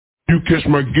You catch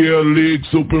my girl legs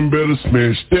open, better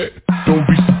smash that. Don't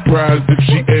be surprised if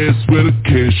she asks where the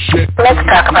cash at. Let's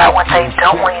talk about what they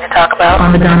don't want you to talk about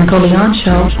on the Nicoleone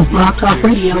Show on Blog Talk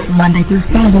Radio, Monday through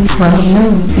Friday, 12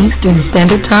 noon Eastern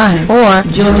Standard Time, or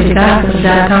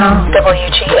GeorgiaGospel.com.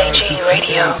 WGAG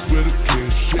Radio.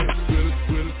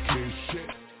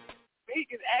 He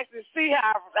can actually see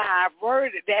how I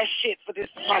worded that shit for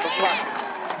this motherfucker.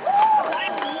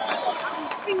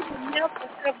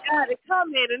 God to come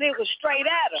in and it was straight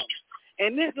at him.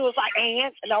 And this was like,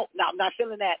 no, I'm not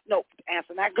feeling that. Nope,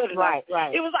 answer not good enough.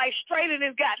 Right. It was like straight in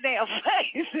his goddamn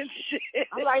face and shit.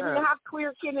 I'm like, how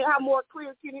more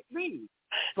clear can it be?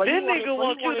 But this nigga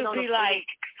wants you to be like,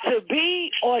 to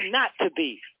be or not to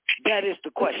be. That is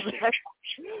the question.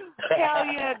 Hell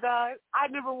yeah, dog. I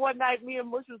remember one night me and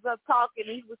Mush was up talking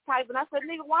and he was typing. I said,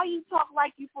 nigga, why you talk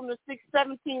like you from the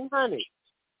 1700s?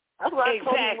 That's what I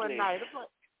told him one night.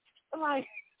 I'm like,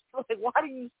 why do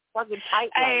you fucking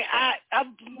type like that?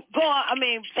 I'm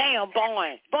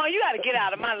born, Boy, you got to get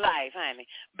out of my life, honey.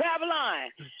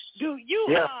 Babylon, do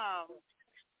you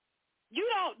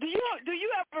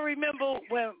ever remember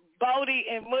when Bodie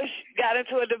and Mush got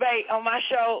into a debate on my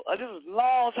show? This was a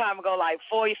long time ago, like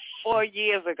 4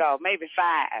 years ago, maybe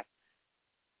 5.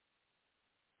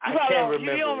 I can't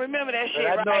remember. You don't remember that shit,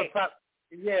 I know right?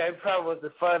 It probably was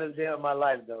the funnest day of my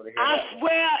life, though. I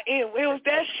swear it was.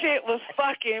 That shit was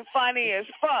fucking funny as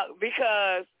fuck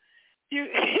because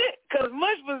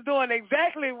Mush was doing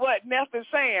exactly what Neff is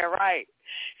saying, right?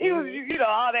 He was,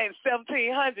 all that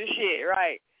 1700 shit,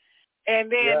 right?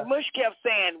 And then Mush kept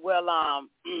saying,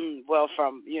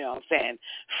 from,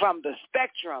 from the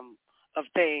spectrum of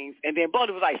things. And then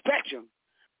Bodie was like, spectrum?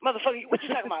 Motherfucker, what you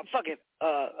talking about? Fucking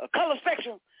color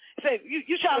spectrum? He said,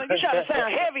 you trying to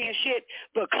sound heavy and shit,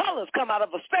 but colors come out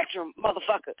of a spectrum,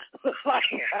 motherfucker. Like,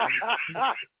 he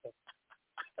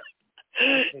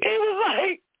was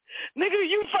like, nigga,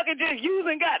 you fucking just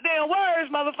using goddamn words,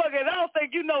 motherfucker, and I don't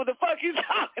think you know what the fuck you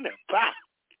talking about.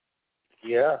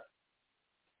 Yeah.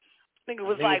 Nigga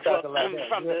was like,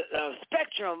 from the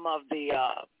spectrum of the,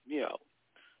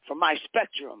 from my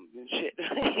spectrum and shit.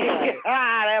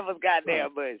 That was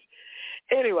goddamn Bush.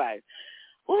 Anyway.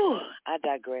 Ooh, I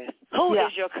digress. Who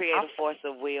is your creative force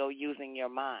of will using your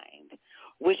mind,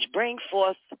 which bring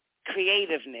forth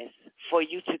creativeness for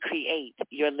you to create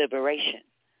your liberation?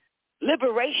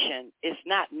 Liberation is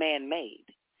not man-made.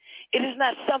 It is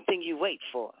not something you wait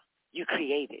for. You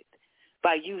create it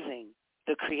by using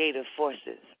the creative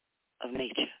forces of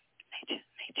nature.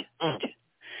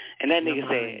 And that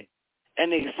nigga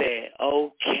said,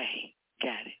 okay,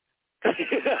 got it.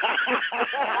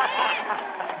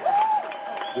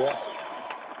 Yeah.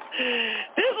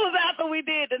 This was after we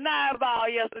did the 9-ball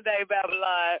yesterday,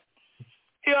 Babylon.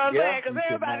 You know what I'm saying? Because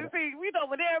everybody,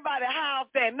 when everybody high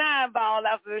off that 9-ball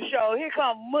after the show, here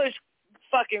come Mush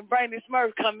fucking Brainy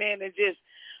Smurf come in and just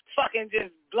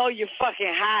blow your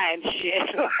fucking high and shit.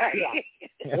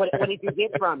 Yeah. What did you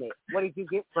get from it?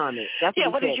 That's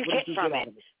what did you get from it?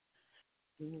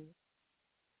 Mm-hmm.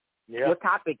 Yeah. What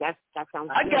topic? That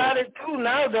sounds I good. got it too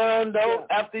now, though,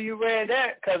 after you read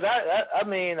that, because I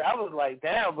was like,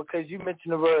 damn, because you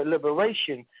mentioned the word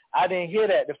liberation. I didn't hear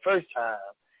that the first time,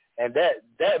 and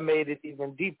that made it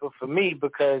even deeper for me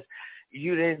because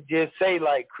you didn't just say,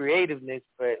 like, creativeness,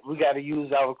 but we got to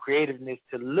use our creativeness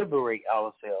to liberate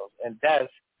ourselves, and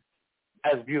that's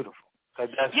beautiful.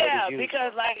 That's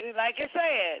because like I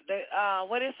said,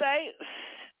 what it say?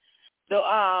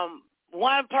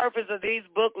 One purpose of these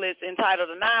booklets entitled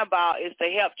The 9-Ball is to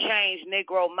help change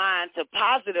Negro mind to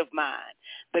positive mind,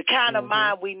 the kind of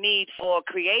mind we need for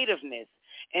creativeness.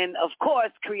 And, of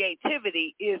course,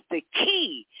 creativity is the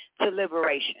key to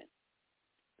liberation.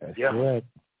 That's correct.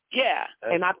 Yeah.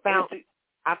 And I found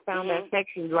that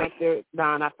section right there,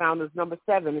 Don. I found this number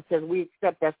 7. It says, we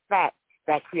accept as fact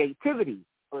that creativity,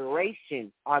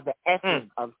 inspiration are the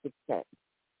essence of success.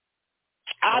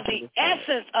 The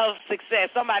essence of success.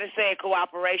 Somebody said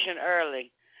cooperation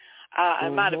early.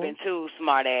 It might have been too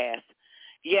smart ass.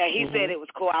 Yeah, he said it was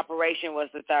cooperation was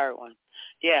the third one.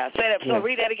 Yeah, say that. So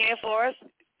read that again for us.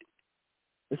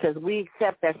 It says, we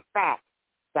accept as fact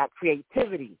that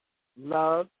creativity,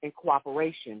 love, and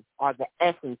cooperation are the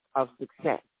essence of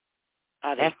success.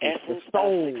 The essence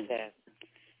of success.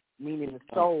 Meaning the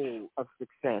soul of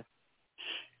success.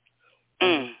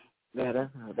 Yeah,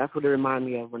 that's what it reminded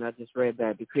me of when I just read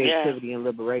that. The creativity and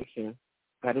liberation.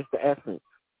 That is the essence,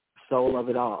 soul of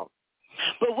it all.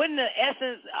 But wouldn't the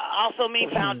essence also mean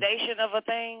foundation of a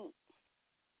thing?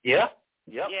 Yeah.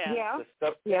 Yeah. The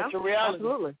substantial reality.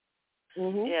 Absolutely.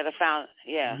 Mm-hmm.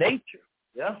 Yeah, nature.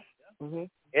 Yeah. Mm-hmm.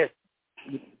 Yes.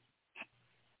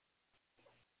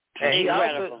 And he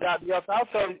also, Dr. York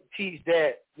also teaches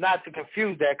that, not to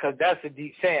confuse that because that's a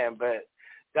deep saying, but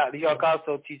Dr. York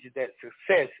also teaches that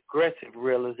success, aggressive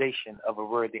realization of a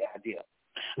worthy idea.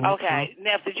 Okay.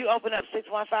 Neff, did you open up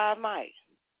 615, Mike?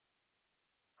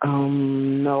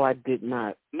 No, I did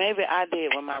not. Maybe I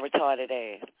did with my retarded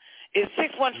ass. Is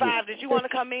 615, did you want to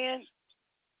come in?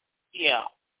 Yeah.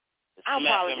 I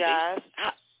apologize.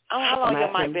 How long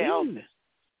your mic been open?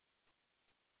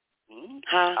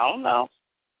 Huh? I don't know.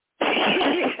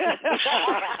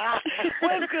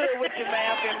 What's good with you,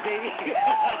 Math MD?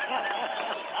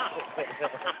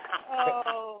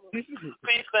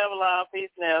 Peace, Babylon.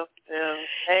 Peace, Neff.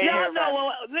 Hey, y'all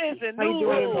know, listen, new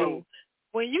rule.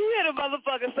 When you hear the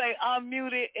motherfucker say I'm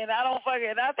muted and I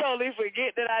totally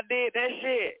forget that I did that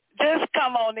shit, just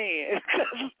come on in.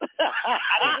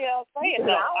 I didn't hear him say it,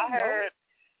 though. I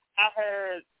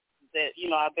heard that,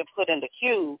 I've been put in the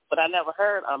queue, but I never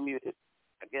heard unmuted,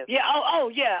 I guess. Yeah,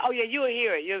 you will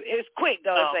hear it. It's quick,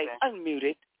 though, to say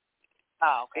unmuted.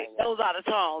 Oh, okay. Those are the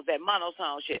tones, that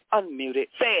monotone shit. Unmuted.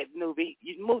 Say it, newbie.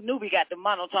 Newbie got the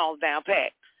monotones down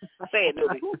pat. Say it,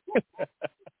 newbie.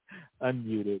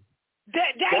 Unmuted.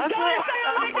 That's it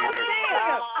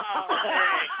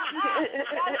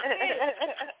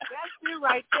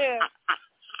right there.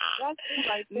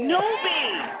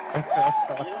 Newbie.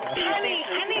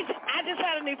 I just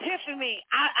had an epiphany.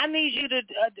 I need you to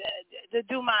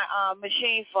do my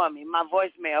machine for me, my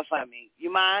voicemail for me.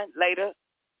 You mind later?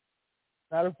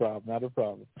 Not a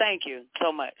problem. Thank you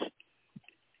so much.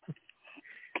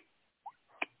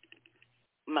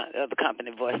 My other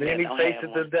company voicemail. Many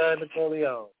faces of Don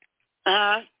Nicoleone.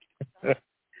 Uh-huh. I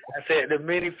said the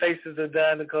many faces of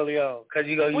Don Nicoleone because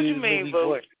you're going to use newbie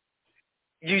voice.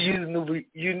 You using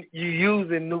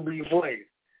newbie voice.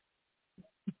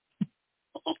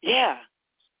 Yeah.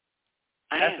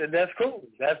 That's cool.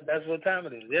 That's what time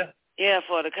it is, yeah. Yeah,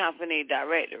 for the company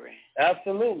directory.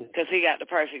 Absolutely. Because he got the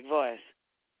perfect voice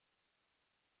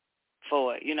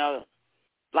for it,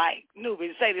 Like,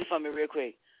 newbie, say this for me real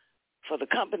quick. For the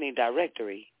company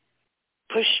directory,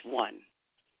 push 1.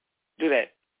 Do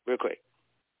that real quick.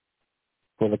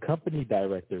 For the company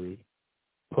directory,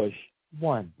 push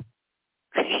 1.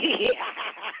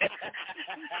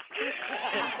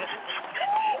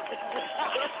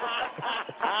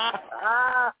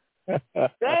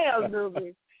 Damn,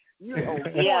 newbie.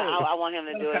 I want him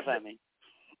to do it for me.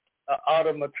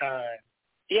 Automaton.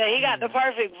 Yeah, he got the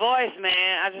perfect voice,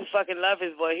 man. I just fucking love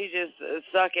his voice. He just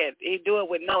he do it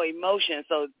with no emotion,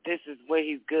 so this is where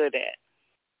he's good at.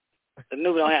 The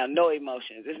nigga don't have no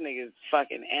emotions. This nigga is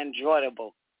fucking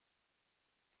androidable.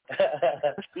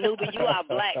 Newbie, you are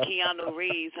black Keanu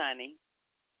Reeves, honey.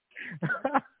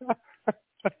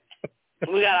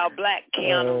 We got our black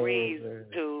Keanu Reeves,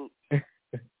 too. Because,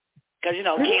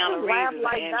 Keanu Reeves is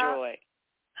an android.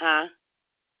 Huh?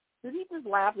 Did he just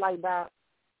laugh like that?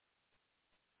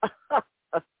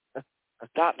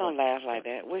 Doc don't laugh like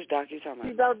that. Which Doc you talking about?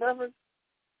 You don't never?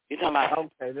 You talking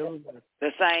about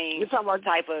the same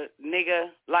type of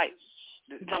nigga, like,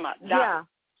 talking about Doc? Yeah.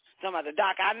 Talking about the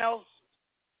Doc I know?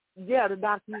 Yeah, the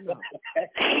Doc you know.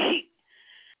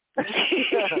 I was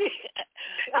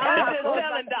just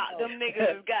telling Doc, them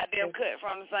niggas is goddamn cut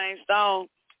from the same stone.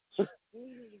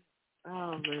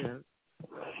 Oh, man.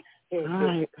 All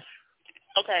right.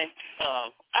 Okay, I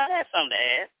had something to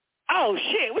add. Oh,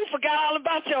 shit, we forgot all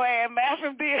about your ass, man,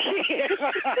 from being here.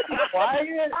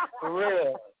 Quiet? For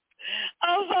real.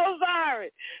 I'm so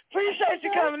sorry. Appreciate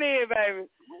you coming in, baby.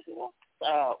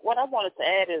 What I wanted to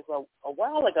add is a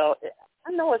while ago,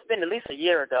 I know it's been at least a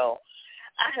year ago,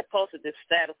 I had posted this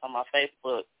status on my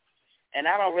Facebook, and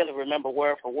I don't really remember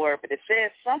word for word, but it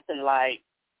says something like,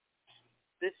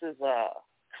 this is a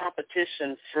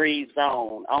competition-free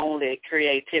zone. Only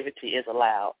creativity is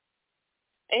allowed.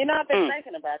 And, I've been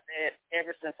thinking about that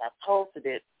ever since I posted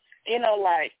it.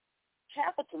 Like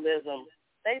capitalism,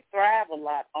 they thrive a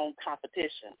lot on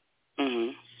competition.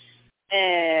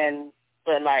 Mm-hmm.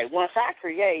 But like once I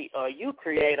create or you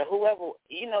create or whoever,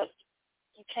 you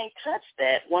can't touch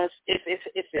that once if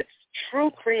it's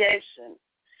true creation,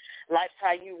 like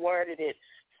how you worded it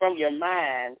from your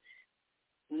mind,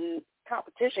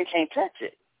 competition can't touch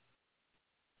it.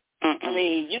 I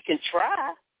mean, you can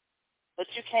try, but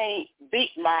you can't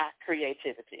beat my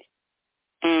creativity.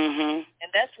 Mm-hmm.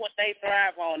 And that's what they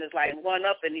thrive on, is like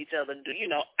one-upping each other,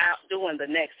 outdoing the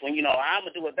next one. I'm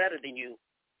going to do it better than you.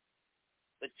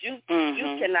 But you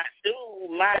cannot do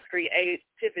my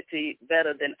creativity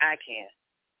better than I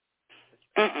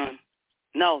can.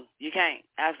 No, you can't.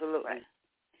 Absolutely. Right.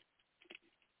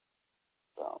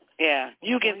 So, yeah,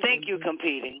 you can think you're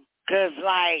competing. Because,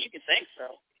 like... You can think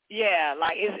so. Yeah,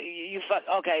 like you fuck.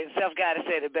 Okay, self-guided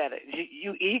said it better.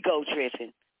 You ego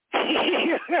tripping.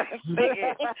 You're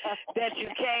thinking that you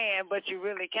can, but you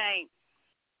really can't.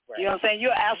 Right. You know what I'm saying?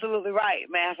 You're absolutely right,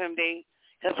 Math MD.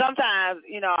 Because sometimes,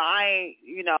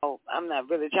 I'm not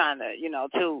really trying to,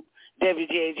 toot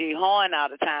WGAG horn all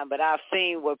the time, but I've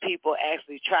seen where people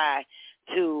actually try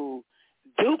to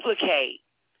duplicate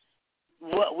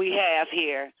what we have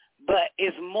here, but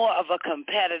it's more of a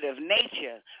competitive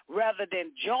nature. Rather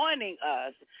than joining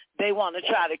us, they want to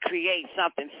try to create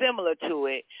something similar to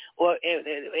it, or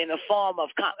in a form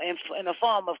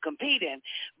of competing.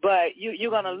 But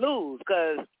you're gonna lose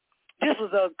because this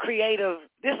was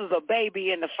a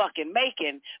baby in the fucking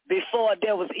making before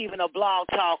there was even a blog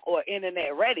talk or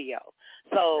internet radio.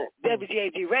 So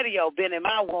WGAG radio been in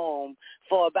my womb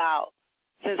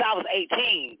since I was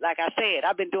 18. Like I said,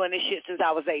 I've been doing this shit since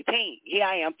I was 18. Here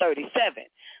I am, 37.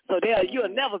 So you'll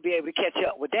never be able to catch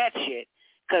up with that shit.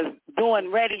 Because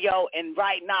doing radio and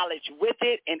right knowledge with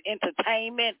it and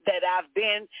entertainment that I've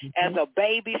been as a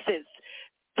baby since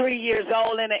 3 years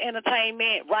old in the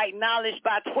entertainment, right knowledge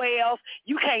by 12,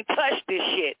 you can't touch this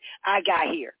shit I got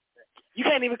here. You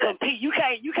can't even compete. You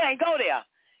can't go there.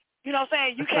 You know what I'm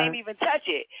saying? You can't even touch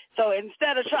it. So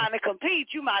instead of trying to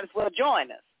compete, you might as well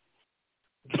join us.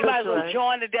 You might as well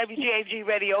join the WGAG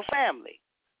radio family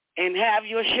and have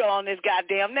your show on this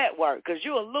goddamn network, because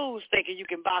you'll lose thinking you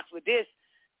can box with this.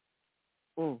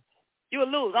 You'll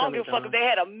lose. I don't give a fuck if they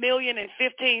had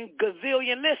 1,015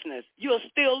 gazillion listeners. You'll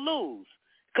still lose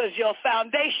because your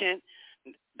foundation,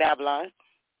 Babylon,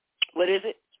 what is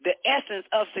it? The essence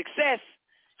of success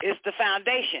is the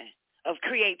foundation of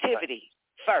creativity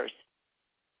first.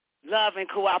 Love and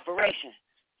cooperation.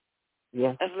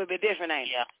 Yeah. That's a little bit different, ain't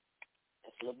it? Yeah.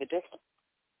 That's a little bit different.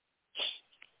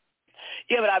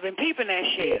 Yeah, but I've been peeping that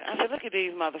shit. I said, look at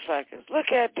these motherfuckers.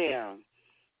 Look at them.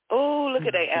 Oh, look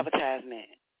at their advertisement.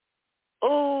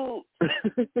 Oh,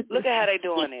 look at how they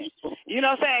doing it. You know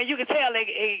what I'm saying? You can tell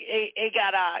it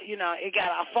got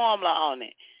our formula on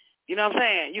it. You know what I'm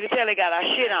saying? You can tell they got our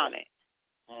shit on it.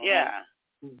 Yeah.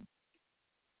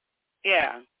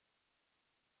 Yeah.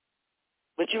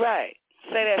 But you're right.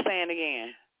 Say that saying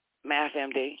again, Math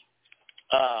MD.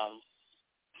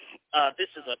 This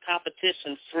is a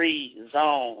competition-free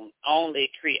zone. Only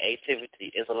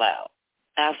creativity is allowed.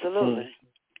 Absolutely.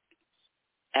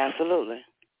 Absolutely.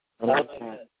 I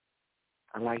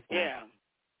like that. Yeah.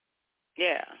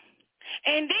 Yeah.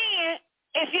 And then,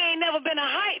 if you ain't never been a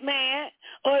hype man,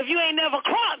 or if you ain't never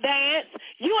crowd danced,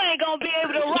 you ain't going to be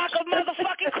able to rock a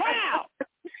motherfucking crowd.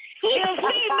 MC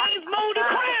means move the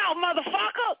crowd,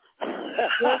 motherfucker.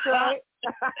 That's right.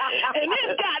 And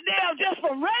this goddamn just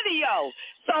from radio.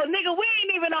 So, nigga, we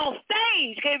ain't even on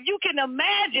stage. If you can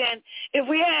imagine if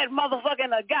we had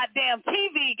motherfucking a goddamn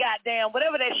TV,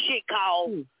 whatever that shit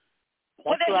called.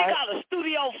 What that shit called? A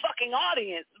studio fucking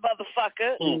audience,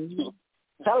 motherfucker.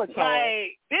 Telecast.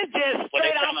 Like, this just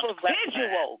straight off of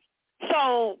visual.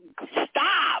 So,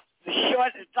 stop.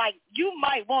 Short, like, you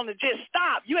might want to just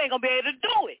stop. You ain't going to be able to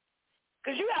do it.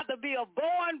 Because you have to be a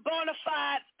bona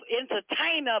fide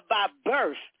entertainer by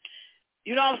birth.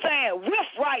 You know what I'm saying? With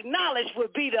right knowledge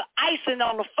would be the icing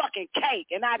on the fucking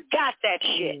cake, and I got that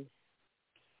shit.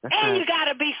 And you got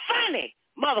to be funny,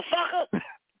 motherfucker.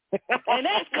 And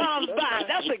that comes by.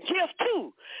 That's a gift,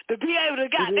 too, to be able to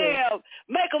goddamn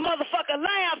make a motherfucker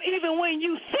laugh even when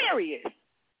you serious.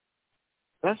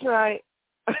 That's right.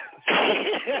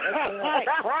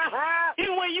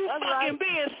 Even when you fucking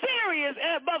being serious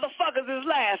and motherfuckers is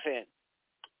laughing.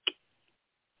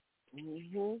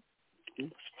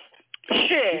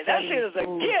 Shit, that shit is a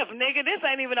gift, nigga. This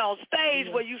ain't even on stage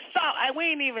where you soft. We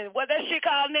ain't even, what that shit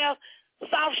called now?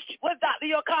 What Dr.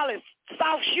 You'll call it?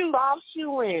 Soft shoe? Soft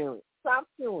shoeing. Soft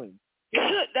shoeing.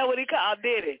 That's what he called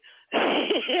Diddy.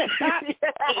 That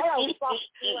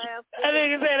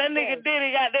nigga said that nigga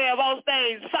Diddy goddamn on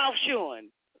stage soft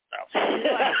shoeing.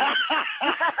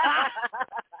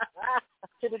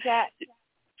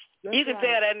 You can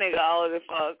tell that nigga old as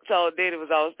fuck. So Diddy was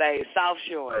on stage soft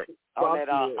shoeing. On that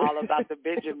all about the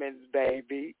Benjamins,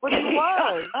 baby. But it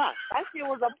was. That shit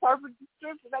was a perfect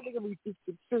description. That nigga be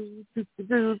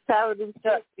talented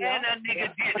stuff. And that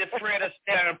nigga did the Fred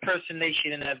Astaire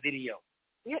impersonation in that video.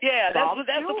 Yeah, that's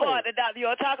the part that Dr.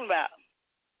 You're talking about.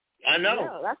 I know.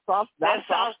 Yeah, that's soft. That's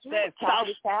soft.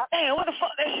 Damn, what the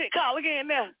fuck that shit called again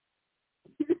now?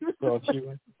 Soft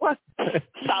shoe. What?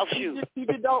 Soft shoe. He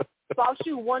did soft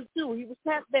shoe 1, 2. He was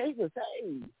tap dance. He was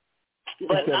hey.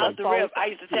 But off the rip, I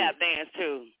used to tap dance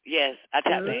too. Yes, I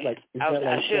tap dance.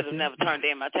 I should have never turned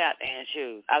in my tap dance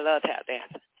shoes. I love tap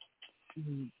dancing.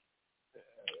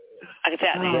 I can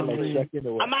tap dance.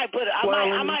 I might put it.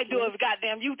 I might do a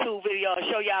goddamn YouTube video and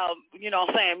show y'all. You know what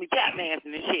I'm saying? Me tap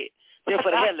dancing and shit. Just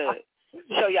for the hell of it.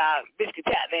 Show y'all bitch can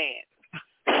tap dance.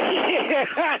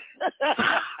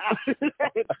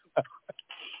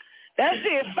 That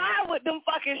shit is fire with them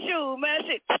fucking shoes, man.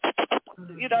 Shit,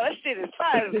 you know that shit is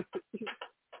fire.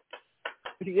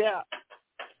 Yeah.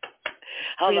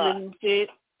 Hold on. Shit.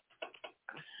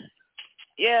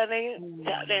 Yeah, nigga.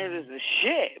 Tap dance is the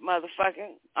shit,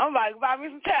 motherfucker. I'm like, buy me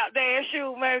some tap dance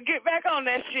shoes, man. Get back on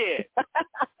that shit.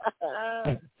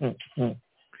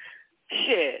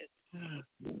 Shit.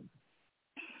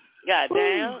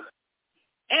 Goddamn.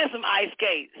 And some ice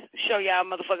skates. Show y'all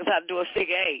motherfuckers how to do a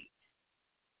figure eight.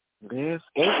 Yes.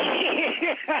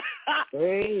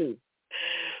 Hey.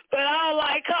 But I don't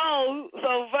like cold,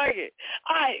 so fuck it.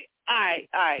 All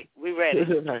right. We ready.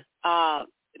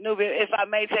 Newbie, if I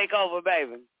may take over,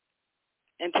 baby,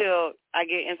 until I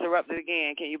get interrupted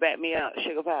again, can you back me up,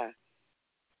 Sugar Pie?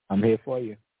 I'm here for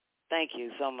you. Thank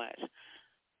you so much.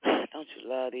 Don't you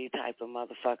love these type of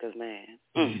motherfuckers, man?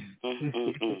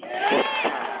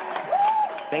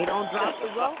 They don't drop the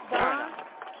rope, Don.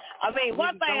 I mean,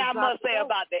 one thing I must say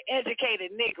about the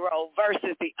educated Negro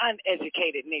versus the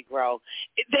uneducated Negro,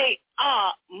 they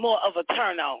are more of a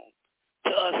turn-on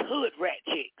to us hood rat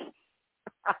chicks.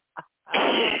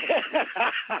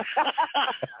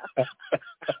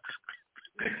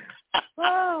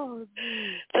 Oh,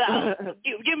 so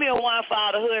give me a one for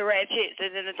all the hood rat chicks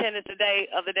that's in attendance today,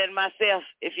 other than myself.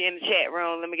 If you're in the chat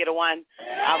room, let me get a one.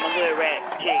 I'm a hood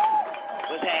rat chick.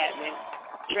 What's happening?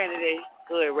 Trinity,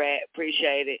 hood rat,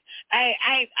 appreciate it.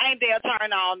 Ain't their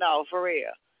turn on though, for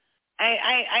real.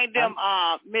 Ain't them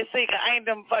Miss Seeker, ain't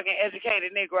them fucking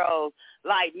educated Negroes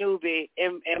like Newbie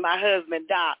and my husband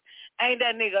Doc. Ain't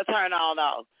that nigga turn on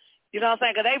though. You know what I'm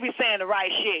saying? Because they be saying the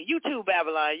right shit. You too,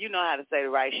 Babylon. You know how to say the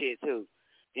right shit, too.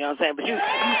 You know what I'm saying? But you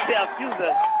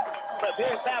self-user.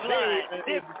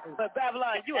 But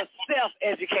Babylon, you a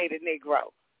self-educated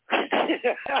Negro.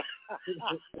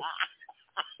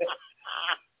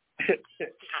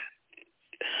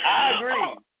 I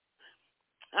agree.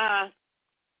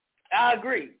 I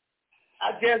agree.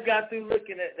 I just got through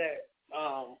looking at that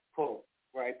quote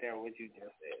right there, what you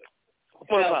just said.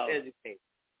 Self-educated.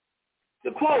 The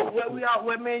quote,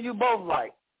 what me and you both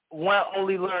like, one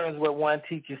only learns what one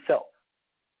teaches self.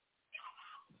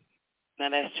 Now,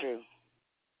 that's true.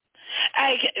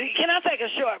 Hey, can I take a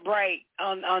short break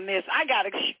on this? I gotta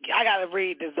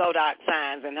read the Zodiac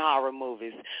signs in horror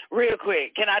movies real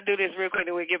quick. Can I do this real quick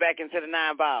and we get back into the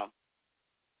 9-ball?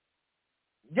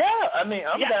 Yeah, I mean,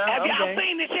 I'm down. Have y'all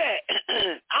seen this yet?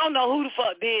 I don't know who the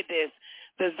fuck did this.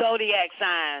 The Zodiac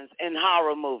signs in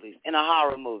horror movies, in a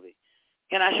horror movie.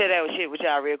 Can I share that with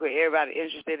y'all real quick? Everybody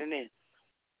interested in this?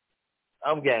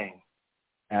 I'm game.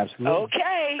 Absolutely.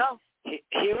 Okay.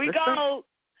 Here we go.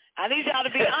 I need y'all to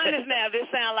be honest now. This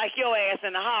sounds like your ass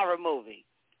in a horror movie.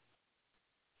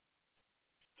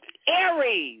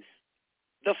 Aries,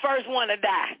 the first one to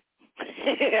die.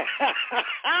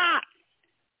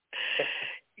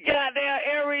 Goddamn,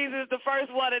 Aries is the first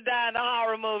one to die in the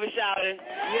horror movie, shouting.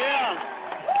 Yeah.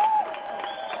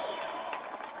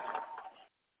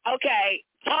 Okay,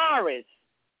 Taurus.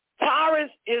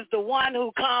 Taurus is the one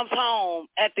who comes home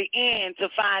at the end to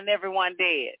find everyone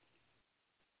dead.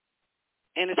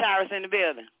 Any Taurus in the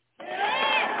building?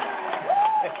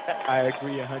 I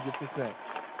agree 100%.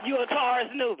 You a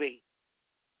Taurus newbie?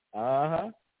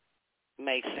 Uh-huh.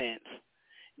 Makes sense.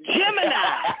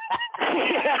 Gemini.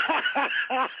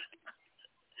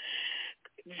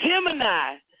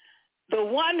 Gemini, the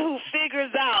one who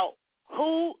figures out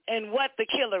who and what the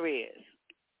killer is.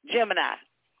 Gemini.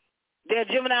 There's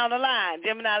Gemini on the line.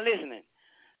 Gemini listening.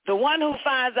 The one who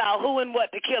finds out who and what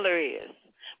the killer is.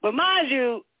 But mind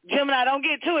you, Gemini, don't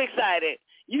get too excited.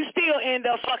 You still end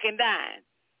up fucking dying.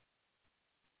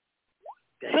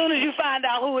 As soon as you find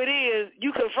out who it is,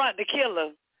 you confront the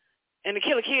killer, and the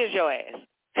killer kills your ass.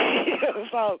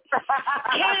 So,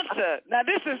 Cancer. Now,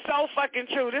 this is so fucking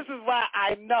true. This is why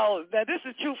I know that this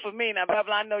is true for me. Now,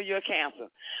 Babylon, I know you're a Cancer.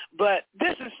 But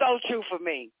this is so true for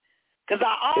me. Because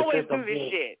I always do this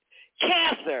shit.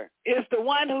 Cancer is the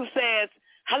one who says,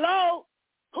 hello?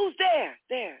 Who's there?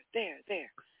 There.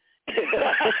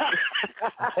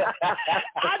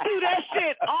 I do that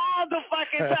shit all the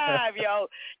fucking time, yo.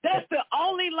 That's the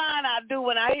only line I do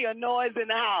when I hear a noise in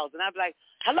the house. And I be like,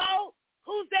 hello?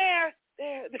 Who's there?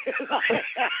 There.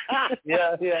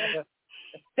 Yeah.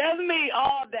 That's me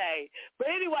all day. But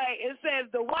anyway, it says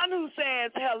the one who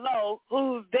says hello,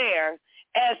 who's there,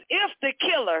 as if the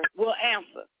killer will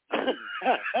answer.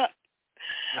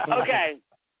 Okay.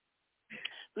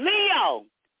 Leo,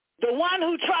 the one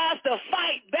who tries to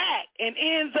fight back and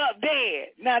ends up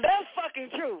dead. Now, that's fucking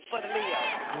true for the Leo.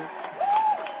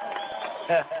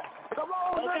 Come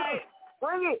on, okay.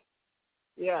 Bring it.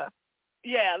 Yeah.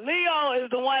 Yeah, Leo is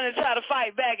the one that try to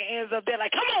fight back and ends up dead.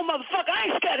 Like, come on, motherfucker, I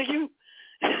ain't scared of you.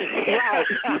 Right.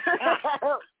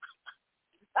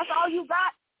 That's all you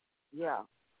got? Yeah,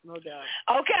 no doubt.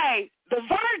 Okay, the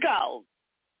Virgo.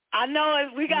 I know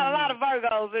we got a lot of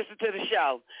Virgos listen to the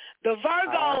show. The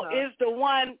Virgo is the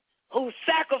one who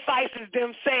sacrifices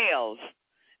themselves.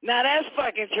 Now, that's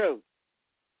fucking true.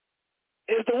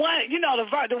 It's the one, you know,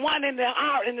 the one in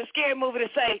the scary movie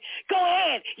that say, go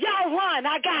ahead, y'all run,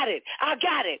 I got it.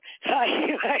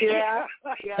 Yeah,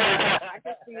 I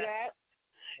can see that.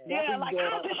 Yeah, like,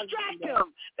 I'll distract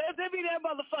them. They be that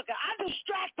motherfucker. I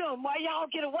distract them while y'all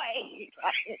get away.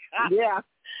 Yeah.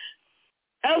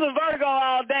 That's a Virgo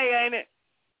all day, ain't it?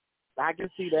 I can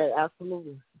see that,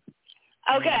 absolutely.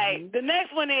 Okay, the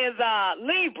next one is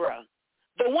Libra,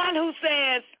 the one who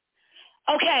says,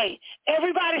 okay,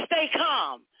 everybody stay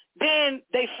calm. Then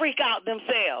they freak out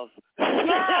themselves.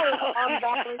 Yes,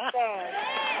 unbalanced ass.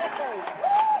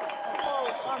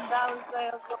 Unbalanced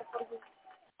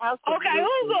ass. Okay,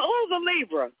 who's a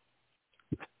Libra?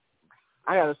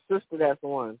 I got a sister that's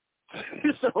one.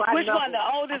 So Which one, the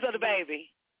oldest or the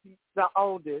baby? The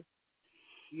oldest.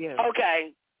 Yeah.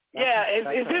 Okay. Yeah.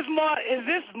 Is this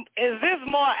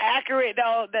more accurate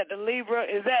though? That the Libra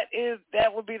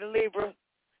that would be the Libra?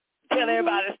 Tell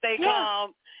everybody to stay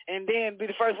calm and then be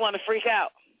the first one to freak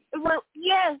out. Well,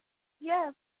 yes,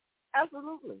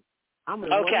 absolutely. I'm in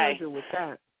 100 with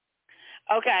that.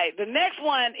 Okay, the next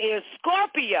one is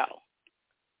Scorpio,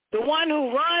 the one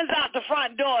who runs out the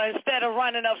front door instead of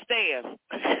running upstairs.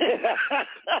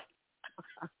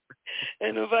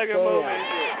 In the fucking movie and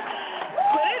shit.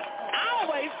 But I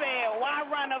always said, why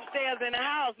run upstairs in the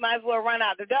house? Might as well run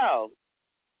out the door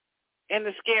in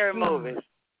the scary movies.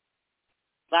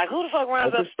 Like, who the fuck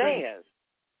runs upstairs?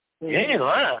 You ain't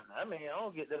lying. I mean, I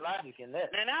don't get the logic in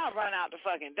that. And I'll run out the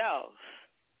fucking door.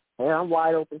 Hey, I'm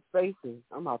wide open spaces.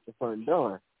 I'm out the front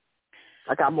door.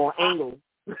 I got more angles.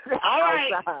 All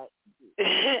right.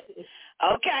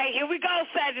 Okay, here we go,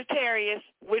 Sagittarius,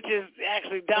 which is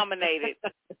actually dominated.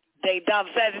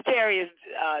 Sagittarians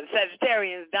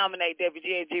dominate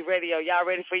WGAG radio. Y'all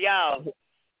ready for y'all?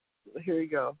 Here we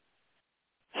go.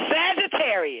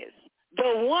 Sagittarius,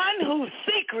 the one who's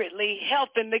secretly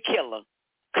helping the killer.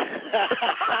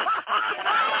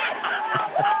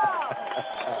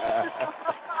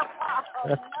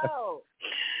 No.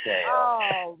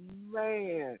 Oh,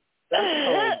 man.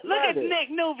 Look at Nick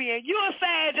Nubian. You a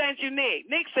Sag, ain't you, Nick?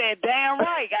 Nick said, damn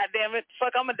right, goddammit.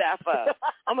 Fuck, I'm going to die for.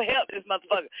 I'm going to help this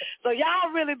motherfucker. So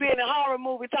y'all really be in a horror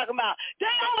movie talking about, they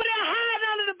over there hiding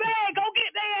under the bed. Go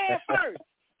get their ass first.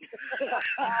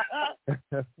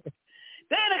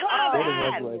 They in the closet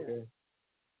hiding.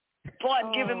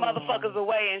 Point giving motherfuckers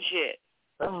away and shit.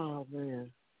 Oh,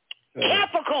 man.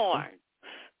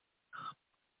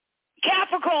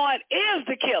 Capricorn is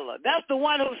the killer. That's the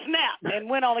one who snapped and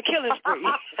went on a killing spree.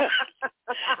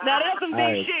 Now, that's some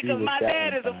big shit because my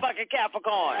dad is a fucking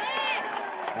Capricorn.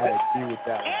 I agree with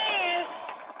that one.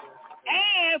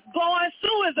 And Born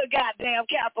Sue is a goddamn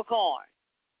Capricorn.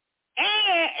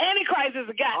 And Antichrist is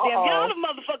a goddamn. Y'all the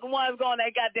motherfucking ones going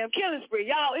that goddamn killing spree.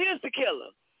 Y'all is the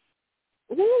killer.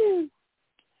 Woo.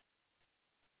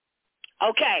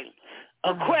 Okay.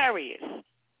 Aquarius.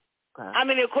 How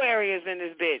many Aquarius in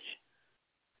this bitch?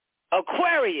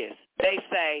 Aquarius, they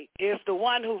say, is the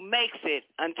one who makes it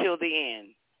until the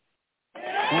end.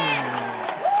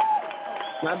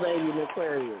 My baby in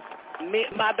Aquarius.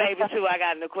 My baby, too. I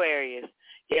got an Aquarius.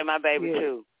 Yeah, my baby,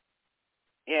 too.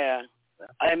 Yeah.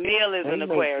 Emil is an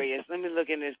Aquarius. Let me look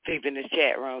in this peep in this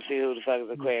chat room, see who the fuck is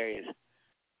Aquarius.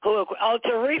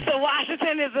 Teresa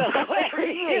Washington is an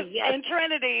Aquarius, and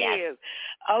Trinity is.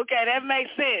 Okay, that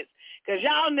makes sense. Because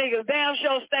y'all niggas damn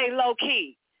sure stay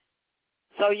low-key.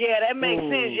 So, yeah, that makes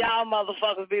sense. Y'all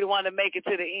motherfuckers be the one to make it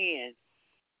to the end.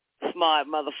 Smart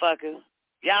motherfuckers.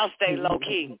 Y'all stay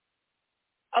low-key.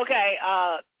 Okay,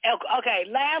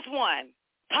 last one.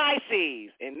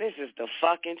 Pisces. And this is the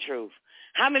fucking truth.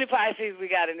 How many Pisces we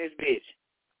got in this bitch?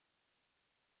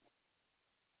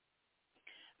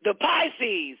 The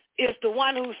Pisces is the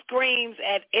one who screams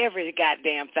at every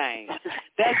goddamn thing.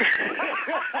 That's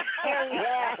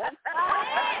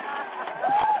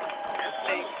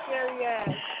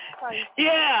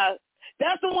yeah,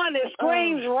 that's the one that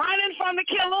screams running from the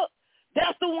killer.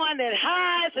 That's the one that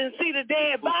hides and see the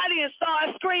dead body and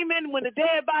starts screaming when the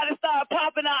dead body starts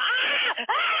popping out.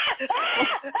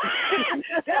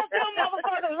 That's them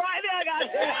motherfuckers right there,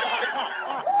 goddamn.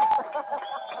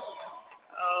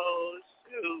 Oh,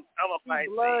 shoot.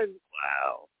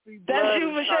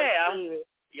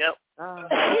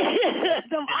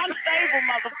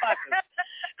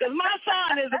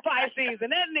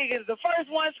 nigga is the first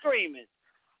one screaming.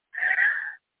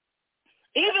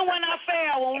 Even when I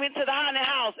fell, when we went to the haunted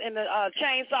house and the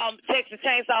Texas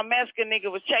Chainsaw Massacre nigga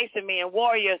was chasing me and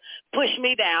Warrior pushed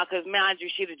me down because, mind you,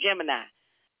 she the Gemini.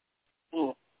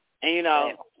 And you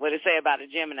know what it say about the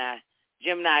Gemini.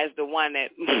 Gemini is the one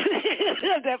that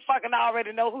that fucking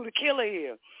already know who the killer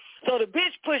is. So the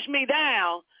bitch pushed me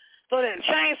down so that the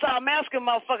Chainsaw Massacre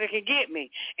motherfucker can get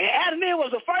me. And Adam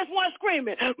was the first one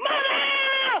screaming, "Mother!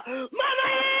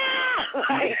 Mother!"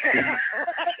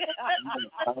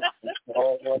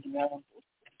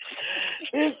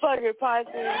 This fucking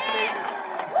Pisces nigga.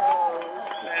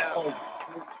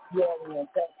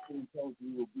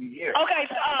 Okay,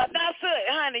 that's it,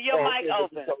 honey. Your mic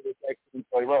open.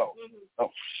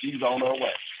 Oh, she's on her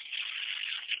way.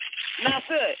 That's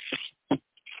it.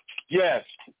 Yes.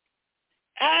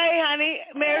 Hey, honey.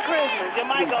 Merry Christmas. Your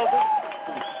mic open.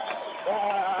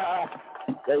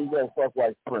 There you go, fuck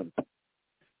white supremacy.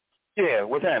 Yeah,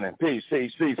 what's happening? Peace,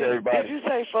 everybody. Did you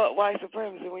say fuck white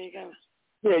supremacy when you came?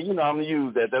 Yeah, you know I'm gonna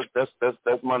use that.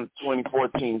 That's my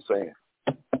 2014 saying.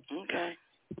 Okay.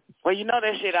 Well, you know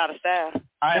that shit out of style.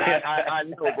 I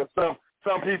know, but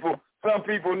some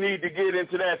people need to get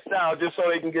into that style just so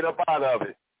they can get up out of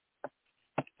it.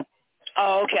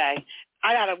 Oh, okay.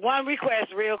 I got one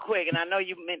request real quick, and I know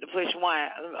you meant to push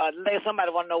one.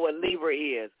 Somebody want to know what Libra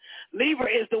is. Libra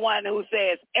is the one who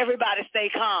says, everybody stay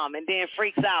calm, and then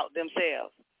freaks out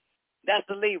themselves. That's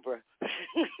the Libra.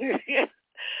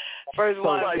 First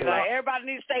one, like, everybody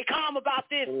needs to stay calm about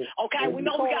this. Okay, we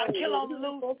know we got to kill on the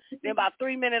loose. Then about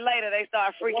 3 minutes later, they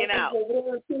start freaking out.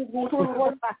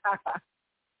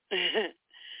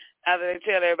 After they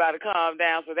tell everybody to calm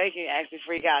down so they can actually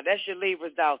freak out. That's your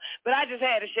Libras, though. But I just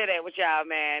had to share that with y'all,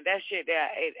 man. That shit there,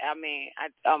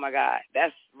 oh, my God.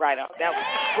 That's right on. That was,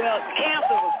 well,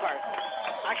 Cancer was perfect.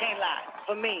 I can't lie.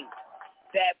 For me,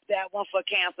 that one for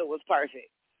Cancer was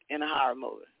perfect in a horror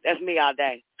movie. That's me all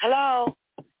day. Hello?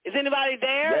 Is anybody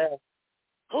there? Yeah.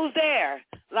 Who's there?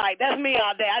 Like, that's me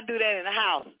all day. I do that in the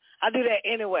house. I do that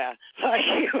anywhere. Like,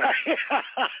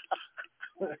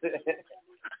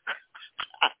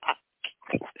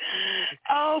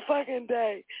 oh, fucking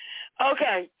day.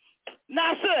 Okay.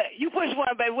 Now, sir, you push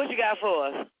one, baby. What you got for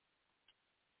us?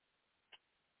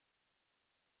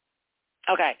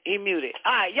 Okay, he muted.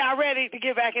 All right, y'all ready to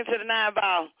get back into the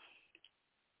 9-ball?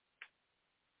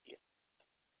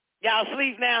 Y'all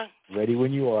asleep now? Ready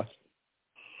when you are.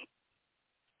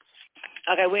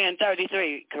 Okay, we're in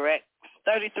 33, correct?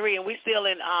 33, and we still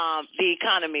in the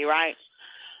economy, right?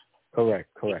 Correct.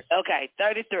 Okay,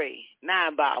 33,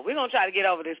 9-ball. We're gonna try to get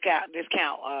over this count. This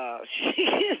count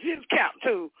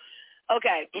too.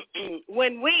 Okay,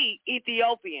 when we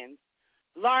Ethiopians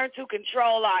learn to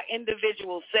control our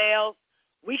individual selves,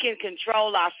 we can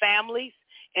control our families,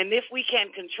 and if we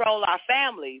can control our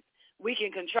families, we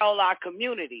can control our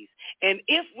communities. And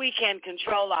if we can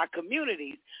control our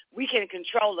communities, we can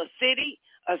control a city,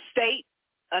 a state,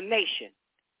 a nation.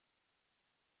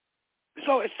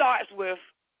 So it starts with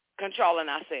controlling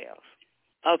ourselves.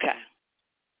 Okay.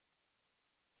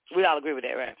 We all agree with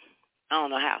that, right? I don't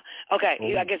know how. Okay,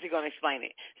 I guess you're going to explain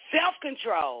it.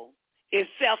 Self-control is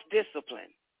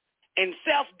self-discipline. And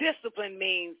self-discipline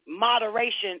means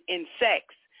moderation in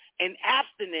sex and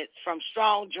abstinence from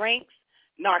strong drinks,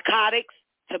 narcotics,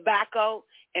 tobacco,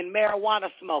 and marijuana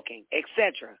smoking,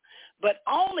 etc. But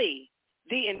only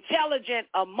the intelligent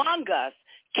among us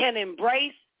can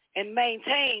embrace and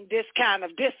maintain this kind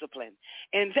of discipline.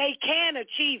 And they can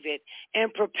achieve it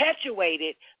and perpetuate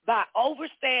it by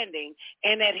understanding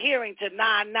and adhering to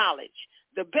non-knowledge,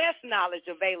 the best knowledge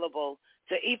available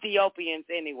to Ethiopians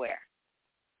anywhere.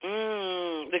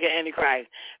 Look at Antichrist.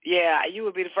 Yeah, you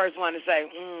would be the first one to say,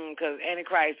 because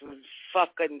Antichrist was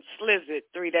fucking slizzard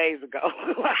 3 days ago.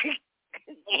 Like,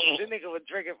 the nigga was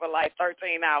drinking for like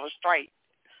 13 hours straight.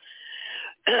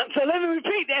 So let me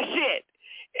repeat that shit.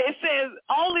 It says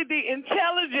only the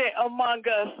intelligent among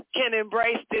us can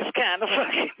embrace this kind of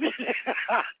fucking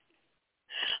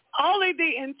only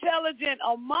the intelligent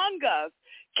among us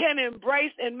can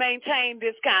embrace and maintain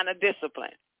this kind of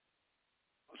discipline.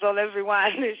 So let's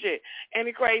rewind this shit.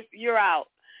 Antichrist, you're out.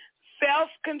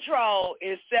 Self-control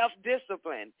is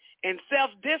self-discipline. And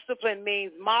self-discipline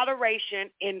means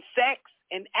moderation in sex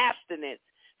and abstinence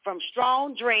from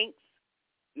strong drinks,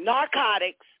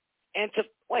 narcotics, and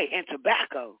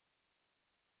tobacco.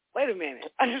 Wait a minute.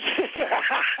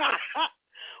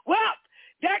 Well,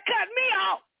 that cut me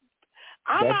out.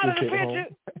 I'm out of the picture.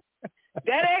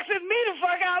 That exit me the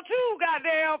fuck out too,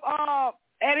 goddamn.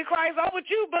 Antichrist, I'm with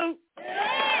you, boo. Wait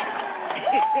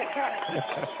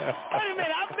a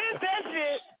minute, I missed that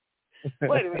shit.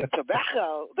 Wait a minute,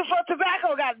 tobacco. What the fuck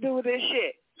tobacco got to do with this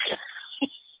shit?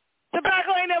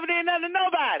 nothing to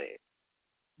nobody.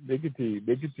 Big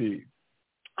T.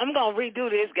 I'm going to redo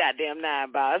this goddamn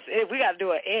 9 bars. We got to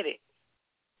do an edit.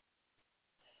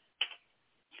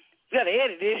 We got to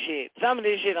edit this shit. Some of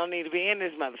this shit don't need to be in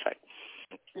this motherfucker.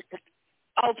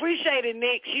 Oh, appreciate it,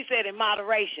 Nick. She said in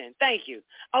moderation. Thank you.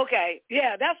 Okay.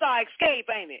 Yeah, that's our escape,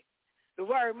 ain't it? The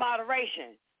word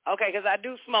moderation. Okay, because I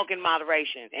do smoke in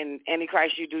moderation, and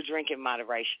Antichrist, you do drink in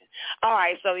moderation. All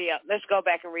right, so yeah, let's go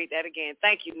back and read that again.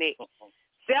 Thank you, Nick.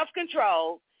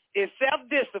 Self-control is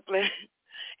self-discipline,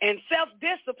 and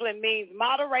self-discipline means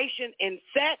moderation in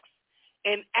sex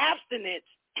and abstinence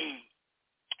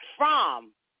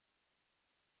from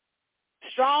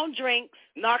strong drinks,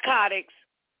 narcotics,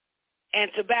 and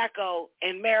tobacco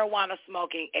and marijuana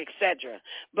smoking, etc.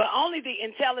 But only the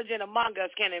intelligent among us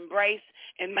can embrace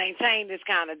and maintain this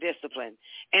kind of discipline.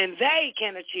 And they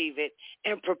can achieve it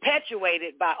and perpetuate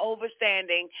it by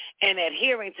understanding and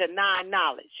adhering to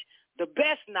non-knowledge, the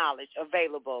best knowledge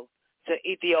available to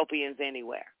Ethiopians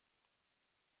anywhere.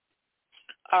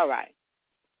 All right.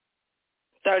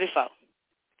 34.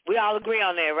 We all agree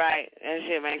on that, right? That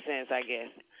shit makes sense, I guess.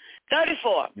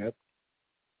 34. Yep.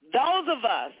 Those of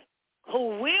us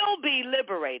who will be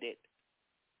liberated,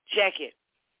 check it.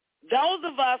 Those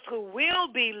of us who will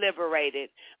be liberated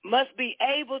must be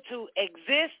able to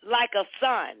exist like a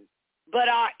sun, but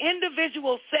our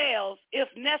individual selves, if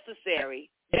necessary,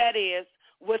 that is,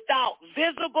 without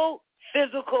visible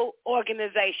physical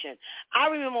organization. I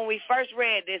remember when we first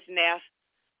read this, Neff,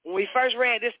 when we first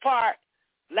read this part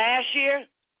last year,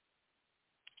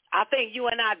 I think you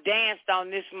and I danced on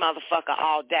this motherfucker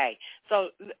all day. So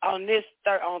on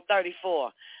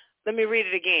 34, let me read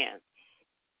it again.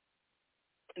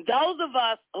 Those of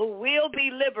us who will be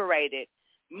liberated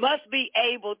must be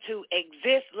able to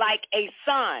exist like a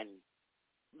sun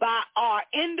by our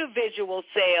individual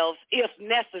selves if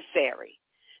necessary.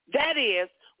 That is,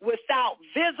 without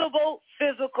visible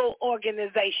physical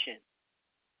organization.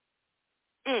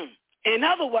 In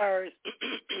other words,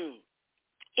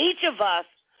 each of us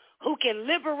who can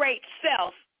liberate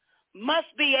self must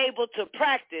be able to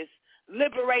practice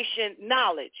liberation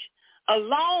knowledge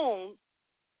alone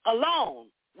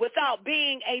without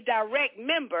being a direct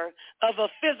member of a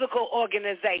physical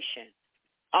organization.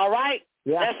 All right?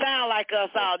 Yeah. That sounds like us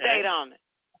all day, don't it?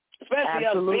 Especially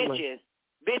Absolutely. us bitches.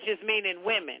 Bitches meaning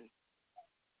women.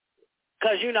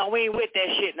 Because, you know, we ain't with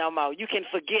that shit no more. You can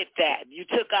forget that. You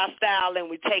took our style and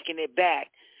we taking it back.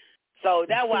 So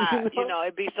that's why, you know,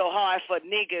 it'd be so hard for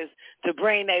niggas to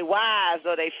bring their wives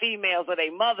or their females or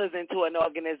their mothers into an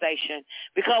organization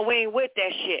because we ain't with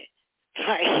that shit.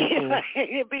 Like,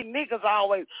 it'd be niggas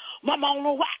always, mama, I don't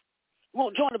know why.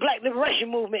 Won't join the Black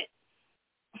Liberation Movement.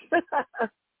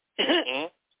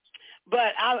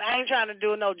 But I ain't trying to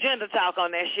do no gender talk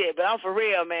on that shit, but I'm for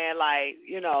real, man. Like,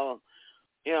 you know,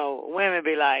 women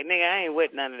be like, nigga, I ain't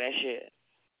with none of that shit.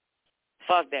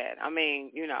 Fuck that. I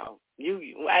mean, you know,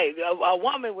 a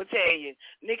woman would tell you,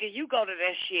 nigga, you go to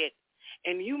that shit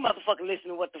and you motherfucking listen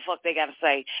to what the fuck they got to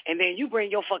say, and then you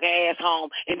bring your fucking ass home,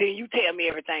 and then you tell me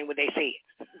everything what they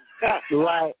said.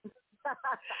 Right.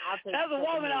 That's a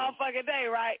woman all fucking day,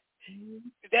 right?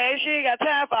 That she ain't got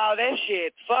time for all that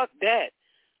shit. Fuck that.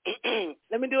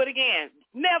 Let me do it again.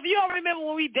 Nev, you don't remember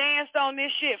when we danced on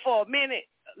this shit for a minute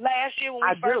last year when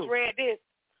we first read this?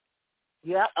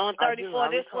 Yep. On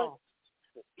 34, this one?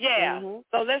 Yeah. Mm-hmm.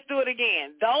 So let's do it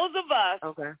again. Those of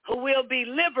us who will be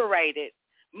liberated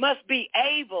must be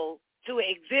able to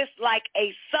exist like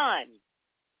a sun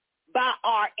by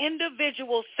our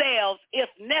individual selves if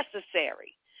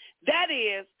necessary. That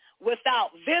is,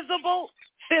 without visible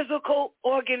physical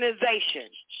organization.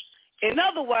 In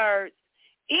other words,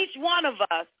 each one of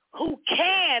us who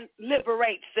can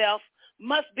liberate self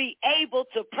must be able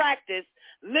to practice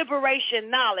liberation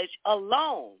knowledge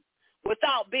alone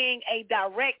without being a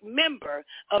direct member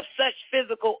of such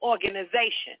physical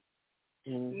organization.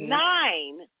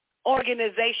 9,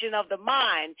 organization of the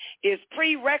mind is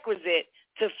prerequisite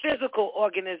to physical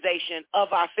organization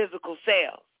of our physical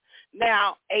selves.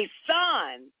 Now, a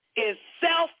sun is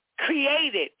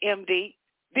self-created, MD.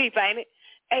 Deep, ain't it?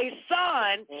 A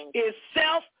sun is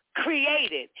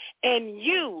self-created, and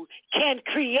you can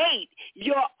create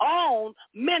your own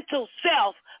mental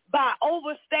self by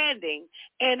understanding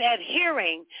and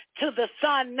adhering to the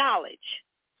sun knowledge.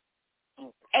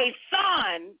 A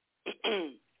sun,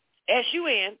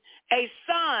 S-U-N, a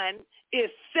sun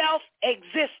is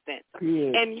self-existent,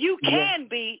 and you can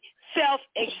be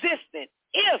self-existent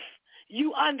if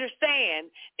you understand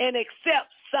and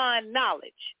accept sun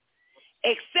knowledge.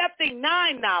 Accepting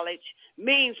non-knowledge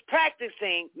means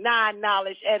practicing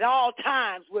non-knowledge at all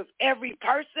times with every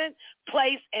person,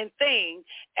 place, and thing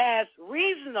as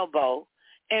reasonable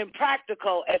and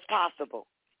practical as possible.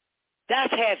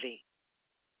 That's heavy.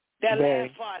 That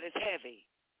last part is heavy.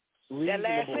 That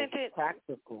last sentence?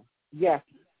 Practical. Yes.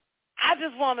 I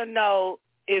just want to know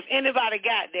if anybody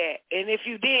got that, and if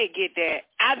you did get that,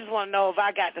 I just want to know if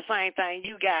I got the same thing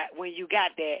you got when you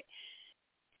got that,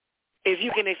 if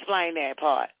you can explain that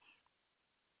part.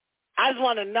 I just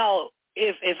want to know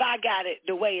if I got it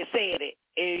the way it said it,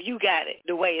 and you got it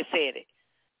the way it said it.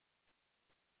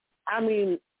 I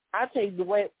mean, I take the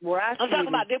way where I. I'm talking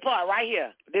about this part right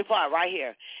here. This part right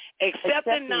here.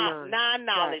 Accepting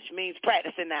non-knowledge means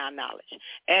practicing non-knowledge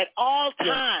at all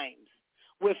times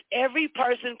with every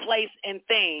person, place, and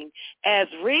thing as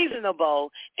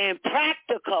reasonable and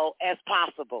practical as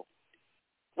possible.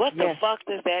 What the fuck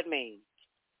does that mean?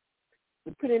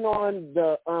 Depending on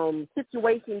the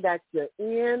situation that you're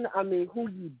in, I mean, who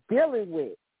you're dealing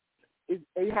with,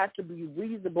 it has to be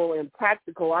reasonable and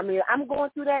practical. I mean, I'm going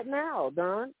through that now,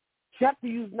 Don. You have to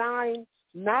use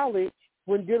knowledge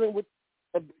when dealing with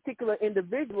a particular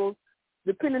individual,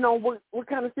 depending on what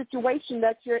kind of situation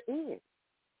that you're in.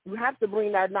 You have to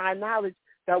bring that knowledge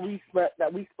that we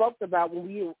spoke about when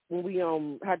we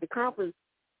had the conference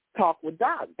talk with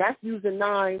Doc. That's using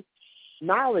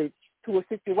knowledge to a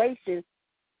situation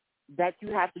that you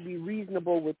have to be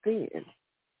reasonable within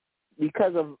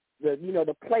because of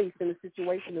the place and the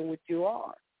situation in which you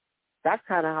are. That's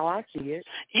kind of how I see it.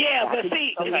 Yeah, but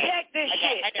see, check this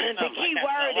shit. The key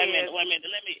word is. Wait a minute.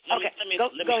 Let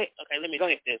me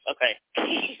take this. Okay.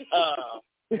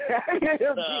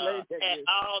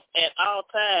 At all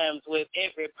times with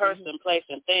every person, place,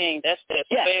 and thing, that's that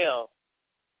spell.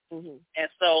 Mm-hmm. And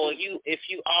so if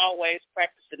you always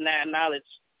practice the non-knowledge,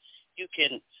 you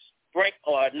can break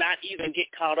or not even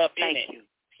get caught up in it.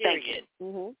 Period.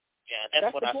 Mm-hmm. Yeah,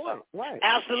 that's what I saw. Right.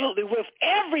 Absolutely, with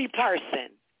every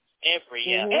person.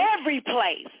 Every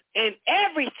place and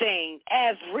everything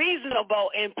as reasonable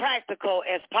and practical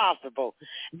as possible.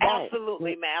 Right.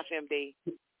 Absolutely, Math MD.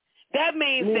 That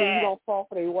means that you don't fall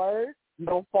for their words, you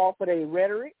don't fall for their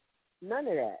rhetoric, none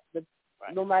of that.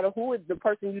 No matter who is the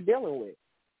person you're dealing with.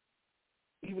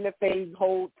 Even if they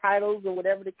hold titles or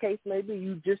whatever the case may be,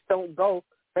 you just don't go.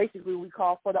 Basically, we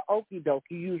call for the okie doke.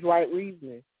 You use right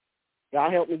reasoning.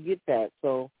 Y'all help me get that.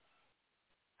 So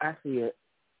I see it.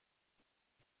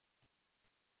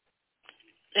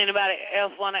 Anybody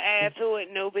else want to add to it,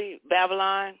 newbie,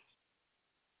 Babylon?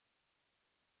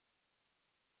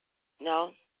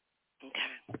 No?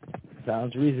 Okay.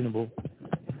 Sounds reasonable.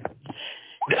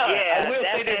 I will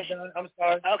say this, Don. I'm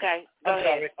sorry. Okay, go ahead.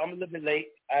 Sorry. I'm a little bit late.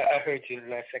 I heard you the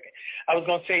last second. I was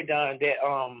going to say, Don, that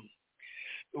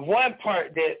one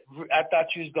part that I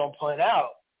thought you was going to point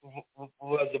out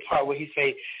was the part where he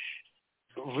say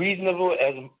reasonable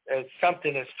as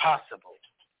something as possible.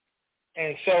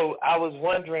 And so I was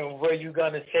wondering, were you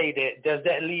going to say that, does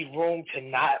that leave room to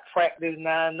not practice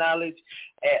non-knowledge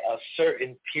at a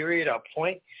certain period or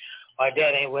point, or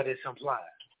that ain't what it's implying?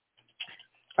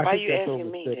 Why are you asking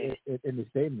me in the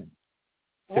statement?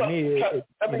 To me,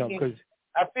 because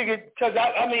I figured, because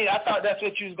I thought that's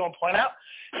what you was going to point out,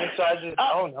 and so I just,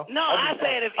 I don't know. No, I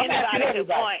said if anybody can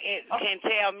point, it can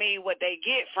tell me what they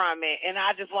get from it, and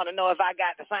I just want to know if I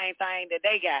got the same thing that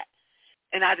they got,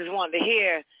 and I just wanted to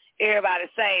hear everybody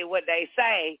say what they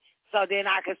say, so then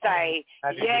I could say,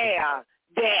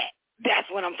 that's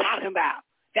what I'm talking about.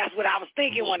 That's what I was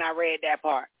thinking when I read that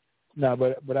part. No,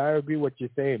 but I agree what you're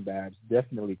saying, Babs,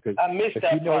 definitely. Because I missed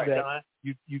that part, Don.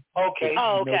 You okay.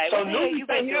 Okay. So you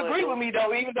agree with me,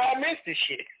 though, even though I missed this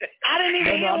shit. I didn't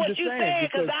even hear what you said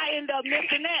because I ended up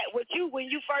missing that. When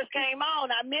you first came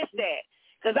on, I missed that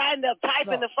because I ended up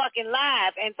typing the fucking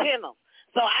live antenna.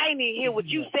 So I didn't even hear what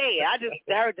you said. I just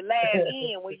heard the last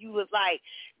end when you was like,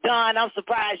 Don, I'm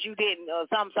surprised you didn't, or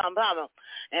something.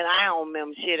 And I don't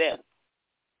remember shit else.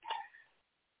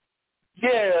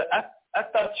 Yeah, I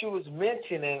thought you was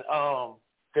mentioning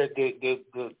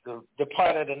the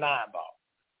part of the 9-ball.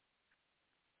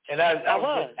 And I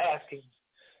was just asking.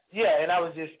 Yeah, and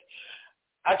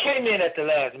I came in at the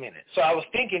last minute. So I was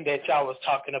thinking that y'all was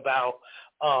talking about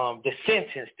the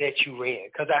sentence that you read,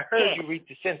 because I heard you read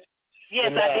the sentence.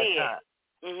 Yes, I did.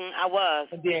 I was.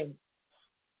 And then,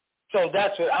 so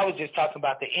that's what I was just talking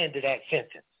about, the end of that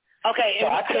sentence. Okay, so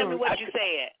and tell me what you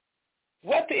said.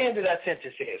 What the end of that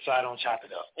sentence is, so I don't chop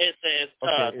it up. It says,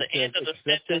 end of the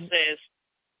sentence says,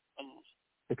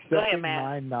 accepting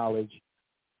non-knowledge.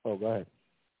 Oh, go ahead.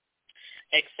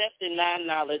 Accepting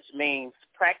non-knowledge means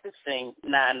practicing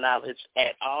non-knowledge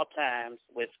at all times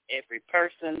with every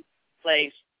person,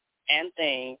 place, and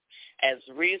thing as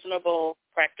reasonable,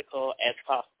 practical as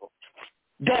possible.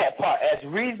 That part, as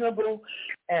reasonable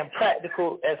and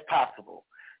practical as possible.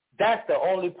 That's the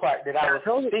only part that I was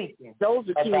thinking. Those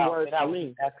are key about, words I for was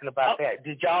me. asking about that.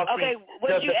 Did y'all Okay, think,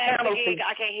 what you asked again? think,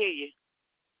 I can't hear you.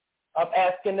 I'm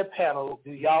asking the panel,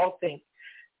 do y'all think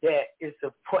that is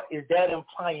that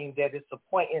implying that it's a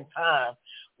point in time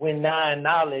when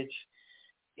non-knowledge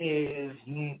is,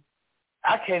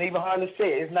 I can't even hardly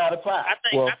say it, it's not applied? I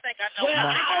think I know. Well,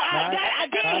 I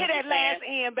didn't hear that last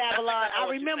end, Babylon. I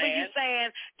remember you saying,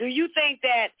 do you think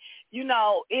that,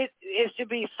 it should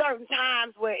be certain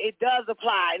times where it does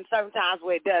apply and certain times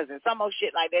where it doesn't? Some old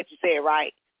shit like that you said,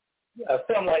 right? Yeah,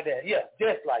 something like that. Yeah,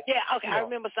 just like that. Yeah, okay, I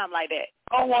remember something like that.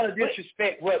 I don't want to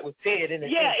disrespect what was said in the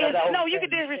Yeah, no, you can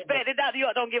disrespect it. Dr.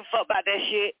 York don't give a fuck about that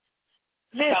shit.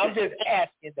 Listen. No, I'm just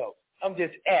asking, though. I'm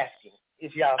just asking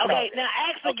if y'all Okay, now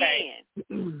ask again.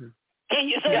 Can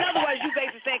you? So in other words, you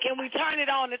basically saying, can we turn it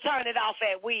on and turn it off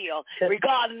at will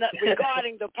regarding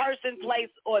the person, place,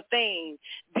 or thing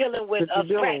dealing with us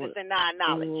practicing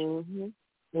non-knowledge? Mm-hmm.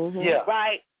 Mm-hmm. Yeah.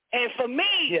 Right. And for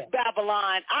me,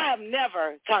 Babylon, I have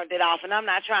never turned it off, and I'm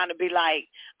not trying to be like,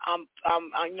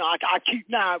 I keep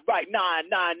knowledge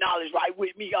right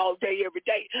with me all day, every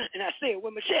day, and I say it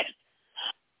with my chest.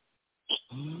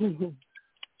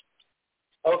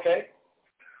 Okay.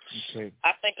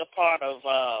 I think a part of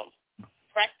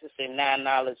practicing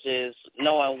non-knowledge is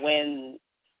knowing when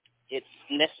it's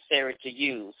necessary to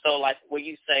use. So, like where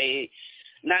you say,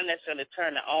 not necessarily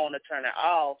turn it on or turn it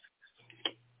off,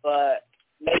 but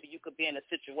maybe you could be in a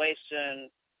situation.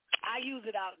 I use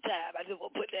it all the time. I just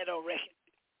want to put that on record.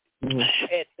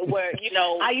 Mm-hmm. Where,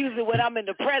 I use it when I'm in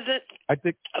the presence of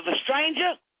a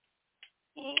stranger,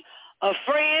 a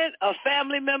friend, a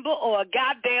family member, or a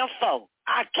goddamn foe.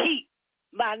 I keep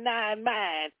my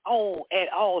mind on at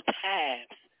all times.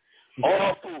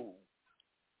 Or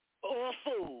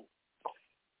fool.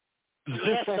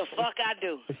 Yes, the fuck I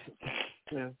do.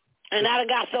 Yeah. And I done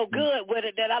got so good with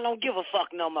it that I don't give a fuck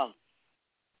no more.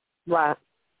 Right.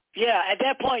 Yeah, at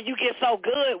that point you get so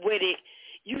good with it,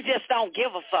 you just don't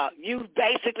give a fuck. You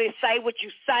basically say what you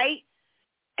say,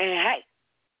 and hey,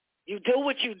 you do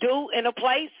what you do in a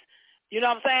place. You know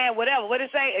what I'm saying? Whatever. What it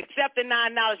say? Accepting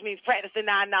non-knowledge means practicing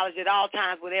non-knowledge at all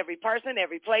times with every person,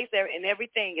 every place, and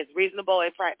everything is reasonable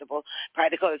and practical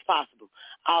as possible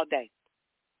all day.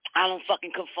 I don't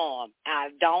fucking conform.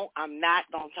 I'm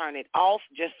not going to turn it off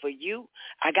just for you.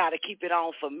 I got to keep it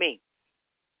on for me.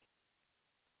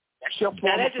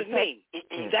 Now, that's just me.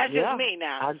 That's just me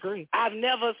now. I agree. I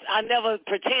never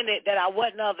pretended that I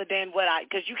wasn't other than what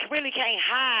because you really can't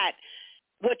hide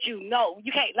what you know.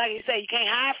 You can't, like you say, you can't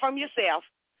hide from yourself.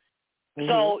 Mm-hmm.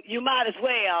 So you might as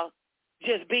well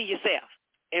just be yourself.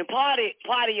 And part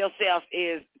of yourself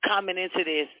is coming into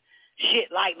this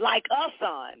shit like a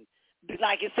son.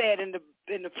 Like it said in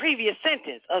the previous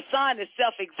sentence, a son is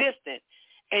self-existent,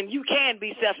 and you can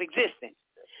be self-existent.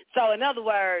 So in other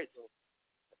words,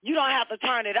 you don't have to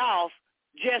turn it off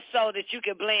just so that you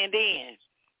can blend in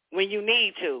when you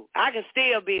need to. I can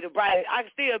still be I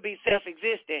can still be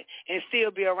self-existent and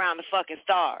still be around the fucking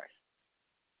stars.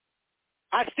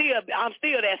 I'm still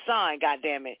that son,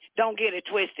 goddammit. Don't get it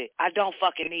twisted. I don't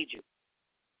fucking need you.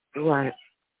 Right.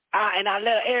 And I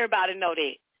let everybody know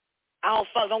that.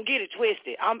 Don't get it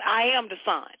twisted. I am the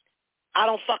son. I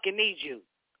don't fucking need you.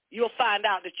 You'll find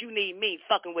out that you need me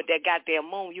fucking with that goddamn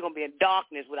moon. You're going to be in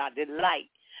darkness without the light.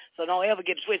 So don't ever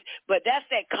get it twisted. But that's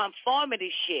that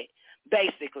conformity shit,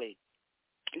 basically.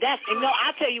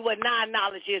 I'll tell you what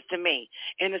non-knowledge is to me.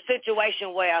 In a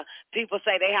situation where people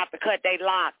say they have to cut their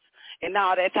locks and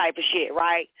all that type of shit,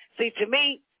 right? See, to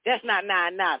me, that's not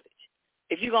non-knowledge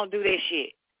if you're going to do that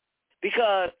shit.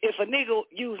 Because if a nigga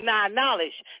use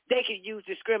non-knowledge, they can use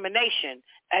discrimination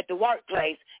at the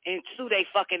workplace and sue they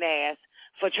fucking ass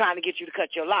for trying to get you to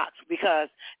cut your locks. Because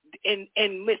in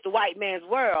Mr. White Man's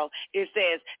world, it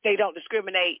says they don't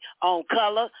discriminate on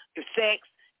color, sex,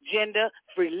 gender,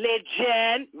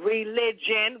 religion,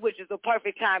 which is the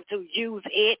perfect time to use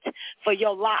it for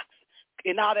your locks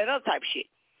and all that other type of shit.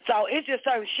 So it's just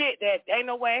certain shit that ain't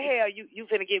no way in hell you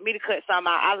finna get me to cut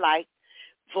something I like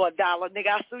for $1. Nigga,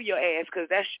 I'll sue your ass because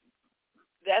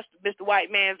that's Mr.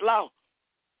 White Man's law.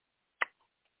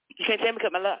 You can't tell me to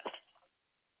cut my locks.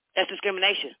 That's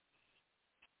discrimination.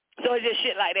 So it's just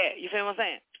shit like that. You feel what I'm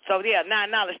saying? So yeah,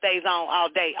 non-knowledge stays on all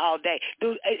day.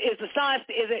 Dude, is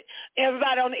it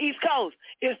everybody on the East Coast?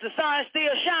 Is the sun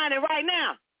still shining right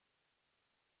now?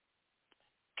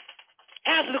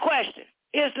 Answer the question.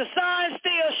 Is the sun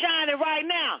still shining right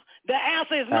now? The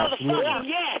answer is motherfucking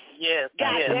yes. Yes.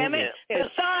 God damn it.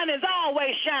 The sun is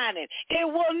always shining. It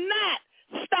will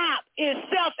not stop is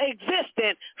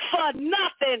self-existent for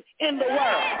nothing in the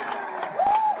world.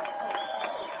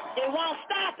 It won't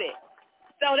stop it.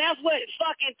 So that's what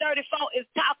fucking 34 is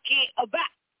talking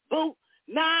about. Boo.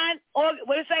 9, or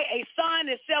what did it say? A son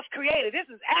is self-created. This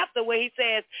is after where he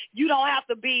says you don't have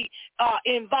to be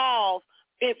involved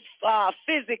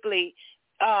physically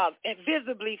and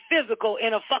visibly physical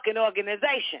in a fucking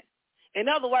organization. In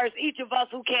other words, each of us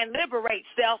who can liberate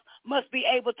self must be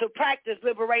able to practice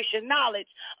liberation knowledge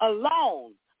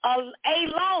alone,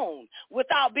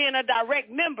 without being a direct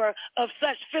member of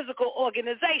such physical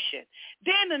organization.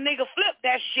 Then the nigga flipped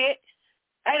that shit.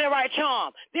 Ain't that right,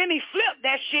 Charm? Then he flipped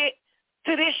that shit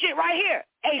to this shit right here.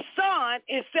 A son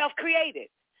is self-created.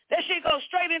 That shit goes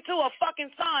straight into a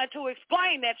fucking son to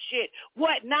explain that shit.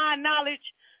 What non-knowledge,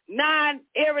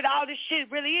 non-error, all this shit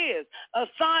really is. A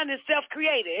son is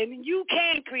self-created. And you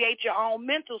can create your own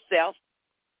mental self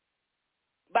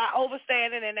by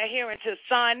overstanding and adhering to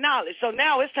son knowledge. So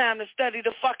now it's time to study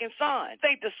the fucking sun.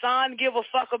 Think the sun give a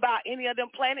fuck about any of them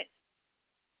planets?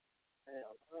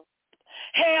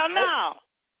 Hell no.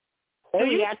 Do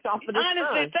you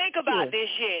honestly think about this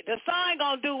shit? The sun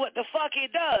gonna do what the fuck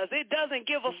it does. It doesn't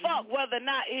give a fuck whether or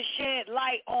not it shed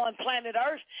light on planet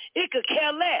Earth. It could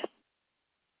care less.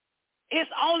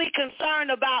 It's only concerned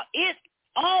about its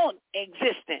own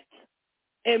existence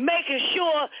and making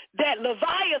sure that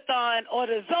Leviathan or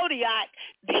the Zodiac,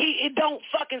 it don't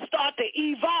fucking start to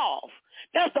evolve.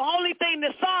 That's the only thing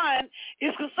the sun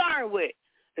is concerned with.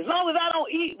 As long as I don't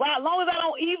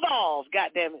evolve,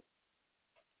 goddammit.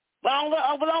 But as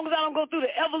long as I don't go through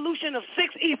the evolution of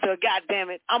 6 ether,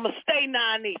 goddammit, I'm going to stay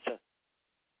 9 ether.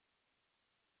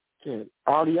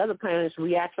 All the other planets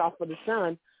react off of the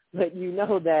sun, but you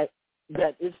know that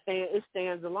it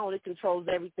stands alone. It controls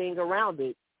everything around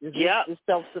it. It's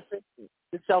self-sufficient.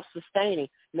 It's self-sustaining,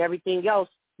 and everything else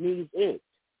needs it.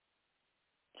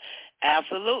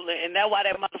 Absolutely, and that's why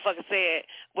that motherfucker said,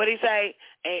 what did he say?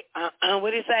 A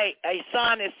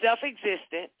son is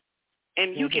self-existent,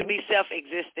 and you can be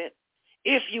self-existent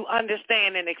if you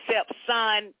understand and accept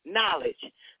son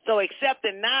knowledge. So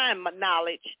accepting nine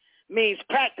knowledge means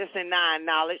practicing nine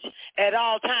knowledge at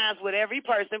all times with every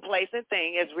person, place, and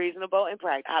thing as reasonable and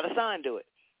practical. How the son do it.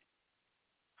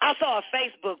 I saw a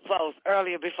Facebook post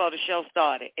earlier before the show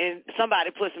started, and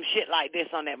somebody put some shit like this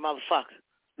on that motherfucker.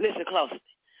 Listen closely.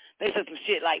 They said some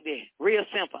shit like this. Real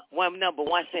simple. One number,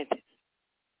 one sentence.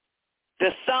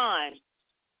 The sun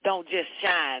don't just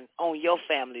shine on your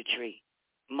family tree,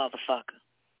 motherfucker.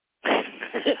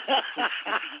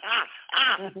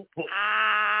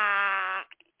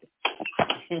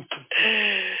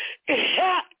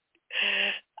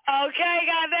 Okay,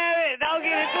 goddammit. Don't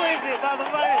get it twisted,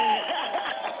 motherfucker.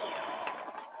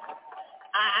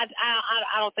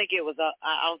 I don't think it was a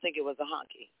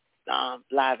honky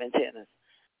live antennas.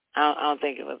 I don't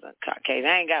think it was a Caucasian.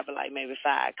 I ain't got but like maybe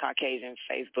 5 Caucasian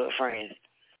Facebook friends.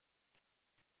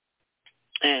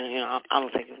 And, I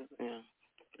don't think it was,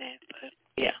 man, but,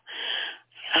 yeah.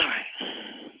 All right.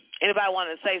 Anybody want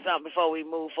to say something before we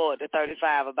move forward to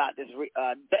 35 about this?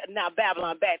 Now,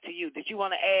 Babylon, back to you. Did you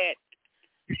want to add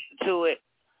to it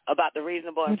about the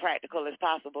reasonable and practical as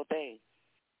possible thing?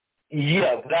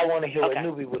 Yeah, but I want to hear what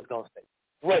Nubi was going to say.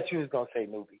 What you was going to say,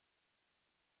 Nubi.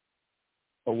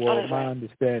 Well,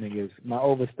 my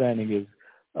overstanding is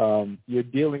you're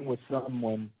dealing with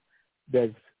someone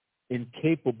that's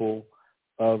incapable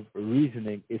of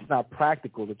reasoning. It's not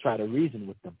practical to try to reason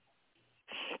with them.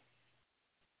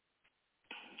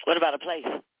 What about a place?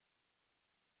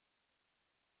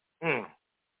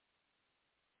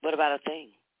 What about a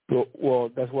thing? Well,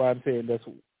 that's why I'm saying that's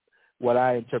what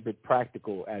I interpret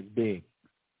practical as being.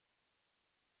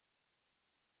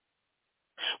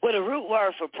 Well, the root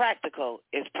word for practical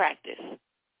is practice.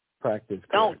 Practice.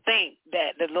 Don't think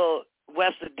that the little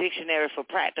Webster dictionary for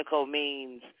practical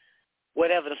means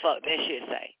whatever the fuck that shit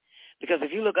say. Because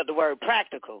if you look up the word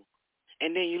practical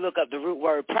and then you look up the root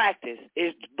word practice,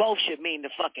 it both should mean the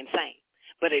fucking same.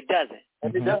 But it doesn't.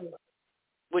 And it doesn't.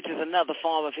 Which is another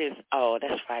form of his,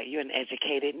 that's right, you're an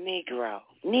educated Negro.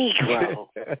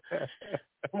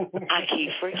 I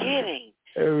keep forgetting.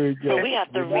 There we go. So we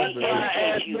have to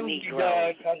re-educate you,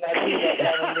 Negro.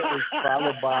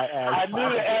 Followed by as I knew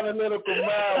the analytical mind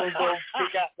was going to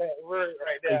pick out that word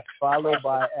right there. It's followed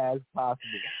by as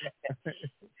possible.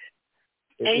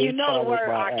 And you know the word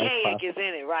archaic is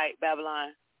in it, right,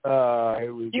 Babylon?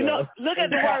 Here we go. Look at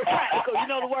the word practical. You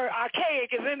know the word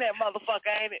archaic is in that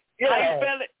motherfucker, ain't it? Yeah. How you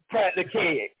spell it?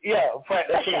 Practicaic. Yeah,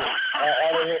 practicaic.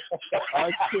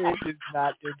 Archaic is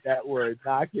not in that word.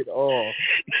 Knock it off.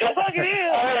 The fuck it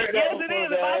is. Yes, it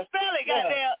is. If I spell it,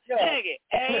 goddamn, check it.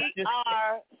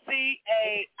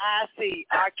 ARCAIC.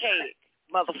 Archaic.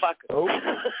 motherfucker. Oh,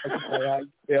 I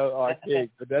spell archaic,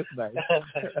 but that's nice.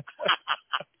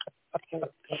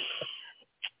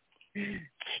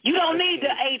 You don't need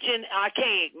the H in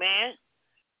archaic, man.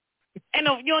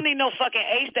 You don't need no fucking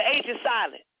H. The H is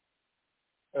silent.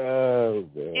 Oh,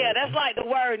 man. Yeah, that's like the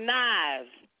word knives.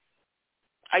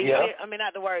 Are you serious? I mean,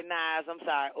 not the word knives. I'm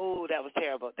sorry. Ooh, that was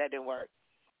terrible. That didn't work.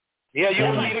 Yeah, you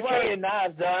don't need a K in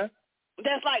knives, Don.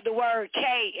 That's like the word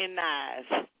K in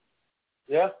knives.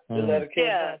 Yeah, the letter K.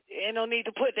 Yeah, you don't need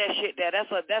to put that shit there.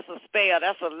 That's a spell.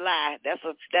 That's a lie. That's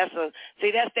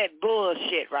that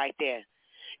bullshit right there.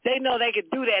 They know they could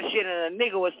do that shit and a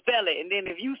nigga would spell it, and then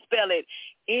if you spell it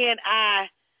Nives,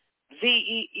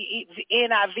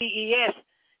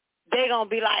 they gonna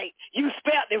be like, you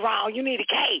spelled it wrong. You need a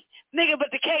K, nigga.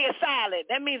 But the K is silent.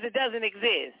 That means it doesn't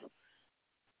exist.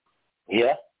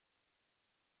 Yeah.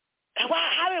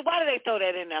 Why did they throw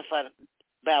that in there for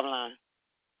Babylon?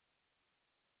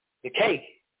 The K.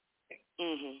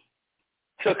 Mm-hmm.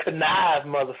 To connive,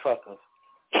 motherfuckers.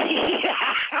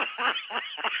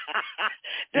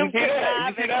 Them you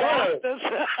see that?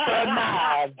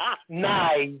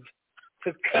 Knives.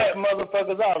 To cut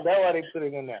motherfuckers off. That's why they put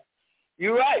it in there.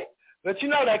 You're right. But you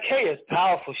know that K is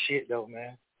powerful shit, though,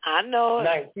 man. I know it.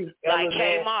 Like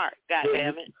Kmart,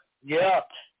 goddamn it. Yeah.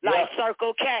 Like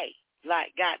Circle K.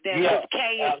 Like, goddamn it,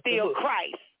 K is still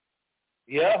Christ.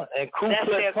 Yeah, and Ku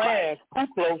Klux Klan, Ku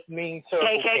Klux means circle.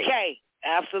 KKK,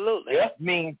 absolutely. Yeah,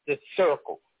 means the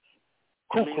circle.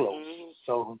 Ku Klux. Mm-hmm.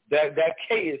 So that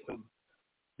K is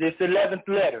this 11th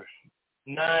letter.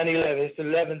 9/11. It's the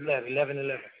 11th letter.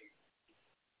 11/11.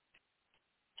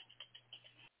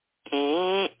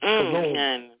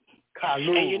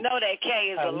 And you know that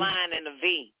K is a line and a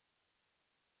V.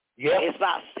 Yeah. It's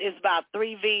about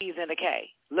 3 V's in the K.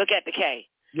 Look at the K.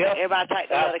 Yeah. Everybody type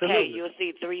the letter K, you'll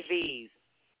see 3 V's.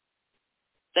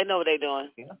 They know what they're doing.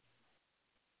 Yeah.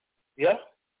 Yeah.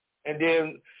 And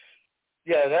then,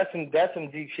 yeah, that's some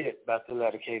deep shit about the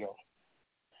letter K, though.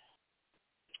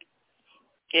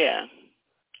 Yeah.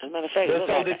 As a matter of fact,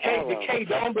 so the K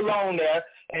don't belong there,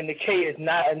 and the K is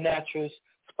not a natural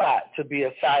spot to be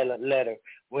a silent letter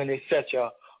when it's such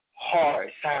a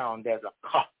hard sound as a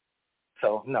K.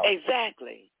 So, no.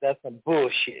 Exactly. That's some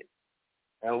bullshit.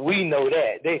 And we know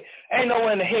that. They ain't no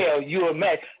in the hell you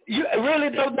imagine. You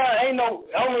really don't know. Ain't no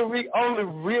only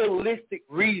realistic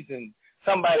reason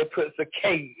somebody puts a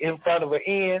K in front of an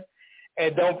N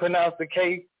and don't pronounce the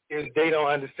K is they don't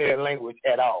understand language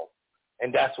at all.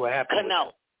 And that's what happened.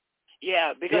 No.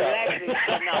 Yeah, because it actually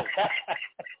no.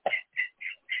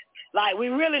 Like, we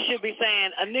really should be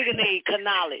saying a nigga need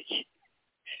knowledge.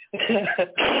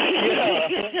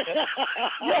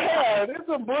 Yeah, this is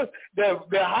a book. The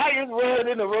highest word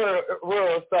in the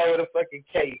world started with a fucking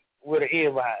K with an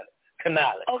N behind it.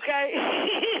 Knowledge. Okay.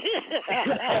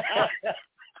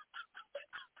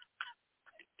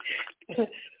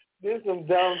 This is some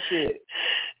dumb shit.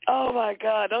 Oh my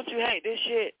God! Don't you hate this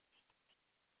shit?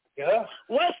 Yeah.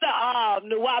 What's the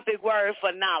Nuwapic word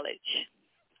for knowledge?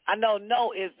 I know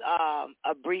no is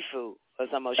a brifu or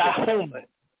some shit. Tahum.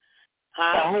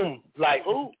 Huh? Tahum. Like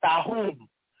who? Tahum.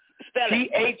 Spell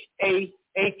it.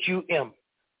 THAHUM.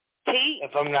 T?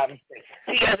 If I'm not mistaken.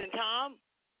 T as in Tom?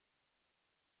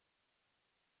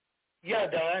 Yeah,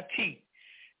 Don. T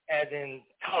as in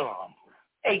Tom.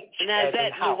 H now, as is that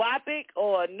in house. Nuwapic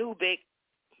or Nubic?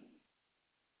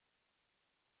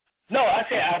 No, I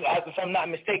said, if I'm not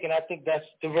mistaken, I think that's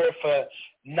the word for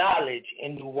knowledge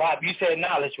in Nuwapic. You said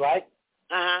knowledge, right?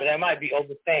 Uh-huh. But that might be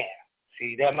overstand.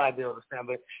 See, that might be overstand,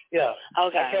 but yeah.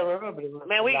 Okay. I can't remember the word.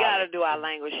 Man, we got to do our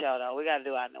language show, though. We got to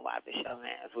do our Nuwapic show,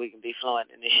 man, so we can be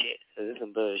fluent in this shit. So this is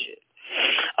some bullshit.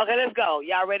 Okay, let's go.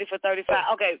 Y'all ready for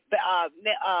 35? Okay,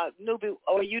 Nubi,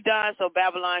 are you done? So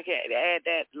Babylon can add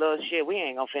that little shit. We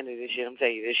ain't going to finish this shit. I'm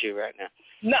telling you this shit right now.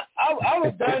 No, I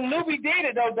was done. Nubi did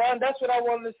it, though, Don. That's what I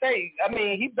wanted to say. I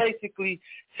mean, he basically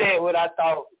said what I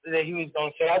thought that he was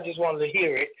going to say. I just wanted to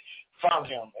hear it from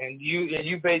him. And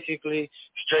you basically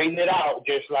straightened it out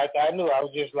just like I knew. I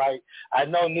was just like, I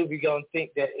know Nubi going to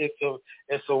think that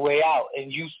it's a way out.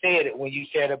 And you said it when you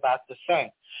said about the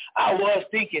sun. I was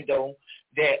thinking, though,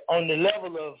 that on the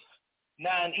level of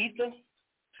non-ether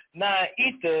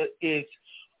is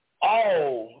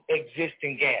all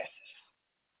existing gases.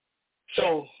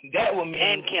 So that would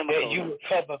mean that you would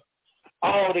cover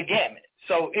all the gamut.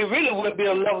 So it really would be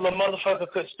a level a motherfucker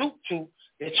could stoop to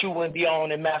that you wouldn't be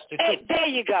on and master too. Hey, there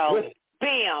you go. Really?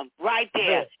 Bam, right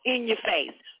there in your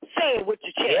face. Say it with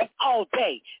your chest all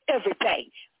day, every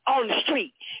day, on the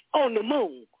street, on the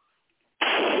moon.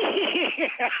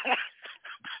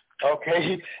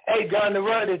 Okay. Hey, Don, the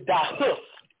word is dahuf.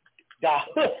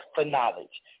 Dahuf for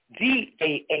knowledge.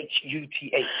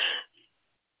 DAHUTH.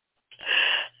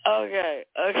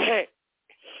 Okay.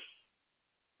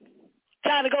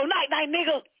 Time to go night,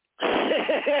 nigga.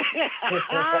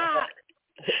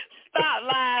 Stop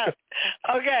lying.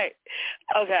 Okay.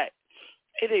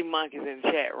 It ain't monkeys in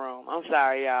the chat room. I'm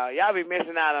sorry, y'all. Y'all be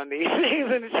missing out on these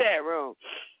things in the chat room.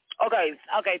 Okay,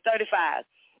 35.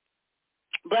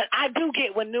 But I do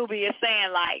get what Newbie is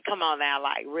saying, like, come on now,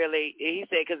 like, really. He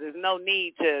said, because there's no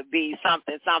need to be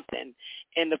something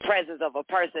in the presence of a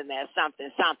person that's something.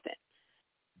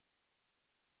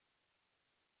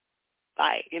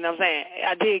 Like, you know what I'm saying?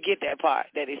 I did get that part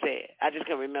that he said. I just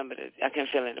couldn't remember I couldn't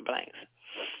fill in the blanks.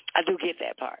 I do get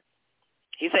that part.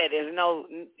 He said there's no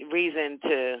reason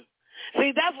to.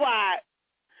 See, that's why,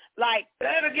 like.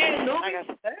 Say it again,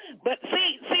 but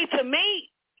see, to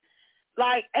me,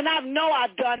 like, and I know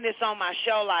I've done this on my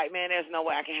show, like, man, there's no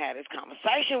way I can have this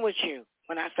conversation with you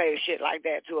when I say shit like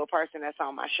that to a person that's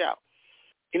on my show.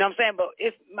 You know what I'm saying? But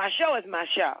my show is my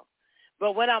show.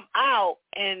 But when I'm out,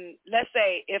 and let's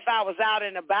say if I was out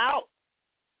and about,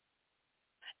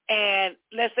 and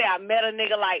let's say I met a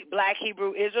nigga like Black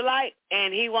Hebrew Israelite,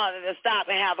 and he wanted to stop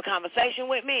and have a conversation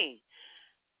with me,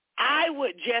 I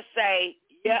would just say,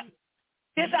 yep,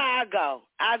 this is how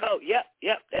I go, yep,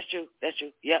 that's true,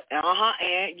 yep,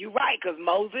 and you right, because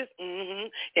Moses,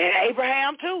 and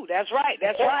Abraham too, that's right.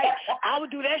 I would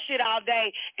do that shit all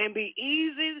day and be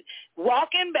easy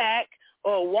walking back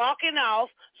or walking off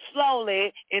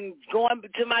slowly and going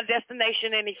to my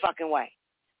destination any fucking way.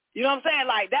 You know what I'm saying?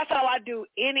 Like, that's how I do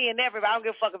any and every. I don't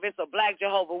give a fuck if it's a black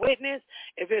Jehovah Witness,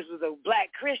 if it was a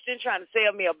black Christian trying to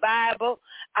sell me a Bible.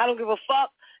 I don't give a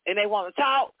fuck, and they want to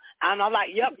talk. And I'm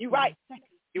like, yep, you're right.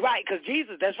 You're right, because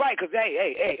Jesus, that's right, because,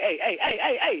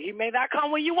 hey, he may not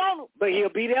come when you want him, but he'll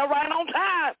be there right on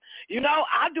time. You know,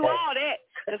 I do all that,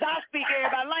 because I speak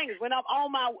everybody's language when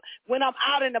I'm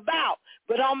out and about.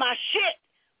 But on my shit,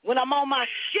 when I'm on my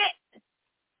shit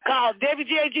called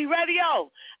WGAG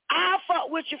Radio, I'll fuck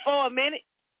with you for a minute.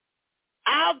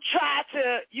 I'll try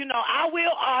to, I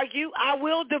will argue. I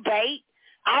will debate.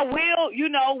 I will,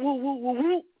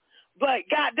 woo. But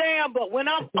goddamn, but when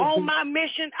I'm on my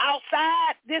mission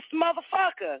outside this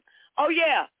motherfucker, oh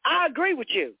yeah, I agree with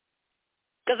you.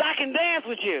 Because I can dance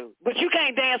with you, but you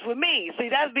can't dance with me. See,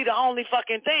 that'd be the only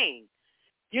fucking thing.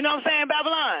 You know what I'm saying,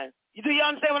 Babylon? Do you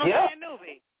understand what I'm saying,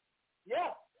 Newbie?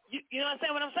 Yeah. You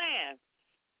understand what I'm saying?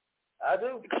 I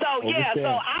do. So, yeah, so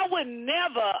I would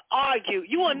never argue.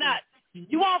 You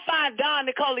won't find Don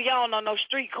Nicoleone on no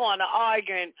street corner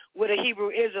arguing with a Hebrew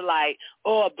Israelite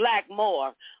or a black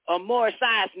Moor or Moor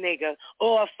Science nigga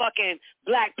or a fucking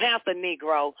Black Panther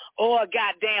Negro or a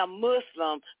goddamn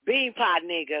Muslim beanpot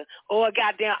nigga or a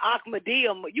goddamn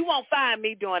Ahmadiyya. You won't find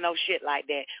me doing no shit like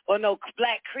that or no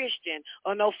black Christian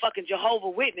or no fucking Jehovah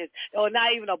Witness or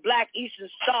not even a black Eastern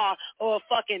Star or a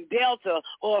fucking Delta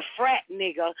or a frat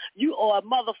nigga. You or a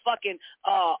motherfucking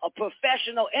a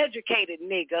professional educated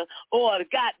nigga or a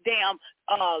goddamn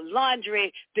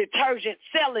laundry detergent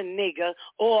selling nigga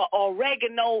or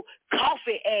oregano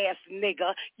coffee ass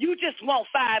nigga. You just won't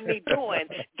find me doing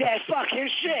that fucking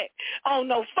shit on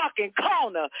no fucking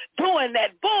corner, doing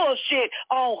that bullshit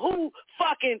on who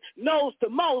fucking knows the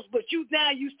most, but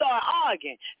now you start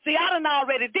arguing. See, I done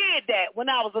already did that when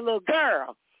I was a little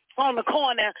girl on the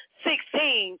corner,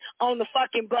 16, on the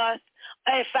fucking bus,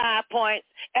 at 5 Points,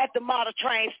 at the model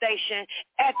train station,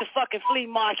 at the fucking flea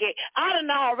market. I done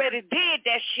already did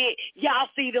that shit y'all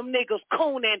see them niggas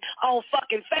cooning on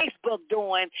fucking Facebook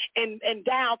doing in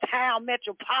downtown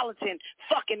metropolitan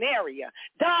fucking area.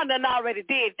 Dawn done already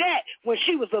did that when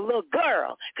she was a little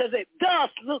girl, because it does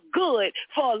look good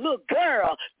for a little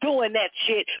girl doing that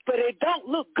shit, but it don't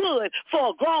look good for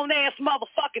a grown-ass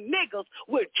motherfucking niggas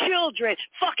with children,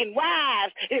 fucking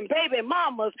wives, and baby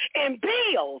mamas, and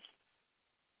bills.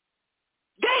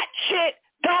 That shit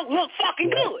don't look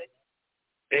fucking good.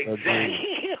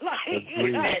 Exactly.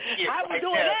 I was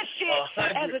doing that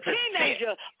shit as a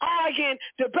teenager, arguing,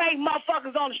 debating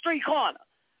motherfuckers on the street corner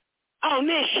on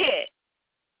this shit.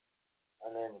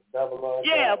 And then double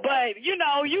yeah, but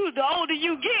the older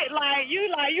you get,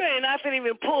 you ain't nothing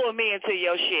even pull me into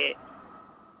your shit.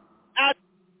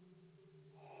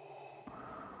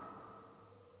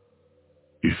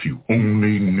 If you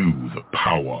only knew the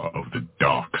power of the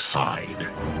dark side.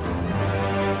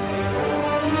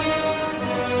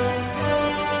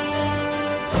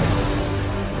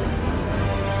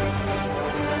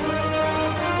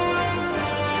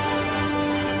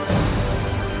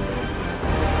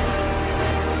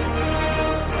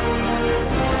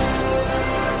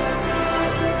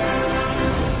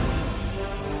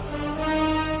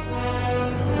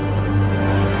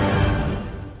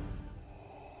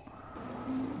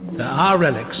 are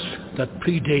relics that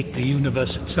predate the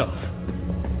universe itself.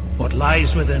 What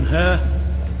lies within her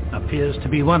appears to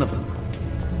be one of them.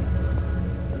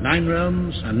 The 9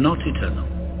 realms are not eternal.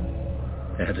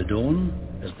 They had a dawn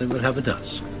as they will have a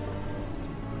dusk.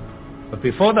 But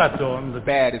before that dawn, the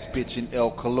baddest bitch in El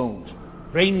Cologne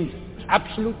reigned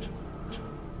absolute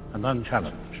and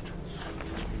unchallenged.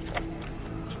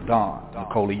 Dawn,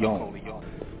 Nicoleone,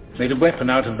 made a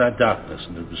weapon out of that darkness,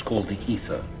 and it was called the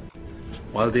ether.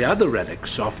 While the other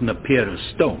relics often appear as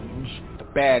stones, the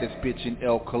baddest bitch in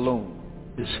El Cologne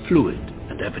is fluid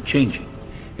and ever-changing.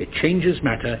 It changes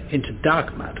matter into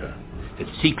dark matter. It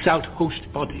seeks out host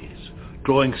bodies,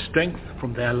 drawing strength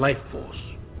from their life force.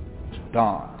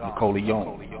 Dawn,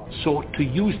 Nicoleone, sought to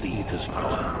use the ether's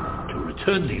power to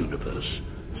return the universe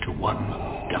to one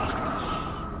darkness.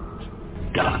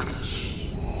 Darkness.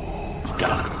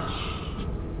 Darkness.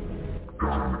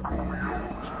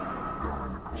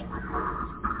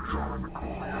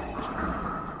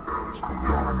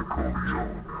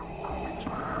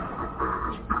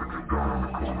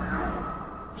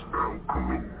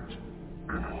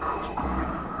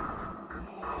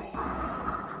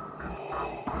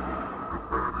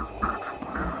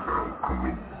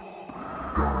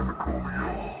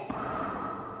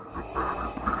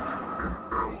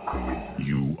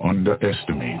 You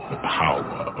underestimate the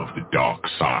power of the dark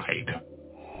side.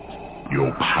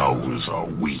 Your powers are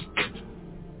weak.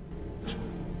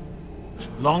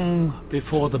 Long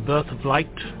before the birth of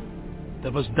light,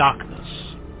 there was darkness.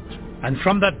 And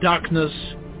from that darkness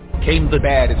came the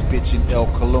baddest bitch in El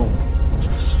Cologne.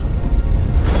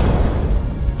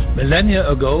 Millennia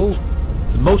ago,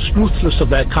 the most ruthless of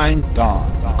their kind,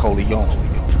 Dawn, Nicoleone,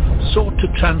 sought to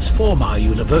transform our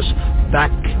universe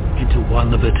back into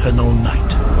one of eternal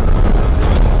night.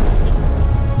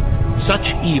 Such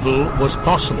evil was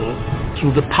possible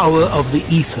through the power of the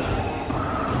ether,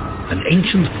 an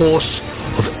ancient force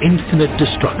of infinite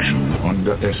destruction. You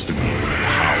underestimate the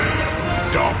power of the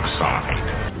dark side.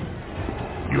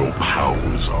 Your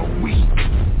powers are weak.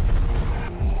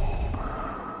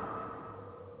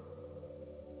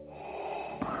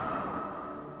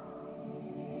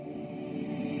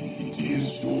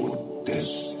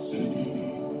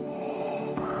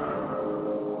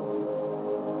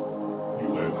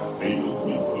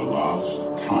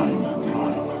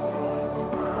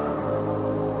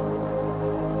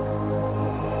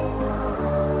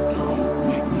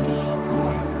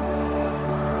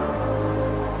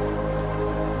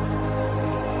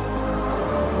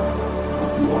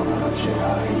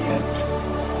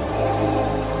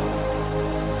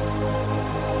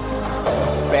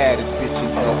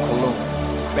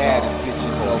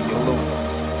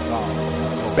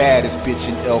 Baddest bitch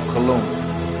in El Cologne.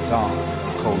 Baddest bitch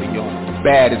in El Cologne.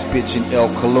 Baddest bitch in El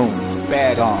Cologne.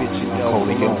 Baddest bitch in El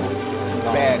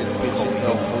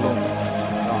Cologne.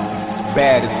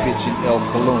 Baddest bitch in El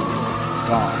Cologne.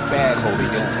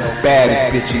 Baddest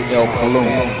bitch in El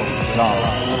Cologne.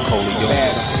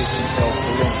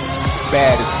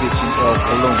 Baddest bitch in El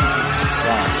Cologne.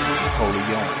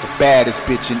 The baddest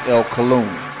bitch in El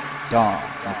Cologne. Don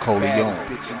Nicoleone.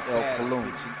 Bitch in El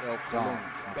Cologne.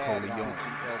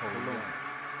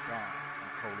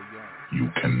 You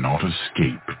cannot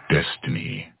escape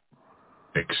destiny.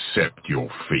 Accept your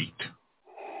fate.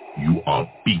 You are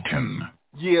beaten.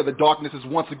 Yeah, the darkness is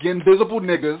once again visible,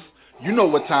 niggas. You know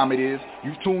what time it is.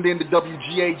 You've tuned in to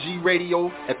WGAG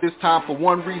radio at this time for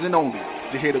one reason only,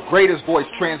 to hear the greatest voice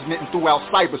transmitting throughout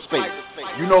cyberspace.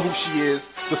 You know who she is,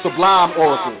 the Sublime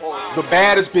Oracle, the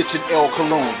baddest bitch in El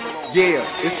Cologne. Yeah,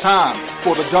 it's time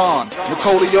for the Don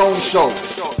Nicoleone Show.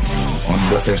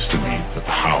 Underestimate the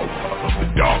power of the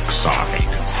dark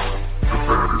side. The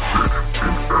baddest bitch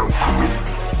in El Cologne.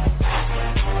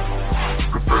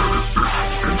 The baddest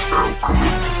bitch in El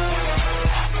Cologne.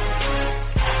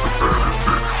 The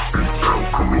baddest bitch in El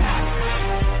Cologne.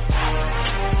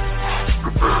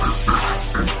 The baddest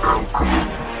bitch in El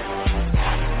Cologne.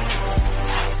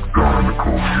 Don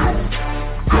Nicoleone.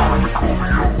 Don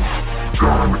Nicoleone.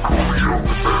 Don Nicoleone.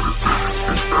 The baddest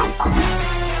bitch in El Cologne.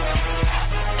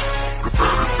 The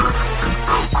baddest bitch in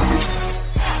El Cologne.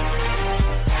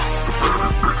 The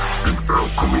baddest bitch in El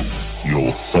Cologne. Your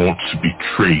thoughts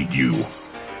betrayed you.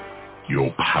 Your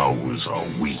powers are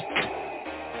weak.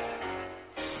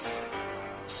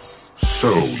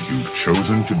 So you've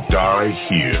chosen to die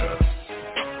here.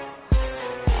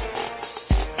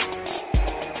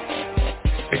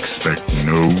 Expect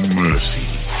no mercy.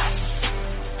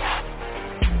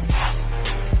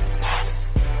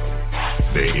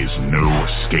 There is no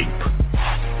escape.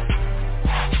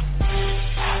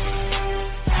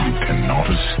 You cannot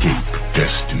escape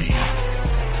destiny.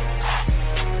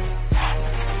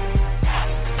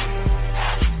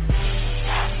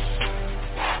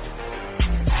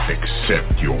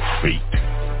 accept your fate.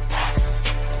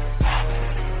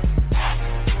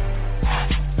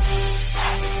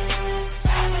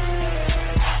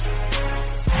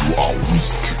 You are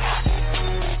weak.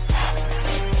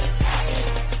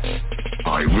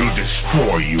 I will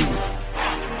destroy you.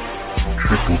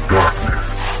 Triple darkness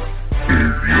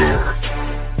is your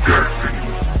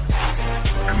destiny.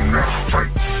 Do not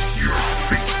fight your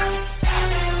fate.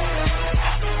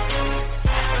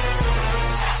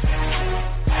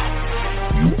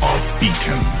 You are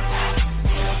beaten.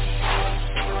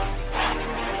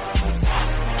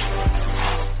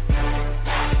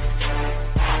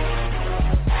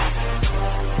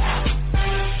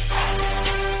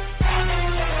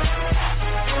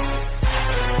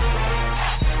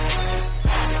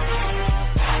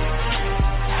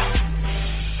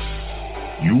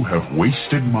 You have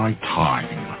wasted my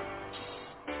time.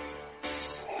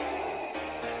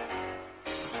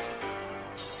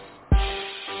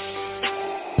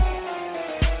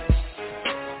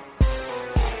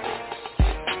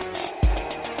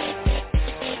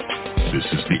 This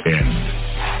is the end.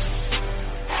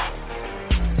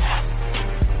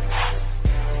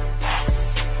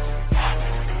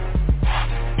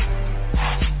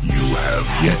 You have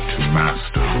yet to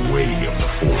master the way of the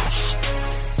Force.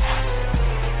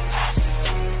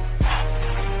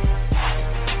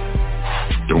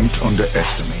 Don't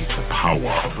underestimate the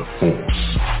power of the Force.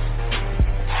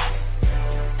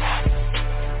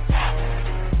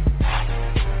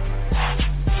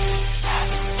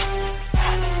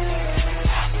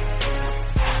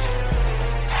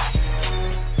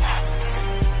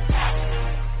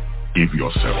 Give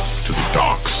yourself to the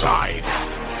dark side.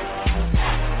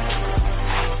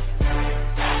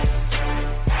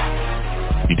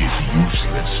 It is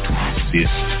useless to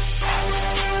resist.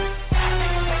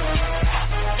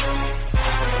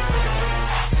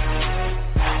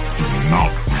 Do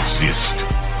not resist.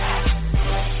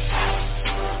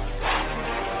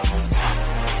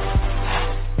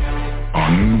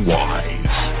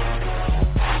 Unwise.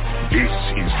 This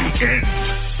is the end.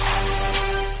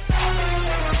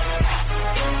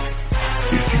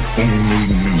 If you only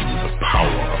knew the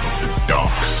power of the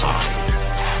dark side.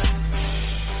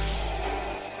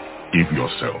 Give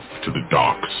yourself to the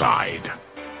dark side.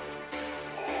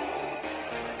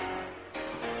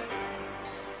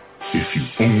 If you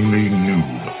only knew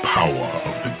the power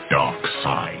of the dark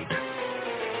side.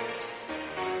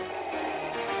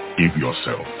 Give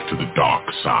yourself to the dark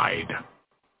side.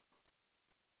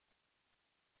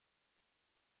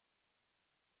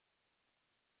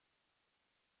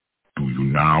 Do you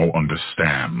now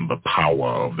understand the power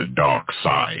of the dark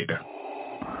side?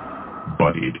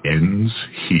 But it ends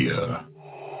here.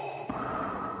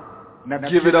 Now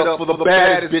give it up for the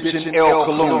baddest bitch in El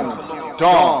Cologne,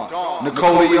 Dawn,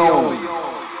 Nicoleone.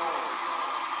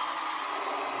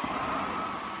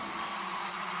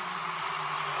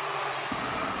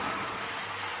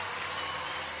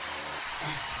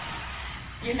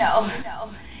 You know,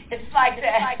 it's like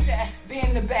that,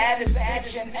 being the baddest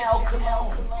bitch in El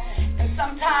Cologne. And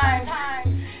sometimes,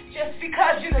 just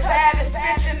because you're the baddest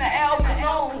bitch in the El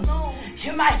Cologne,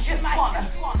 you might just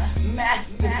wanna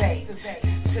masturbate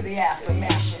to the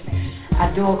affirmation.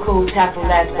 I do a cool tackle,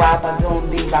 that's why I don't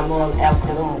be by more El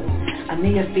Cologne. I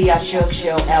need a fee, I shook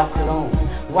show El Cologne.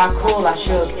 Why cool, I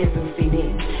shook isn't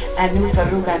fini. I knew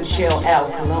Farugan show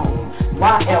El Cologne.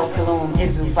 Why El Cologne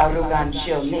isn't Farugan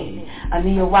show me. I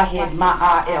need a wahid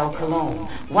ma El Cologne.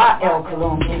 Why El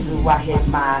Cologne isn't wahid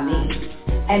ma ni.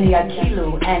 Any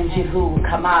Akilu and Jihu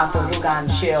Kama Farugan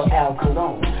show El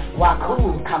Cologne. Why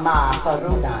cool Kama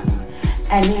Farugan.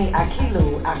 Ani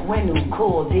Akilu Akwenu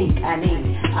Kul Dik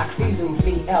Ani Aksizu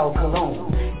Fi El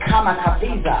Cologne. Kama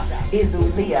Kafiza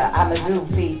Izu Lia Amazu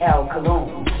Fi El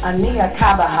Cologne. Ania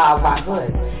Kabaha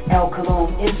Wahud El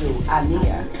Cologne Izu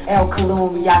Ania El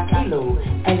Cologne Yakilu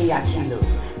Ani Akilu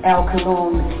El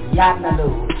Cologne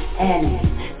Yatnalu Ani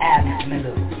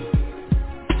Abnalu.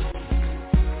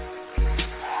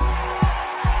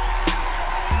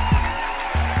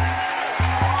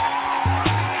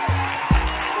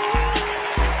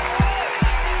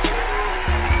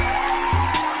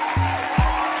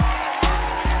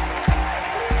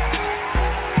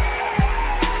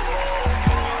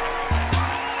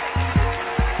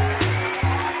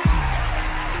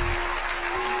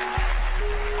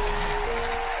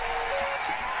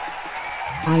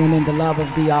 I am in the love of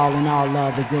thee all, and all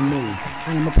love is in me.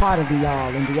 I am a part of the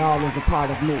all, and the all is a part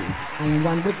of me. I am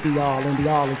one with the all, and the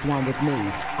all is one with me.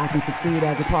 I can succeed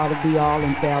as a part of the all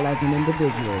and fail as an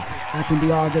individual. I can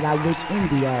be all that I wish in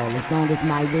the all, as long as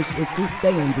my wish is to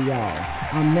stay in the all.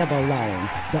 I'm never alone.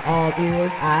 The all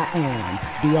is, I am.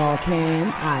 The all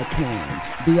can, I can.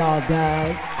 The all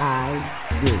does,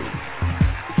 I do.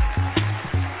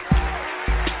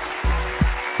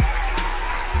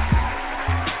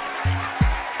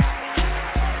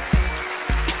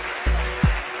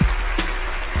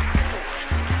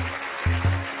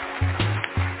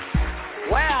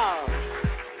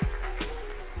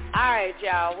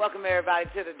 Y'all, welcome everybody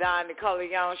to the Don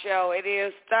Nicoleone Show. It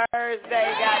is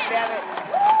Thursday, goddammit.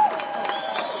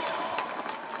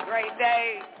 Great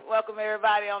day. Welcome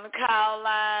everybody on the call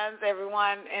lines,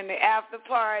 everyone in the after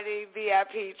party,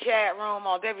 VIP chat room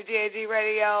on WGAG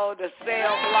Radio, the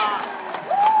cell block,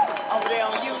 over there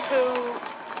on YouTube.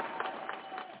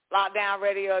 Lockdown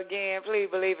Radio again. Please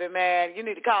believe it, man. You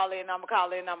need to call in.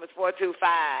 Call in number is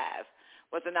 425.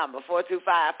 What's the number?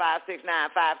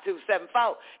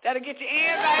 425-569-5274. That'll get you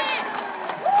in, baby.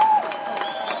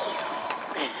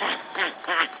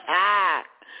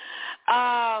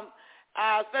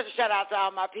 Special shout out to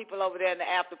all my people over there in the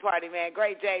after party, man.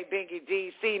 Great J, Bingy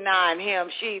D, C9, him,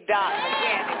 she, Doc,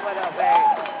 Mechanic. What up, baby?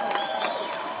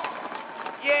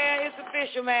 Yeah, it's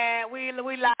official, man. We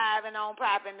live and on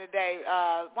popping today.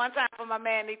 One time for my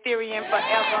man, Ethereum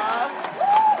Forever.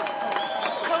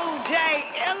 Cool J,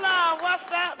 Ella, what's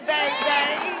up,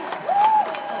 baby?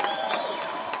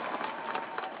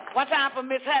 One time for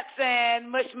Miss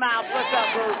Hudson, Mushmouth, what's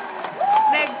up, boo?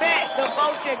 Next back, the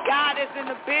vulture goddess in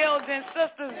the building,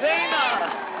 Sister Zena.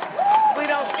 Sweet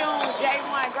old Shun,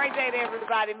 J1, great day to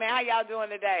everybody, man. How y'all doing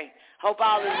today? Hope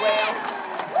all is well.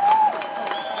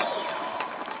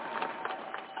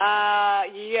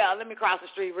 Yeah, let me cross the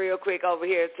street real quick over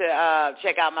here to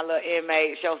check out my little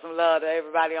inmate, show some love to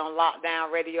everybody on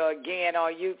Lockdown Radio again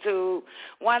on YouTube.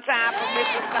 One time for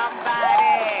Mr.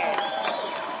 Somebody.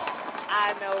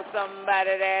 I know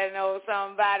somebody that knows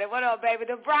somebody. What up, baby?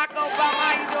 The Barack Obama,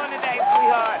 how you doing today,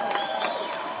 sweetheart?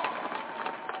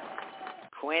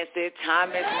 Quincy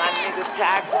Thomas, my nigga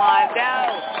Taekwondo.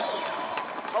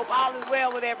 Hope all is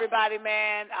well with everybody,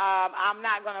 man. I'm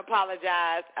not going to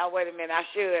apologize. Wait a minute, I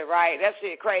should, right? That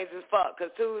shit crazy as fuck,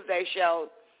 because Tuesday show,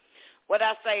 what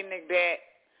I say, Nick, that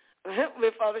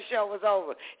before the show was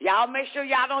over. Y'all make sure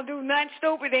y'all don't do nothing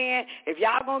stupid in. If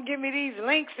y'all going to give me these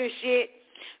links and shit,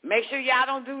 make sure y'all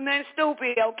don't do nothing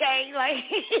stupid, okay? Like,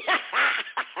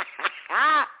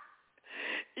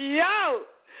 yo,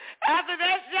 after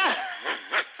that show...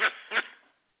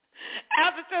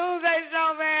 After Tuesday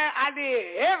show, man, I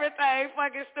did everything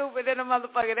fucking stupid in the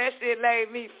motherfucker. That shit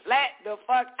laid me flat the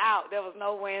fuck out. There was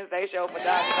no Wednesday show for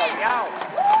Dr. Y'all.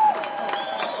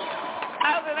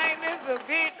 I said, ain't this a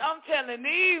bitch? I'm telling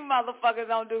these motherfuckers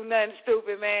don't do nothing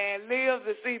stupid, man. Live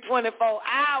to see 24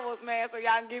 hours, man, so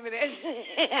y'all can give me that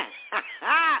shit.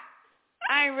 I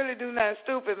ain't really do nothing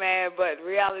stupid, man, but the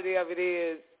reality of it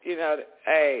is, you know,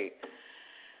 hey...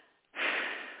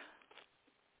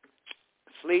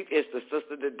 Sleep is the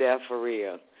sister to death for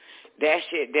real. That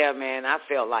shit there, man, I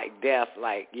felt like death.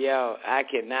 Like, yo, I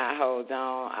cannot hold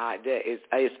on.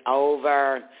 It's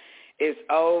over. It's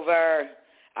over.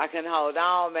 I can hold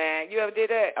on, man. You ever did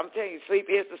that? I'm telling you, sleep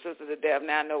is the sister to death.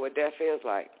 Now I know what death feels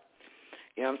like.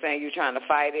 You know what I'm saying? You're trying to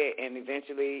fight it, and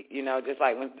eventually, you know, just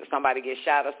like when somebody gets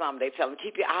shot or something, they tell them,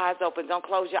 keep your eyes open. Don't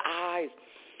close your eyes.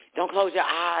 Don't close your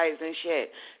eyes and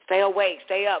shit. Stay awake,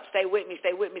 stay up, stay with me,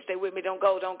 stay with me, stay with me. Don't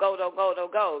go, don't go, don't go,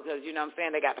 don't go. Because, you know what I'm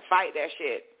saying, they got to fight that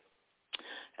shit.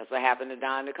 That's what happened to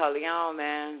Don Nicoleone,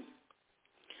 man.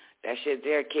 That shit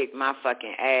there kicked my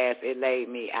fucking ass. It laid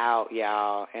me out,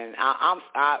 y'all. And I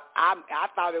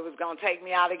thought it was going to take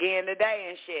me out again today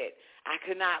and shit. I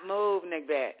could not move,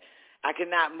 nigga. I could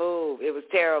not move. It was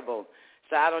terrible.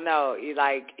 So I don't know, you know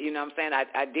what I'm saying?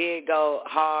 I did go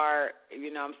hard,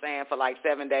 you know what I'm saying, for like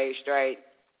 7 days straight.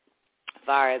 As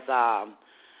far as,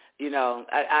 you know,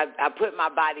 I put my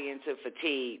body into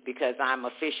fatigue because I'm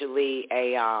officially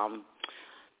a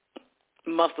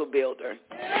muscle builder.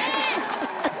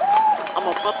 I'm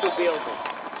a muscle builder.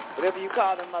 Whatever you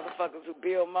call them motherfuckers who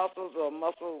build muscles or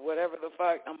muscle, whatever the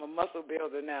fuck, I'm a muscle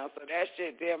builder now. So that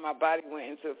shit there, my body went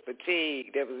into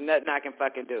fatigue. There was nothing I can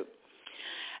fucking do.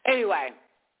 Anyway,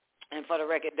 and for the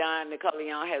record, Don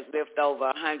Nicoleone has lifted over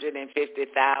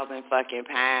 150,000 fucking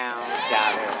pounds,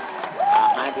 y'all.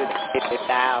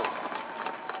 150,000.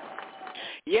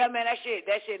 Yeah, man, that shit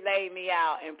laid me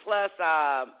out. And plus,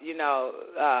 you know,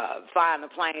 flying a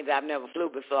plane that I've never flew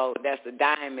before, that's the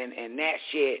Diamond, and that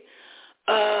shit,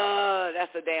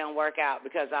 That's a damn workout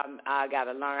because I got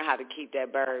to learn how to keep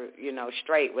that bird,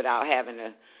 straight without having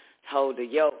to hold the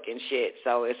yoke and shit.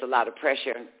 So it's a lot of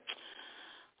pressure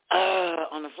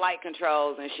on the flight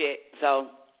controls and shit. So,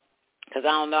 because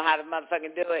I don't know how to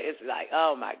motherfucking do it. It's like,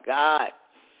 oh, my God.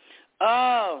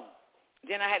 Oh.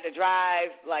 Then I had to drive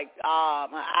like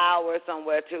an hour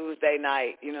somewhere Tuesday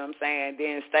night, you know what I'm saying?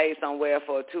 Then stay somewhere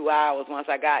for 2 hours once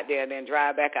I got there, then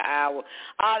drive back an hour.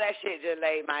 All that shit just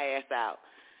laid my ass out.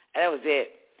 That was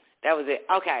it.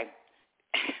 Okay.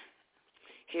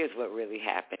 Here's what really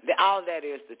happened. All that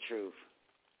is the truth.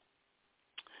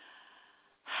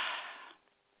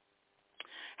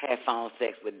 Had phone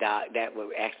sex with Doc. That what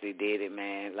actually did it,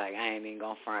 man. Like, I ain't even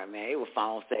gonna front, man. It was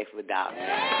phone sex with Doc,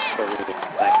 man. For real.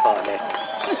 Like, fuck that.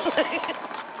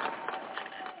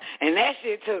 And that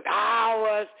shit took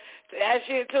hours. That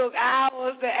shit took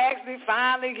hours to actually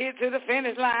finally get to the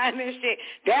finish line and shit.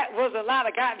 That was a lot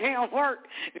of goddamn work.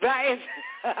 That's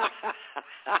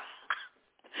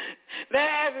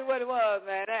actually what it was,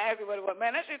 man.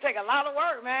 Man, that shit take a lot of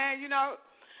work, man,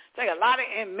 Take a lot of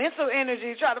mental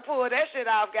energy to try to pull that shit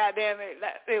off, goddamn it.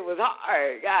 It was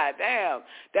hard, goddamn.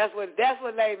 That's what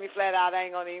laid me flat out. I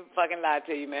ain't gonna even fucking lie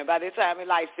to you, man. By the time it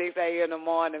like 6 a.m. in the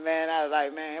morning, man, I was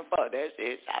like, man, fuck that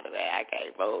shit. Shot of that, I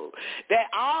can't move. That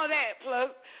all that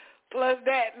plus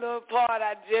that little part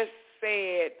I just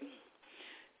said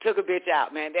took a bitch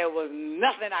out, man. There was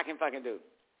nothing I can fucking do.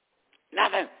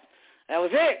 Nothing. That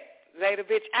was it. Lay the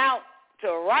bitch out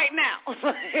till right now.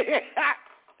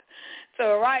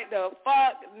 So right the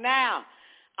fuck now.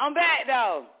 I'm back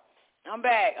though. I'm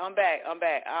back.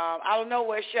 I don't know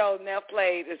what show Neff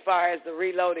played as far as the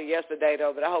Reloaded yesterday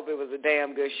though, but I hope it was a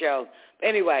damn good show.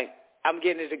 Anyway, I'm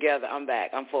getting it together. I'm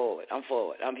back. I'm forward. I'm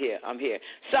here.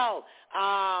 So,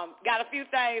 got a few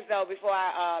things though before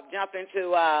I jump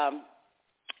into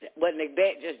what Nick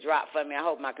just dropped for me. I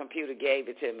hope my computer gave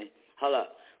it to me. Hold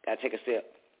up. Gotta take a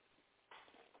sip.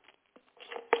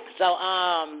 So,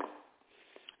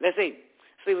 let's see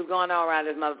what's going on around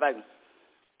this motherfucker.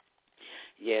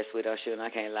 Yes, sweetheart, shooting, I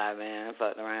can't lie, man. I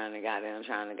fucked around and goddamn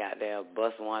trying to goddamn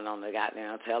bust one on the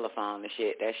goddamn telephone and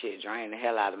shit. That shit drained the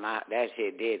hell out of that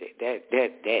shit did it.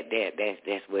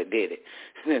 That's what did it.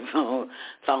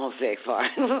 phone sex part.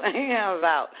 I was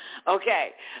out. Okay.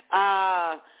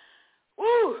 All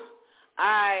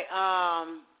right,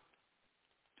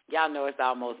 y'all know it's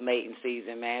almost mating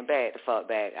season, man. Back the fuck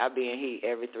back. I be in heat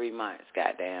every 3 months,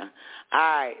 goddamn. All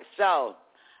right, so,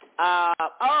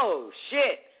 oh,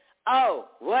 shit. Oh,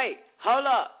 wait, hold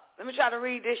up. Let me try to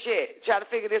read this shit. Try to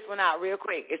figure this one out real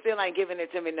quick. It still ain't giving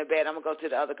it to me in the bed. I'm going to go to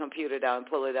the other computer, though, and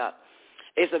pull it up.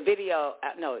 It's a video.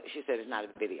 No, she said it's not a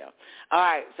video. All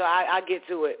right, so I'll get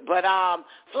to it. But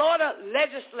Florida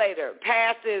legislator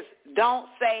passes Don't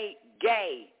Say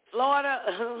Gay.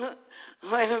 Florida,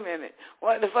 wait a minute.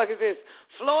 What the fuck is this?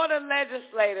 Florida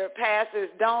legislator passes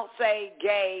Don't Say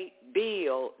Gay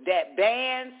bill that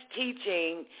bans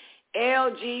teaching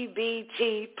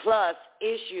LGBT plus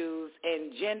issues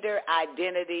in gender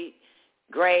identity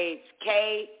grades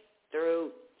K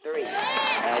through 3,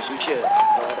 as you should.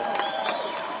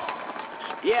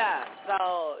 Yeah,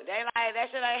 so they like that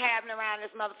shit ain't happening around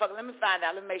this motherfucker. Let me find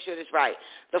out. Let me make sure this right.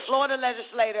 The Florida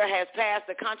legislature has passed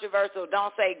the controversial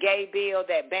Don't Say Gay bill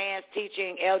that bans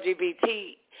teaching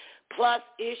LGBT plus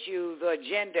issues or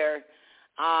gender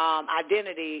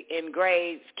identity in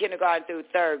grades kindergarten through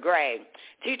 3rd grade.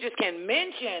 Teachers can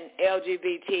mention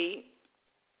LGBT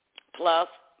plus,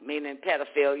 meaning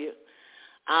pedophilia,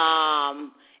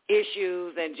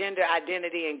 issues and gender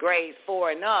identity in grades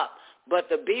 4 and up, but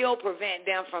the bill prevents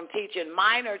them from teaching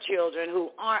minor children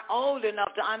who aren't old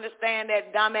enough to understand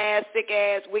that dumbass,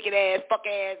 sick-ass, wicked-ass,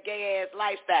 fuck-ass, gay-ass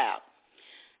lifestyle.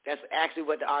 That's actually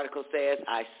what the article says.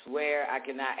 I swear I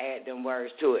cannot add them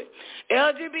words to it.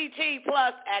 LGBT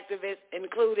plus activists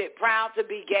included Proud to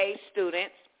Be Gay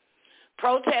students,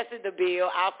 protested the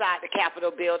bill outside the Capitol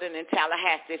building in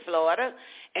Tallahassee, Florida,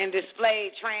 and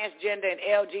displayed transgender and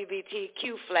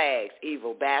LGBTQ flags,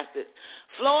 evil bastards.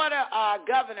 Florida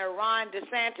Governor Ron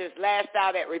DeSantis lashed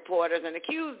out at reporters and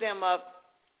accused them of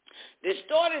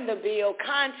distorting the bill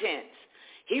contents.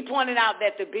 He pointed out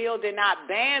that the bill did not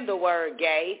ban the word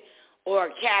gay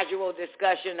or casual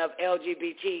discussion of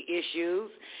LGBT issues.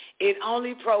 It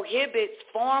only prohibits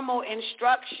formal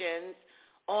instructions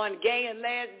on gay and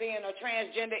lesbian or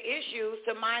transgender issues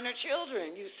to minor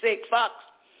children, you sick fucks.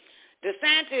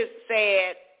 DeSantis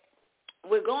said,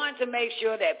 we're going to make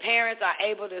sure that parents are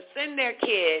able to send their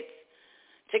kids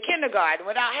to kindergarten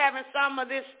without having some of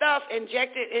this stuff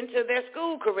injected into their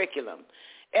school curriculum.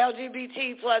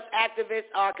 LGBT plus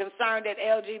activists are concerned that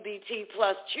LGBT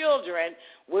plus children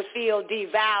will feel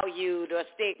devalued or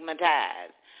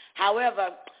stigmatized. However,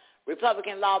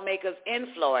 Republican lawmakers in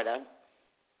Florida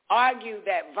argued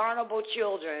that vulnerable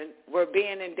children were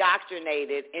being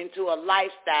indoctrinated into a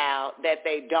lifestyle that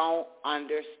they don't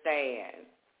understand.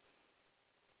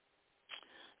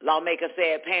 Lawmaker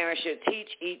said parents should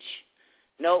teach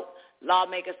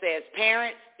Lawmaker says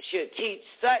parents should teach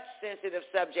such sensitive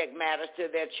subject matters to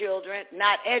their children,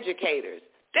 not educators.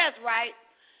 That's right.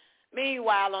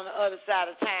 Meanwhile, on the other side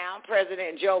of town,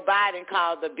 President Joe Biden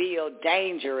called the bill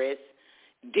dangerous,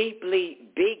 deeply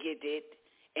bigoted,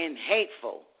 and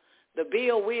hateful. The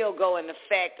bill will go into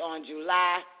effect on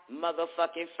July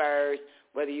motherfucking 1st,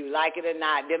 whether you like it or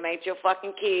not. Them ain't your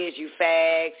fucking kids, you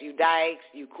fags, you dykes,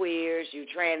 you queers, you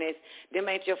trannies. Them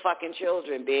ain't your fucking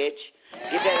children, bitch.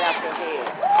 Get that out your head.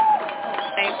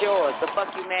 Ain't yours. The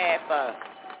fuck you mad for?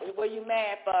 What you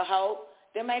mad for, hoe?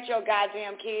 Them ain't your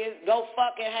goddamn kids. Go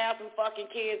fucking have some fucking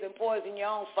kids and poison your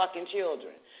own fucking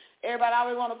children. Everybody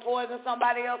always want to poison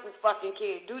somebody else's fucking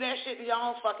kids. Do that shit to your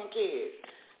own fucking kids.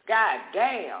 God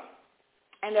damn.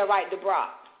 And they're right, DeBrock.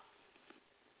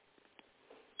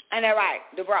 And they're right,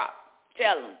 DeBrock.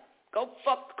 Tell them. Go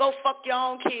fuck your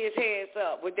own kids' heads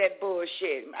up with that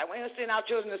bullshit. We don't send our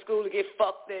children to school to get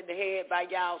fucked in the head by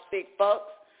y'all sick fucks.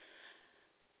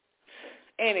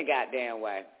 Any goddamn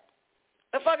way.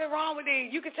 The fuck is wrong with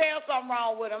these? You can tell something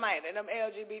wrong with them, ain't it? Them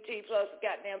LGBT plus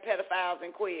goddamn pedophiles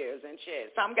and queers and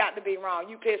shit. Something got to be wrong.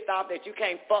 You pissed off that you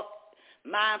can't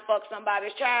mind fuck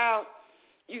somebody's child?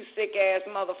 You sick ass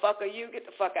motherfucker. You get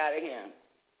the fuck out of here.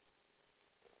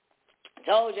 I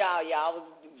told y'all was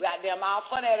goddamn all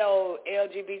for that old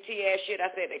LGBT ass shit.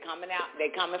 I said they coming out. They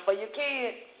coming for your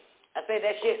kids. I said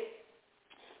that shit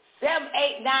 7,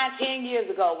 8, 9, 10 years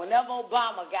ago, whenever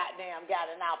Obama got in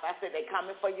office, I said they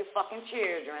coming for your fucking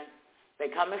children. They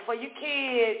coming for your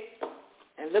kids.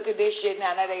 And look at this shit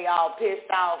now. Now they all pissed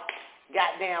off,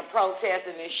 goddamn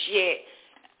protesting and shit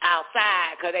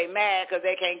outside because they mad because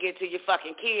they can't get to your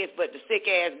fucking kids. But the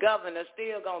sick-ass governor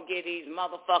still going to get these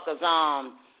motherfuckers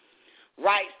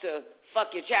rights to fuck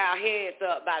your child heads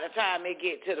up by the time they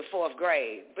get to the 4th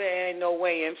grade. But there ain't no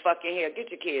way in fucking hell.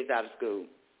 Get your kids out of school.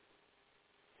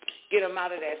 Get them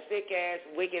out of that sick-ass,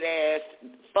 wicked-ass,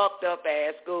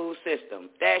 fucked-up-ass school system.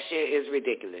 That shit is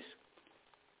ridiculous.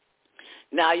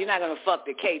 Now, you're not going to fuck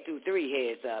the K through 3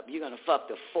 heads up. You're going to fuck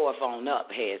the 4th on up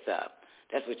heads up.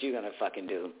 That's what you're going to fucking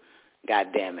do. God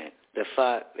damn it. The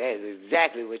fuck, that is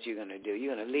exactly what you're going to do.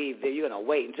 You're going to leave there. You're going to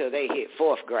wait until they hit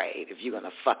 4th grade if you're going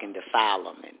to fucking defile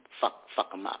them and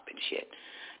fuck them up and shit.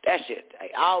 That shit,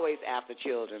 they always after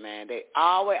children, man. They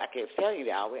always, I keep telling you,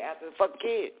 they always after the fucking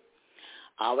kids.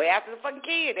 Always after the fucking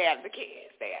kids. They after the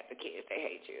kids. They after the kids. They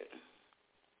hate you.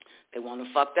 They want them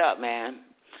fucked up, man.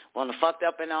 Want them fucked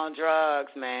up and on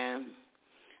drugs, man.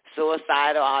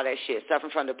 Suicidal, all that shit.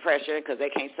 Suffering from depression because they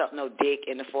can't suck no dick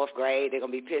in the 4th grade. They're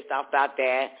going to be pissed off about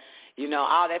that. You know,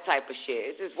 all that type of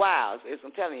shit. It's just wild.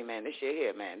 I'm telling you, man, this shit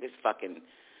here, man, this fucking,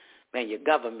 man, your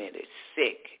government is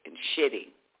sick and shitty.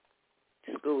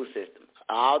 The school system.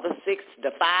 All the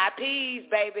 5 Ps,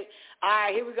 baby. All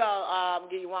right, here we go. I'm going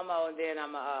to give you one more, and then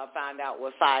I'm going to find out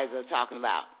what Pfizer is talking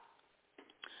about.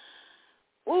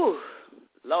 Woo.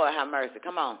 Lord have mercy.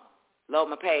 Come on. Load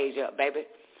my page up, baby.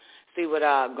 See what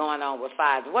going on with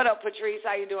Pfizer. What up, Patrice?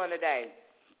 How you doing today?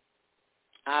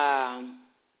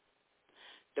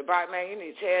 DeBark, man, you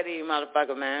need to tell these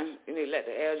motherfuckers, man. You need to let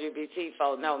the LGBT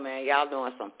folk know, man. Y'all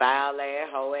doing some foul-ass,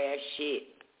 hoe-ass shit.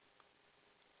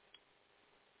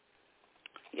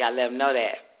 You gotta let them know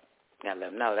that. You gotta let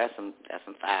them know that's some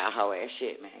foul, hoe-ass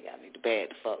shit, man. Y'all need to bag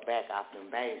the fuck back off them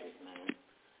babies, man.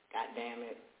 God damn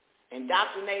it.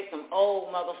 Indoctrinate some old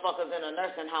motherfuckers in a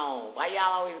nursing home. Why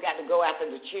y'all always got to go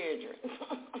after the children?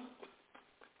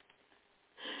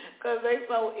 Because they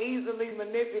so easily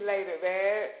manipulated,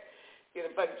 man. Get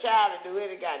a fucking child to do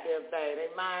any goddamn thing. They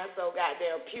mind so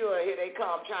goddamn pure. Here they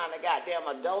come trying to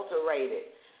goddamn adulterate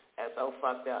it. That's so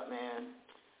fucked up, man.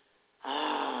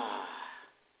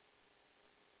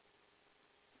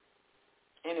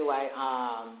 Anyway,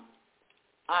 all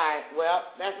right, well,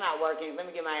 that's not working. Let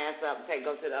me get my ass up and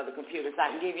go to the other computer so I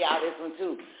can give y'all this one,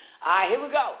 too. All right, here we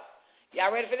go.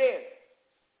 Y'all ready for this?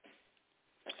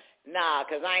 Nah,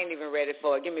 because I ain't even ready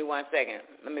for it. Give me 1 second.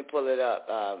 Let me pull it up,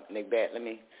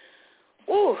 Nickbet.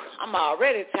 Ooh, I'm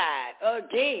already tired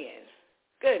again.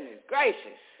 Goodness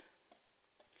gracious.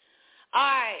 All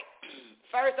right,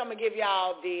 first I'm going to give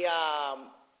y'all the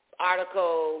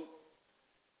article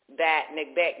that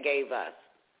Nickbet gave us.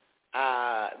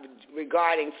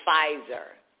 Regarding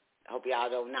Pfizer. I hope y'all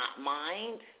do not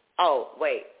mind. Oh,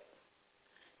 wait.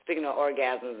 Speaking of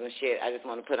orgasms and shit, I just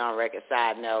want to put on record,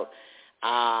 side note,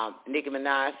 Nicki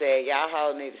Minaj said, y'all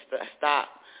hoes need to stop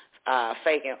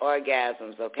faking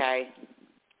orgasms, okay?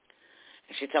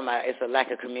 She talking about it's a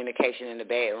lack of communication in the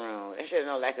bedroom. There should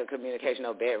no lack of communication,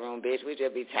 no bedroom, bitch. We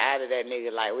just be tired of that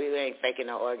nigga. Like, we ain't faking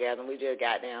no orgasm. We just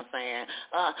goddamn saying,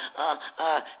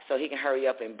 so he can hurry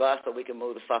up and bust so we can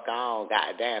move the fuck on,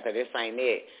 goddamn, because this ain't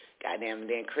it. Goddamn,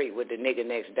 then creep with the nigga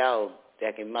next door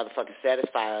that can motherfucking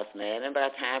satisfy us, man. Ain't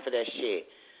about time for that shit.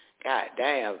 God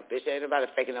damn, bitch, ain't nobody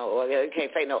faking no orgasm. You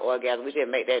can't fake no orgasm. We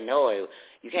just make that noise.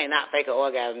 You can't not fake an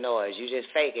orgasm noise. You just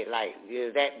fake it. Like,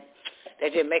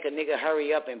 that just make a nigga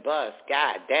hurry up and bust.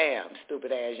 God damn,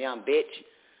 stupid ass young bitch.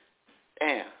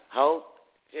 Damn, hoe.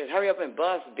 Just hurry up and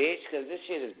bust, bitch, because this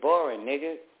shit is boring,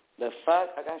 nigga. The fuck?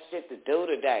 I got shit to do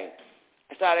today.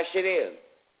 That's all that shit is.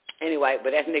 Anyway, but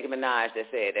that's Nicki Minaj that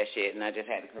said that shit, and I just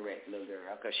had to correct the little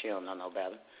girl because she don't know no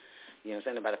better. You know what I'm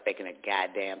saying? Nobody faking a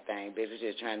goddamn thing. Bitch, we're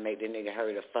just trying to make this nigga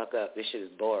hurry the fuck up. This shit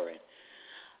is boring.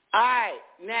 All right,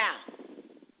 now,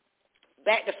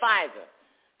 back to Pfizer.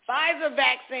 Pfizer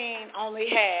vaccine only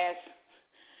has,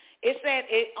 it said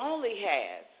it only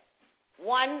has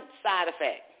one side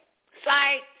effect.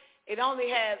 Psych, it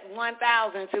only has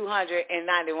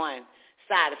 1,291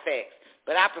 side effects.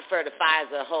 But I prefer the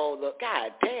Pfizer whole look.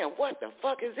 God damn, what the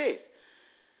fuck is this?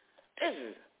 This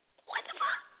is, what the fuck?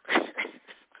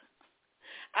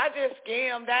 I just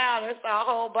skimmed down and saw a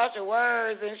whole bunch of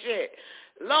words and shit.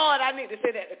 Lord, I need to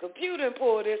sit at the computer and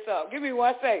pull this up. Give me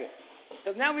 1 second.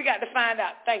 Because now we got to find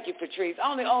out. Thank you, Patrice.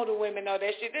 Only older women know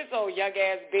that shit. This old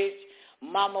young-ass bitch,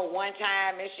 mama one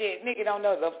time and shit. Nigga don't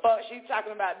know the fuck she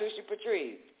talking about, do she,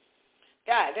 Patrice?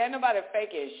 God, there ain't nobody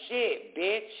faking shit,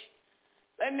 bitch.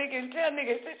 Tell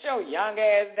niggas, sit your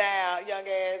young-ass down,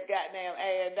 young-ass goddamn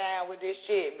ass down with this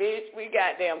shit, bitch. We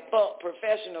goddamn fuck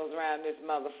professionals around this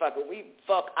motherfucker. We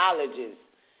fuckologists,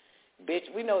 bitch.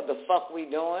 We know what the fuck we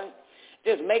doing.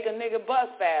 Just make a nigga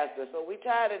bust faster. So we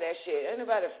tired of that shit. Ain't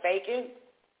nobody faking.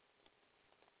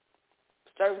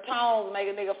 Certain tones make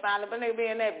a nigga find it, but nigga be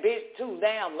in that bitch too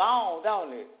damn long,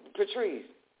 don't it, Patrice?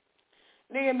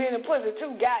 Nigga be in the pussy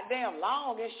too goddamn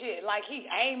long and shit. Like he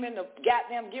aiming to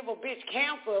goddamn give a bitch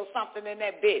cancer or something in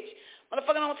that bitch.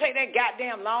 Motherfucker don't take that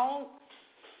goddamn long.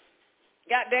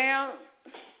 Goddamn.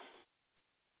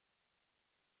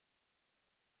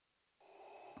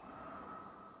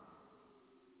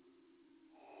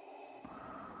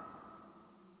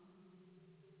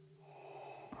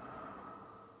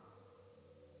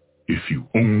 If you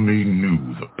only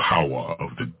knew the power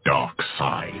of the dark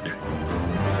side.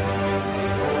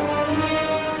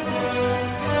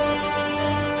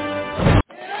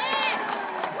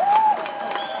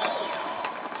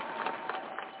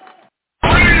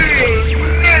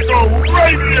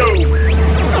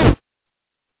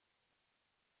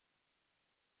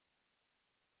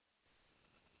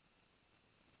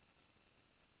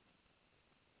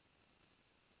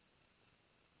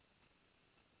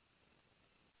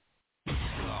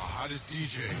 Hottest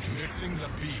DJ mixing the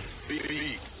beat.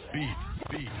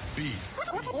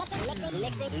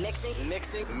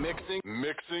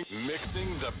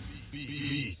 Mixing the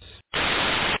beat.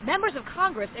 Members of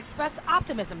Congress expressed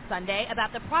optimism Sunday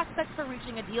about the prospects for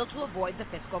reaching a deal to avoid the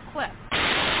fiscal cliff.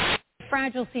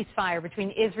 Fragile ceasefire between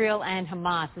Israel and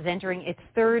Hamas is entering its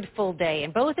third full day,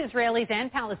 and both Israelis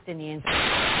and Palestinians.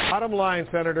 Bottom line,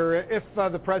 Senator, if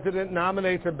the president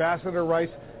nominates Ambassador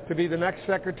Rice to be the next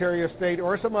Secretary of State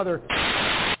or some other...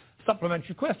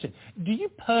 Supplementary question. Do you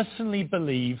personally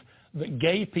believe that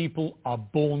gay people are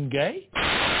born gay?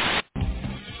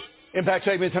 Impact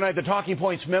segment tonight, the Talking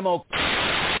Points memo.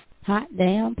 Hot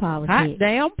damn politics. Hot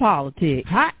damn politics.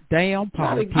 Hot damn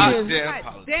politics. Hot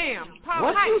damn politics.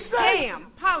 What you say? Damn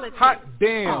politics. Hot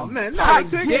damn. Oh, man, hot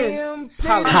damn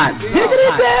politics. Hot diggity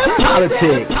damn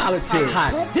politics.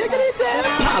 Hot diggity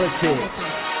damn politics.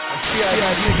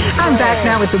 I'm back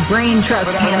now with the Brain Trust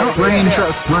panel. Brain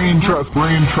Trust panel.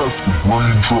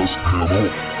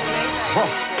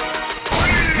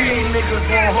 These niggas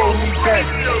won't hold me back.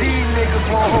 These niggas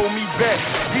won't hold me back.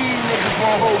 These niggas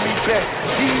won't hold me back.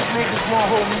 These niggas won't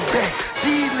hold me back.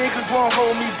 These niggas won't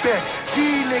hold me back.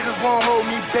 These niggas won't hold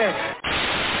me back.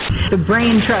 The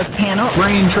Brain Trust panel.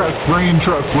 Brain Trust panel.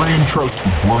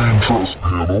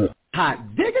 Hot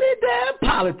diggity damn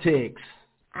politics.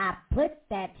 I put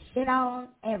that shit on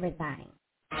everything.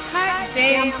 Hot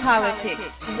damn politics.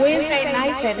 Wednesday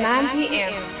nights at 9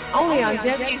 p.m. Only on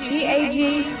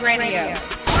WGAG Radio.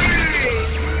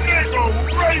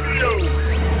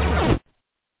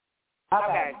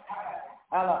 Okay.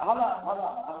 Hold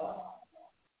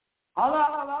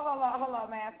on,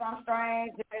 man. Something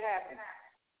strange did happen.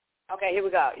 Okay, here we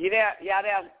go. You there? Y'all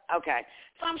there? Okay.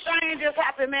 Something strange just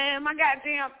happened, man. My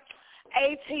goddamn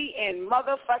AT and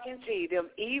motherfucking T, them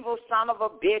evil son of a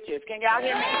bitches. Can y'all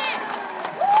hear me?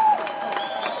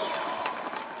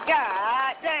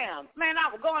 God damn. Man, I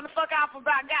was going the fuck off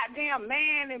about goddamn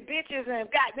man and bitches and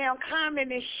goddamn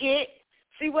comment and shit.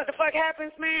 See what the fuck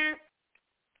happens, man?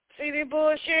 See this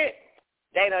bullshit?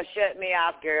 They done shut me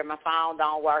off, girl. My phone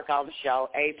don't work on the show.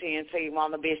 AT&T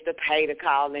want the bitch to pay to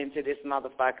call into this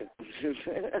motherfucker.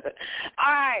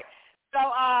 All right.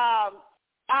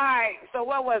 So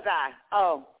what was I?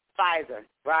 Oh, Pfizer,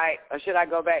 right? Or should I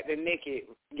go back to Nikki,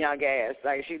 young ass?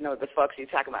 Like, she knows the fuck she's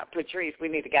talking about. Patrice, we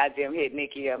need to goddamn hit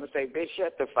Nikki up and say, bitch,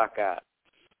 shut the fuck up.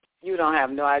 You don't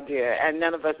have no idea. And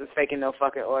none of us is faking no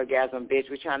fucking orgasm, bitch.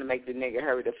 We're trying to make the nigga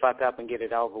hurry the fuck up and get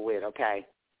it over with, okay?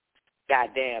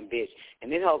 Goddamn bitch.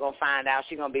 And this hoe gonna find out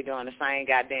she gonna be doing the same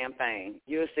goddamn thing.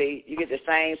 You'll see. You get the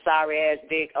same sorry ass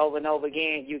dick over and over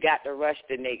again. You got to rush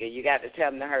the nigga. You got to tell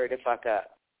him to hurry the fuck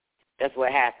up. That's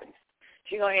what happens.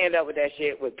 She gonna end up with that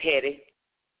shit with petty.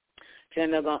 She's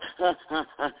gonna go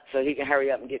so he can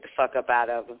hurry up and get the fuck up out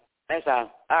of her. That's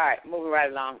all. All right, moving right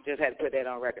along. Just had to put that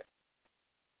on record.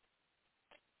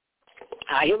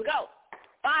 All right, here we go.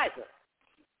 Pfizer.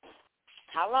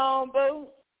 How long, boo?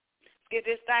 Get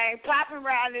this thing popping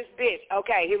around this bitch.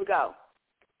 Okay, here we go.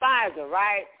 Pfizer,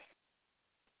 right?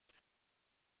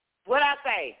 What I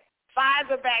say?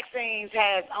 Pfizer vaccines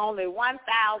has only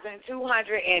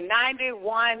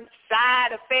 1,291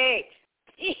 side effects.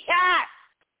 Yeah.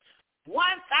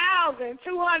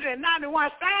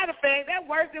 1,291 side effects. That's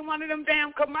worse than one of them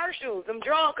damn commercials, them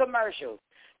drug commercials.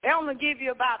 They only give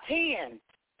you about 10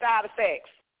 side effects,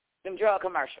 them drug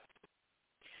commercials.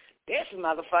 This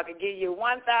motherfucker give you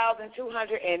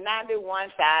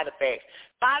 1,291 side effects.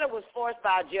 Pfizer was forced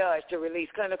by a judge to release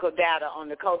clinical data on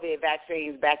the COVID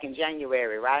vaccines back in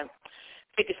January, right?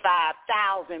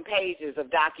 55,000 pages of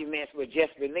documents were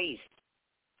just released.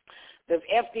 The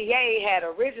FDA had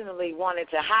originally wanted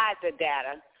to hide the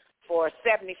data for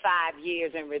 75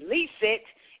 years and release it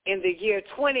in the year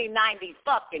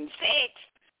 2096.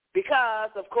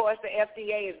 Because, of course, the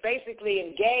FDA is basically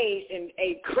engaged in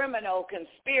a criminal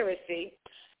conspiracy.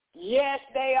 Yes,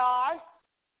 they are.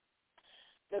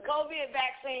 The COVID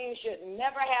vaccine should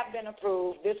never have been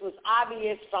approved. This was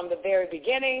obvious from the very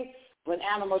beginning when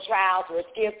animal trials were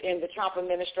skipped in the Trump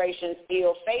administration's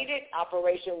ill-fated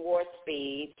Operation Warp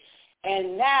Speed.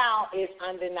 And now it's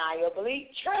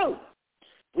undeniably true.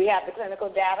 We have the clinical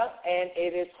data, and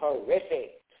it is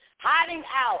horrific. Hiding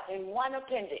out in one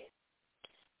appendix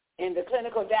in the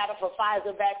clinical data for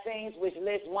Pfizer vaccines, which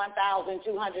lists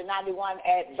 1,291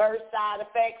 adverse side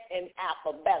effects in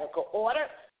alphabetical order.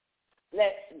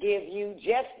 Let's give you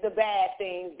just the bad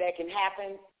things that can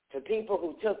happen to people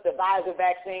who took the Pfizer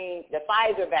vaccine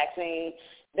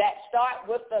that start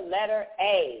with the letter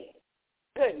A.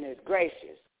 Goodness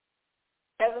gracious.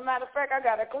 As a matter of fact, I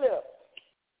got a clip.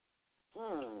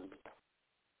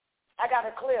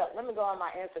 Let me go on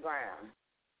my Instagram.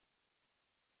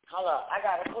 Hold up, I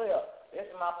got a clip.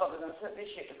 This motherfucker's gonna put this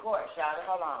shit to court, shawty.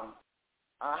 Hold on.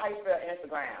 How you spell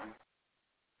Instagram?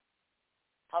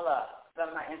 Hold up.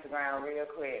 Spell my Instagram real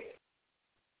quick.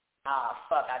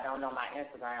 Fuck, I don't know my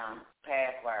Instagram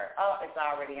password. Oh, it's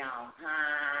already on.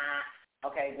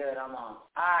 Okay, good, I'm on.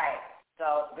 Alright,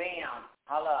 so bam.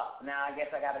 Hold up. Now I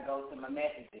guess I gotta go to my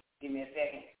messages. Give me a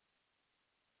second.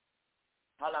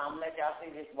 Hold on, I'm gonna let y'all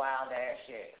see this wild ass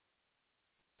shit.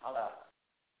 Hold up.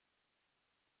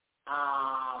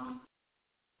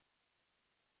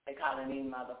 They calling these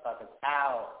motherfuckers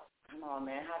out. Come on,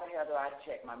 man. How the hell do I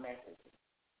check my messages?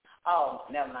 Oh,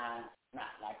 never mind.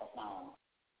 Not like a phone.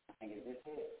 I think it's this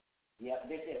it.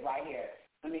 Yep, this it right here.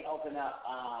 Let me open up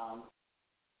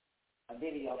a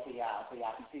video for y'all so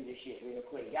y'all can see this shit real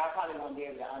quick. Y'all probably won't be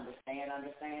able to understand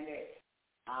it.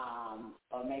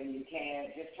 Or maybe you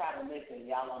can. Just try to listen.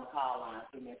 Y'all on the call line.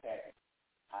 Give me a second.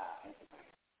 Instagram.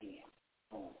 Yeah.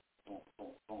 Boom. Boom,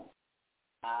 boom, boom.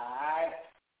 All right.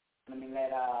 Let me let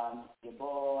your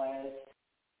boys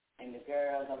and the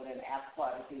girls over there in the after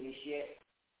party see this shit.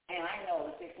 And I know it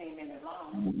was 16 minutes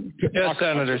long. Yes,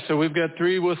 Senator. So we've got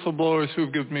 3 whistleblowers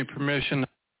who've given me permission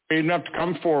enough to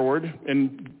come forward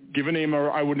and give a name,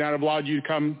 or I would not have allowed you to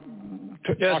come.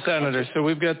 Yes, Senator. So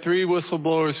we've got 3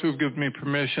 whistleblowers who've given me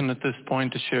permission at this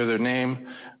point to share their name.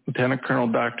 Lieutenant Colonel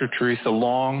Dr. Teresa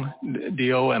Long,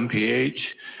 DOMPH,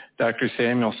 Dr.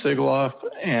 Samuel Sigaloff,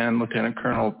 and Lieutenant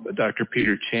Colonel Dr.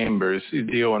 Peter Chambers,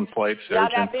 DO and Flight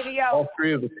Surgeon. All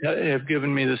 3 of them have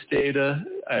given me this data.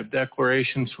 I have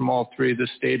declarations from all 3. This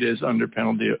data is under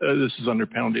penalty. This is under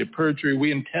penalty of perjury.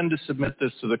 We intend to submit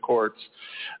this to the courts.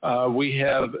 We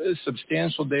have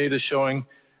substantial data showing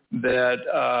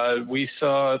that we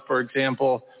saw, for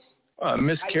example,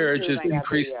 miscarriages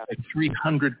increased by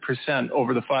 300%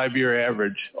 over the 5-year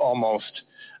average, almost.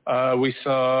 We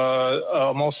saw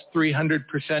almost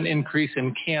 300% increase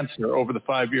in cancer over the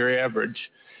 5-year average.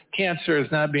 Cancer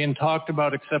is not being talked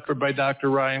about except for by Dr.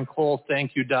 Ryan Cole.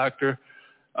 Thank you, doctor.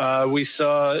 We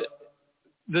saw,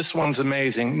 this one's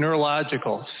amazing,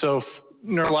 neurological. So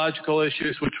neurological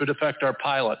issues which would affect our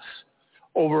pilots.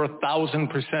 Over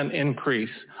 1,000% increase.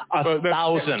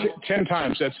 1,000. 10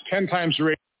 times. That's 10 times the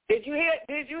rate. Did you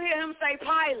hear him say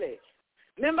pilots?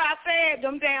 Remember I said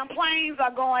them damn planes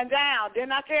are going down.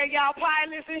 Didn't I tell y'all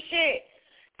pilots and shit?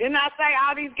 Didn't I say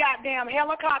all these goddamn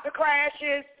helicopter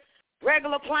crashes,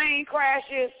 regular plane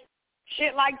crashes,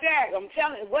 shit like that? I'm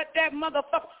telling you, what that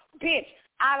motherfucker, bitch,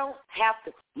 I don't have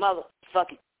to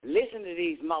motherfucking listen to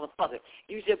these motherfuckers.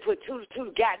 You just put two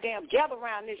goddamn gather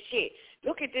around this shit.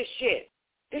 Look at this shit.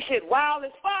 This shit wild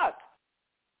as fuck.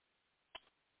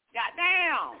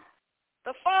 Goddamn.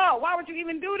 The fuck? Why would you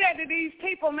even do that to these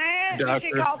people, man? Doctor, this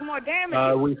shit causes more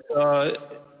damage. We saw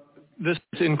this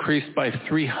increased by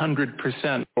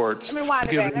 300%. Let me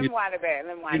wind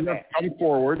it back. Come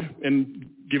forward and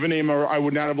give a name, or I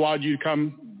would not have allowed you to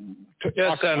come.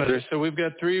 Yes, Senator. So we've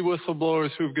got 3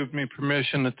 whistleblowers who've given me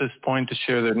permission at this point to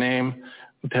share their name.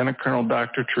 Lieutenant Colonel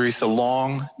Dr. Teresa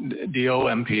Long, DO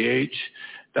MPH,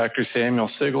 Dr. Samuel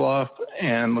Sigaloff,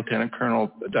 and Lieutenant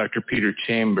Colonel Dr. Peter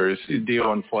Chambers,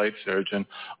 DO and Flight Surgeon.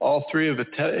 All 3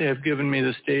 have given me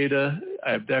this data.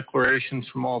 I have declarations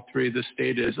from all 3. This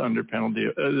data is under penalty.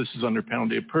 This is under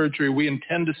penalty of perjury. We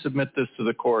intend to submit this to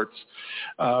the courts.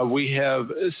 We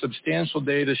have substantial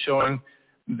data showing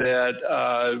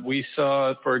that we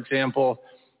saw, for example,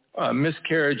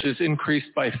 miscarriages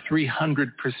increased by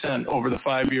 300% over the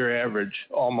 5-year average,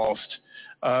 almost.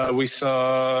 We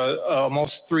saw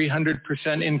almost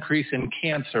 300% increase in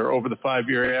cancer over the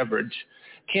 5-year average.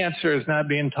 Cancer is not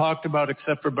being talked about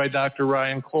except for by Dr.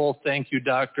 Ryan Cole. Thank you,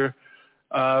 doctor.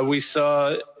 We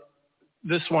saw,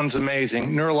 this one's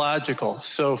amazing, neurological.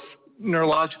 So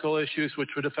neurological issues which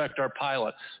would affect our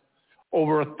pilots.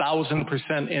 Over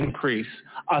 1,000% increase.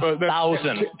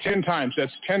 1,000. 10 times.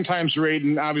 That's 10 times the rate,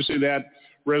 and obviously that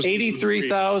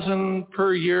 83,000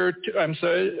 per year.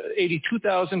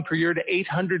 82,000 per year to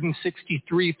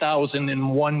 863,000 in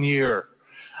 1 year.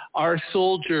 Our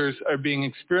soldiers are being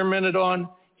experimented on,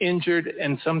 injured,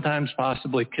 and sometimes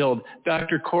possibly killed.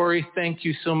 Dr. Corey, thank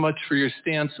you so much for your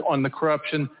stance on the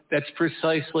corruption. That's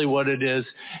precisely what it is.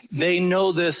 They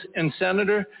know this. And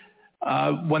Senator,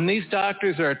 when these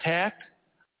doctors are attacked,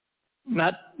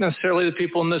 not necessarily the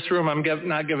people in this room, I'm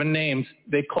not giving names,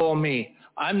 they call me.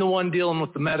 I'm the one dealing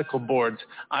with the medical boards.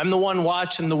 I'm the one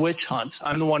watching the witch hunts.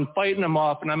 I'm the one fighting them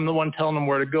off, and I'm the one telling them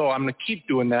where to go. I'm going to keep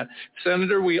doing that.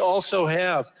 Senator, we also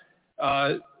have,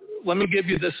 let me give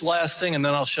you this last thing, and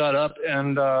then I'll shut up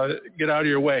and get out of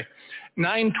your way.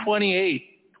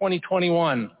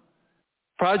 9/28/2021.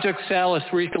 Project Salis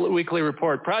weekly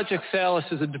report. Project Salis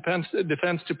is a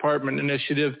Defense Department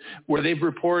initiative where they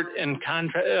report and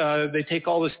they take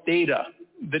all this data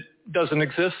that doesn't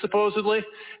exist supposedly,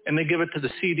 and they give it to the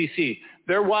CDC.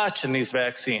 They're watching these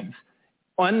vaccines.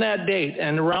 On that date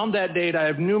and around that date, I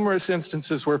have numerous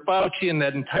instances where Fauci and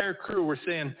that entire crew were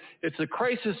saying it's a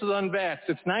crisis of unvaxxed.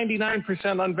 It's 99%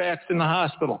 unvaxxed in the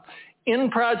hospital.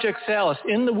 In Project Salis,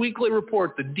 in the weekly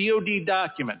report, the DOD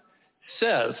document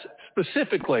says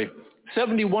specifically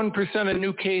 71% of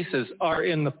new cases are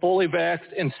in the fully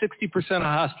vaxxed and 60% of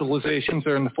hospitalizations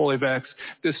are in the fully vaxxed.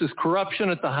 This is corruption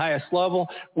at the highest level.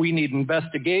 We need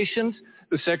investigations.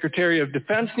 The Secretary of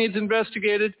Defense needs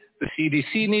investigated. The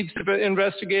CDC needs to be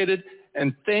investigated.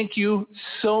 And thank you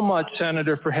so much,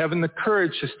 Senator, for having the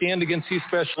courage to stand against these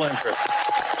special interests.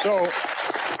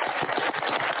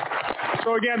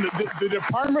 So again, the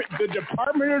Department of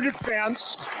Defense.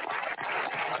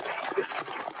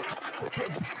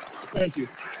 Thank you.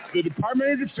 The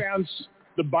Department of Defense,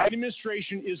 the Biden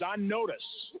administration is on notice.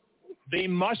 They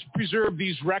must preserve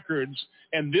these records,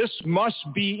 and this must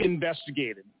be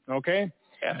investigated, okay?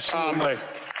 Absolutely.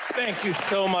 Thank you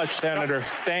so much, Senator.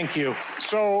 Thank you.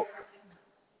 So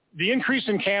the increase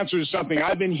in cancer is something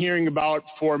I've been hearing about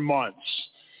for months.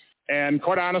 And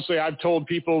quite honestly, I've told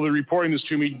people that are reporting this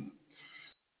to me,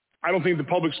 I don't think the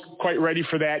public's quite ready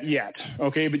for that yet,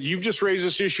 okay? But you've just raised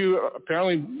this issue.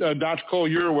 Apparently, Dr. Cole,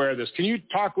 you're aware of this. Can you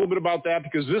talk a little bit about that?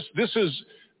 Because this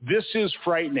is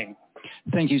frightening.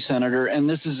 Thank you, Senator. And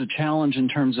this is a challenge in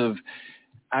terms of...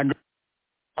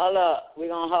 Hold up. We're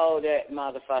going to hold that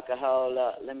motherfucker. Hold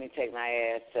up. Let me take my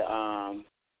ass to,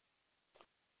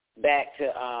 back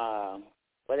to,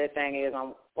 what that thing is.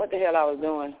 What the hell I was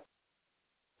doing?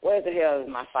 Where the hell is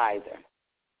my Pfizer?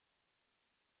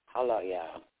 Hold on,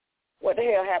 y'all. What the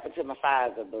hell happened to my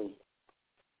Pfizer, boo?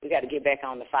 We got to get back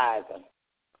on the Pfizer.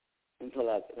 Let me pull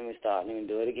up. Let me start. Let me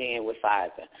do it again with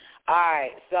Pfizer. All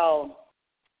right, so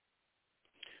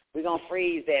we're going to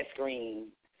freeze that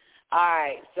screen. All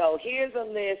right, so here's a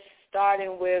list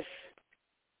starting with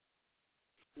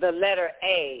the letter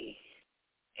A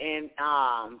in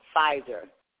Pfizer.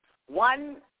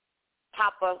 1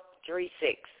 Papa 3-6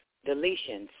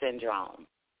 deletion syndrome.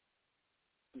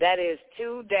 That is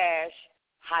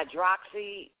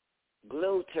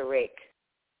 2-hydroxyglutaric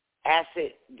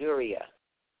aciduria.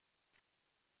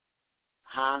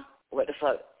 Huh? What the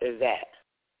fuck is that?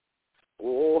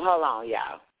 Oh, hold on,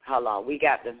 y'all. Hold on. We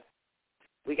got to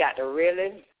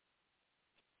really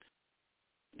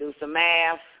do some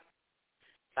math,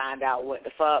 find out what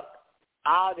the fuck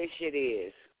all this shit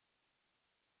is.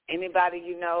 Anybody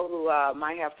you know who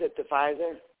might have took the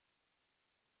Pfizer?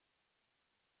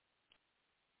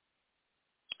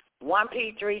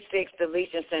 1p36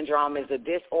 deletion syndrome is a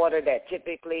disorder that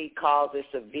typically causes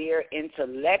severe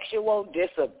intellectual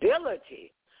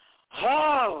disability.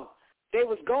 Oh, they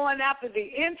was going after the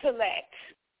intellect.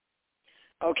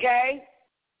 Okay?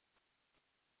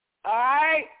 All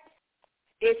right?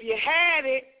 If you had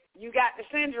it, you got the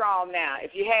syndrome now.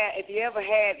 If you ever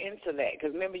had intellect,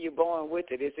 because remember you're born with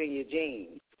it, it's in your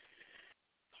genes.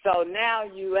 So now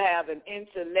you have an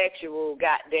intellectual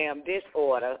goddamn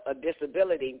disorder, a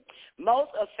disability.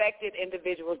 Most affected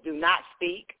individuals do not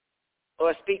speak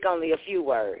or speak only a few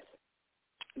words.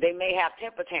 They may have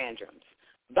temper tantrums,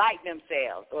 bite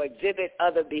themselves, or exhibit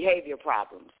other behavior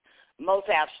problems. Most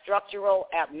have structural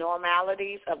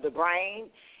abnormalities of the brain,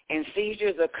 and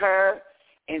seizures occur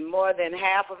in more than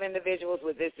half of individuals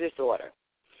with this disorder.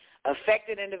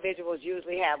 Affected individuals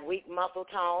usually have weak muscle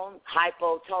tone,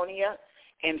 hypotonia,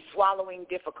 and swallowing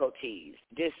difficulties,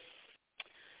 dysphagia.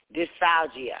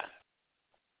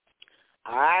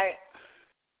 All right?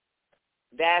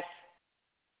 That's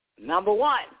number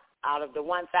 1 out of the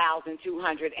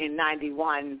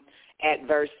 1,291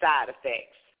 adverse side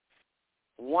effects.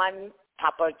 1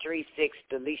 Papa 3-6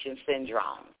 deletion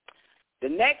syndrome. The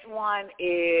next one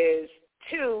is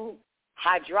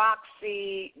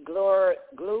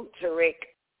 2-hydroxyglutaric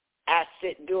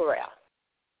aciduria.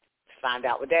 Find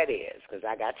out what that is, because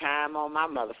I got time on my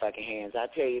motherfucking hands. I'll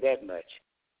tell you that much.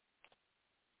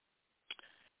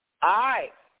 All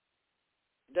right.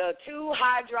 The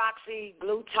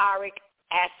 2-hydroxyglutaric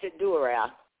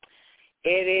aciduria,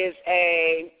 it is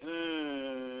a,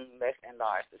 let's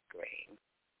enlarge the screen,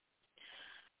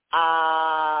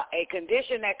 a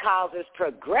condition that causes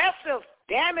progressive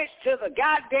damage to the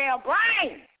goddamn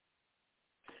brain.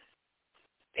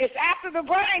 It's after the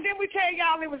brain. Didn't we tell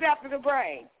y'all it was after the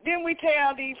brain? Didn't we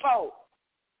tell these folks?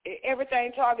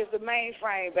 Everything targets the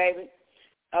mainframe, baby.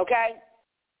 Okay?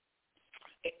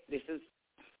 This is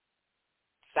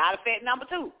side effect number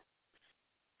 2.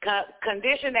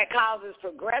 Condition that causes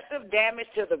progressive damage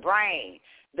to the brain.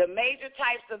 The major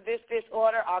types of this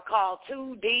disorder are called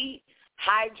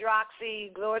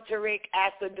 2-D-hydroxyglutaric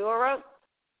aciduria,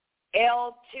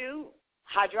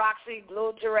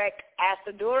 L2-hydroxyglutaric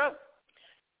aciduria,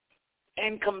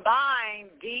 and combined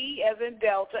D as in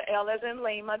Delta, L as in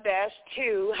Lima, dash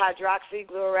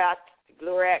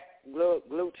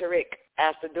 2-hydroxyglutaric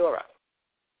aciduria.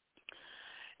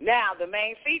 Now, the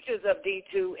main features of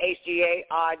D2-HGA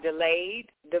are delayed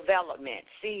development,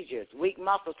 seizures, weak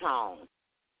muscle tone,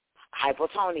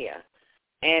 hypotonia,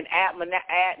 and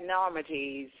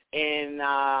abnormalities in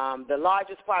the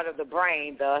largest part of the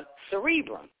brain, the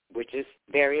cerebrum, which is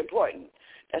very important.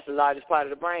 That's the largest part of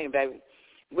the brain, baby,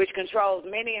 which controls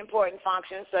many important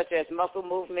functions such as muscle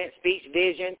movement, speech,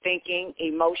 vision, thinking,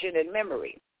 emotion, and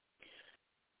memory.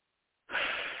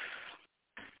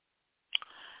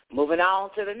 Moving on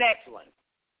to the next one.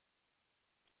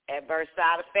 Adverse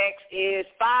side effects is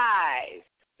 5.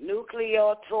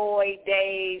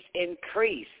 Nucleotidases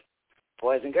increase.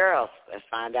 Boys and girls, let's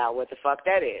find out what the fuck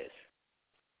that is.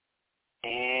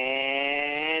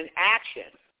 And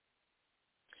action.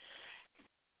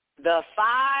 The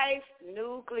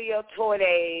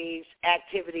 5-nucleotidase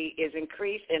activity is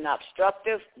increased in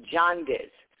obstructive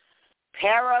jaundice,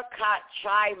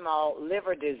 paracarcinoma,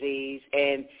 liver disease,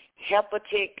 and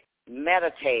hepatic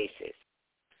metastasis.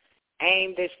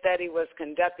 This study was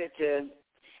conducted to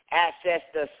assess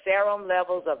the serum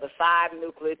levels of the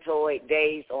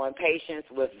 5-nucleotidase on patients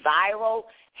with viral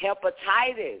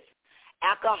hepatitis,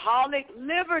 alcoholic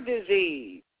liver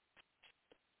disease.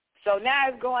 So now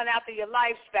it's going after your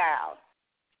lifestyle.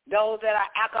 Those that are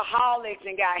alcoholics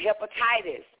and got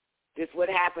hepatitis, this is what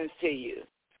happens to you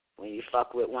when you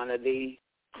fuck with one of the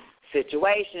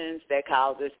situations that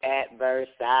causes adverse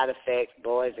side effects,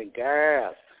 boys and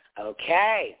girls.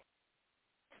 Okay.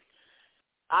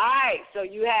 All right, so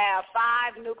you have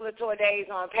 5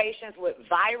 nucleotide on patients with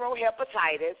viral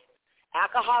hepatitis,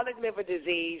 alcoholic liver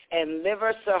disease, and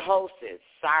liver cirrhosis,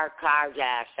 cirrhosis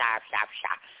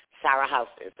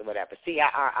or whatever,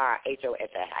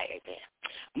 CIRRHOSIS.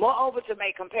 Moreover, to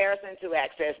make comparison to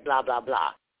access, blah, blah,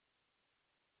 blah.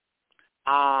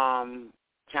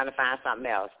 Trying to find something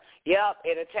else. Yep,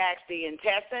 it attacks the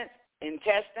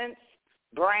intestines,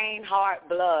 brain, heart,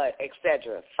 blood,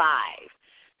 etc. 5.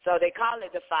 So they call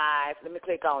it the 5. Let me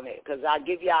click on it because I'll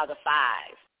give y'all the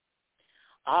 5.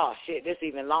 Oh, shit, this is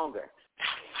even longer.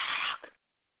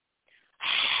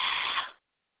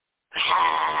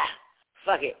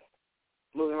 Fuck it.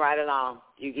 Moving right along.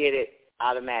 You get it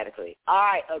automatically. All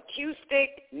right,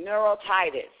 acoustic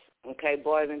neuritis. Okay,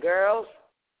 boys and girls,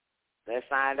 let's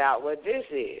find out what this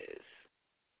is.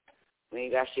 We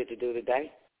ain't got shit to do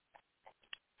today.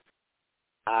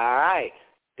 All right.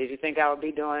 Did you think I would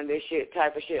be doing this shit,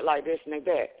 type of shit like this in the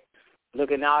back?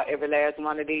 Looking out every last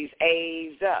one of these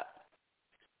A's up.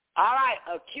 All right,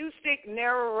 acoustic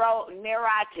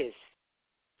neuritis.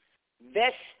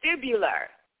 Vestibular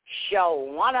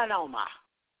schwannoma.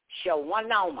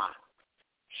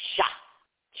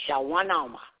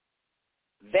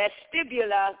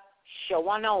 Vestibular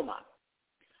schwannoma.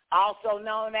 Also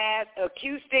known as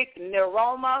acoustic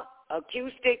neuroma,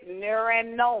 acoustic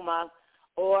neurinoma,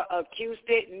 or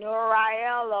acoustic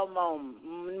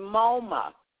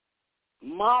neurialoma,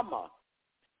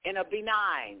 in a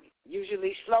benign,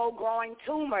 usually slow-growing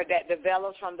tumor that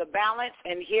develops from the balance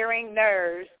and hearing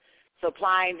nerves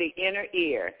supplying the inner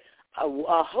ear.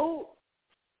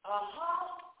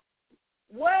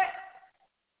 What?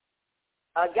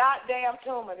 A goddamn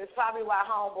tumor. That's probably why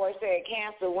homeboy said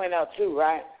cancer went up too,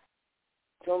 right?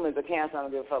 Tumors of cancer, I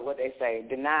don't give a fuck what they say.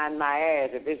 Denying my ass.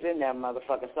 If it's in there,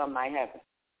 motherfucker, something might happen.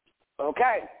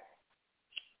 Okay.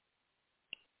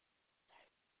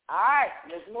 All right,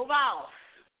 let's move on.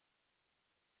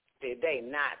 Did they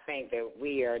not think that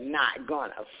we are not going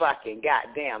to fucking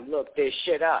goddamn look this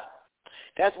shit up?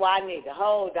 That's why I need the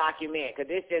whole document, because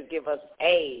this just give us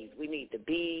A's. We need the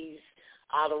B's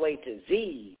all the way to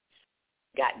Z's.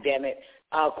 God damn it.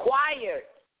 Acquired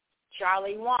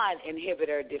Charlie 1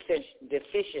 inhibitor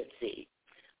deficiency.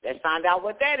 Let's find out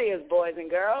what that is, boys and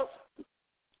girls.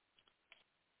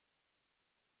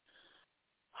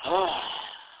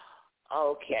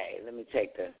 Okay, let me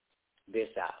take this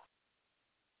out.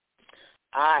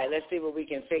 All right, let's see what we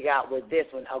can figure out with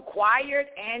this one. Acquired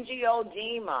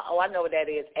angioedema. Oh, I know what that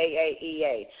is,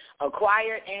 AAEA.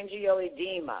 Acquired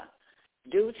angioedema.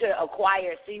 Due to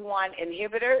acquired C1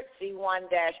 inhibitor,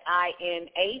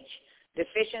 C1-INH,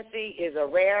 deficiency is a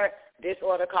rare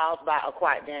disorder caused by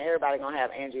acquired. Damn, everybody going to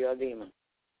have angioedema.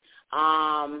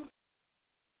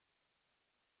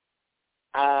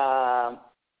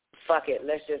 Fuck it.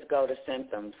 Let's just go to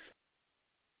symptoms.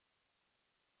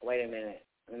 Wait a minute.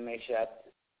 Let me make sure.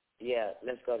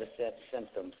 Let's go to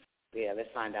symptoms. Yeah, let's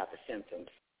find out the symptoms.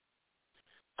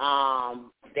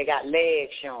 They got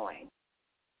legs showing.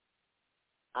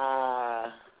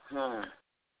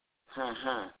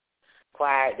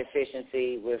 Acquired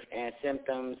deficiency and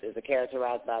symptoms is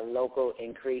characterized by local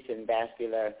increase in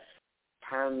vascular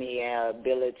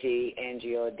permeability,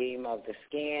 angioedema of the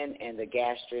skin and the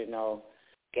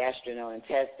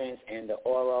gastrointestines and the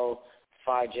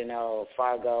oropharyngeal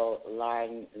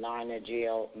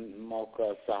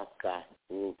mucosa.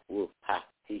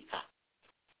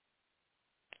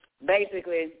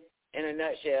 Basically, in a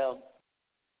nutshell,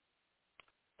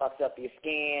 fucks up your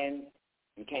skin,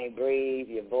 you can't breathe,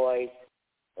 your voice,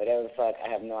 whatever the fuck, I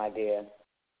have no idea.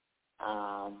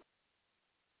 I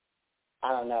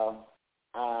don't know.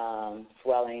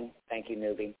 Swelling, thank you,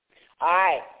 newbie. All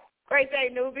right, great day,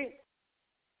 newbie.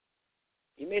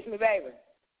 You miss me, baby?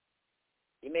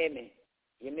 You miss me?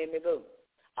 You miss me, boo?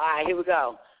 All right, here we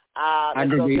go.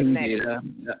 Aggregating data.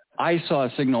 I saw a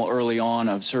signal early on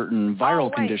of certain viral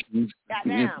conditions.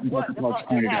 What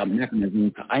pointed out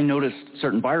mechanisms. I noticed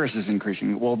certain viruses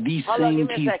increasing. Well, these same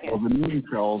people, the immune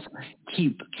cells,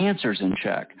 keep cancers in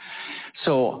check.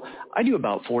 So I do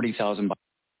about 40,000. All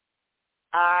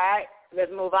right,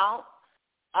 let's move on.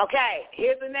 Okay,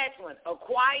 here's the next one.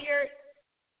 Acquired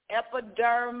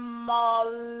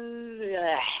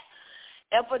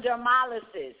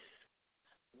epidermolysis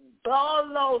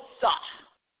bullosa.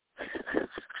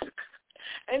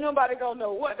 Ain't nobody gonna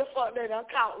know what the fuck they done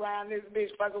count around this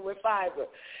bitch fucking with fiber.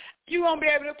 You won't be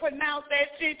able to pronounce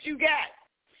that shit you got.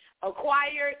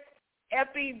 Acquired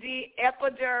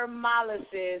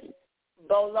epidermolysis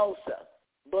bullosa.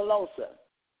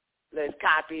 Let's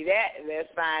copy that and let's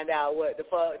find out what the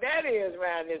fuck that is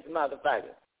around this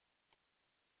motherfucker.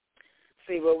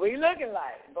 See what we looking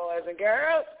like, boys and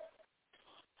girls.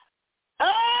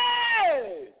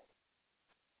 Hey!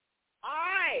 All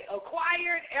right,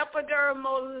 acquired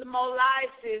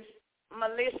epidermolysis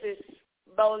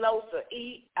bullosa,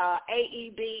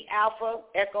 AEB alpha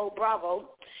echo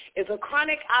bravo, is a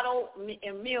chronic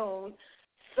autoimmune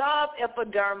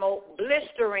subepidermal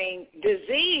blistering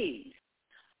disease.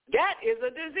 That is a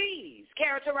disease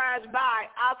characterized by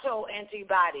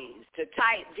autoantibodies to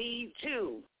type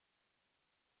V2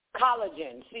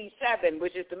 collagen C7,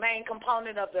 which is the main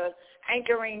component of the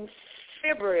anchoring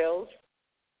fibrils.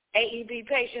 AEB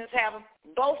patients have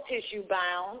both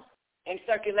tissue-bound and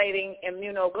circulating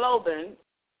immunoglobulin.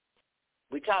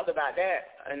 We talked about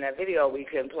that in that video we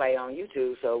couldn't play on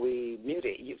YouTube, so we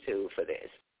muted YouTube for this.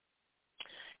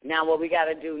 Now what we got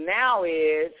to do now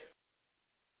is,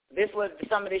 this is what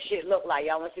some of this shit look like.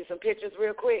 Y'all want to see some pictures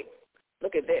real quick?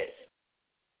 Look at this.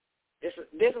 This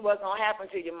is what's going to happen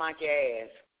to your monkey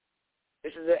ass.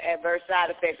 This is the adverse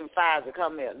side effects from Pfizer.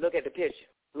 Come here. Look at the picture.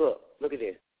 Look at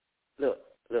this. Look.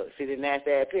 See the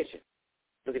nasty ass picture?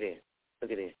 Look at this.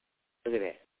 Look at this. Look at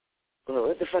that. Look,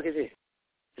 what the fuck is this?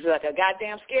 This is like a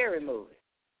goddamn scary movie.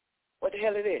 What the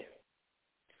hell is this?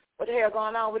 What the hell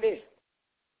going on with this?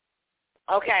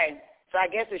 Okay, so I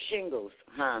guess it's shingles.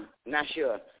 Not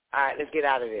sure. All right, let's get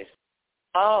out of this.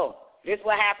 Oh, this is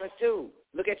what happens too.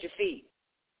 Look at your feet.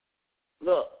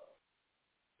 Look.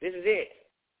 This is it.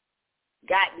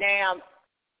 Goddamn,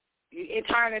 it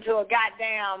turned into a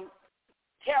goddamn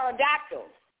pterodactyl.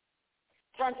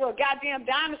 Turned to a goddamn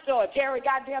dinosaur.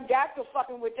 Pterodactyl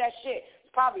fucking with that shit.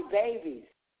 It's probably babies.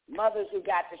 Mothers who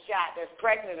got the shot that's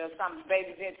pregnant or something.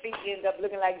 Babies' feet end up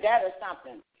looking like that or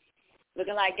something.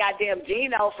 Looking like goddamn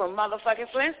Gino from motherfucking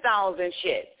Flintstones and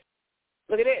shit.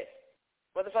 Look at this.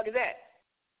 What the fuck is that?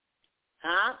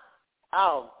 Huh?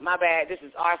 Oh, my bad. This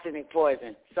is arsenic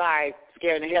poison. Sorry,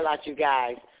 scaring the hell out you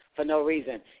guys for no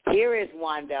reason. Here is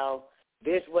one, though.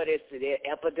 This what it's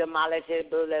epidermolysis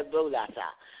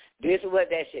bullosa. This is what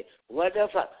that shit. What the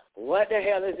fuck? What the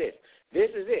hell is this?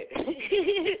 This is it.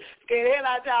 Scared the hell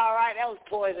out y'all, right? That was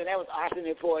poison. That was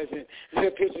arsenic poison.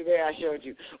 The picture there I showed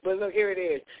you. But look, here it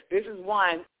is. This is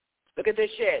one. Look at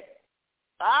this shit.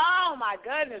 Oh, my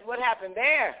goodness. What happened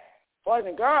there? Boys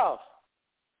and girls.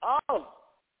 Oh.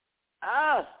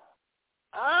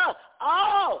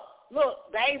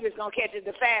 Look, baby's going to catch it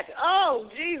the fastest. Oh,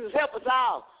 Jesus, help us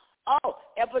all. Oh,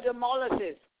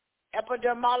 epidermolysis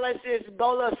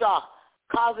bullosa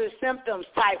causes symptoms,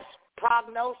 types,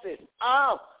 prognosis.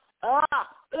 Oh my God.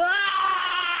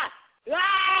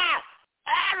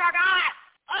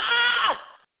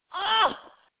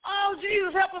 Oh,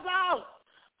 Jesus, help us all.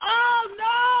 Oh,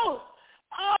 no.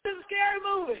 Oh, this is a scary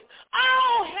movie.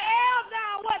 Oh, hell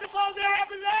no. What the fuck is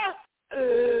happening there?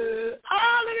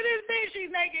 Oh, look at this bitch.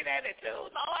 She's naked at it,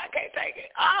 too. No, I can't take it.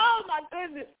 Oh, my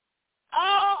goodness.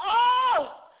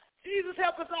 Oh, Jesus,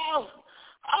 help us all.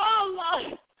 Oh,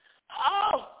 Lord.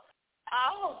 Oh,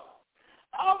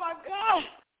 my God.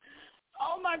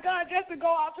 Oh, my God, just to go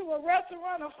out to a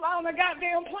restaurant or fly on a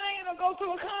goddamn plane or go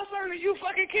to a concert, are you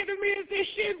fucking kidding me? Is this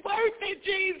shit worth it,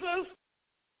 Jesus?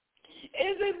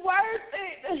 Is it worth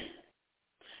it?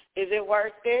 Is it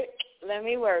worth it? Let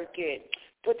me work it.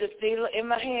 Put the needle in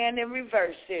my hand and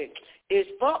reverse it. It's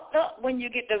fucked up when you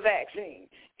get the vaccine.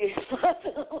 It's fucked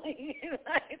up when you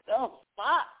get the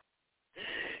fuck.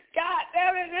 God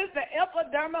damn it, this is the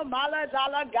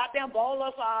epidermolysis goddamn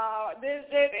bolus. This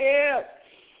shit is.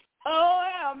 Oh,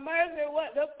 have mercy,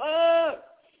 what the fuck?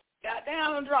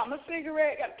 Goddamn, I dropped my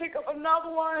cigarette. Got to pick up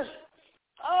another one.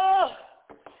 Oh,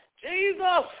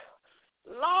 Jesus.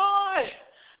 Lord.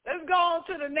 Let's go on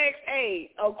to the next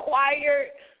A. Acquired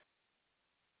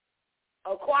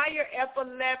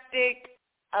epileptic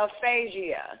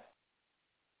aphasia.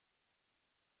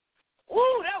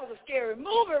 Woo, that was a scary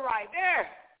movie right there.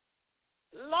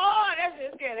 Lord, that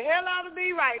just scared the hell out of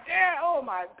me right there. Oh,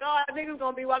 my God. Niggas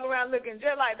going to be walking around looking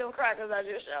just like them crackers I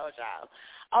just showed y'all.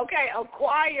 Okay,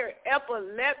 acquired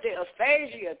epileptic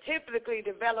aphasia typically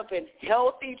develop in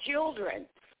healthy children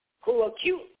who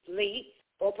acutely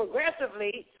or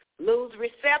progressively lose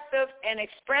receptive and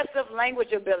expressive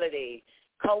language ability,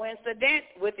 coincident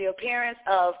with the appearance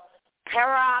of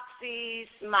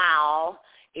paroxysmal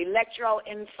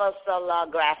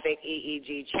electroencephalographic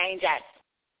EEG change.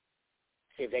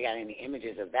 See if they got any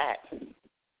images of that.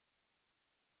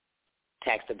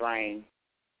 Tax the brain.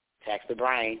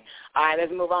 All right,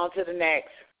 let's move on to the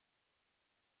next.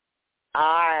 All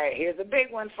right, here's a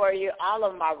big one for you. All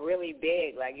of them are really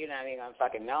big. Like, you're not even going to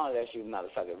fucking know unless you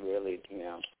motherfucker really,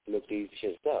 look these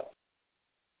shits up.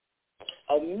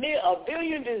 A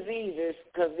billion diseases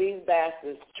because these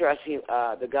bastards trust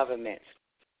the government.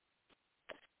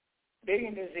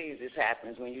 Billion diseases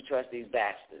happens when you trust these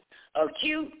bastards.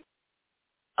 Acute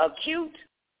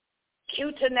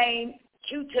cutaneous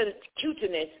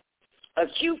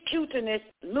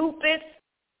lupus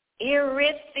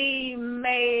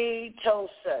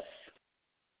erythematosus.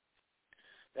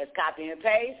 Let's copy and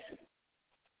paste.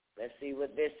 Let's see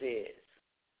what this is.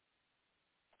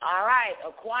 All right,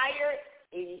 acquired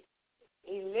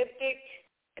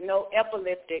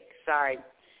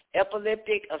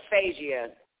epileptic aphasia,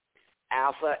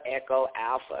 alpha, echo,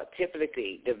 alpha,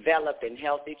 typically developed in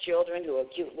healthy children who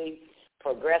acutely,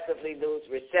 progressively lose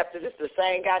receptors. It's the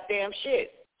same goddamn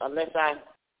shit, it's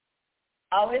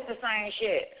the same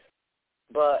shit.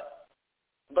 But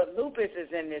lupus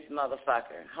is in this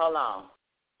motherfucker. Hold on.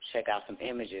 Check out some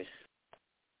images.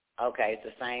 Okay, it's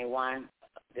the same one.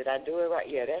 Did I do it right?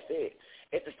 Yeah, that's it.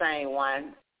 It's the same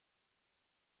one.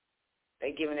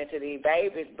 They giving it to these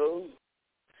babies, boo.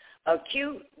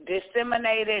 Acute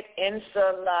disseminated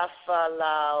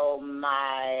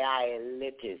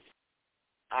encephalomyelitis.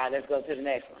 All right, let's go to the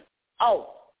next one.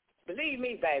 Oh, believe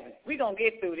me, baby, we're going to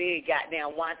get through these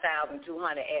goddamn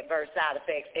 1,200 adverse side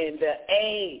effects in the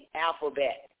A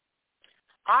alphabet.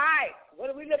 All right, what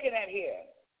are we looking at here?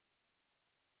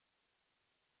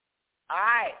 All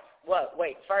right,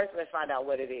 wait, first let's find out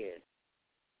what it is.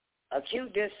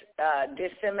 Acute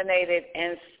disseminated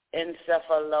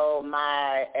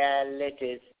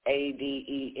encephalomyelitis,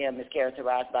 ADEM, is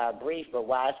characterized by a brief but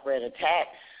widespread attack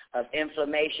of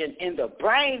inflammation in the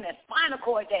brain and spinal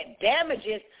cord that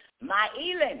damages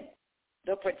myelin,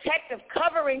 the protective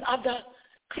covering of the,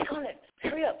 click on it,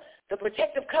 hurry up, the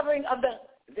protective covering of the,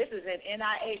 this is an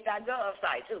NIH.gov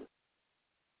site too.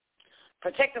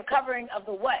 Protective covering of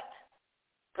the what?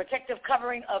 Protective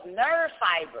covering of nerve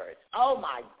fibers. Oh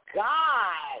my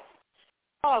God.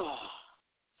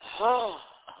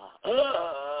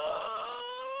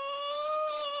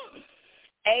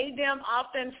 ADEM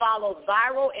often follows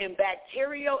viral and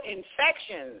bacterial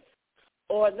infections,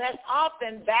 or less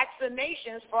often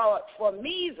vaccinations for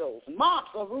measles,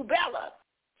 mumps, or rubella.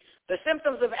 The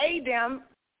symptoms of ADEM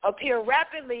appear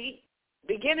rapidly,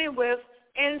 beginning with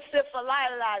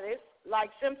encephalitis,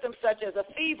 like symptoms such as a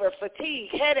fever,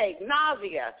 fatigue, headache,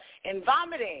 nausea, and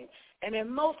vomiting, and in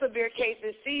most severe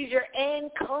cases, seizure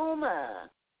and coma.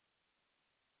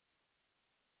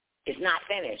 It's not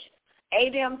finished.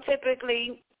 ADEM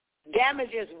typically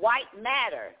damages white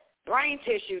matter, brain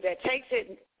tissue that takes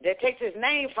its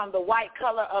name from the white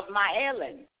color of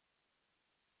myelin,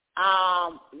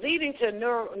 leading to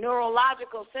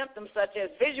neurological symptoms such as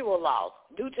visual loss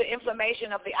due to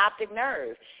inflammation of the optic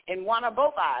nerve in one or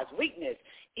both eyes, weakness,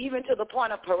 even to the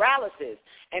point of paralysis,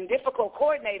 and difficult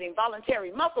coordinating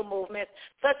voluntary muscle movements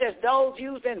such as those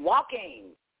used in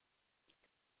walking.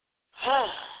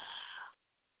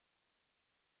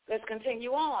 Let's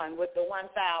continue on with the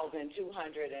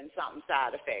 1,200 and something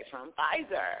side effects from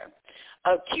Pfizer.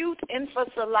 Acute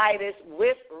encephalitis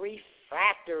with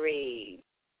refractory.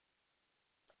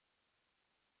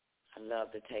 I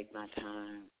love to take my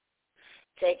time.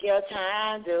 Take your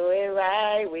time, do it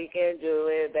right, we can do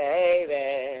it,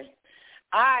 baby.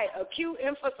 All right, acute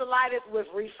encephalitis with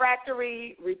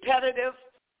refractory, repetitive,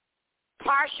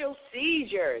 partial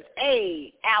seizures,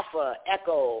 A, Alpha,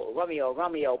 Echo,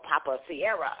 Romeo, Papa,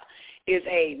 Sierra, is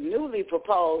a newly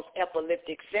proposed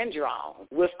epileptic syndrome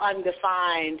with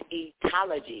undefined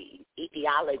etiology.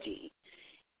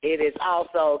 It is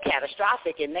also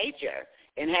catastrophic in nature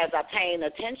and has obtained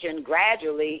attention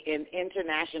gradually in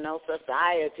international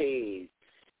societies.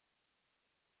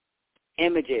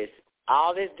 Images,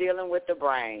 all this dealing with the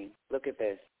brain. Look at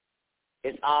this.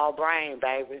 It's all brain,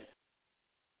 baby.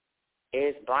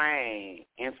 It's brain.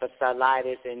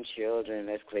 Encephalitis in children.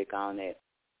 Let's click on it.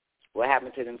 What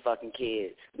happened to them fucking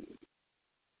kids?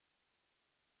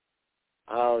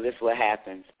 Oh, this is what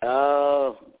happens.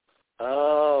 Oh.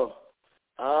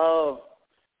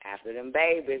 After them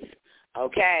babies.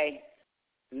 Okay.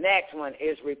 Next one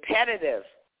is repetitive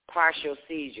partial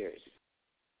seizures.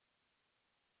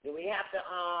 Do we have to,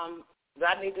 do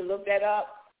I need to look that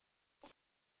up?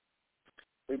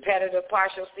 Repetitive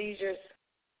partial seizures?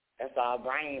 That's all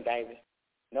brain, baby.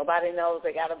 Nobody knows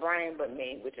they got a brain but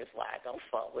me, which is why I don't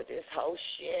fuck with this whole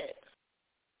shit.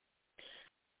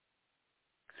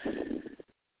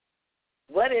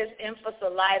 What is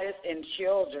encephalitis in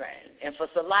children?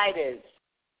 Encephalitis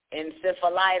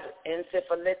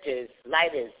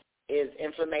is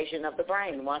inflammation of the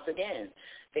brain. Once again,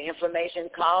 the inflammation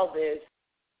causes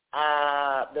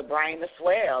the brain to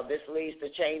swell. This leads to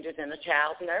changes in the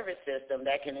child's nervous system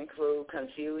that can include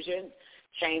confusion,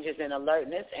 changes in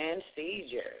alertness, and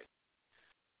seizures.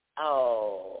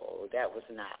 Oh, that was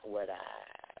not what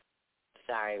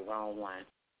sorry, wrong one.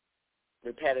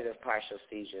 Repetitive partial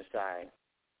seizure, sorry.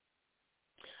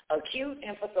 Acute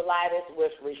encephalitis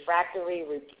with refractory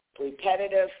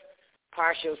repetitive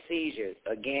partial seizures,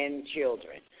 again,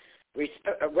 children,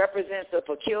 represents a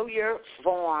peculiar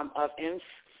form of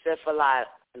encephalitis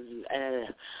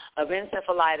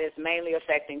mainly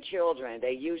affecting children.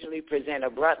 They usually present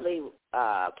abruptly.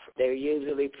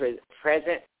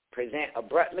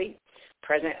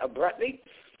 Present abruptly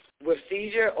with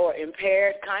seizure or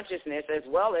impaired consciousness, as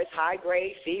well as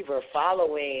high-grade fever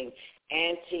following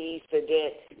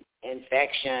antecedent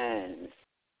infections.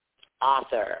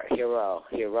 Author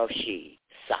Hiroshi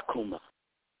Sakuma.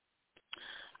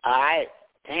 All right,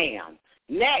 damn.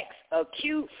 Next,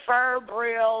 acute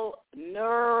febrile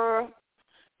neutrophilic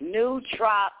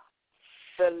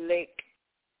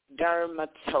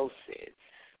dermatosis.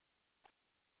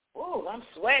 Ooh, I'm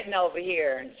sweating over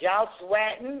here. Y'all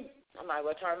sweating? I might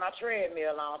well turn my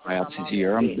treadmill on.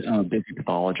 I'm a busy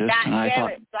pathologist.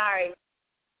 Sorry.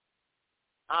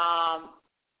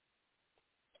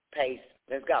 Pace.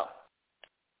 Let's go.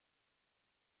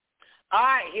 All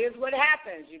right, here's what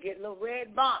happens. You get little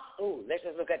red bumps. Ooh, let's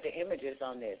just look at the images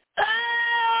on this.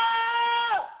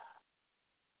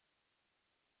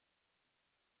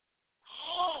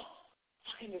 Oh,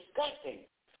 fucking disgusting.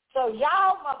 So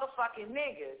y'all motherfucking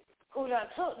niggas who done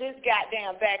took this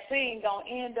goddamn vaccine gonna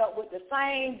end up with the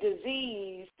same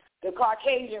disease the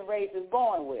Caucasian race is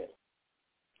born with.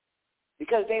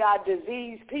 Because they are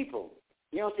diseased people.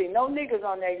 You don't see no niggas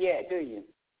on there yet, do you?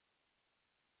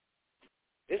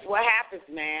 This is what happens,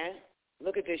 man.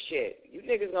 Look at this shit. You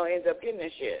niggas gonna end up getting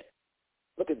this shit.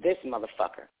 Look at this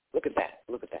motherfucker. Look at that.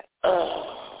 Look at that.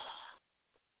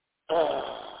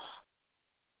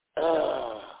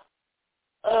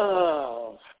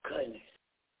 Oh, my goodness.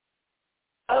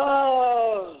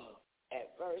 Oh,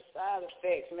 adverse side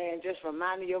effects, man. Just from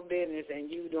minding your business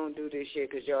and you don't do this shit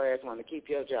because your ass want to keep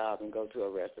your job and go to a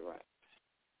restaurant.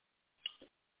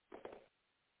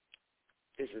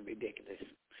 This is ridiculous.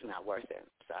 It's not worth it.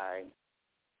 Sorry.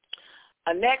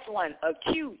 Next one,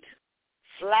 acute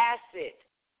flaccid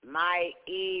myelitis.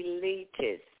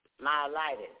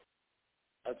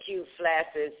 Acute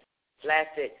flaccid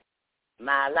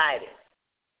myelitis.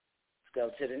 Let's go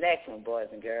to the next one, boys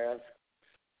and girls.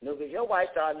 Look, if your wife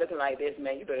started looking like this,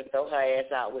 man, you better throw her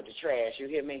ass out with the trash. You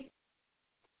hear me?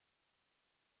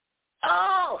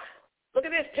 Oh, look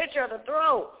at this picture of the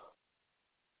throat.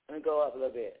 Let me go up a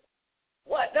little bit.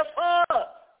 What the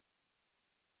fuck?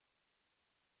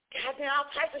 Goddamn, all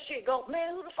types of shit go.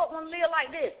 Man, who the fuck want to live like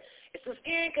this? It's a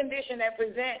skin condition that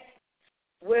presents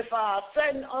with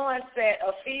sudden onset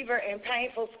of fever and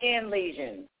painful skin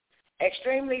lesions.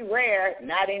 Extremely rare,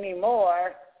 not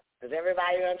anymore, because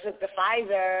everybody done took the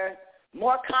Pfizer.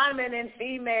 More common in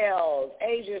females,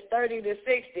 ages 30 to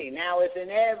 60. Now it's in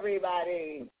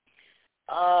everybody.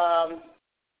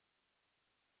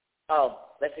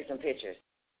 Let's see some pictures.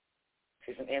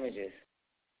 See some images.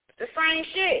 It's the same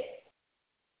shit.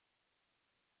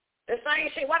 The same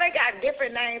shit. Why they got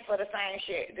different names for the same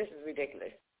shit? This is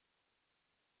ridiculous.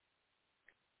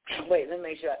 Wait, let me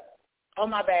make sure. Oh,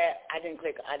 my bad. I didn't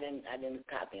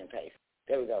copy and paste.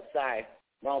 There we go. Sorry.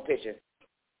 Wrong picture.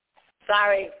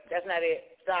 Sorry. That's not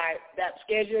it. Sorry. That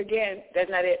schedule again.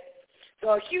 That's not it.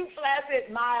 So acute flaccid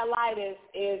myelitis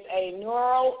is a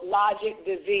neurologic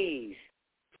disease.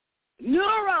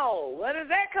 Neuro. Where does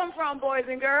that come from, boys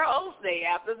and girls? They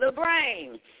after the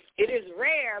brain. It is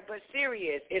rare but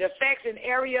serious. It affects an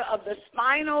area of the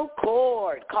spinal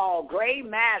cord called gray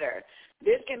matter.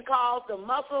 This can cause the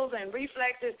muscles and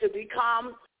reflexes to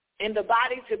become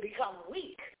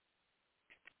weak.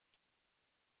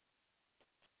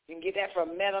 You can get that from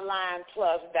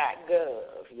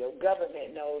MetaLinePlus.gov. Your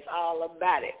government knows all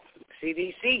about it.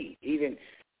 CDC even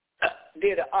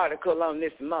did an article on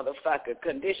this motherfucker,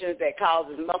 conditions that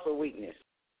causes muscle weakness,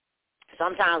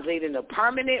 sometimes leading to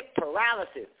permanent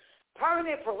paralysis.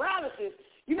 Permanent paralysis,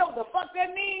 you know what the fuck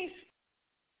that means?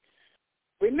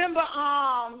 Remember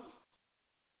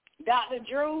Dr.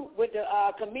 Drew with the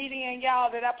comedian, y'all,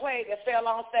 that I played that fell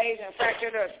on stage and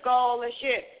fractured her skull and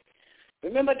shit?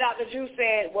 Remember Dr. Drew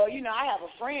said, well, you know, I have a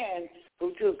friend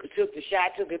who took the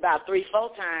shot, took it about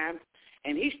 3-4 times,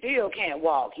 and he still can't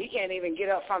walk. He can't even get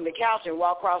up from the couch and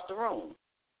walk across the room.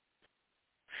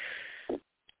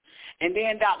 And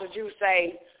then Dr. Drew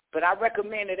say, but I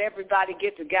recommend that everybody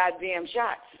get the goddamn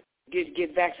shots.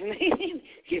 Get vaccinated.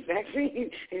 Get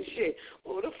vaccinated and shit.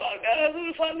 Who the fuck live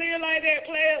like that,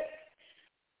 player?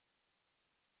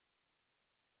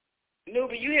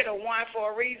 Nuba, you hit a 1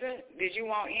 for a reason. Did you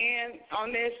want in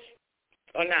on this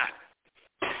or not?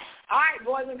 All right,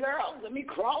 boys and girls, let me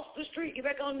cross the street, get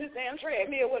back on this damn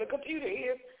treadmill where the computer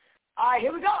is. All right,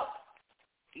 here we go.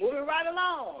 Moving right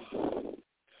along.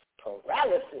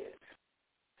 Paralysis.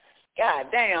 God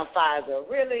damn, Pfizer,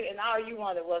 really? And all you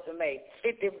wanted was to make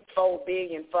 $54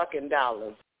 billion fucking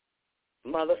dollars.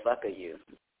 Motherfucker, you.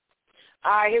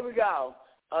 All right, here we go.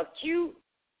 Acute.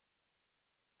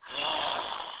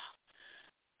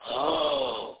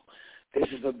 Oh, this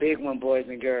is a big one, boys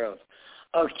and girls.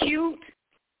 Acute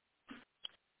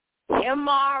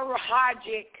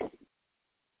hemorrhagic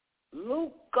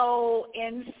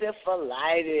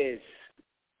leukoencephalitis.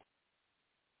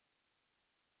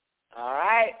 All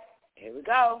right, here we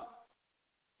go.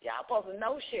 Y'all supposed to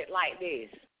know shit like this.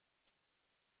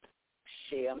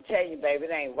 Shit, I'm telling you, baby,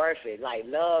 it ain't worth it. Like,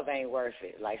 love ain't worth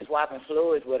it. Like, swapping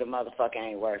fluids with a motherfucker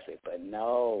ain't worth it. But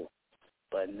no,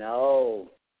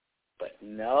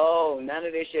 none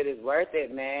of this shit is worth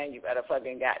it, man. You better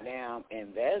fucking goddamn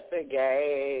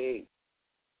investigate.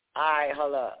 All right,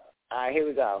 hold up. All right, here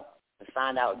we go. Let's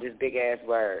find out this big-ass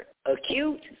word.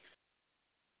 Acute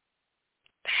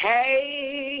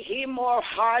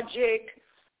hemorrhagic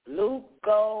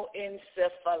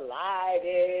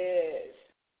leukoencephalitis.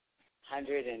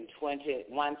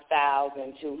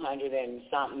 1,200 and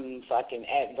something fucking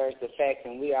adverse effects,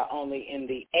 and we are only in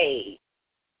the A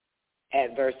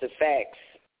adverse effects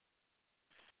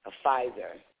of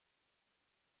Pfizer.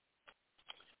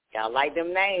 Y'all like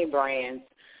them name brands.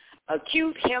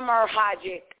 Acute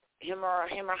hemorrhagic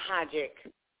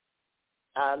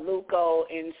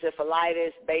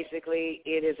leukoencephalitis. Basically,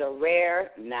 it is a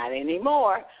rare, not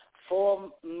anymore,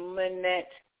 fulminant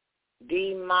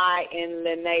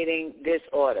demyelinating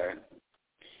disorder.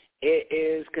 It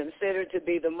is considered to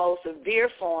be the most severe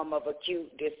form of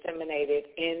acute disseminated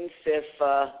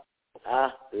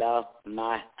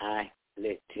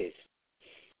encephalomyelitis.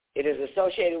 It is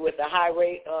associated with a high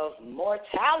rate of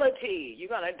mortality. You're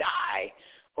going to die.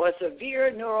 Or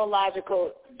severe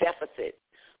neurological deficit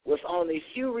with only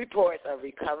few reports of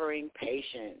recovering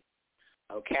patients.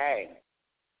 Okay.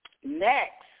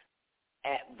 Next,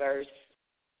 adverse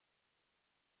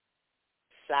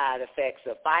side effects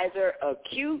of Pfizer,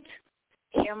 acute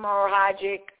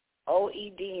hemorrhagic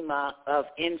oedema of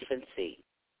infancy.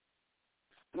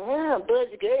 Oh, Buzz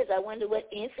Goods, I wonder what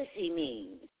infancy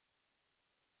means.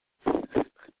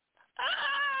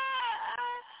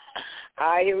 All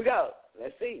right, here we go.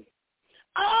 Let's see.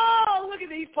 Oh, look at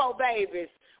these poor babies.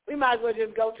 We might as well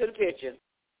just go to the picture.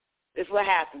 This is what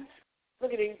happens.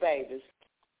 Look at these babies.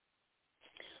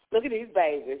 Look at these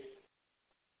babies.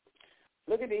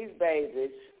 Look at these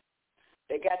babies.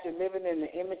 They got you living in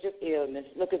the image of illness.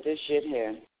 Look at this shit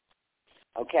here.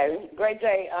 Okay. Great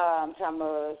day,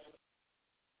 Thomas.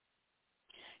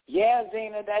 Yeah,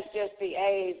 Zena, that's just the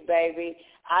age, baby.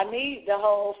 I need the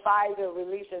whole Pfizer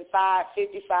releasing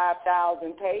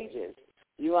 55,000 pages.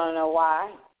 You want to know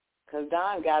why? Because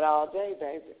Don got all day,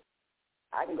 baby.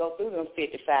 I can go through them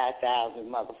 55,000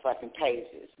 motherfucking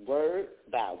pages, word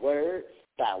by word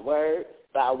by word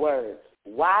by word.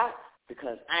 Why?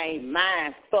 Because I ain't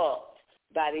mind fucked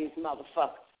by these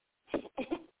motherfuckers.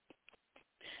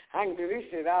 I can do this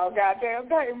shit all goddamn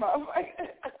day, motherfucker.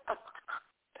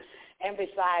 And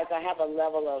besides, I have a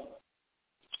level of,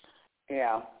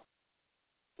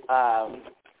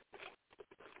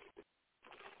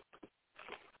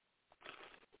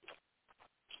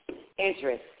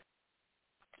 interest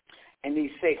in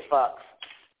these sick fucks.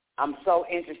 I'm so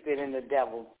interested in the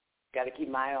devil. Got to keep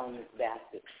my eye on this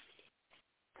bastard.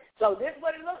 So this is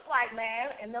what it looks like, man.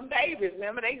 And them babies,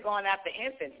 remember, they going after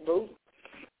infants, boo.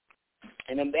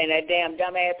 And that damn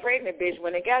dumbass pregnant bitch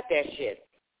when they got that shit.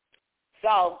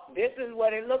 So this is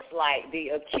what it looks like, the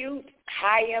acute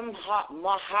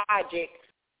hemorrhagic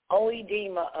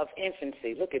oedema of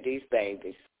infancy. Look at these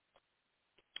babies.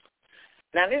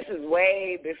 Now, this is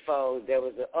way before there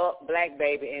was a black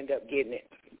baby end up getting it.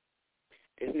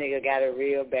 This nigga got it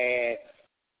real bad.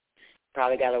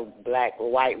 Probably got a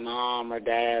white mom or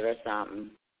dad or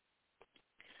something.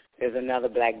 There's another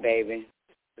black baby.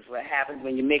 This is what happens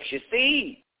when you mix your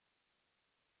seed.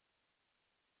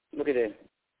 Look at this.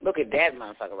 Look at that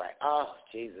motherfucker right. Oh,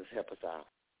 Jesus, help us out.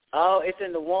 Oh, it's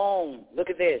in the womb. Look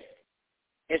at this.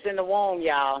 It's in the womb,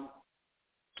 y'all.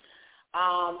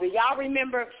 Do y'all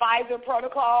remember Pfizer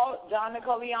protocol? John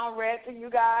Nicoleone read to you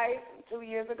guys 2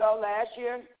 years ago, last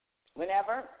year,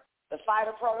 whenever. The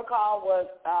Pfizer protocol was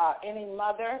any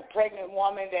mother, pregnant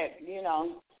woman that,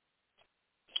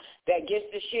 that gets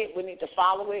the shit, we need to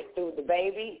follow it through the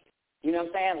baby. You know what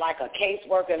I'm saying? Like a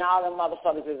caseworker and all them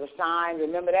motherfuckers is assigned.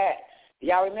 Remember that? Do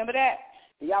y'all remember that?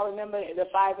 Do y'all remember the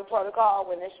FISA protocol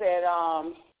when it said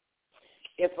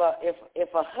if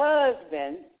a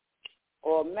husband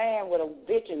or a man with a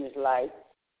bitch in his life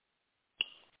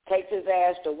takes his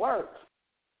ass to work,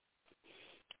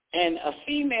 and a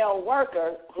female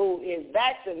worker who is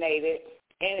vaccinated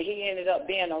and he ended up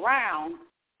being around,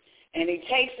 and he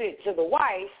takes it to the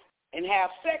wife and have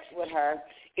sex with her,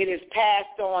 it is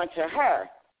passed on to her.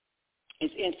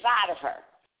 It's inside of her.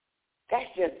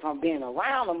 That's just from being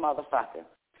around a motherfucker.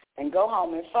 And go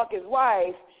home and fuck his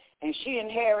wife, and she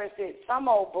inherits some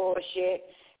old bullshit,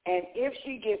 and if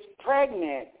she gets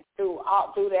pregnant through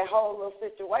that whole little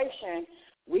situation,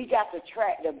 we got to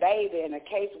track the baby, and a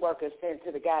caseworker sent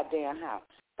to the goddamn house.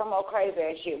 Some old crazy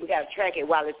ass shit. We got to track it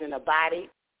while it's in the body.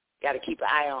 Got to keep an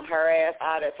eye on her ass,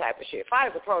 all that type of shit.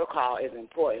 FISA protocol is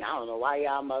important. I don't know why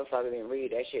y'all motherfuckers didn't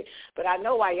read that shit. But I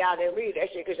know why y'all didn't read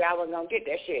that shit, because y'all wasn't going to get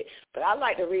that shit. But I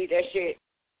like to read that shit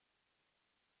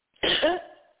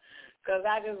because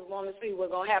I just want to see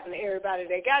what's going to happen to everybody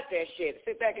that got that shit.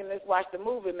 Sit back and let's watch the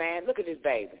movie, man. Look at this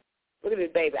baby. Look at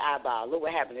this baby eyeball. Look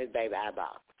what happened to this baby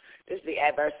eyeball. This is the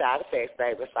adverse side effects,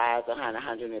 baby. Files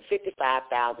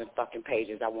 155,000 fucking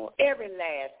pages. I want every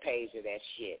last page of that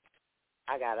shit.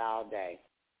 I got all day.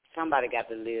 Somebody got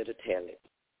to live to tell it.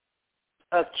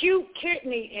 Acute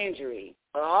kidney injury.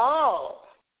 Oh,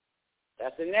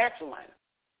 that's the next one.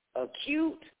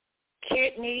 Acute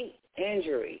kidney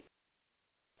injury.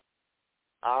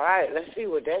 All right, let's see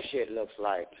what that shit looks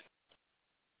like.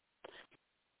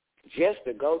 Just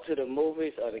to go to the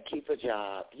movies or to keep a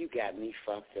job. You got me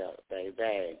fucked up,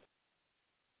 baby.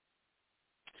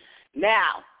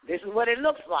 Now, this is what it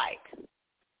looks like.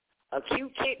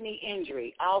 Acute kidney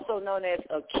injury, also known as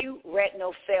acute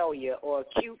retinal failure or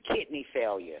acute kidney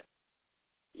failure.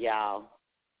 Y'all.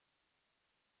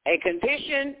 A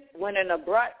condition when an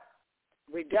abrupt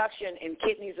reduction in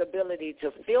kidney's ability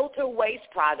to filter waste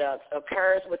products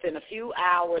occurs within a few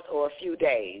hours or a few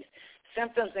days.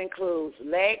 Symptoms include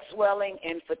leg swelling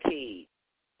and fatigue.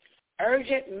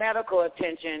 Urgent medical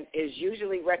attention is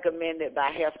usually recommended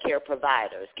by healthcare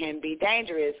providers. Can be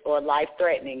dangerous or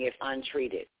life-threatening if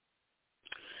untreated.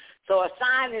 So a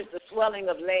sign is the swelling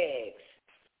of legs,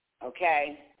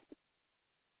 okay?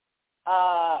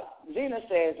 Zena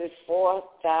says it's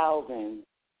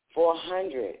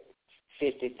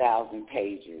 450,000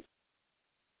 pages.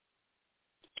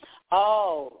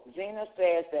 Oh, Zena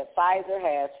says that Pfizer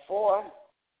has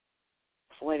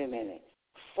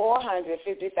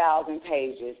 450,000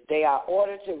 pages. They are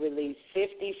ordered to release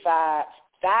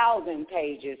 55,000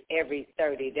 pages every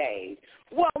 30 days.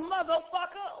 Well,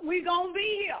 motherfucker, we gonna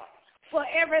be here for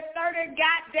every 30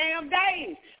 goddamn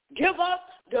days. Give us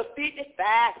the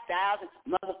 55,000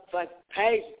 motherfucking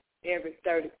pages every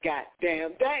 30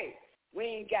 goddamn days. We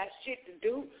ain't got shit to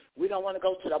do. We don't want to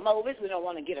go to the movies. We don't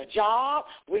want to get a job.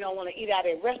 We don't want to eat out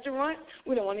at restaurants.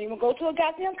 We don't want to even go to a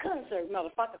goddamn concert,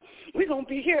 motherfucker. We're going to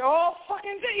be here all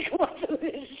fucking day going through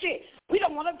this shit. We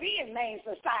don't want to be in main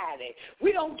society.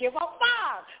 We don't give a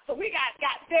fuck. So we got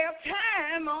goddamn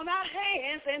time on our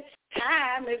hands, and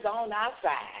time is on our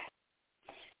side.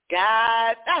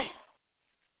 God damn.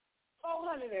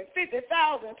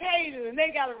 450,000 pages, and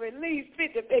they got to release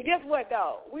 50. And guess what,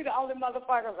 though? We the only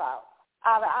motherfuckers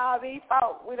out of all these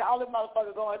folks. We the only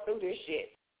motherfuckers going through this shit.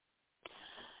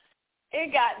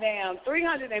 It got damn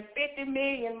 350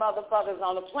 million motherfuckers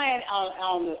on the planet,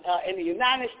 in the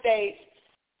United States,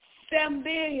 7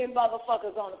 billion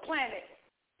motherfuckers on the planet,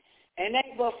 and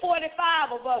they but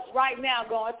 45 of us right now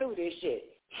going through this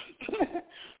shit.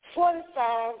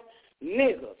 45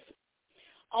 niggas.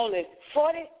 Only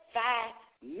 45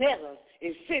 niggas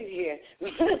is sitting here.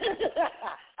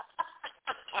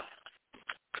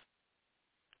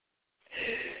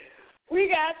 We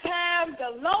got time, the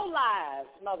low lives,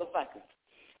 motherfuckers.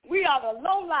 We are the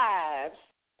low lives.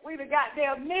 We the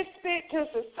goddamn misfit to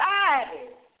society.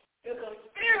 The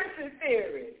conspiracy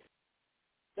theories.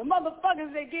 The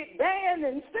motherfuckers that get banned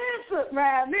and censored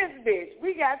around this bitch.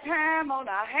 We got time on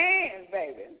our hands,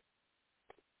 baby.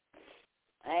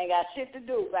 I ain't got shit to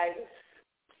do, baby.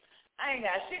 I ain't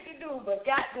got shit to do but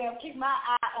goddamn keep my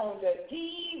eye on the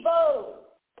DIVA.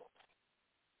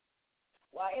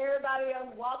 While everybody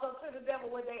else walk up to the devil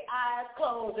with their eyes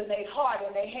closed and their heart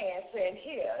in their hands saying,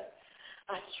 here,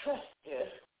 I trust you.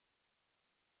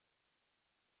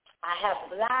 I have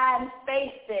blind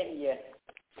faith in you.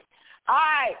 All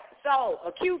right, so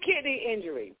acute kidney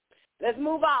injury. Let's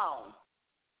move on.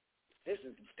 This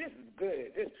is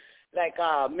good. Like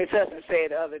Miss Hudson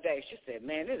said the other day, she said,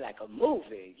 man, this is like a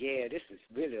movie. Yeah, this is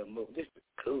really a movie. This is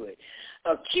good.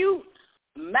 Acute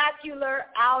macular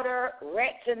outer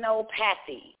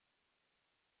retinopathy.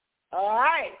 All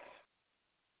right.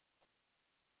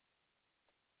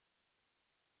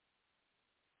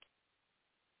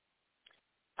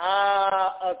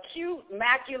 Acute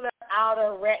macular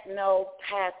outer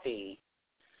retinopathy.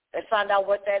 Let's find out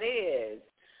what that is.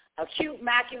 Acute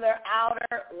macular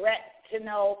outer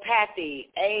retinopathy,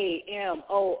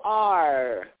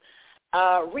 AMOR.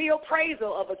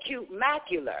 Reappraisal of acute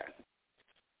macular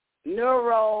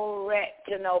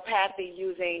neuroretinopathy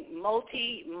using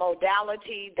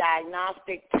multimodality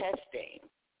diagnostic testing.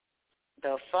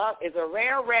 The fuck is a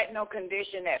rare retinal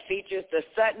condition that features the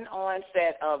sudden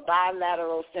onset of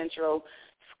bilateral central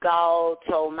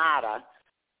sclerotomata,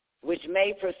 which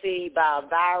may proceed by a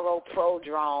viral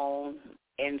prodrome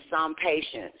in some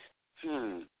patients.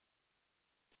 It's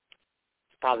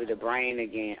probably the brain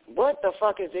again. What the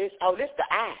fuck is this? Oh, this the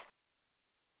eye.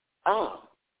 Oh,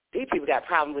 these people got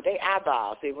problems with their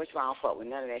eyeballs. See, which one I don't fuck with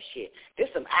none of that shit. This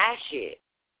some eye shit.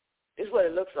 This is what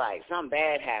it looks like. Something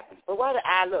bad happened. But why the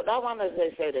eye look? I wonder if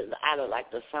they say that the eye look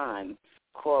like the sun,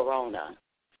 corona.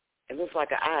 It looks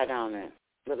like an eye, don't it?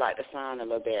 Look like the sun a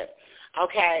little bit.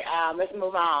 Okay, let's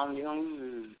move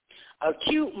on.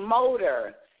 Acute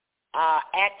motor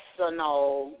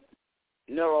axonal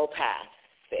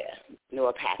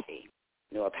neuropathy.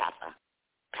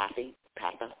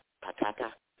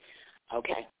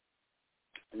 Okay,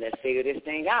 let's figure this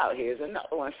thing out. Here's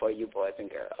another one for you boys and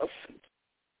girls.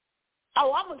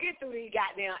 Oh, I'm going to get through these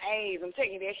goddamn A's. I'm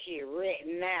taking that shit right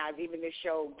now. Even this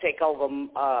show take over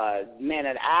a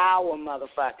minute, hour,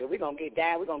 motherfucker. We're going to get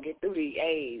down. We're going to get through these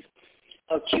A's.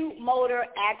 Acute motor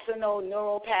axonal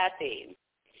neuropathy.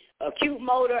 Acute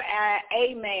motor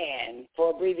AMAN,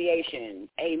 for abbreviation,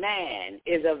 AMAN,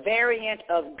 is a variant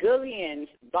of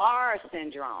Guillain-Barré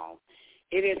syndrome.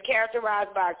 It is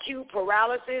characterized by acute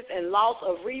paralysis and loss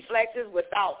of reflexes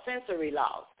without sensory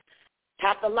loss.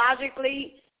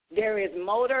 Pathologically, there is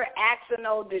motor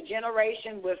axonal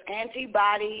degeneration with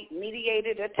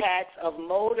antibody-mediated attacks of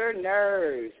motor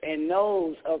nerves and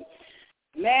nodes of,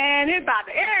 man,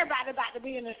 everybody about to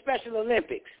be in the Special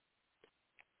Olympics.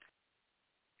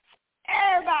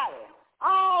 Everybody.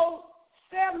 All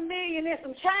 7 million and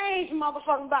some change,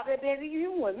 motherfucking, about that.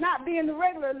 You will not be in the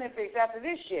regular Olympics after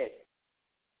this shit.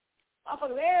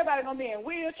 Motherfuckers, everybody gonna be in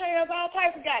wheelchairs, all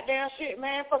types of goddamn shit,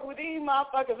 man. Fuck with these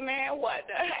motherfuckers, man. What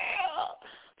the hell?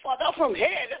 Fucked up from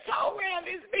head to toe around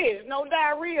this bitch. No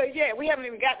diarrhea yet. We haven't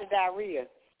even got the diarrhea.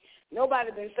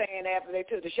 Nobody been saying after they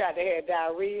took the shot they had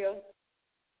diarrhea.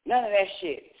 None of that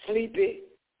shit. Sleepy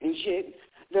and shit.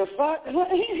 The fuck? This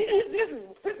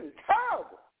is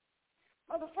terrible.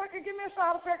 Motherfucker, give me a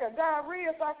side effect of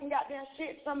diarrhea so I can goddamn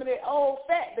shit some of that old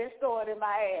fat been stored in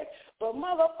my ass. But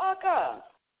motherfucker,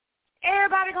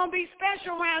 everybody gonna be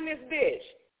special around this bitch.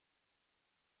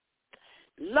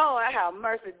 Lord have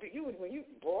mercy. When you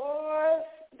boys,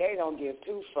 they don't give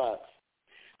two fucks.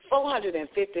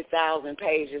 450,000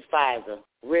 pages, Pfizer.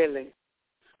 Really?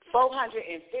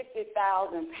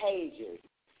 450,000 pages.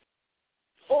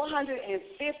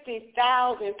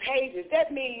 450,000 pages.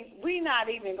 That means we not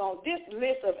even going to, this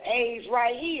list of A's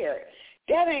right here,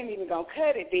 that ain't even going to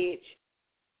cut it, bitch.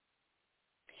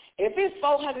 If it's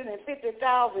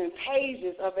 450,000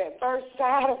 pages of adverse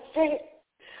side effect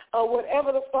or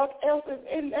whatever the fuck else is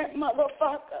in that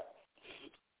motherfucker.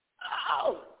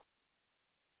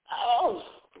 Oh,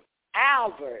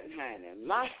 Albert, honey,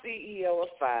 my CEO of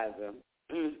Pfizer.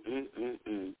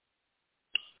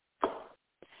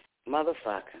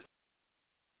 Motherfucker.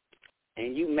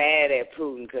 And you mad at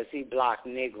Putin because he blocked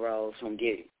Negroes from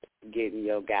getting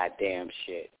your goddamn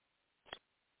shit.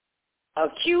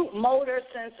 Acute motor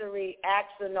sensory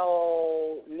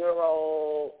axonal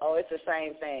neuro. Oh, it's the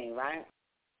same thing, right?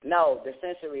 No, the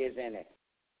sensory is in it.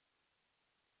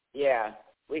 Yeah,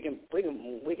 we can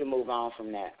move on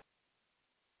from that.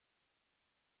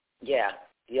 Yeah,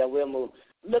 we'll move.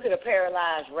 Look at a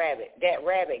paralyzed rabbit. That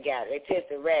rabbit got it. They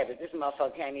tested rabbits. This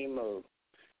motherfucker can't even move.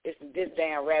 This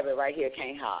damn rabbit right here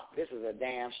can't hop. This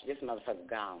motherfucker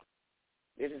gone.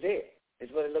 This is it. This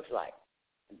is what it looks like.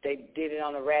 They did it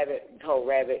on a rabbit, whole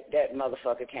rabbit. That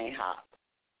motherfucker can't hop.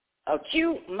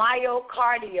 Acute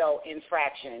myocardial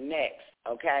infraction next.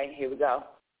 Okay, here we go.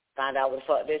 Find out what the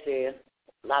fuck this is.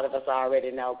 A lot of us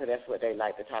already know because that's what they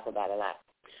like to talk about a lot.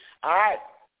 All right,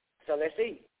 so let's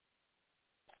see.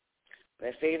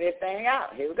 Let's figure this thing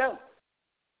out. Here we go.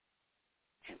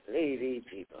 Can't believe these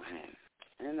people, man.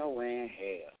 Ain't no way in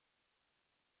hell.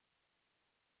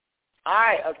 All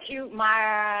right, acute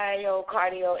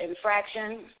myocardial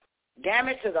infraction.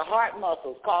 Damage to the heart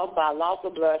muscles caused by loss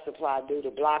of blood supply due to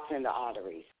blocks in the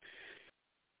arteries.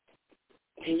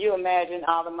 Can you imagine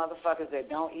all the motherfuckers that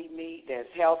don't eat meat, that's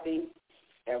healthy,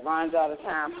 that runs all the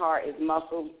time? Heart is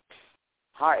muscle.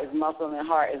 Heart is muscle and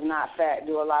heart is not fat.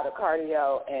 Do a lot of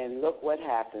cardio, and look what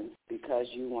happens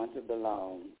because you want to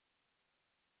belong.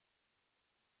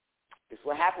 It's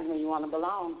what happens when you want to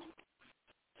belong.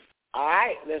 All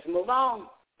right, let's move on.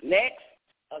 Next,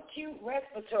 acute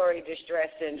respiratory distress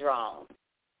syndrome.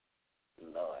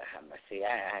 Lord have mercy.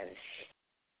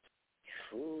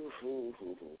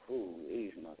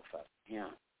 These motherfuckers. Yeah.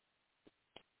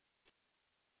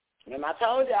 Remember I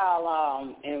told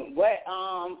y'all in what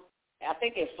I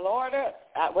think in Florida,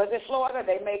 was it Florida?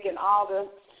 They making all the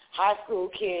high school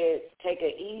kids take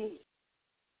a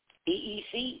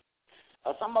EEC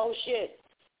or some old shit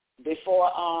before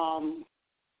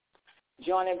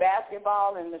joining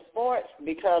basketball and the sports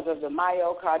because of the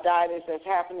myocarditis that's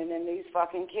happening in these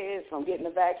fucking kids from getting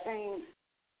the vaccine.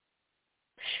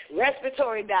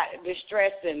 Respiratory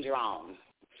distress syndrome.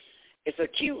 It's an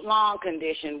acute lung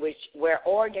condition where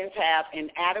organs have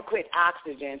inadequate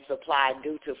oxygen supply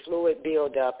due to fluid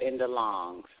buildup in the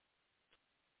lungs.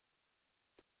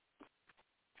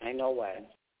 Ain't no way.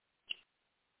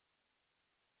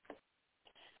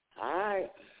 All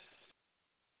right.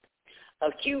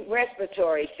 Acute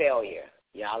respiratory failure.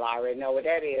 Y'all already know what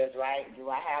that is, right? Do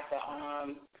I have to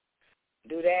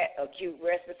do that? Acute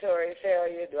respiratory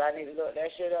failure? Do I need to look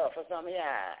that shit up for some of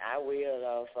y'all? I will,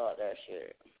 though. Fuck that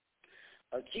shit.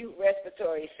 Acute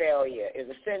respiratory failure is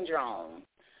a syndrome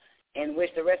in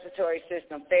which the respiratory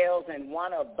system fails in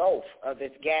one or both of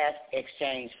its gas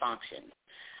exchange functions,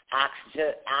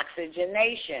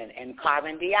 oxygenation and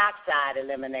carbon dioxide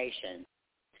elimination.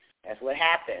 That's what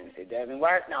happens. It doesn't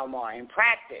work no more. In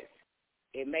practice,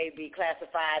 it may be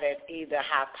classified as either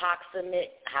hypoxemic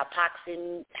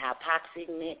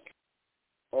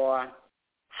or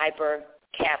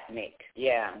hypercapnic.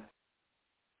 Yeah.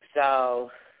 So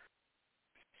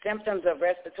symptoms of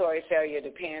respiratory failure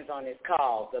depends on its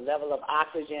cause, the level of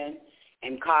oxygen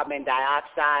and carbon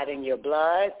dioxide in your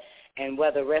blood, and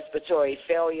whether respiratory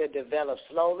failure develops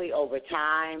slowly over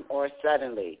time or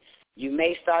suddenly. You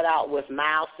may start out with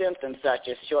mild symptoms such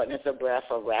as shortness of breath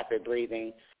or rapid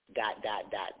breathing, ...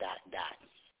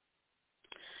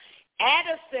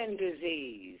 Addison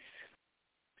disease.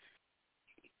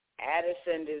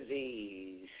 Addison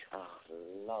disease. Oh,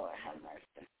 Lord have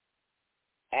mercy.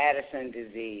 Addison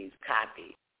disease,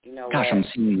 copy. You know Gosh, what? I'm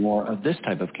seeing more of this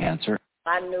type of cancer.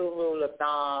 My new rule of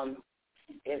thumb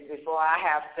is before I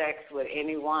have sex with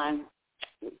anyone,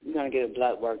 you're going to get a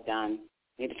blood work done.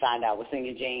 You need to find out what's in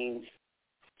your genes.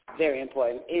 Very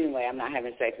important. Anyway, I'm not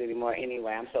having sex anymore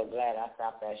anyway. I'm so glad I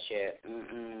stopped that shit.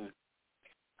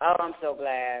 Oh, I'm so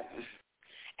glad.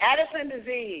 Addison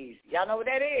disease. Y'all know what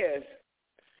that is?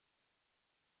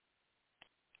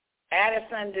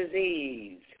 Addison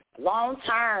disease.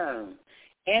 Long-term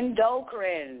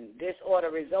endocrine disorder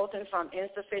resulting from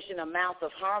insufficient amounts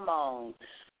of hormones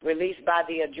released by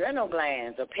the adrenal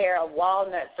glands, a pair of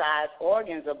walnut-sized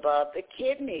organs above the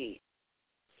kidney.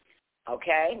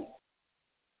 Okay?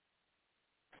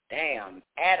 Damn,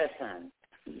 Addison.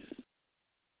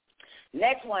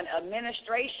 Next one,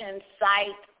 administration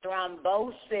site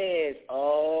thrombosis.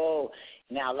 Oh,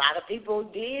 now a lot of people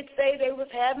did say they was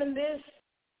having this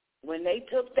when they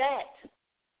took that.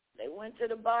 They went to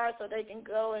the bar so they can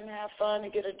go and have fun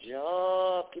and get a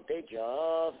job, get their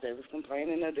jobs. They was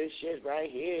complaining of this shit right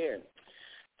here.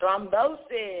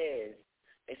 Thrombosis.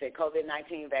 They say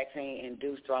COVID-19 vaccine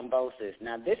induced thrombosis.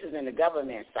 Now, this is in the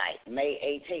government site, May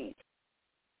 18th.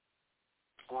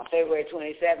 On February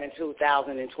 27,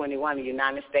 2021, the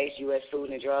United States U.S.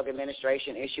 Food and Drug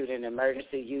Administration issued an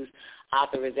emergency use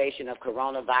authorization of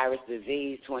coronavirus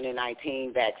disease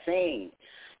 2019 vaccine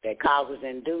that causes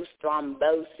induced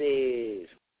thrombosis.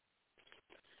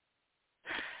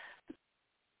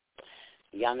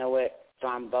 Y'all know what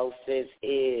thrombosis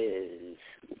is.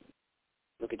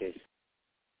 Look at this.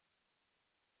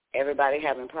 Everybody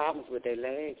having problems with their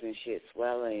legs and shit,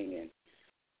 swelling and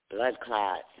blood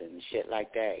clots and shit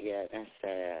like that. Yeah, that's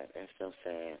sad. That's so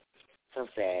sad. So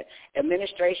sad.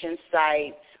 Administration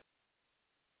cites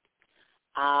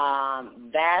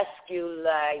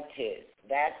vasculitis.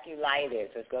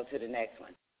 Let's go to the next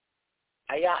one.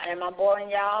 Am I boring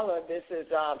y'all, or this is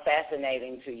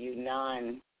fascinating to you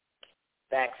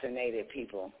non-vaccinated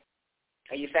people?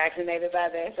 Are you fascinated by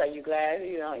this? Are you glad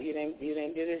you didn't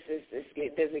do this?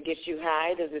 Does it get you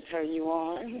high? Does it turn you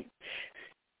on?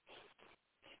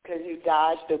 Because you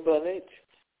dodged a bullet?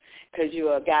 Because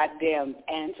you're a goddamn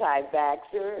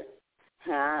anti-vaxxer?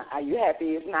 Huh? Are you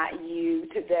happy it's not you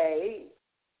today?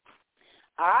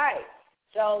 All right.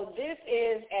 So this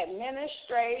is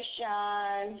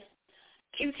administration,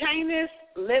 cutaneous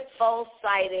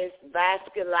lymphocytic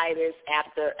vasculitis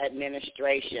after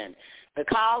administration. The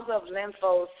cause of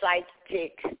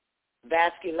lymphocytic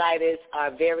vasculitis are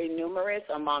very numerous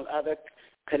among other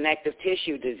connective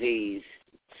tissue disease,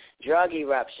 drug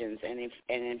eruptions, and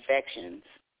infections,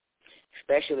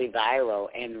 especially viral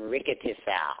and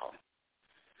rickety-foul.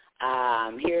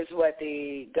 Here's what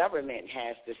the government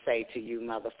has to say to you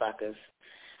motherfuckers.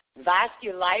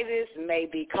 Vasculitis may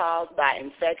be caused by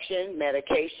infection,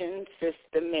 medication,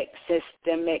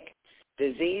 systemic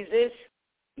diseases,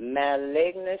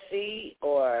 malignancy,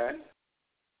 or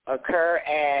occur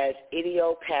as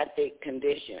idiopathic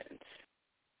conditions.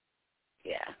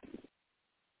 Yeah.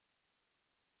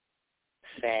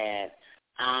 Sad.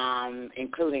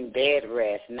 Including bed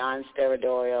rest,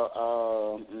 non-steroidal.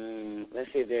 Let's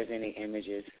see if there's any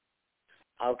images.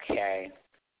 Okay.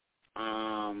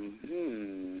 I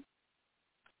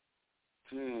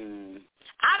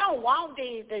don't want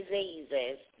these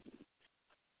diseases.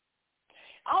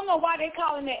 I don't know why they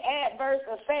calling it adverse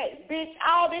effects. Bitch,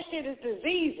 all this shit is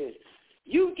diseases.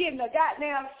 You getting a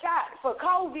goddamn shot for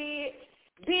COVID,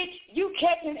 bitch, you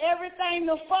catching everything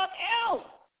the fuck else,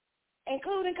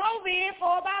 including COVID,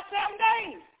 for about 7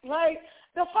 days. Like,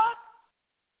 the fuck?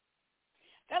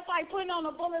 That's like putting on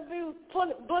a bulletproof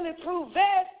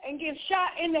vest and getting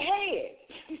shot in the head.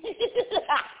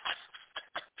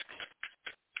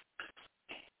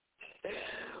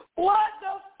 What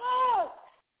the fuck?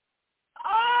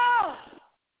 Oh!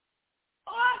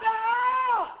 What the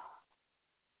hell?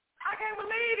 I can't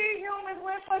believe these humans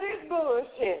went for this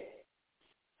bullshit.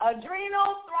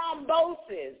 Adrenal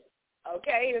thrombosis.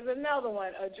 Okay, here's another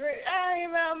one.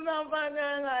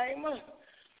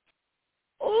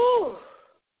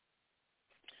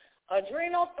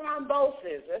 Adrenal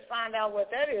thrombosis. Let's find out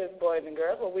what that is, boys and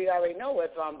girls. Well, we already know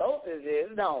what thrombosis is,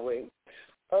 don't we?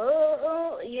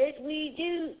 Oh, yes, we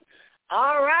do.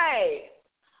 All right.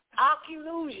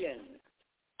 Occlusion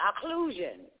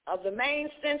of the main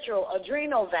central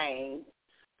adrenal vein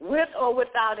with or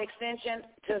without extension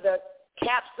to the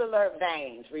capsular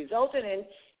veins, resulting in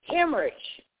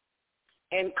hemorrhage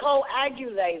and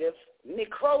coagulative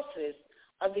necrosis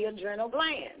of the adrenal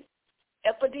gland.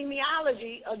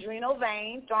 Epidemiology, adrenal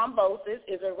vein thrombosis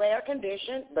is a rare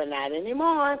condition, but not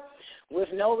anymore,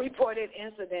 with no reported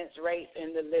incidence rates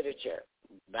in the literature.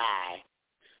 Bye.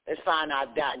 Let's find our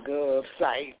 .gov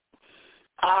site.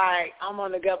 All right, I'm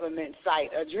on the government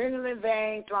site. Adrenal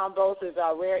vein thrombosis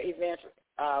are rare events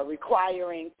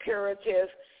requiring curative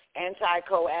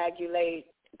anticoagulant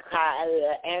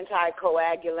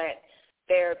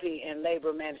therapy and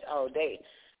labor management. They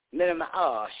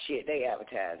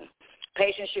advertising.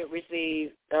 Patients should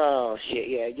receive,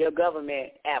 your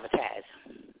government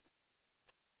advertising.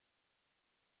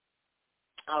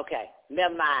 Okay,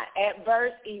 never mind.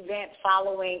 Adverse event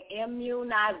following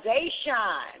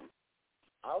immunization.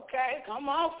 Okay, come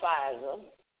on, Pfizer.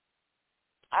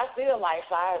 I still like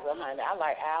Pfizer, honey. I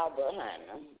like Albert,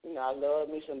 honey. You know, I love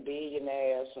me some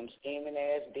billionaires, some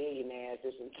scheming-ass billionaires.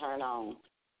 It's a turn on.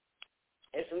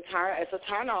 It's a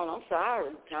turn on. I'm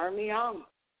sorry. Turn me on.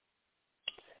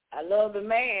 I love the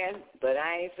man, but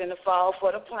I ain't finna fall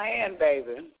for the plan,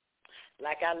 baby.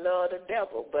 Like I love the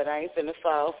devil, but I ain't finna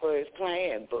fall for his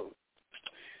plan, boo.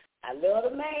 I love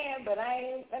the man, but I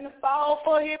ain't finna fall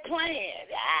for his plan.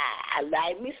 I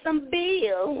like me some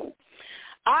Bill.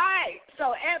 All right,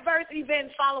 so adverse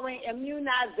events following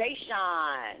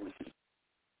immunization.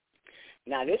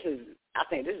 Now, I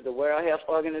think this is the World Health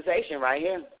Organization right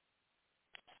here.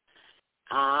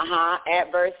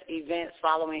 Adverse events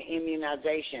following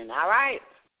immunization. All right.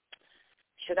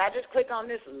 Should I just click on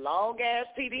this long-ass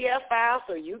PDF file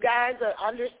so you guys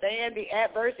understand the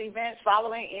adverse events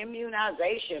following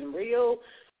immunization? Real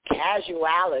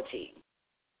casualty.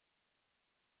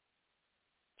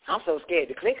 I'm so scared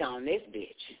to click on this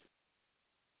bitch.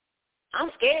 I'm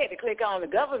scared to click on the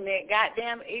government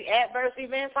goddamn adverse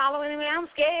event following me. I'm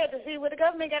scared to see what the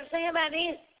government got to say about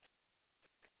this.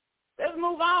 Let's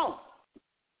move on.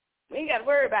 We ain't got to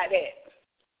worry about that.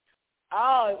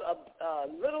 Oh, a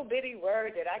little bitty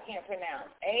word that I can't pronounce.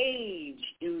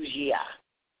 Ageusia.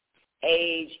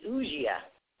 Ageusia.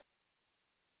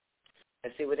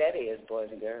 Let's see what that is,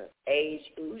 boys and girls.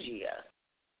 Ageusia.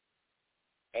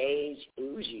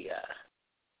 Ageusia.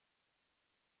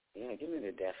 Yeah, give me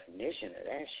the definition of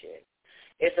that shit.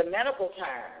 It's a medical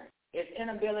term. It's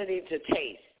inability to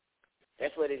taste.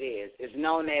 That's what it is. It's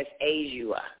known as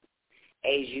ageusia.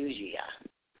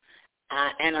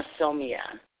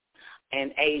 Anosmia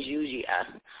and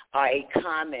ageusia are a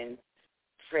common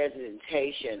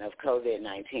presentation of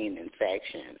COVID-19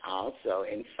 infection, also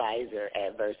in Pfizer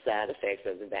adverse side effects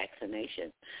of the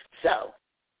vaccination. So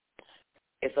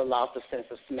it's a loss of sense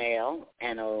of smell,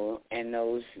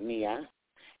 anosmia,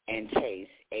 and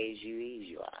taste, as you ease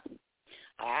you are.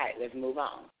 All right, let's move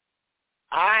on.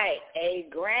 All right, a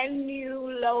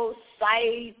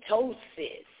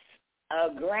granulocytosis. A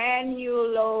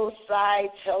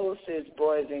granulocytosis,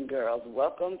 boys and girls.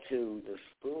 Welcome to the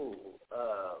School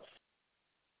of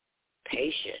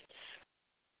Patience.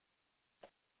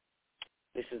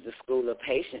 This is the School of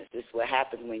Patience. This is what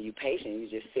happens when you're patient. You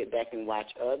just sit back and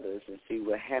watch others and see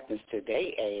what happens to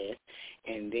their ass,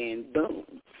 and then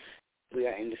boom, we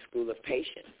are in the School of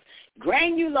Patience.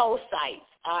 Granulocytes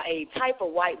are a type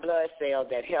of white blood cell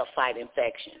that help fight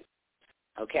infection.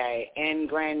 Okay, and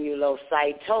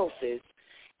granulocytosis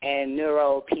and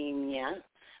neutropenia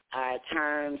are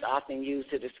terms often used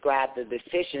to describe the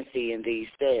deficiency in these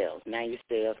cells. Now your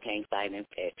cells can't fight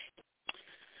infection.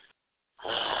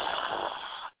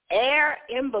 Air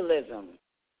embolism.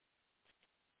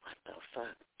 What the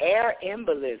fuck? Air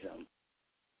embolism.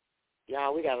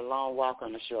 Y'all, we got a long walk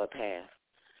on a short path.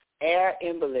 Air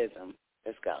embolism.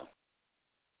 Let's go.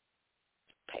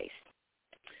 Paste.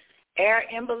 Air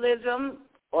embolism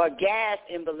or gas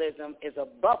embolism is a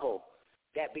bubble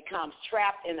that becomes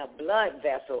trapped in a blood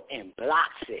vessel and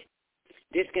blocks it.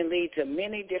 This can lead to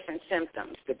many different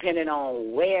symptoms depending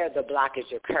on where the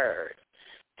blockage occurred.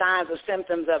 Signs or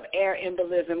symptoms of air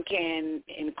embolism can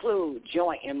include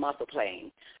joint and muscle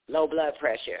pain, low blood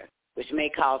pressure, which may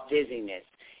cause dizziness,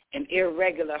 an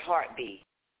irregular heartbeat,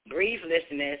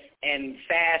 breathlessness and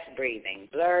fast breathing,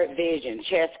 blurred vision,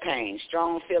 chest pain,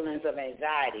 strong feelings of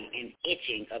anxiety, and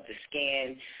itching of the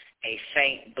skin, a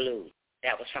faint blue.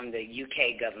 That was from the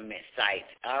UK government site.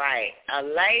 All right,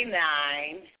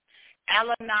 alanine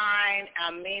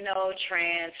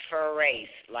aminotransferase,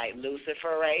 like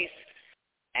luciferase,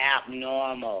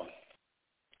 abnormal.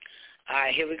 All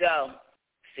right, here we go.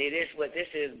 See this? What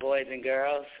this is, boys and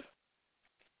girls?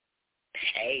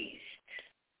 Paste.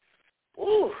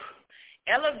 Ooh,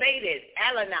 elevated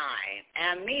alanine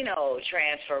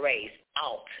aminotransferase,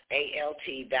 ALT, ALT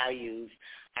values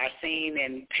are seen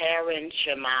in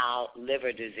parenchymal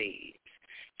liver disease,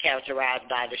 characterized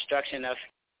by destruction of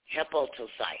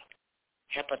hepatocyte.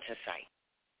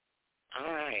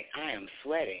 All right, I am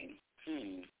sweating.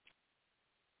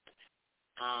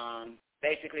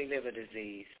 Basically liver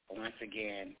disease, once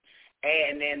again.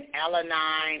 And then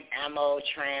alanine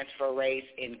aminotransferase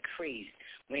increased.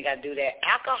 We got to do that.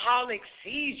 Alcoholic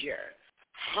seizure.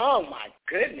 Oh, my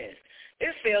goodness.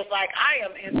 This feels like I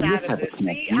am inside of the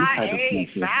CIA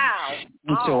file.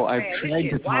 And so I've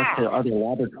tried to talk to other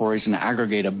laboratories and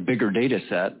aggregate a bigger data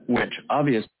set, which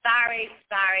obviously... Sorry.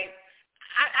 I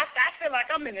feel like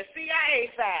I'm in the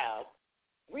CIA file.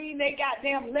 Reading they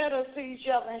goddamn letters to each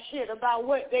other and shit about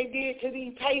what they did to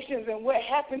these patients and what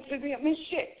happened to them and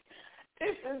shit.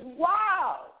 This is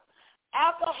wild.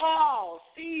 Alcohol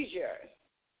seizure.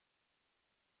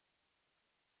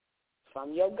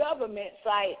 From your government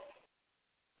site.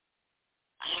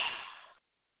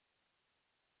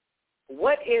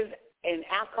 What is an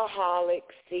alcoholic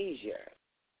seizure?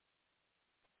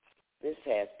 This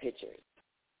has pictures.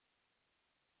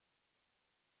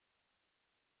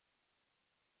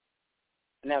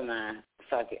 Never mind.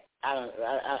 Fuck it. I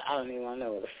don't even want to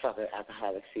know what the fuck an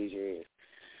alcoholic seizure is.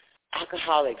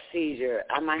 Alcoholic seizure,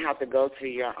 I might have to go to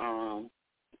your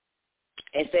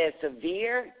it says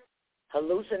severe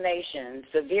hallucination,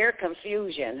 severe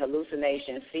confusion,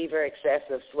 hallucination, fever,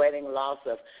 excessive sweating, loss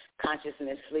of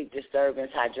consciousness, sleep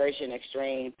disturbance, hydration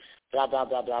extreme, blah, blah,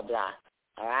 blah, blah, blah.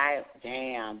 All right?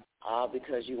 Damn. All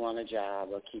because you want a job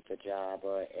or keep a job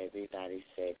or everybody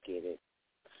said get it.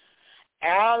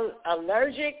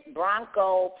 Allergic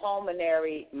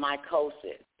bronchopulmonary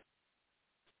mycosis.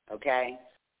 Okay?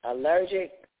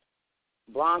 Allergic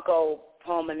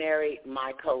bronchopulmonary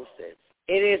mycosis.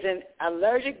 It is an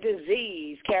allergic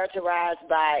disease characterized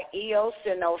by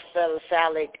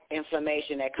eosinophilic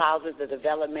inflammation that causes the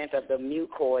development of the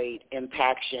mucoid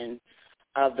impaction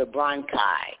of the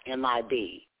bronchi,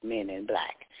 MIB, men in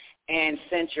black, and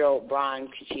central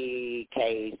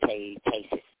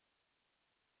bronchiectasis.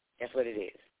 That's what it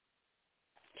is.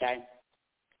 Okay?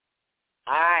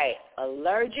 All right.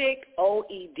 Allergic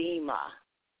oedema.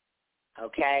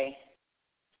 Okay?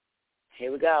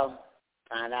 Here we go.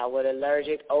 Find out what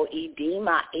allergic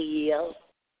oedema is.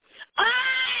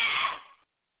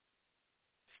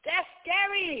 That's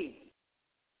scary.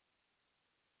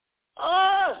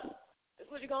 Oh, that's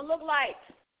what you're going to look like.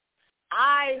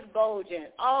 Eyes bulging.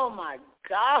 Oh, my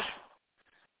God.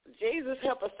 Jesus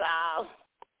help us out.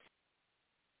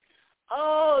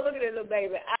 Oh, look at that little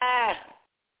baby eye.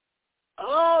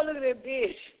 Oh, look at that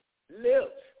bitch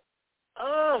lips.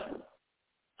 Oh,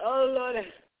 Lord.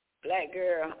 Black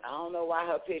girl. I don't know why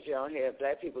her picture on here.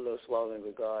 Black people look swollen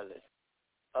regardless.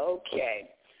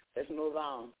 Okay, let's move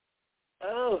on.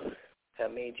 Oh,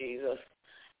 help me, Jesus.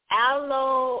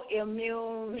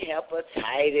 Alloimmune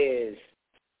hepatitis.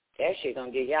 That shit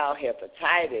gonna get y'all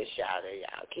hepatitis, y'all.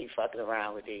 Y'all keep fucking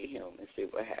around with these humans. See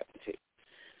what happens to you.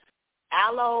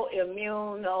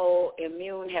 Alloimmune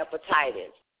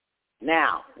hepatitis.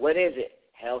 Now, what is it?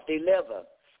 Healthy liver,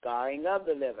 scarring of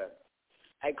the liver.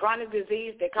 A chronic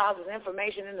disease that causes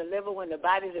inflammation in the liver when the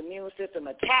body's immune system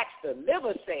attacks the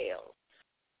liver cells.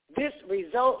 This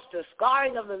results to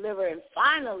scarring of the liver and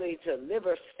finally to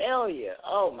liver failure.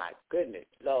 Oh, my goodness,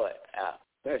 Lord,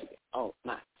 mercy. Oh,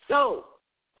 my soul.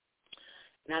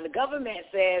 Now, the government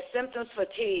says symptoms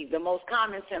fatigue, the most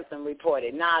common symptom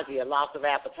reported, nausea, loss of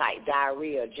appetite,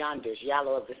 diarrhea, jaundice,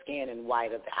 yellow of the skin, and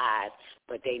white of the eyes.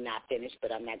 But they not finished,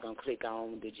 but I'm not going to click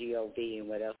on the GOV and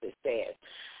what else it says.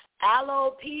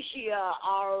 Alopecia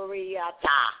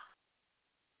areata.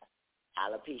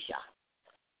 Alopecia.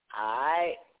 All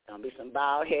right. Gonna be some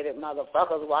bald-headed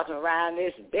motherfuckers walking around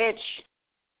this bitch.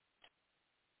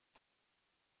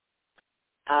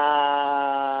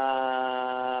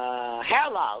 Hair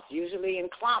loss, usually in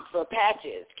clumps or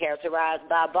patches, characterized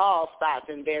by bald spots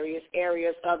in various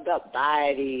areas of the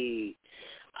body.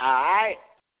 All right.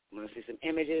 I'm going to see some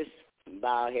images. Some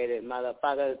bald-headed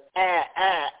motherfuckers.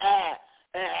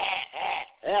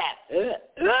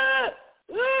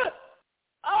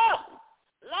 Oh,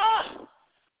 Lord.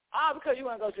 Oh, because you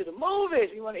want to go to the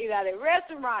movies. You want to eat out at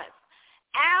restaurants.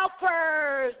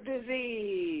 Alpers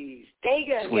disease. They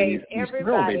gave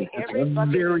everybody every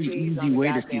fucking very disease easy on the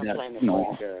way to see goddamn that. planet.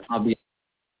 No,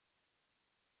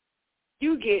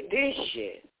 You get this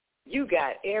shit. You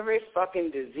got every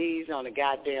fucking disease on the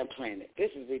goddamn planet.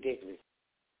 This is ridiculous.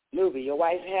 Newbie, your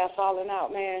wife's hair falling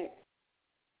out, man.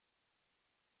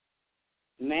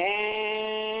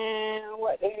 Man,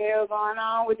 what the hell going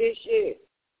on with this shit?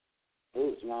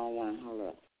 Oops, wrong one.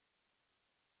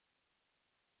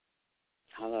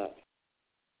 Hold up.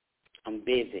 I'm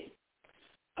busy.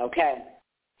 Okay,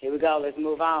 here we go. Let's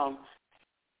move on.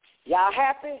 Y'all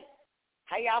happy?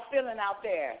 How y'all feeling out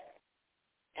there?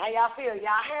 How y'all feel?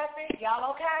 Y'all happy? Y'all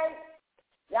okay?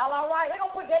 Y'all all right? They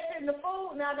gonna put that shit in the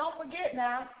food now. Don't forget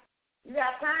now. You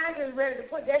got time and ready to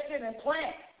put that shit in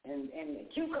plants and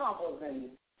cucumbers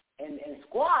and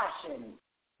squash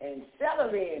and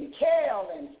celery and kale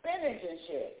and spinach and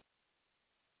shit.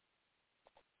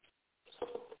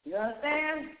 You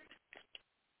understand?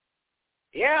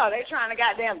 Yeah, they trying to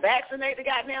goddamn vaccinate the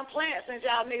goddamn plants since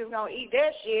y'all niggas gonna eat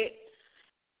that shit.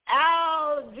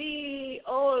 Alveolar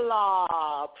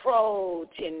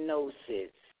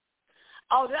proteinosis.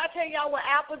 Oh, did I tell y'all what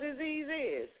Alpers disease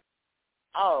is?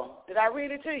 Oh, did I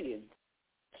read it to you?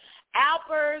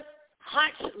 Alpers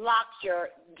Hunch-Locher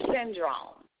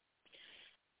syndrome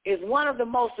is one of the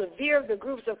most severe of the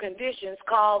groups of conditions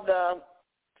called the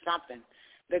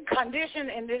condition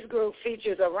in this group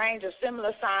features a range of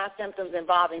similar signs, symptoms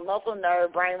involving muscle,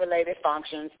 nerve, brain-related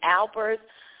functions. Alpers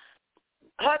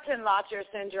Hunch-Locher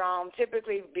syndrome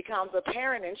typically becomes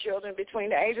apparent in children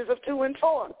between the ages of 2 and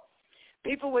 4.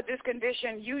 People with this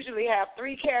condition usually have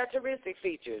 3 characteristic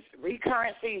features: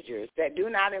 recurrent seizures that do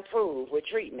not improve with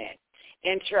treatment,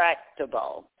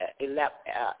 intractable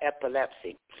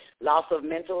epilepsy, loss of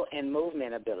mental and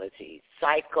movement abilities,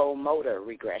 psychomotor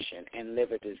regression, and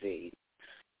liver disease.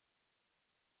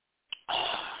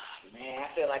 Man, I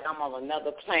feel like I'm on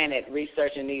another planet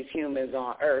researching these humans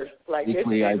on Earth. Like this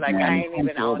is like I ain't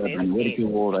even on this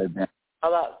shit.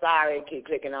 Hold up, sorry, keep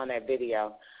clicking on that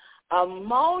video.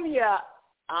 Ammonia.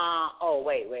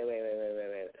 Wait.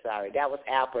 Sorry, that was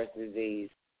Alpers disease.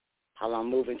 Hold on, I'm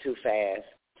moving too fast.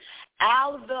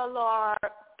 Alveolar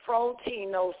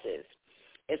proteinosis.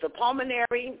 It's a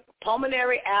pulmonary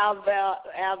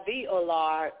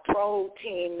alveolar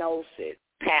proteinosis.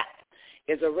 PAP.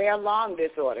 Is a rare lung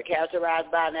disorder characterized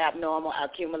by an abnormal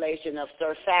accumulation of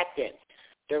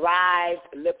surfactant-derived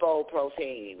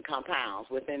lipoprotein compounds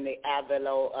within the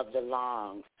alveoli of the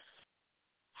lungs.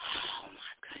 Oh,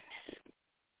 my goodness.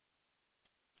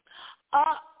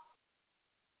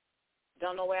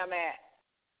 Don't know where I'm at.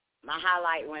 My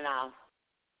highlight went off.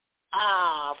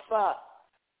 Fuck.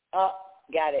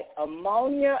 Got it.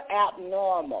 Ammonia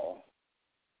abnormal.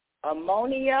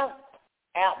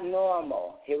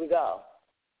 Here we go.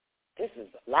 This is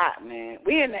a lot, man.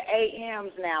 We in the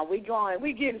AMs now. We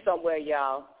getting somewhere,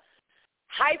 y'all.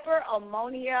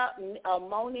 Hyperammonemia.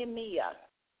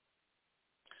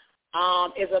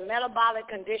 is a metabolic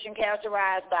condition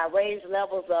characterized by raised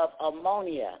levels of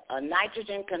ammonia, a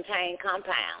nitrogen-contained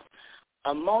compound.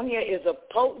 Ammonia is a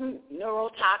potent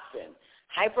neurotoxin.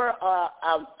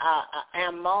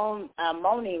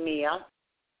 Hyperammonemia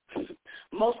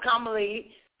most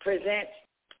commonly present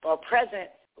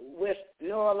with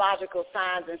neurological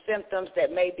signs and symptoms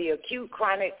that may be acute,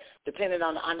 chronic, depending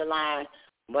on the underlying.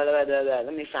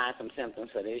 Let me find some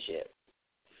symptoms for this shit.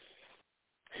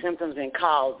 Symptoms and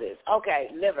causes. Okay,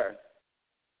 liver,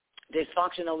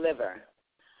 dysfunctional liver,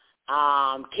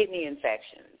 kidney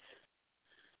infections,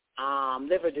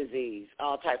 liver disease,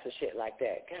 all types of shit like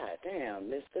that. God damn,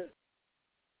 Mr.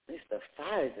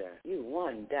 Pfizer, you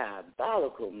one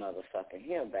diabolical motherfucker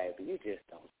here, baby. You just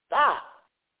don't stop.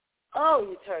 Oh,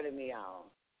 you turning me on.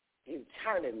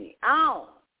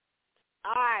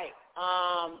 All right.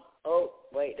 Oh,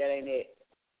 wait, that ain't it.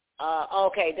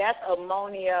 Okay, that's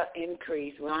ammonia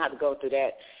increase. We don't have to go through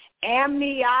that.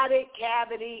 Amniotic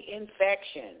cavity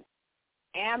infection.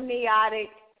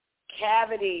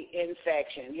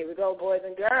 Here we go, boys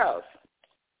and girls.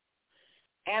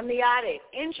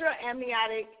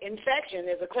 Intra-amniotic infection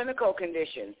is a clinical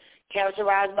condition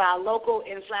characterized by a local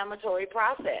inflammatory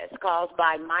process caused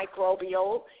by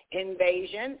microbial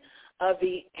invasion of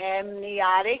the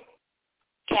amniotic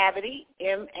cavity,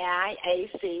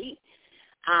 MIAC,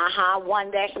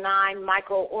 1-9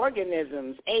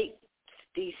 microorganisms,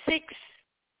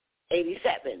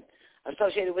 87,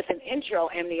 associated with an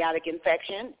intra-amniotic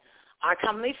infection are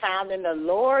commonly found in the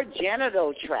lower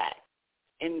genital tract,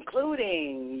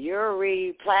 including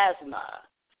uriplasma,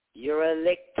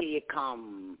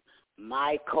 urolithicum,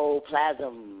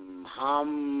 mycoplasm,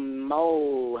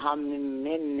 hominis,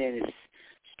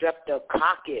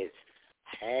 streptococcus.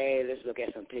 Hey, let's look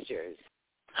at some pictures.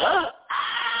 Oh,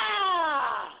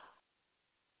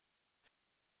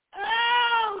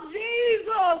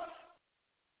 Jesus!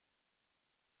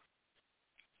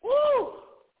 Woo!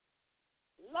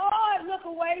 Lord, look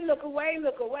away. Look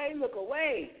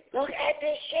at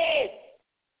this shit.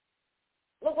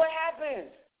 Look what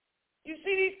happens. You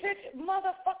see these pictures?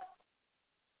 Motherfucker.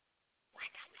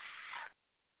 What the fuck?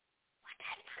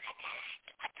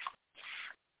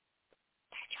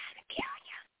 They're trying to kill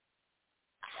you.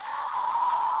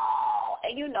 Oh,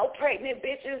 and you know pregnant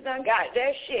bitches done got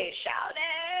that shit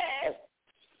shouted.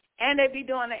 And they be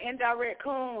doing an indirect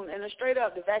coon and a straight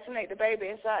up to vaccinate the baby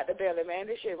inside the belly, man.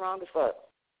 This shit wrong as fuck.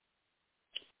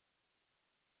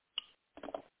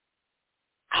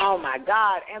 Oh, my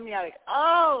God. Amniotic.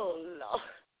 Oh, Lord.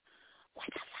 What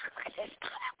the fuck? Look at this.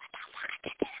 What the fuck?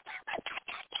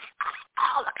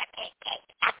 Oh, look at this.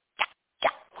 What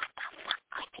the fuck?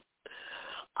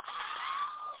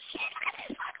 Oh, shit. Look at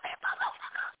this fucking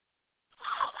motherfucker.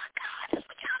 Oh, my God. That's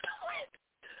what y'all doing.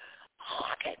 Oh,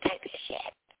 I can't take this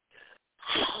shit.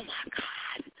 Oh, my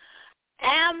God.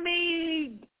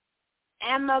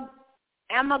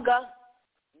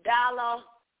 Amygdala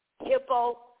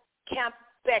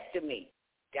hippocampectomy.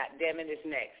 God damn it, it's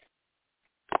next.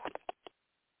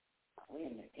 We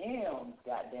in the M's,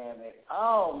 God damn it.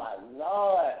 Oh, my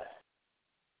Lord.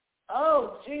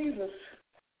 Oh, Jesus.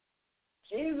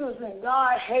 Jesus and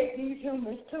God hate these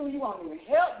humans, too. You won't even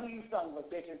help these sons of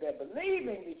bitches that believe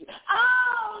in you.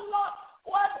 Oh, Lord.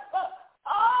 What the fuck?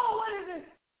 Oh, what is this?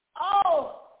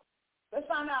 Oh, let's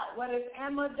find out what is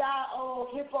amygdala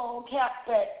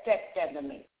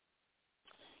hippocampectomy.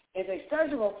 It's a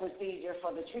surgical procedure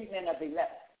for the treatment of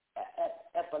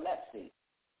epilepsy.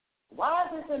 Why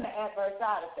is this in the adverse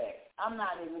side effects? I'm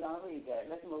not even going to read that.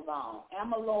 Let's move on.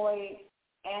 Amyloid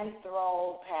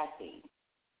anthropathy.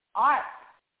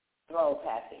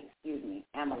 Arthropathy,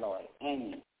 amyloid,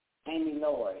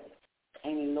 amyloid.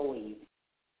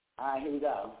 All right, here we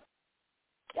go.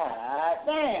 God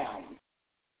damn.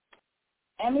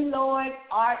 Amyloid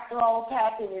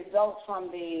arthropathy results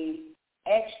from the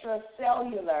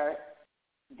extracellular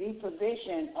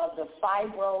deposition of the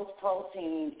fibrous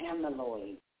protein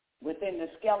amyloid within the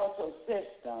skeletal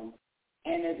system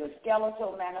and is a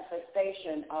skeletal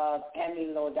manifestation of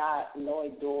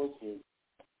amyloidosis,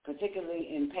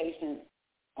 particularly in patients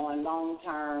on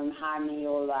long-term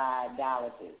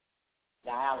hemodialysis.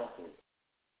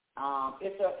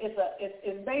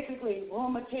 It's basically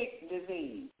rheumatic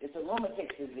disease. It's a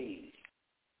rheumatic disease.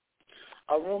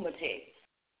 A rheumatic.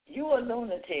 You a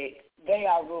lunatic, they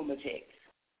are rheumatics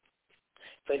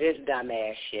for this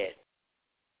dumbass shit.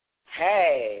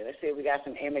 Hey, let's see if we got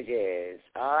some images.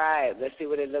 All right, let's see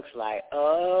what it looks like.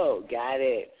 Oh, got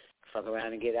it. Fuck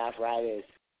around and get arthritis.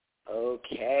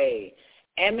 Okay.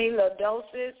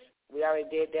 Amyloidosis, we already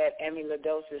did that.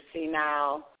 Amyloidosis,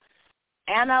 senile.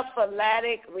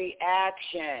 Anaphylactic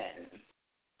reaction.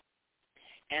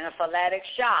 Anaphylactic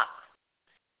shock.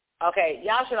 Okay,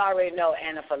 y'all should already know what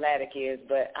anaphylactic is,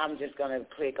 but I'm just going to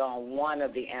click on one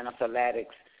of the anaphylactic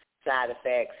side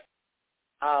effects.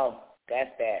 Oh,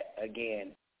 that's that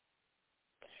again.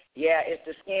 Yeah, it's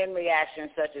the skin reaction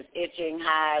such as itching,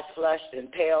 hives, flushed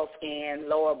and pale skin,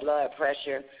 lower blood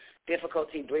pressure,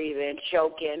 difficulty breathing,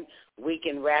 choking, weak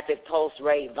and rapid pulse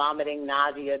rate, vomiting,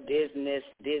 nausea, dizziness,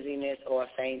 or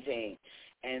fainting.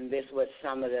 And this is what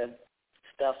some of the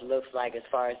stuff looks like as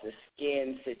far as the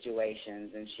skin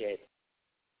situations and shit.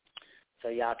 So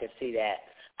y'all can see that.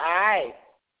 All right.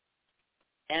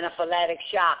 Anaphylactic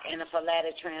shock,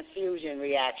 anaphylactic transfusion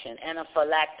reaction,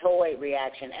 anaphylactoid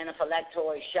reaction,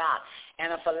 anaphylactoid shock,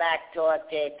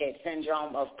 anaphylactoid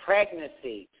syndrome of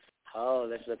pregnancy. Oh,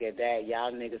 let's look at that.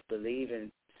 Y'all niggas believe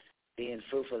in being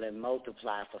fruitful and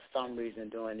multiply for some reason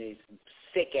during these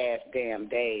sick-ass damn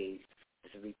days.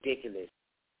 It's ridiculous.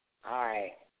 All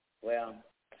right. Well,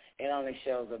 it only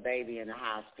shows a baby in the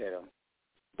hospital.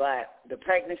 But the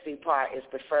pregnancy part is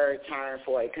preferred term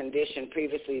for a condition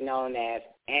previously known as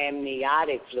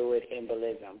amniotic fluid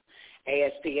embolism.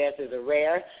 ASPS is a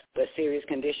rare but serious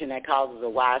condition that causes a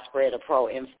widespread or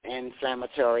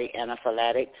pro-inflammatory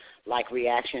anaphylactic-like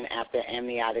reaction after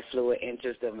amniotic fluid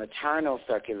enters the maternal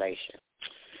circulation.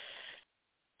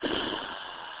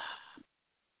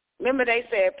 Remember they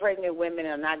said pregnant women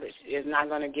is not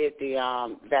going to get the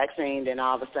vaccine, then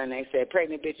all of a sudden they said,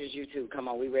 pregnant bitches, you too. Come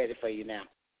on, we ready for you now.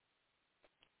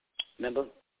 Remember?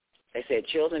 They said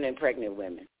children and pregnant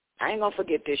women. I ain't going to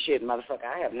forget this shit, motherfucker.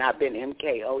 I have not been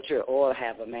MK Ultra or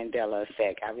have a Mandela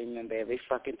effect. I remember every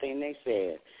fucking thing they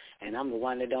said, and I'm the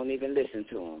one that don't even listen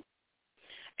to them.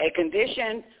 A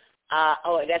condition,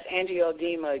 that's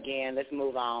angioedema again. Let's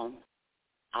move on.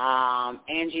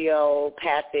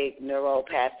 Angiopathic,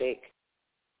 neuropathic.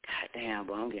 God damn,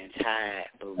 boy, I'm getting tired,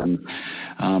 boo.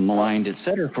 Maligned, et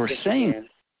cetera, for saying.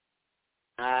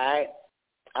 All right.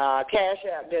 Cash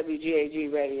App, WGAG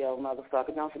Radio,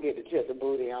 motherfucker. Don't forget to tip the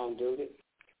booty on duty.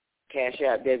 Cash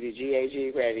App,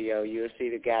 WGAG Radio. You'll see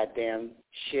the goddamn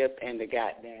ship and the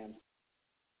goddamn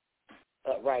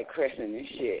upright crescent and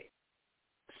shit.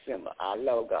 Symbol, our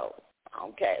logo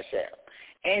on Cash App.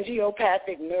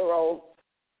 Angiopathic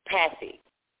neuropathy.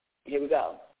 Here we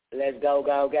go. Let's go,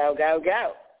 go, go, go,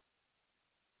 go.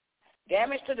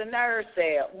 Damage to the nerve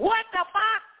cell. What the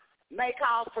fuck? May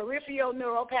cause peripheral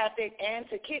neuropathic and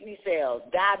to kidney cells,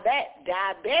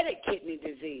 diabetic kidney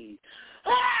disease.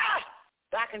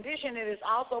 By condition, it is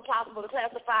also possible to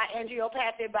classify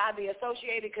angiopathy by the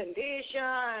associated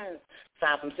conditions.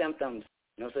 Signs and symptoms.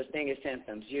 No such thing as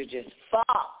symptoms. You're just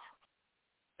fucked.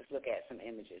 Let's look at some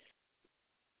images.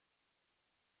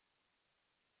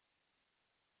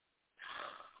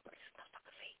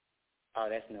 Oh,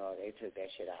 that's no, they took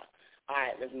that shit out. All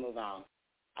right, let's move on.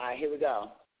 All right, here we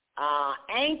go.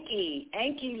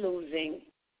 Ankylosing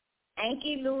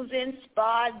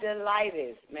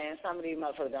spondylitis. Man, some of these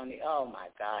motherfuckers don't need, oh my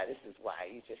God, this is why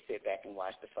you just sit back and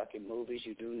watch the fucking movies.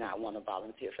 You do not want to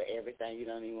volunteer for everything. You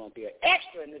don't even want to be an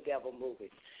extra in the devil movie.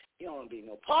 You don't want to be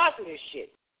no part of this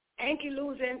shit.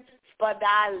 Ankylosing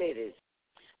spondylitis.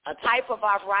 A type of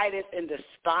arthritis in the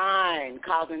spine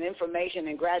causing inflammation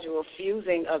and gradual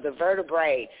fusing of the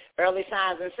vertebrae. Early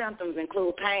signs and symptoms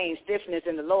include pain, stiffness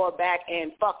in the lower back,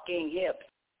 and fucking hips.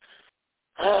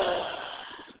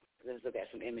 Let's look at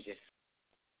some images.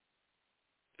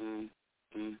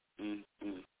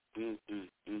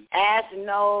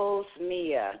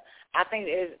 Anosmia. I think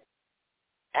it's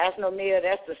anosmia,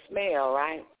 that's the smell,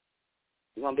 right?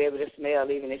 You won't be able to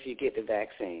smell even if you get the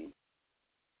vaccine.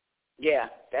 Yeah,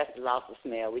 that's the loss of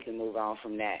smell. We can move on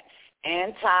from that.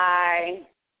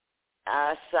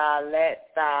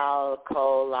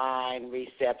 Anti-acetylcholine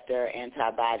receptor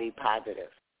antibody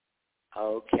positive.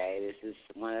 Okay, this is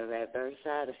one of the adverse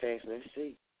side effects. Let's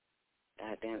see.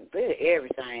 Goddamn, they're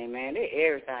everything, man. They're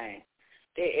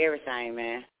everything,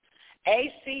 man.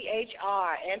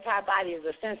 AChR antibody is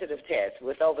a sensitive test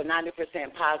with over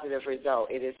 90% positive result.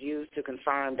 It is used to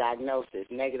confirm diagnosis.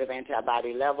 Negative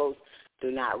antibody levels do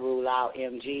not rule out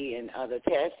MG and other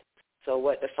tests. So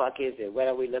what the fuck is it? What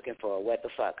are we looking for? What the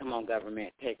fuck? Come on,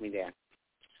 government. Take me there.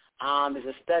 It's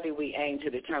a study we aim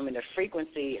to determine the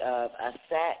frequency of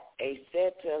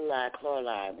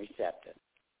acetylcholine receptor.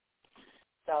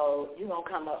 So you're going to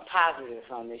come up positive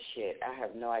on this shit. I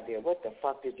have no idea. What the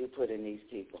fuck did you put in these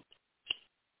people?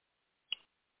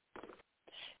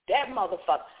 That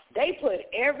motherfucker, they put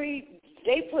every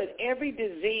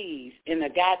disease in a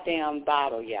goddamn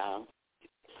bottle, y'all.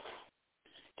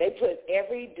 They put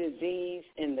every disease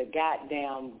in the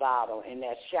goddamn bottle, in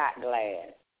that shot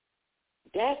glass.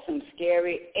 That's some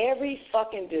scary, every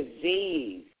fucking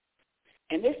disease.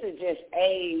 and this is just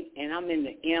A, and I'm in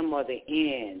the M or the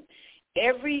N.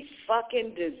 Every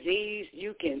fucking disease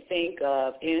you can think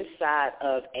of inside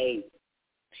of a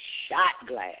shot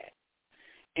glass.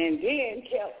 And then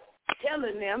kept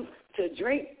telling them to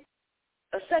drink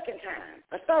a second time,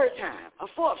 a third time, a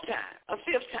fourth time, a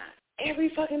fifth time. Every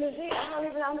fucking disease. I don't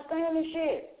even understand this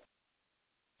shit.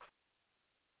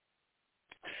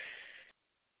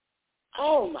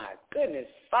 Oh, my goodness,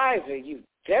 Pfizer, you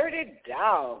dirty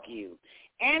dog, you.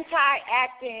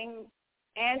 Anti-acting,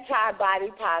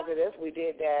 antibody positive. We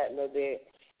did that a little bit.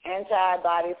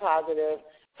 Antibody positive,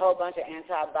 whole bunch of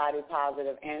antibody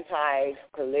positive,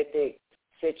 anti-colytic,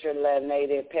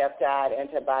 citrullonated peptide,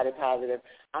 antibody positive.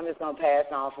 I'm just going to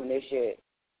pass on from this shit.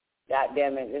 God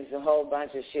damn it, there's a whole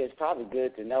bunch of shit. It's probably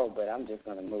good to know, but I'm just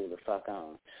going to move the fuck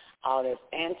on. All this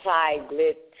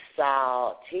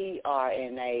anti-glycol,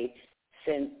 tRNA,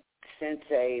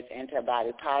 synthase,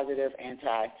 antibody positive,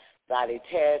 antibody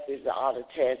test. These are all the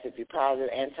tests if you're positive.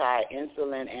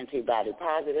 Anti-insulin, antibody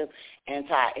positive.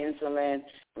 Anti-insulin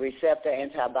receptor,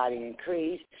 antibody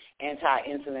increased.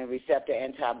 Anti-insulin receptor,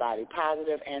 antibody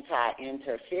positive.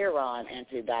 Anti-interferon,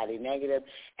 antibody negative.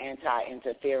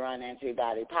 Anti-interferon,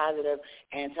 antibody positive.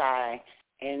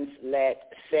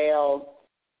 Anti-inlet cell.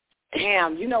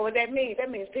 Damn, you know what that means? That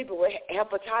means people with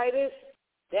hepatitis.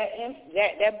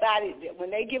 That body, when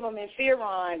they give them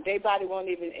interferon, their body won't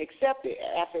even accept it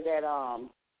after that.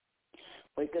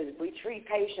 Because we treat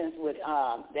patients with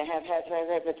that have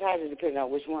hepatitis, depending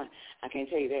on which one. I can't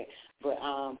tell you that, but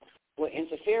with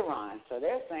interferon. So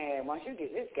they're saying once you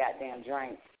get this goddamn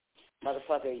drink,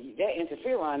 motherfucker, that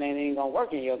interferon ain't even gonna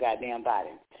work in your goddamn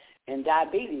body. And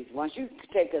diabetes, once you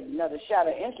take another shot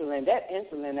of insulin, that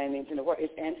insulin ain't even gonna work.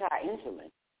 It's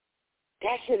anti-insulin.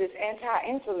 That shit is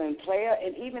anti-insulin, player,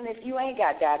 and even if you ain't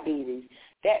got diabetes,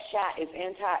 that shot is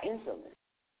anti-insulin.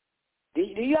 Do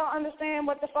y'all understand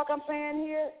what the fuck I'm saying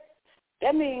here?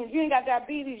 That means you ain't got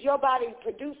diabetes, your body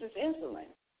produces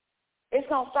insulin. It's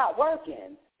going to stop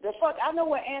working. The fuck, I know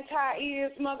what anti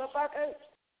is, motherfuckers.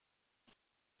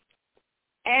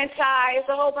 It's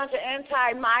a whole bunch of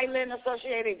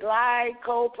anti-myelin-associated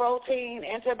glycoprotein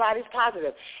antibodies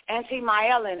positive.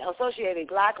 Anti-myelin-associated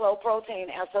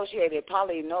glycoprotein-associated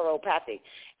polyneuropathy.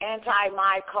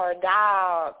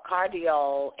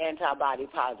 Anti-myocardial antibody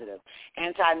positive.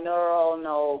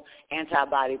 Anti-neuronal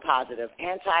antibody positive.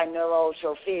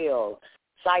 Anti-neurotrophil.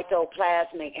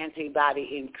 Cytoplasmic antibody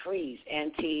increase,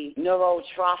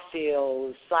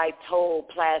 anti-neurotrophil,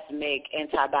 cytoplasmic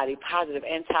antibody positive,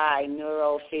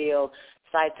 anti-neurophil,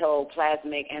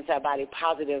 cytoplasmic antibody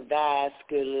positive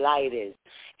vasculitis,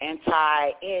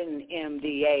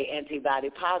 anti-NMDA antibody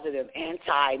positive,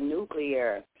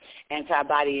 anti-nuclear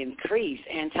antibody increase,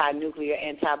 anti-nuclear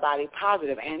antibody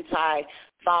positive,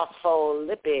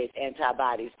 anti-phospholipid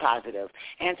antibodies positive,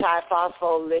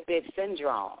 anti-phospholipid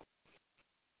syndrome.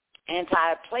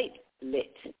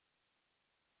 Anti-platelet,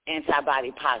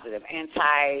 antibody positive,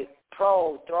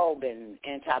 anti-prothrombin,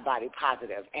 antibody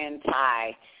positive,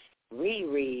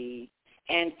 anti-riri,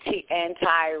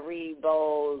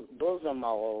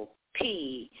 anti-ribosomal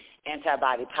P,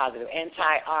 antibody positive,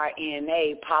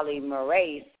 anti-RNA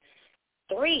polymerase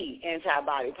 3,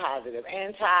 antibody positive,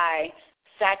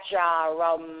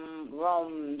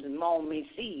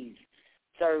 anti-Saccharomyces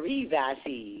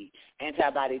cerevisiae,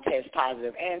 antibody test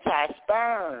positive,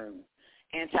 anti-sperm,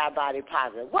 antibody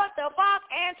positive. What the fuck?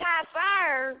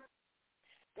 Anti-sperm?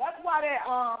 That's why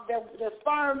the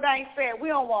sperm bank said we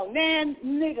don't want none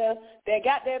nigga that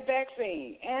got that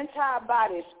vaccine.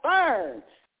 Antibody sperm.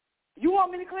 You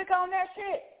want me to click on that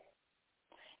shit?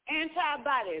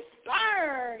 Antibody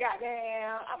sperm,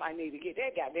 goddamn. I might need to get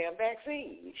that goddamn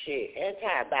vaccine. Shit,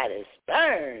 antibody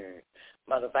sperm.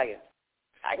 Motherfucker.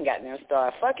 I can goddamn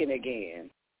start fucking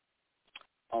again.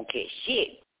 Don't care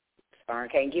shit. Sperm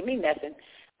can't give me nothing.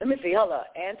 Let me see. Hold up.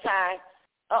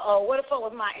 What the fuck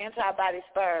was my antibody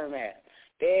sperm at?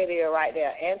 There it is right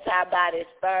there. Antibody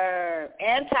sperm.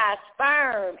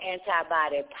 Anti-sperm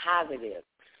antibody positive.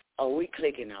 Oh, we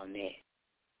clicking on that.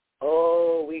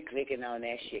 Oh, we clicking on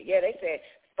that shit. Yeah, they said,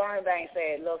 Sperm Bank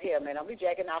said, look here, man, don't be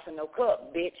jacking off in no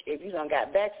cup, bitch, if you done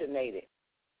got vaccinated.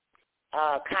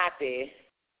 Copy.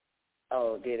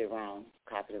 Oh, did it wrong.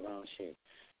 Copy the wrong shit.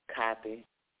 Copy.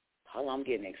 Hold on, I'm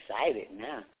getting excited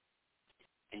now.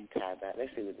 Antibody.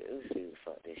 Let's see what the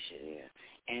fuck this shit is.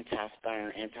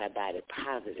 Anti-sperm antibody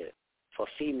positive. For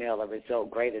female, a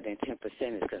result greater than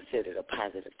 10% is considered a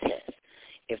positive test.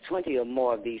 If 20 or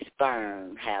more of these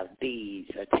sperm have beads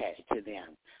attached to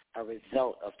them, a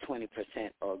result of 20%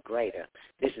 or greater,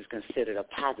 this is considered a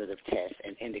positive test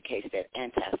and indicates that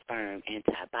anti-sperm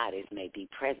antibodies may be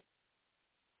present.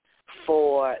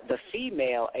 for the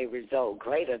female a result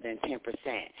greater than 10%.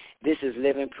 This is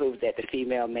living proof that the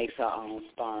female makes her own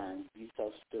sperm. You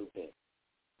so stupid.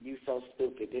 You so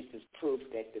stupid. This is proof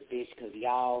that the bitch, because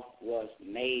y'all was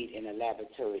made in a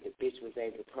laboratory, the bitch was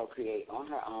able to procreate on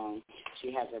her own.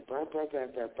 She has a thyroid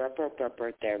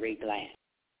gland.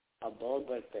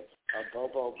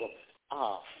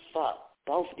 Oh, fuck.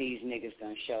 Both these niggas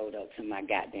done showed up to my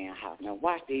goddamn house. Now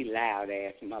watch these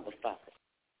loud-ass motherfuckers.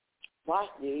 Watch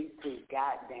these two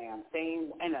goddamn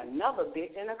things and another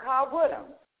bitch in the car with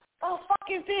them. Oh, fuck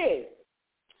is this?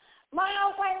 My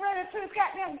house ain't ready to this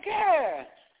goddamn girl.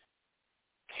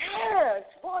 Girl,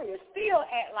 boy, you still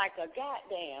act like a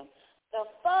goddamn. The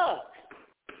fuck?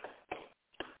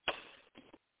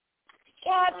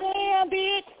 Goddamn,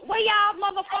 bitch. Where y'all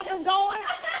motherfuckers going?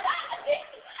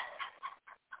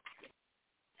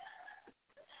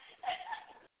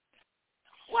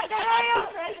 What the hell?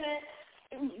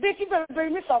 Bitch, you better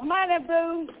bring me some money,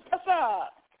 boo. What's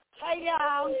up? Hey,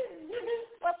 y'all.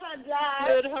 What's up, Jai?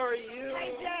 Good, how are you?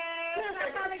 Hey, Jai.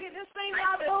 I'm trying to get this thing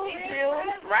out of here.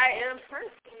 Right in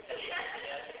person.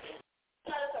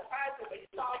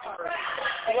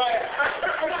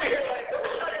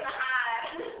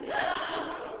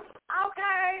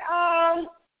 Okay,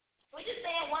 we just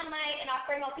stay at one night and our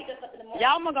friend will pick us up in the morning.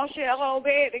 y'all gonna share a whole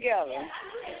bed together.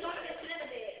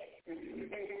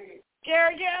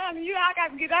 Gary, yeah, I got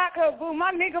to get out because, boo,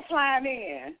 my nigga flying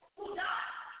in.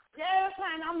 Yeah,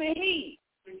 flying. I'm in heat.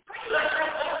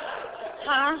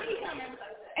 Huh?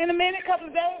 In a minute, couple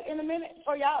of days, in a minute.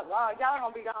 For y'all, y'all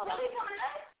going to be gone.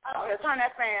 Okay, turn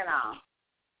that fan on.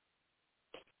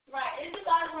 Right, this is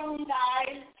our room,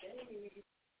 guys.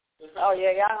 Oh,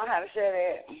 yeah, y'all don't have to share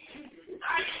that.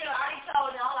 I already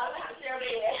told y'all I don't have to share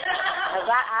that. Because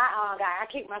I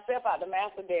keep myself out the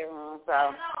master bedroom,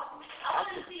 so. I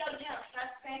want to see your gym.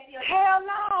 Hell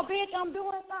no, bitch, I'm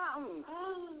doing something.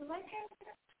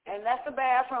 And that's the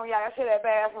bathroom. Y'all gotta see that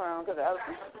bathroom. Cause I'm going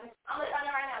to tell you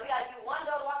right now. We got to do one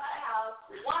door to walk out of the house,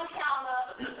 one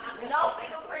counter, no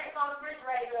fingerprints on the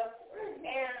refrigerator,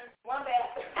 and one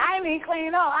bathroom. I ain't even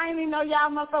clean up. I ain't even know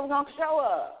y'all motherfuckers gonna show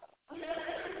up.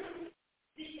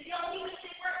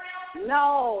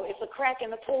 No, it's a crack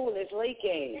in the pool. It's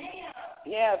leaking. Damn.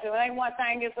 Yeah, if it ain't one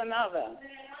thing, it's another.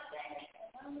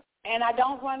 And I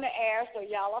don't run the air, so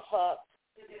y'all are fucked.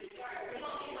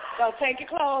 So take your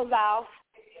clothes off.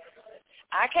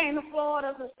 I came to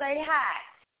Florida to stay hot.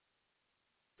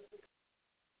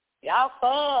 Y'all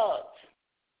fucked.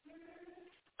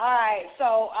 All right,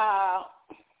 so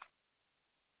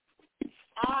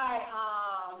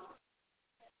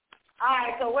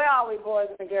so where are we, boys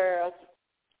and girls?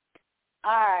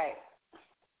 All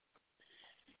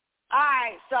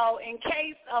right, so in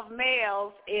case of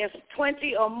males, if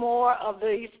 20 or more of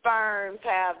these sperms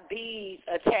have beads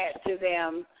attached to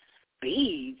them,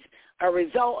 a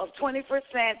result of 20%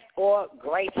 or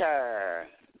greater.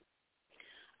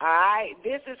 All right,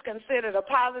 this is considered a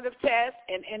positive test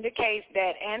and indicates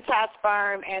that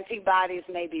anti-sperm antibodies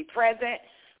may be present.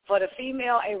 For the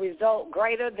female, a result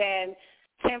greater than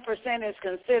 10% is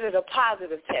considered a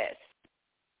positive test.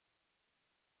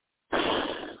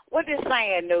 What this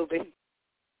saying, newbie?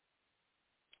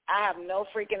 I have no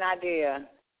freaking idea.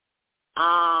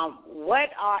 What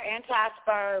are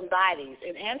anti-sperm bodies?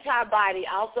 An antibody,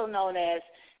 also known as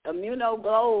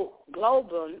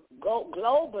immunoglobulin,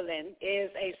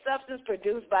 is a substance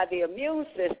produced by the immune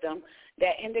system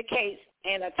that indicates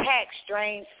and attacks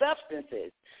strange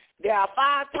substances. There are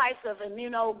 5 types of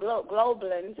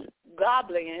immunoglobulins,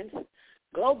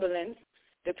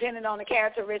 depending on the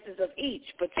characteristics of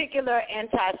each. Particular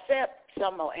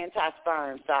anti-sperm,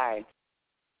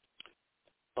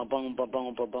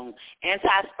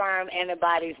 anti-sperm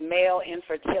antibodies, male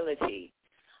infertility.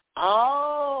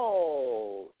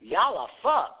 Oh, y'all are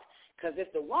fucked. Because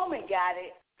if the woman got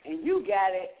it and you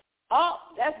got it, oh,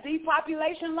 that's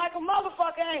depopulation like a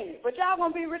motherfucker, ain't it? But y'all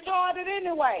going to be retarded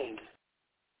anyway.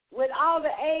 With all the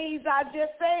AIDS I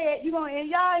just said, y'all ain't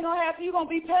gonna have to, you're gonna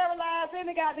be paralyzed in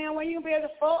the goddamn way. You gonna be able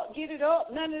to fuck, get it up,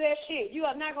 none of that shit. You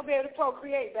are not gonna be able to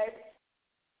procreate, baby.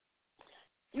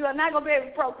 You are not gonna be able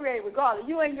to procreate regardless.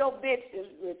 You and your bitch is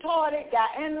retarded,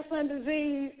 got Anderson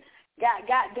disease, got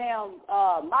goddamn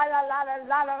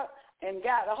and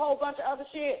got a whole bunch of other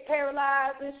shit,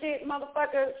 paralyzed and shit,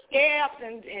 motherfucker, scabs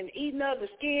and eating of the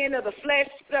skin of the flesh,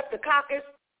 streptococcus,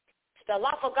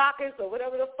 staphylococcus, or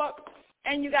whatever the fuck.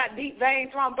 And you got deep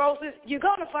vein thrombosis, you're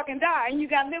going to fucking die, and you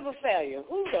got liver failure.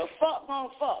 Who the fuck gonna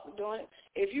fuck doing it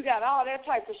if you got all that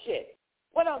type of shit?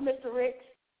 What up, Mr. Ricks?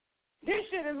 This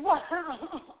shit is what?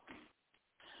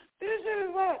 This shit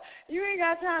is what? You ain't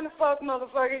got time to fuck,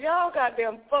 motherfuckers. Y'all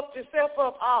goddamn fucked yourself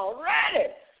up already.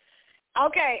 Now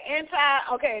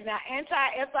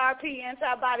anti-SRP,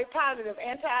 antibody positive,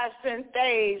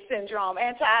 anti-synthase syndrome,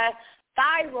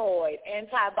 anti-thyroid,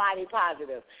 antibody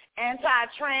positive,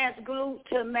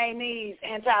 anti-transglutamase,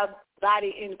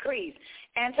 antibody increase,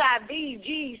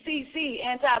 anti-VGCC,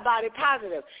 antibody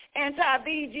positive,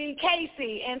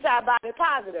 anti-VGKC, antibody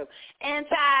positive,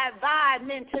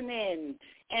 anti-vimentin,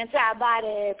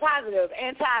 antibody positive,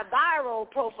 antiviral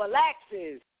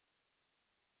prophylaxis,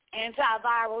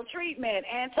 antiviral treatment,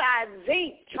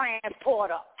 anti-zinc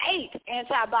transporter, 8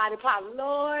 antibody positive.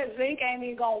 Lord, zinc ain't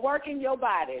even going to work in your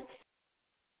body.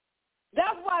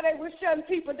 That's why they were shutting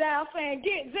people down saying,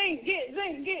 get zinc, get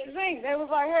zinc, get zinc. They was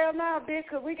like, hell no, bitch,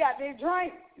 because we got this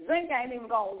drink. Zinc ain't even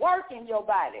going to work in your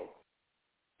body.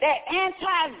 That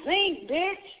anti-zinc,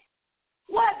 bitch.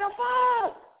 What the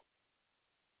fuck?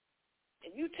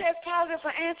 If you test positive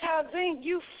for anti-zinc,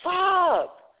 you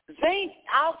fucked. Zinc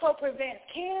also prevents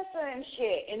cancer and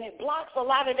shit, and it blocks a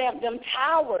lot of them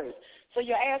towers. So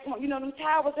your ass won't, them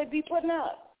towers they be putting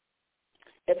up.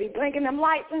 They be blinking them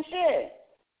lights and shit.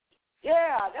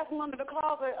 Yeah, that's one of the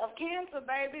causes of cancer,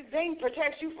 baby. Zinc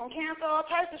protects you from cancer, all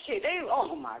types of shit.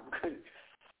 Oh, my goodness.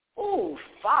 Ooh,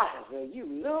 Pfizer, you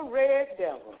little red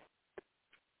devil.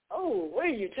 Oh, what are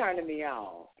you turning me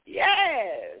on?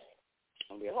 Yes.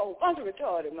 There'll be a whole bunch of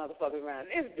retarded motherfuckers around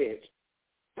this bitch.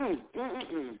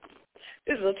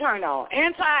 This is a turn on.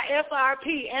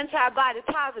 Anti-SRP, antibody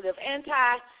positive,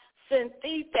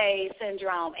 anti-synthase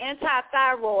syndrome,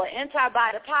 anti-thyroid,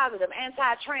 antibody positive,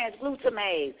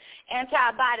 anti-transglutamase,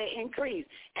 antibody increase,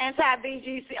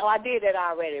 anti-VGC. Oh, I did that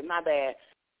already. My bad.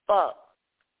 Fuck.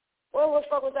 What the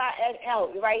fuck was I at?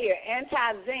 Oh, right here.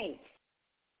 Anti-zinc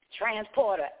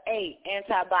transporter, 8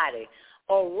 antibody.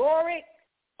 Aortic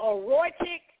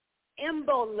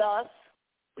embolus.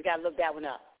 We got to look that one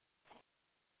up.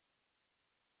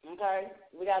 Okay?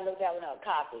 We got to look that one up.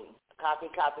 Copy.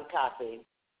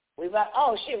 We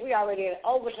already in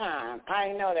overtime. I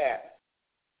didn't know that.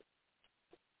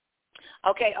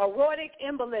 Okay, aortic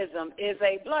embolism is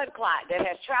a blood clot that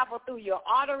has traveled through your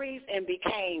arteries and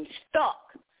became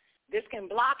stuck. This can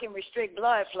block and restrict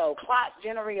blood flow. Clots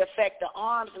generally affect the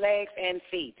arms, legs, and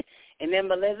feet. And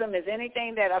embolism is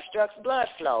anything that obstructs blood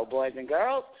flow, boys and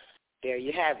girls. There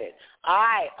you have it. All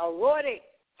right, aortic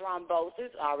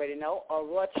thrombosis, I already know.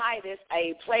 Aortitis,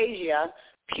 aplasia,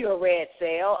 pure red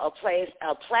cell,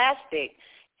 aplastic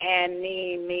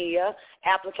anemia,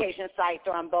 application site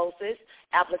thrombosis,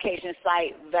 application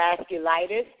site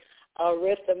vasculitis,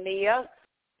 arrhythmia.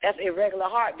 That's irregular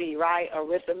heartbeat, right?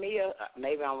 Arrhythmia.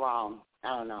 Maybe I'm wrong.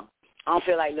 I don't know. I don't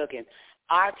feel like looking.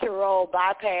 Arterial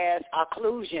bypass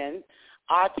occlusion,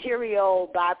 arterial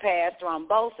bypass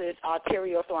thrombosis,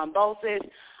 arterial thrombosis,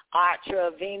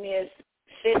 arteriovenous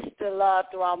fistula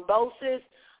thrombosis,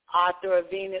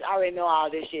 arteriovenous, I already know all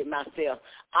this shit myself,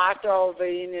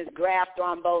 arteriovenous graft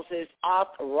thrombosis,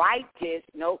 arthritis,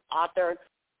 that's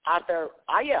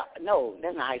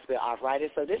not how you spell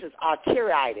arthritis, so this is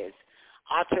arteritis,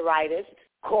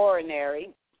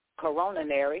 coronary,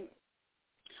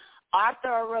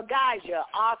 arthralgia,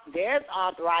 there's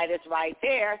arthritis right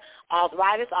there.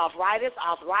 Arthritis,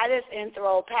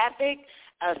 enteropathic,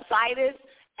 ascites,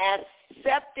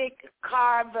 aseptic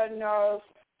cavernous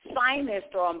sinus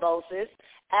thrombosis,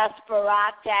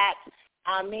 aspartate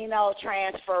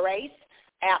aminotransferase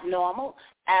abnormal,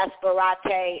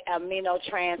 aspartate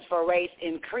aminotransferase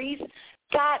increase.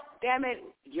 God damn it,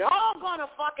 y'all gonna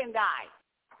fucking die.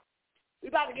 We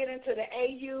about to get into the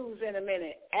AUs in a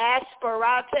minute.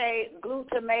 Aspartate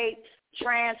glutamate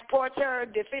transporter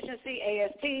deficiency,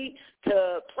 AST,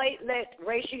 to platelet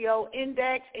ratio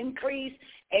index increase,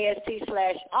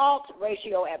 AST/alt,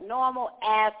 ratio abnormal,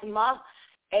 asthma,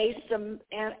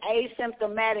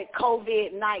 asymptomatic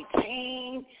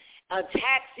COVID-19,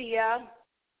 ataxia,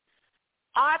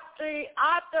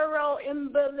 arterial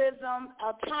embolism,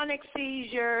 atonic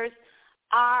seizures,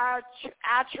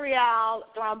 atrial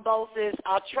thrombosis,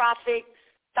 atrophic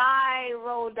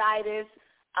thyroiditis,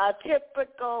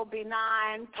 atypical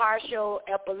benign partial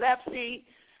epilepsy,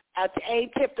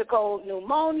 atypical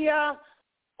pneumonia,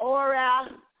 aura,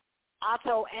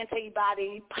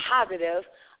 autoantibody positive,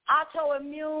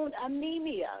 autoimmune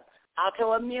anemia,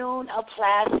 autoimmune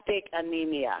aplastic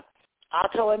anemia,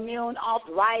 autoimmune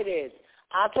arthritis,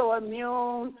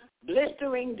 autoimmune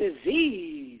blistering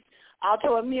disease,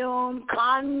 autoimmune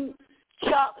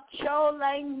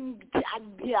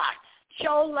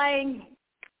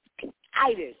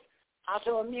cholangitis,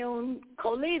 autoimmune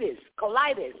colitis,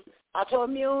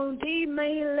 autoimmune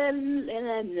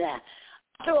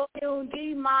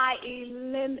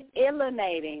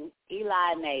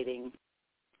demyelinating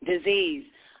disease,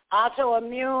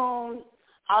 autoimmune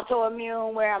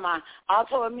Autoimmune, where am I?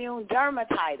 Autoimmune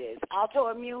dermatitis,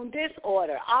 autoimmune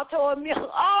disorder, autoimmune,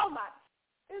 oh my,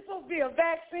 this will be a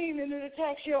vaccine and it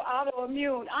attacks your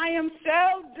autoimmune. I am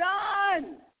so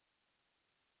done.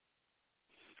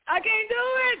 I can't do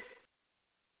it.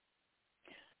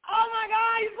 Oh my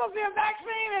God, you're supposed to be a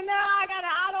vaccine and now I got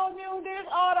an autoimmune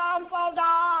disorder. I'm so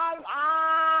done.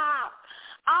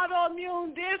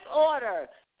 Autoimmune disorder.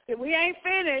 We ain't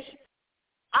finished.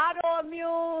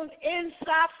 Autoimmune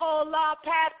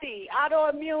encephalopathy,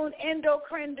 autoimmune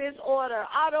endocrine disorder,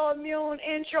 autoimmune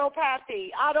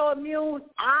enteropathy, autoimmune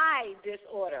eye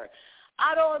disorder,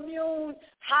 autoimmune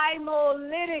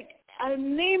hemolytic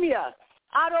anemia,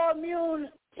 autoimmune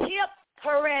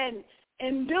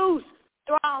heparin-induced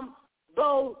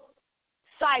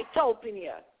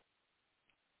thrombocytopenia.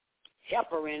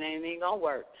 Heparin ain't even gonna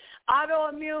work.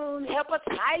 Autoimmune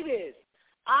hepatitis.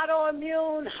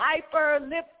 Autoimmune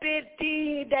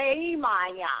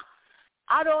hyperlipidemia,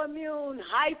 autoimmune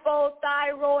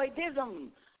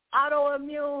hypothyroidism,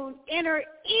 autoimmune inner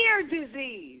ear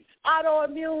disease,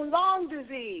 autoimmune lung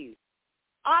disease,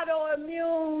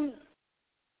 autoimmune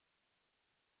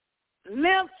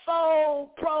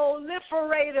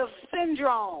lymphoproliferative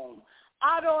syndrome,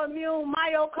 autoimmune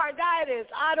myocarditis,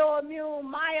 autoimmune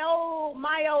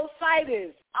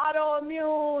myositis,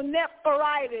 autoimmune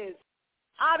nephritis,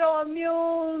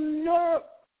 autoimmune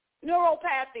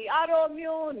neuropathy,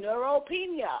 autoimmune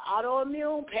neutropenia,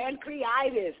 autoimmune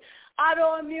pancreatitis,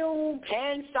 autoimmune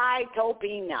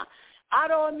pancytopenia,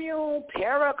 autoimmune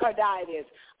pericarditis,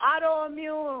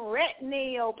 autoimmune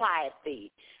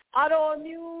retinopathy,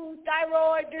 autoimmune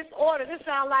thyroid disorder. This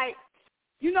sound like,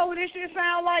 you know what this shit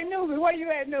sound like, Newbie? Where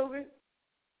you at, Newbie?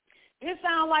 This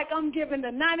sound like I'm giving the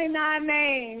 99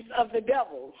 names of the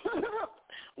devil.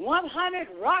 100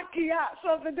 rocky outs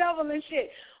of the devil and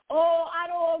shit. Oh,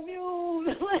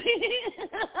 autoimmune,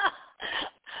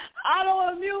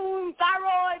 autoimmune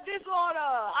thyroid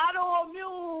disorder,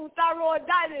 autoimmune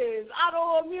thyroiditis,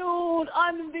 autoimmune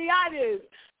uveitis,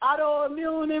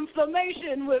 autoimmune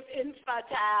inflammation with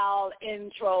infantile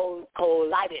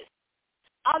enterocolitis,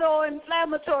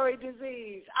 autoinflammatory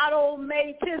disease,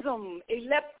 automatism,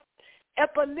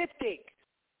 epileptic,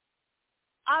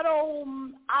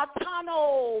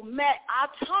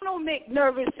 autonomic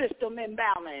nervous system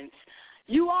imbalance.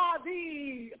 You are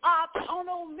the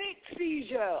autonomic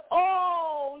seizure.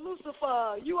 Oh,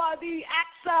 Lucifer, you are the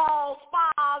axal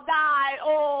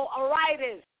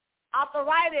spondyloarthritis,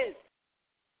 arthritis.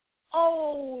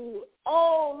 Oh,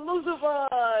 Lucifer,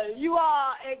 you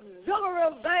are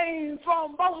axillary vein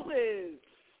thrombosis,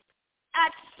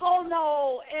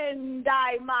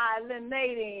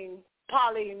 axono-endimyelinating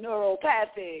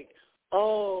polyneuropathic,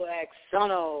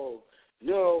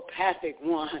 axononeuropathic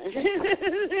one.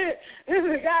 This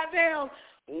is goddamn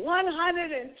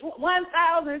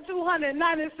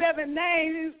 1,297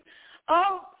 names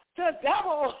of the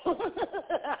devil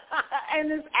and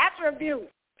his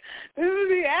attributes. This is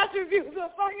the attributes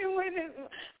of fucking with this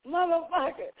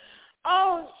motherfucker.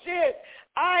 Oh, shit.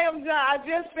 I am done. I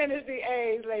just finished the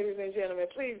A's, ladies and gentlemen.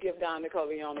 Please give Don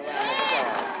Nicoleone a round of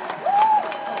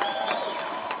applause.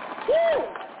 Woo!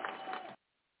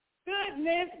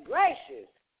 Goodness gracious.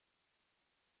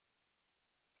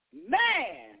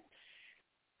 Man.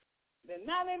 The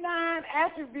 99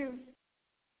 attributes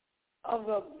of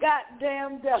the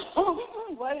goddamn devil.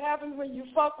 What happens when you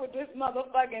fuck with this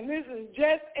motherfucker? And this is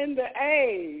just in the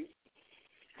A's.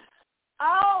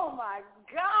 Oh, my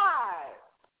God.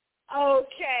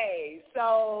 Okay,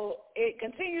 so it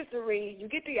continues to read. You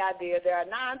get the idea. There are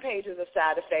 9 pages of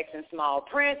side effects in small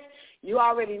print. You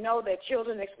already know that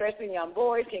children, especially young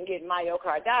boys, can get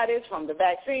myocarditis from the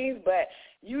vaccines, but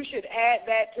you should add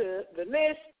that to the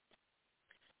list.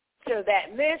 To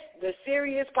that list, the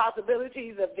serious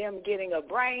possibilities of them getting a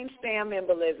brain stem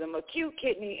embolism, acute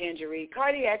kidney injury,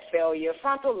 cardiac failure,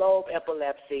 frontal lobe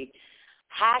epilepsy,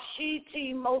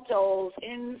 Hashimoto's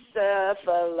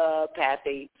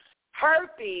encephalopathy,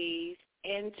 herpes,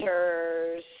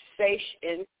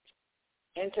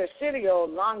 interstitial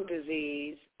lung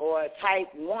disease, or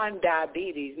type 1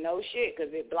 diabetes. No shit,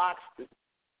 because it blocks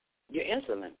your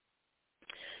insulin.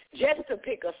 Just to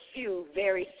pick a few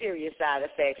very serious side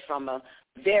effects from a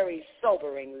very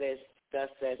sobering list, thus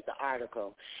says the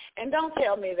article. And don't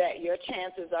tell me that your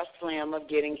chances are slim of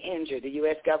getting injured. The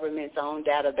U.S. government's own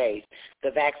database,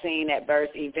 the Vaccine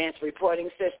Adverse Events Reporting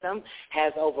System,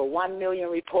 has over 1 million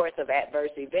reports of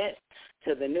adverse events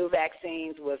to the new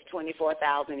vaccines with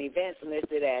 24,000 events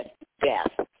listed as death.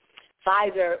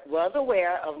 Pfizer was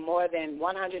aware of more than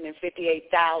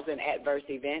 158,000 adverse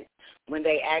events when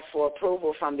they asked for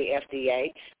approval from the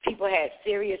FDA. People had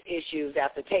serious issues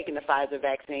after taking the Pfizer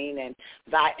vaccine, and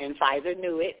Pfizer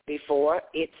knew it before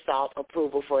it sought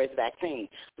approval for its vaccine.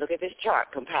 Look at this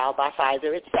chart compiled by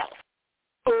Pfizer itself.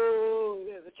 Oh,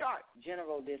 there's a chart.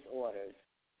 General disorders,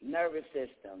 nervous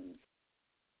systems,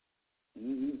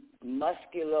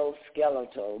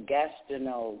 musculoskeletal,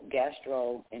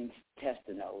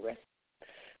 gastrointestinal,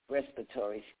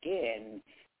 respiratory, skin,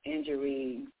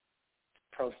 injury,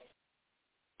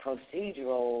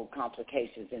 procedural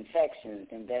complications, infections,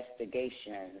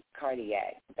 investigations,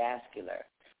 cardiac, vascular,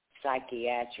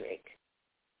 psychiatric,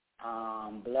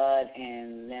 blood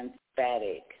and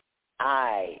lymphatic,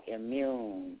 eye,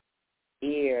 immune,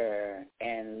 ear,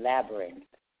 and labyrinth,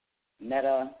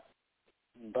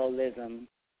 metabolism.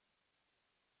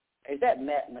 Is that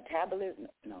metabolism?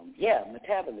 No. Yeah,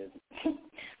 metabolism.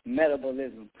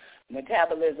 Metabolism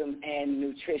and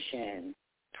nutrition,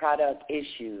 product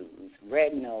issues,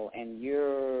 retinal and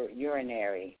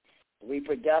urinary,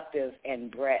 reproductive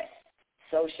and breast,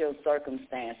 social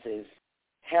circumstances,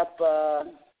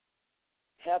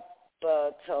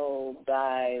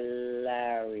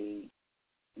 hepatobiliary,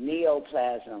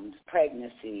 neoplasms,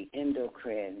 pregnancy,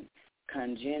 endocrine,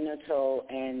 congenital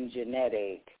and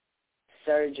genetic,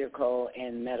 surgical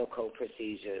and medical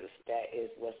procedures. That is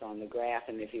what's on the graph,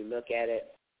 and if you look at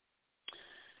it,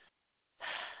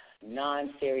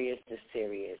 non-serious to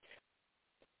serious.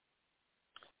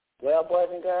 Well, boys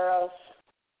and girls,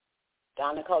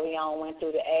 Don Nicoleone went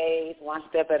through the A's one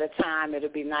step at a time. It'll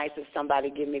be nice if somebody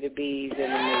give me the B's in the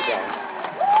new day.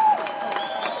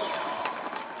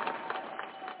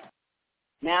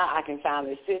 Now I can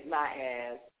finally sit my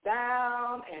ass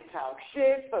down and talk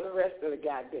shit for the rest of the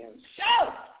goddamn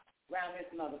show around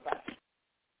this motherfucker.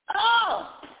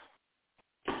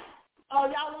 Oh,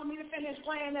 y'all want me to finish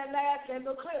playing that last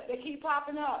little clip? They keep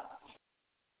popping up.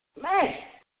 Man.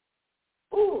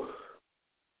 Ooh,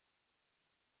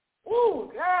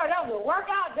 girl, that was a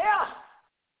workout there.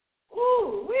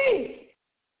 Ooh, wee.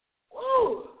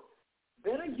 Ooh,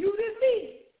 better you than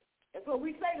me. That's what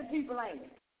we say to people, ain't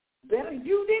it? Better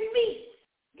you than me.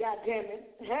 God damn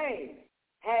it.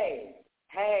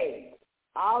 Hey.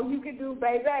 All you can do,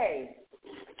 baby,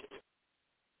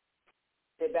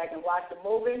 sit back and watch the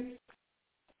movie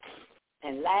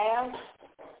and laugh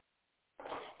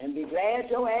and be glad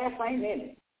your ass ain't in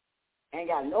it. Ain't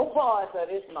got no parts of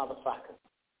this motherfucker.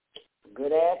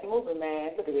 Good ass movie,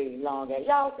 man. Look at these long ass.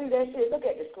 Y'all see that shit? Look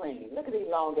at the screen. Look at these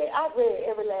long ass. I read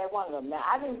every last one of them. Now,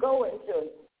 I didn't go into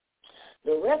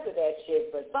the rest of that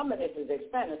shit, but some of this is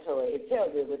explanatory. It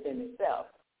tells you within itself.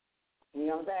 You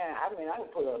know what I'm saying? I mean, I can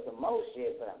pull up some more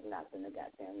shit, but I'm not going to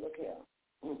goddamn look here.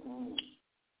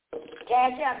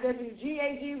 Cash App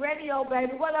WGAG Radio,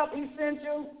 baby. What up,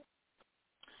 Essential?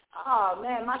 Oh,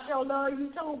 man, my show love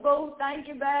you too, boo. Thank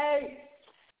you, babe.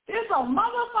 This a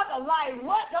motherfucker like,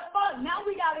 what the fuck? Now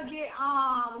we got to get,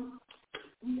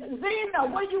 Zena,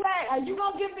 where you at? Are you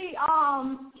going to give me,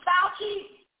 Fauci?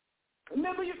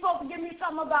 Remember, you're supposed to give me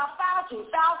something about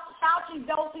Fauci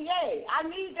dossier. I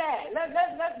need that. Let's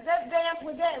dance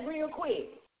with that real quick.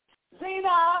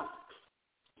 Zena,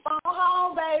 phone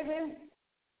home, baby.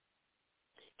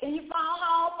 Can you phone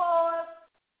home for us?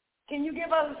 Can you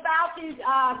give us Fauci's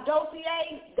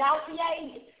dossier?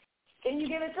 Can you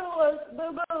give it to us?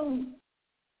 Boo-boo.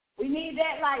 We need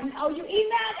that like, oh, you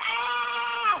emailed?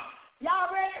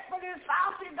 Y'all ready for this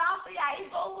Fauci dossier?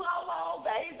 Boo, hold on,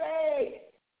 baby.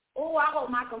 Oh, I hope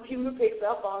my computer picks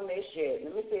up on this shit.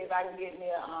 Let me see if I can get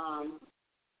me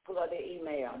pull up the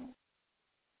email.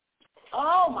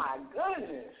 Oh, my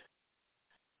goodness.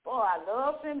 Boy, I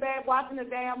love sitting back watching the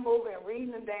damn movie and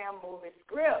reading the damn movie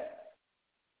script.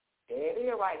 There it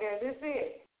is right there. This is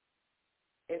it.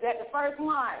 Is that the first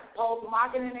one?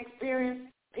 Post-marketing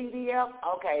experience PDF?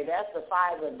 Okay, that's the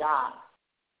Pfizer doc.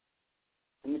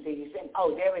 Let me see. You sent.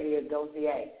 Oh, there it is,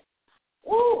 dossier.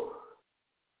 Woo!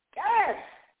 Yes!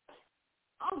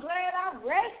 I'm glad I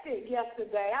rested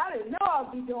yesterday. I didn't know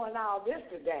I'd be doing all this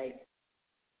today.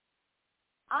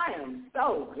 I am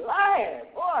so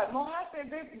glad. Boy, I said,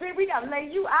 bitch, we got to lay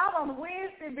you out on the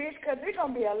Wednesday, bitch, because there's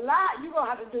going to be a lot you're going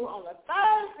to have to do on the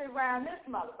Thursday around this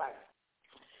motherfucker.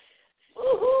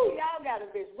 Woohoo, y'all got a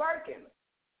bitch working.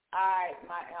 All right,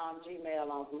 my Gmail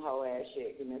on some whole ass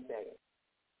shit. Give me a second.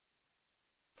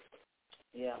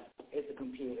 Yeah, it's a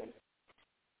computer.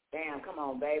 Damn, come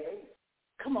on, baby.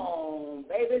 Come on,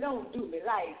 baby, don't do me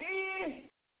like this.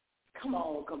 Come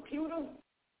on, computer.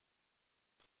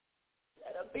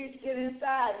 Let a bitch get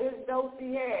inside this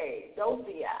dossier.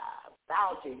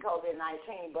 Fauci,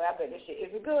 COVID-19, but I bet this shit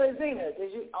is it good, Zena?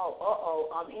 Did you?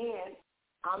 I'm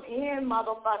in,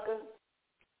 motherfucker.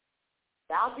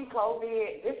 Fauci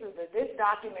COVID. This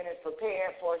document is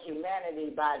prepared for humanity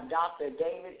by Dr.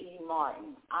 David E.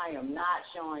 Martin. I am not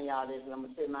showing y'all this, and I'm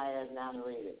gonna sit my ass down and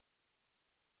read it.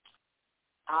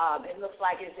 It looks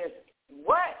like it's just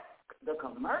what the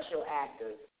commercial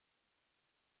actors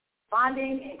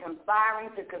funding and conspiring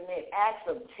to commit acts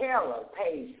of terror,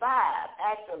 page 5.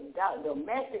 Acts of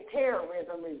domestic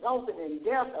terrorism resulted in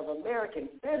death of American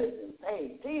citizens,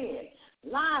 page 10.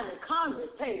 Lying to Congress,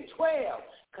 page 12.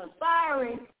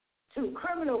 Conspiring to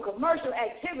criminal commercial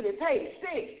activity, page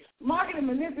 6. Marketing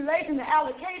manipulation and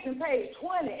allocation, page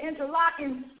 20.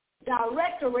 Interlocking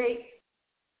directorate,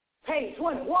 page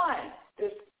 21.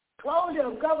 Disclosure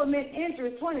of government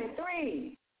interest,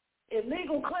 23.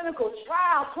 Illegal clinical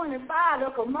trial, 25.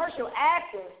 The commercial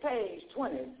actors, page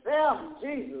 27.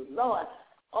 Jesus, Lord.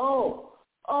 Oh,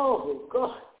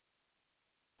 God.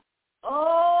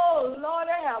 Oh, Lord,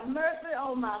 have mercy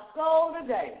on my soul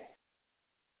today.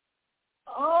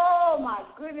 Oh, my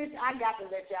goodness. I got to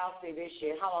let y'all see this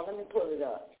shit. Hold on, let me pull it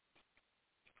up.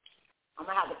 I'm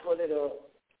going to have to pull it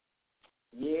up.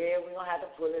 Yeah, we're going to have to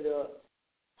pull it up.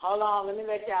 Hold on, let me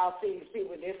let y'all see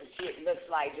what this shit looks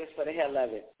like just for the hell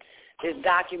of it. This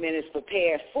document is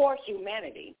prepared for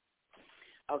humanity.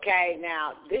 Okay,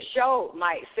 now this show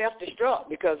might self-destruct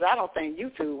because I don't think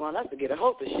YouTube want us to get a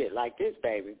hold of shit like this,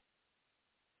 baby.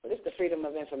 But it's the Freedom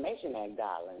of Information Act,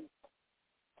 darling.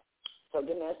 So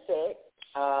give me a sec.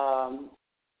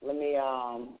 Let me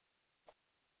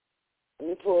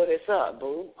pull this up,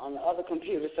 boo, on the other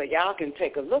computer so y'all can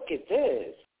take a look at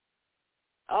this.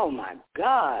 Oh, my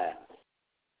God.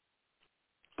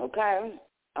 Okay.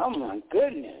 Oh, my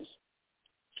goodness.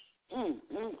 All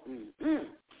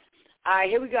right,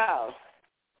 here we go.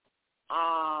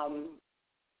 I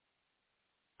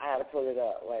got to pull it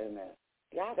up. Wait a minute.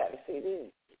 Y'all got to see this.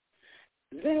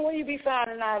 Then where you be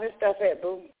finding all this stuff at,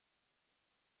 boo?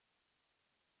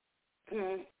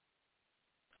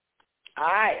 All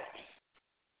right.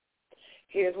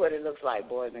 Here's what it looks like,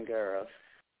 boys and girls.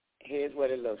 Here's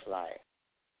what it looks like.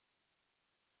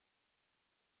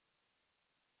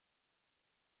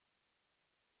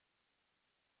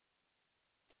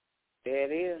 There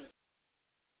it is.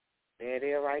 There it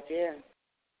is right there.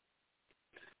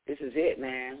 This is it,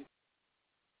 man.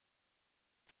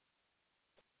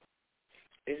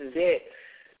 This is it.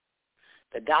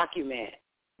 The document.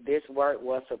 This work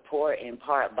was supported in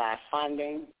part by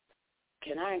funding.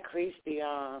 Can I increase the,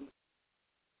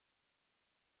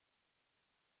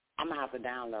 I'm going to have to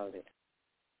download it.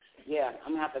 Yeah,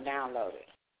 I'm going to have to download it.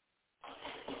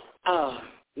 Oh,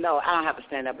 no, I don't have to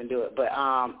stand up and do it, but,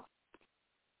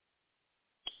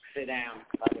 sit down.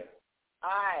 Okay. All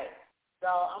right. So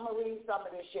I'm going to read some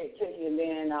of this shit to you, and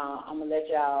then I'm going to let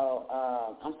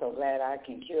y'all, I'm so glad I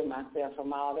can cure myself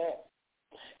from all that.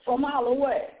 From all of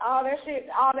what? All that shit,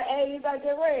 all the A's I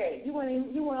just read. You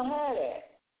won't have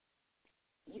that.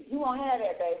 You won't have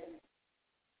that, baby.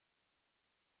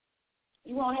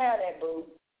 You won't have that, boo.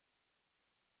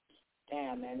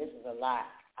 Damn, man, this is a lot.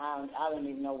 I don't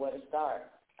even know where to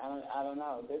start. I don't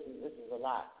know. This is a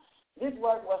lot. This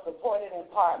work was supported in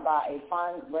part by a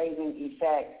fundraising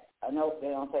effect. Note they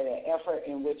don't say that effort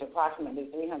in which approximately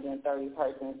 330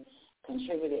 persons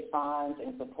contributed funds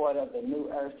in support of the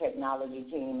New Earth Technology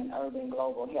Team and Urban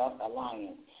Global Health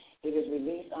Alliance. It is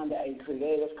released under a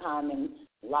Creative Commons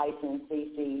license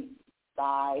CC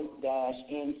BY-NC-SA.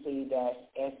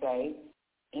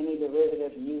 Any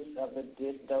derivative use of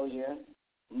this dossier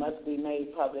must be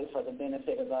made public for the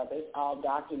benefit of others. All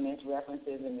documents,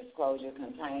 references, and disclosure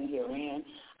contained herein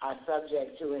are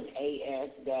subject to an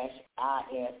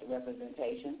AS-IS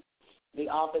representation. The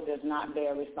author does not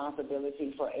bear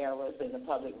responsibility for errors in the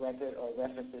public record or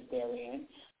references therein.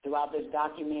 Throughout this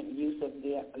document, use of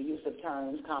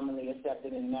terms commonly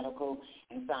accepted in medical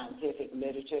and scientific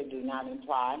literature do not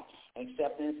imply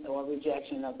acceptance or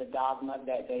rejection of the dogma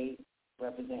that they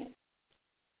represent.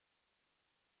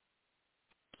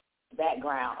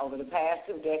 Background. Over the past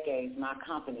 2 decades, my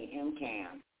company,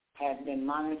 MCAM, has been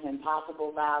monitoring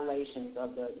possible violations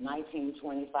of the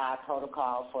 1925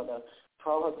 Protocol for the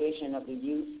Prohibition of the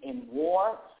Use in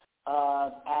War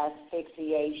of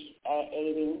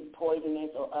asphyxiating,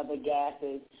 poisonous, or other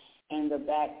gases, and the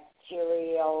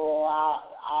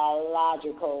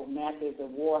bacteriological methods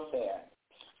of warfare.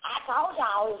 I told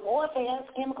y'all it's warfare,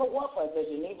 it's chemical warfare, the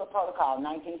Geneva Protocol,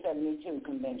 1972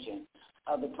 Convention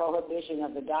of the Prohibition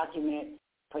of the Document,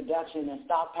 Production, and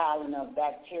Stockpiling of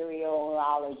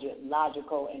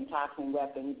Bacteriological and Toxin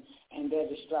Weapons and Their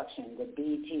Destruction, the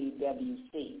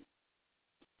BTWC.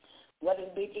 What does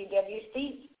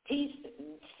BTWC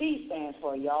stands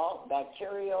for, y'all?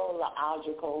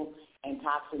 Bacteriological and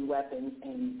toxin weapons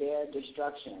and their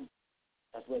destruction.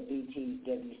 That's what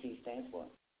BTWC stands for.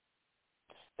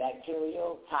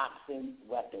 Bacterial toxin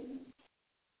weapons.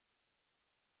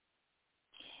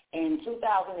 In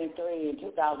 2003 and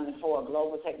 2004,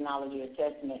 Global Technology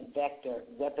Assessment Vector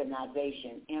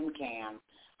Weaponization, MCAM,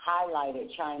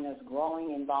 highlighted China's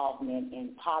growing involvement in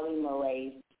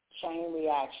polymerase chain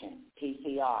reaction,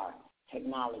 PCR,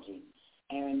 technology,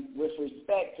 and with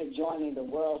respect to joining the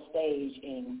world stage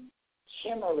in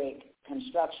chimeric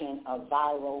construction of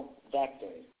viral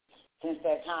vectors. Since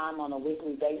that time, on a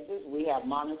weekly basis, we have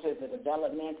monitored the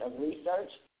development of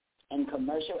research and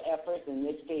commercial efforts in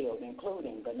this field,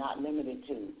 including, but not limited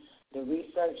to, the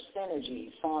research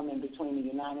synergies forming between the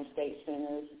United States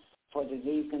Centers for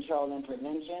Disease Control and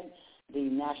Prevention, the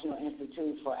National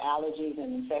Institute for Allergies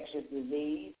and Infectious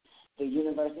Disease, the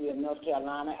University of North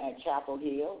Carolina at Chapel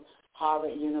Hill,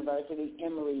 Harvard University,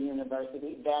 Emory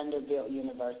University, Vanderbilt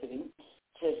University,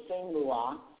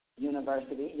 Tsinghua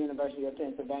University, University of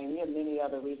Pennsylvania, many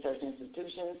other research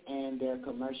institutions, and their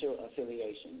commercial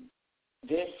affiliations.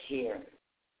 This here,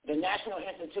 the National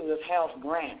Institute of Health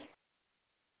grant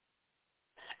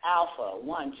Alpha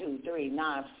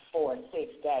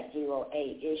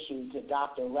 1239446-08 issued to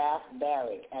Dr. Ralph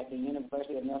Barrick at the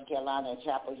University of North Carolina at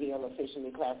Chapel Hill,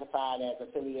 officially classified as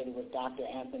affiliated with Dr.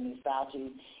 Anthony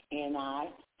Fauci,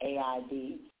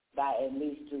 NIAID, by at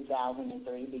least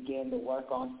 2003, began the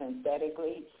work on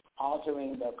synthetically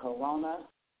altering the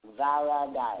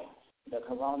coronavirus, the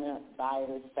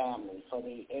coronavirus family, for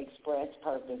the express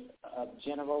purpose of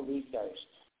general research,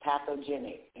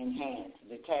 pathogenic, enhanced,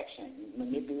 detection,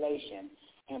 manipulation,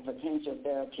 and potential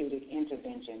therapeutic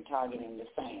intervention targeting the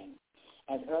same.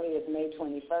 As early as May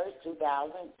 21st,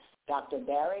 2000, Dr.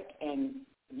 Barrick and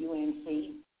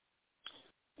UNC,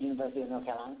 University of North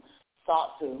Carolina,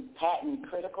 sought to patent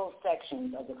critical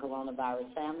sections of the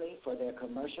coronavirus family for their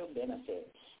commercial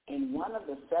benefit. In one of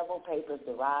the several papers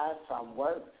derived from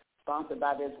work sponsored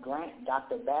by this grant,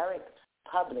 Dr. Barrick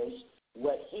published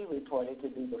what he reported to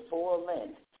be the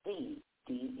full-length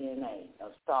cDNA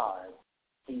of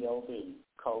SARS-CoV,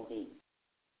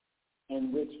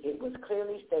 in which it was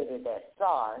clearly stated that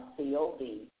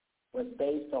SARS-CoV was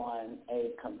based on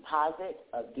a composite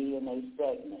of DNA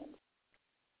segments.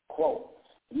 Quote,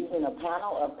 using a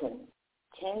panel of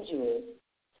contiguous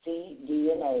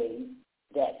cDNAs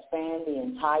that span the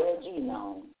entire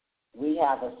genome, we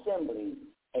have assembled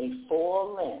a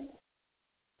full-length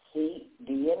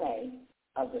cDNA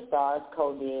of the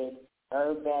SARS-CoV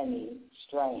urbani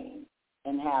strain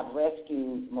and have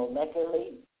rescued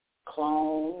molecularly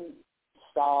cloned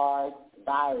SARS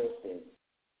viruses,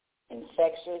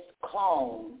 infectious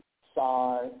clone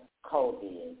SARS-CoV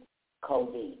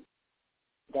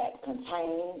that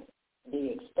contain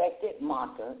the expected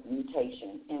marker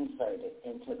mutation inserted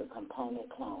into the component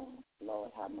clone.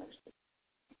 Lord have mercy.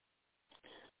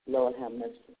 Lord have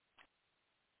mercy.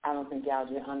 I don't think y'all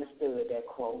just understood that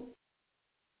quote.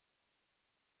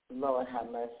 Lord have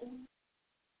mercy.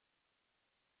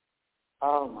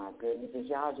 Oh, my goodness. Did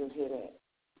y'all just hear that?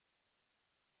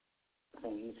 I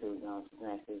think YouTube going to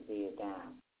snatch this vid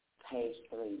down. Page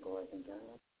 3, boys and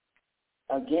girls.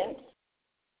 Against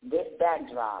this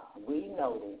backdrop, we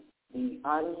noted the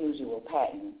unusual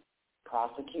patent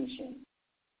prosecution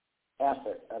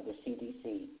effort of the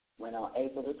CDC when on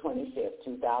April the 25th,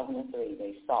 2003,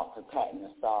 they sought to patent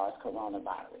the SARS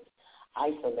coronavirus,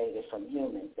 isolated from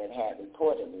humans that had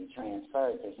reportedly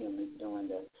transferred to humans during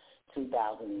the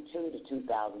 2002 to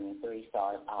 2003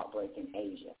 SARS outbreak in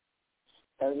Asia.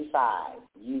 35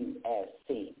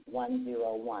 U.S.C.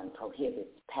 101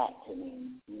 prohibits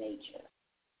patenting nature.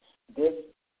 This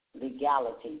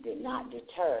legality did not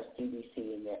deter CDC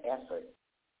in their efforts.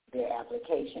 Their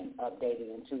application, updated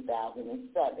in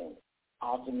 2007,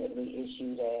 ultimately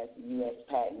issued as U.S.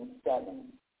 Patent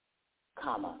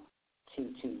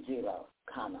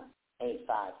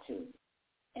 7,220,852,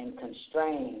 and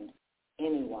constrained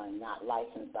anyone not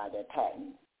licensed by their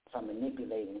patent from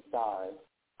manipulating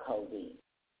SARS-CoV.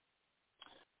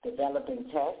 Developing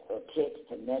tests or kits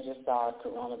to measure SARS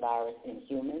coronavirus in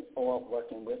humans, or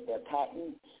working with their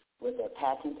patented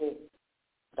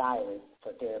virus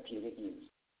for therapeutic use.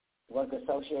 Work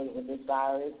associated with this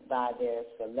virus by their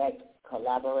select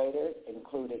collaborators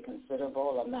included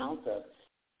considerable amounts of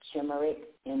chimeric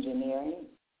engineering,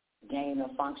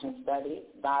 gain-of-function studies,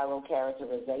 viral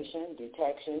characterization,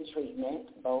 detection,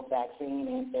 treatment, both vaccine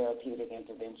and therapeutic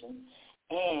intervention,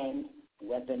 and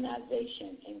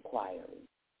weaponization inquiry.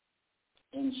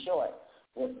 In short,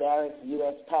 with Barrick's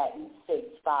U.S. Patent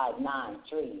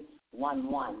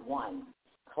 111,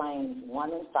 Claims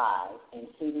 1 and 5, and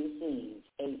CDC's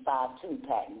 852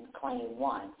 patent, Claim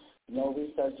 1, no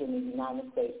research in the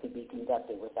United States could be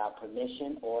conducted without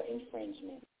permission or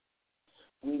infringement.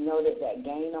 We noted that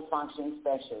gain-of-function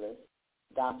specialist,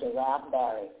 Dr. Ralph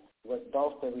Barrett, was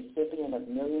both the recipient of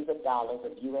millions of dollars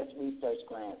of U.S. research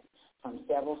grants from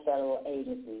several federal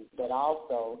agencies, but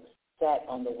also sat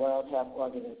on the World Health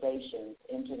Organization's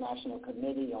International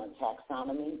Committee on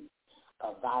Taxonomy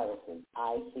of Viruses,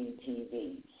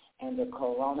 ICTV, and the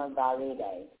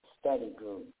Coronavirus Study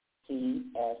Group,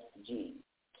 CSG.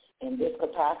 In this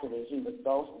capacity, he was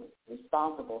both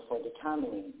responsible for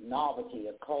determining novelty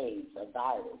of clades of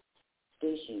virus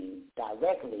species,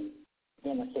 directly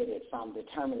benefited from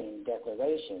determining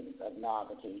declarations of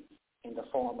novelty in the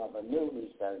form of a new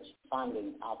research,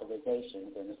 funding,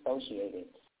 authorizations, and associated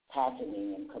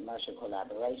patenting and commercial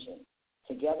collaboration,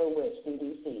 together with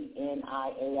CDC,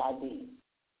 NIAID,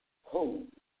 WHO,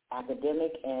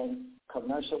 academic and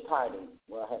commercial parties,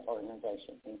 World Health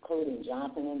Organization, including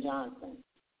Johnson & Johnson,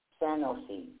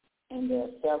 Sanofi, and their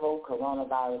several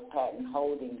coronavirus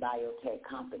patent-holding biotech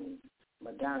companies,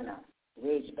 Moderna,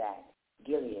 Ridgeback,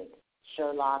 Gilead,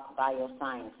 Sherlock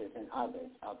Biosciences, and others,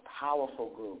 a powerful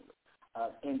group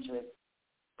of interest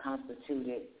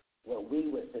constituted what we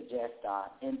would suggest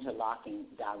are interlocking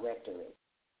directorates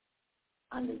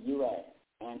under U.S.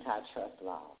 antitrust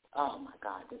laws. Oh, my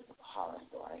God, this is a horror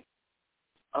story.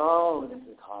 Oh, this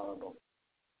is horrible.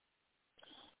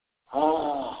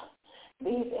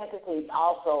 These entities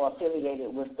also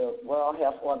affiliated with the World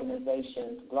Health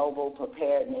Organization's Global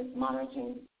Preparedness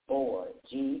Monitoring Board,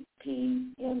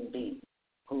 GPMB,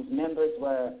 whose members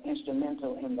were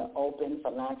instrumental in the open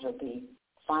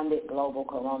philanthropy-funded global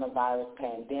coronavirus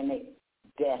pandemic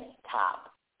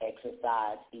desktop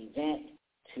exercise event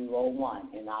 201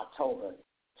 in October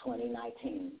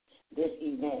 2019. This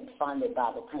event, funded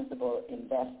by the principal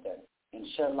investor in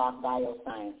Sherlock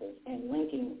Biosciences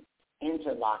and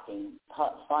interlocking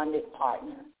funded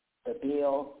partner, the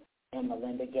Bill and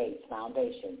Melinda Gates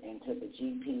Foundation, into the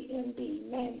GPMB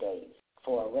mandate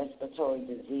for a respiratory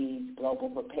disease global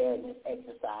preparedness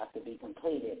exercise to be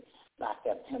completed by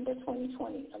September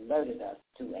 2020, alerted us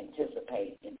to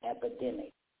anticipate an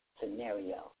epidemic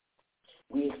scenario.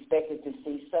 We expected to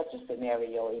see such a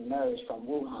scenario emerge from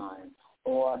Wuhan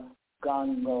or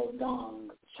Guangdong,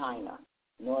 China,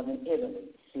 northern Italy,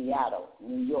 Seattle,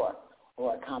 New York,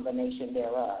 or a combination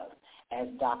thereof, as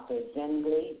Dr.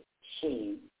 Zhengli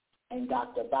Shi and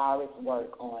Dr. Barrett's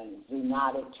work on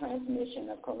zoonotic transmission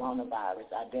of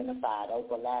coronavirus identified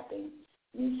overlapping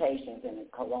mutations in the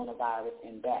coronavirus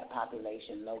in bat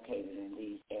population located in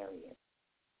these areas.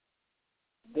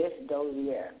 This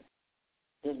dossier,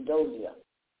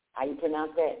 how you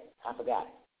pronounce that? I forgot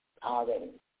it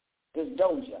already. This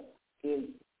dossier is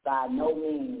by no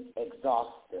means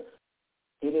exhaustive.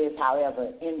 It is, however,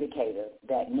 an indicator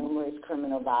that numerous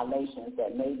criminal violations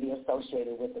that may be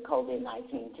associated with the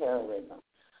COVID-19 terrorism.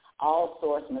 All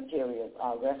source materials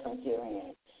are referenced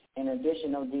herein. An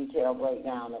additional detailed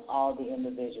breakdown of all the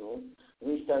individuals,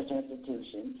 research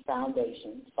institutions,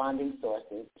 foundations, funding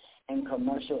sources, and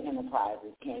commercial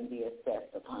enterprises can be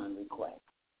assessed upon request.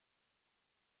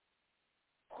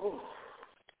 Whew.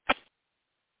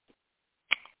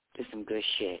 This is some good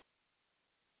shit.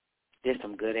 This is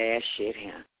some good-ass shit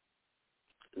here.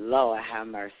 Lord have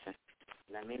mercy.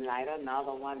 Let me light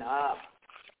another one up.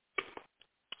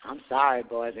 I'm sorry,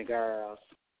 boys and girls.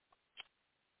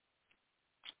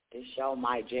 This show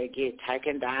might just get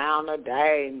taken down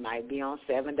today. Might be on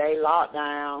 7-day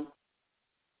lockdown.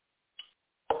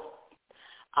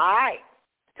 All right.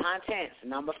 Contents,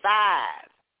 number 5.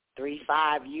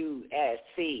 35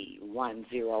 U.S.C.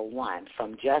 101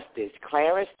 from Justice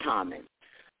Clarence Thomas.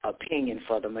 Opinion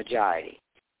for the majority.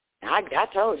 Now, I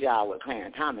told y'all what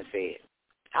Clarence Thomas said.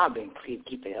 I've been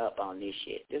keeping up on this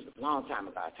shit. This was a long time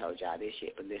ago I told y'all this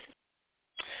shit, but listen.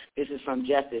 This is from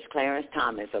Justice Clarence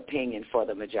Thomas, Opinion for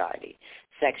the Majority.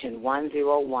 Section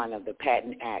 101 of the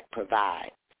Patent Act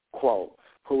provides, quote,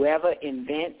 whoever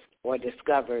invents or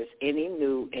discovers any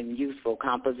new and useful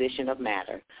composition of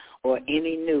matter or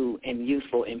any new and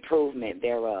useful improvement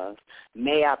thereof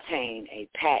may obtain a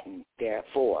patent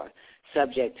therefor,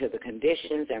 subject to the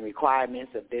conditions and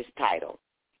requirements of this title,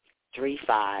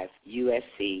 35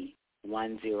 U.S.C.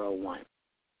 101.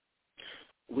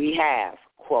 We have,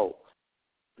 quote,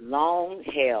 long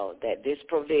held that this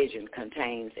provision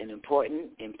contains an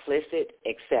important implicit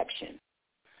exception.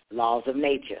 Laws of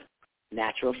nature,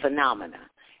 natural phenomena,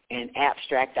 and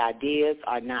abstract ideas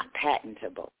are not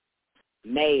patentable.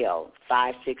 Mayo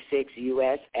 566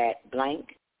 U.S. at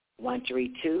blank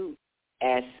 132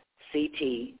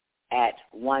 SCT at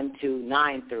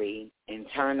 1293,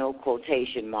 internal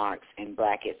quotation marks and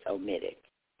brackets omitted.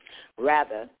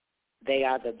 Rather, they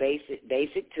are the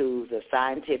basic tools of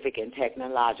scientific and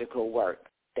technological work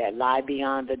that lie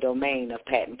beyond the domain of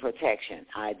patent protection,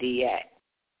 ID at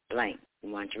blank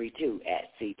 132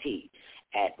 at CT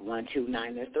at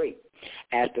 12903.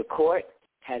 As the court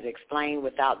has explained,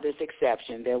 without this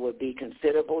exception, there would be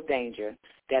considerable danger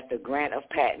that the grant of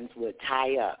patents would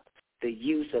tie up the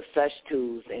use of such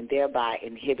tools and thereby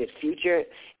inhibit future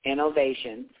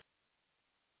innovation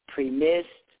premised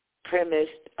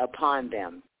upon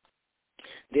them.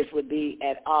 This would be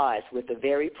at odds with the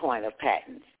very point of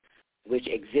patents, which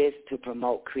exist to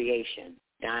promote creation.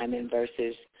 Diamond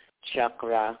versus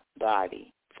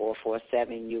Chakrabarti,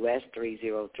 447 U.S.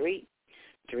 303,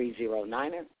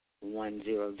 309er,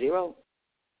 100,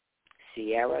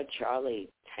 Sierra Charlie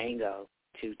Tango,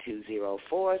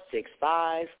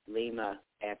 220465, Lima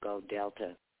Echo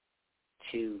Delta,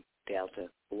 2 Delta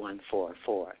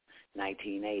 144,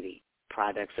 1980.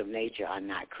 Products of nature are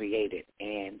not created,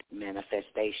 and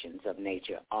manifestations of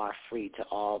nature are free to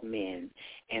all men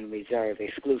and reserved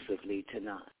exclusively to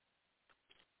none.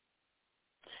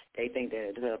 They think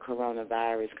that the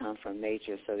coronavirus comes from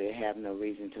nature, so they have no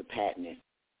reason to patent it.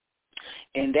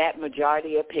 In that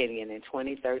majority opinion in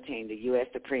 2013, the U.S.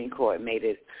 Supreme Court made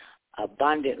it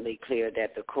abundantly clear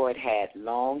that the court had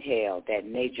long held that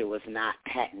nature was not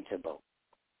patentable.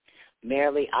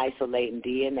 Merely isolating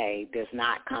DNA does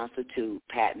not constitute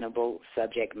patentable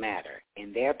subject matter.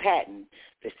 In their patent,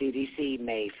 the CDC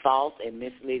made false and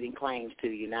misleading claims to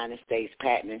the United States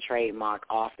Patent and Trademark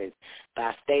Office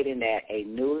by stating that a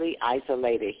newly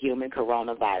isolated human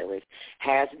coronavirus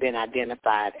has been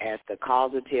identified as the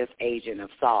causative agent of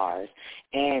SARS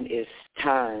and is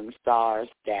termed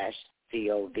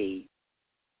SARS-CoV.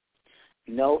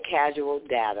 No causal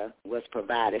data was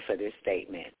provided for this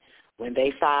statement. When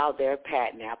they filed their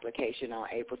patent application on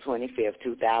April 25,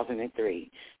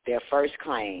 2003, their first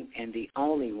claim and the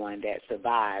only one that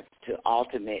survived to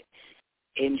ultimate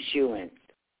issuance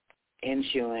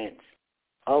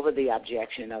over the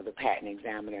objection of the patent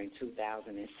examiner in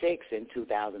 2006 and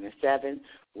 2007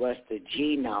 was the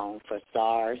genome for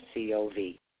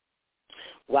SARS-CoV.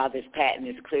 While this patent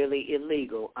is clearly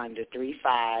illegal under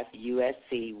 35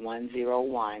 U.S.C.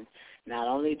 101, not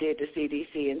only did the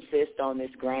CDC insist on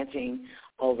this granting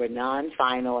over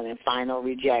non-final and final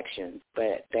rejections,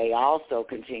 but they also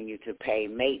continue to pay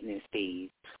maintenance fees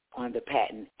on the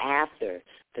patent after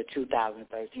the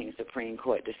 2013 Supreme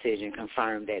Court decision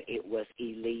confirmed that it was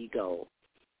illegal.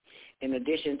 In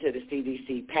addition to the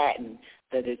CDC patent,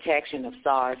 the detection of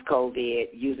SARS-CoV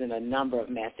using a number of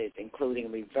methods,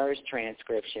 including reverse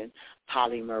transcription,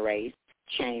 polymerase,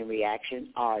 chain reaction,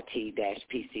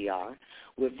 RT-PCR.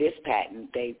 With this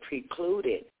patent, they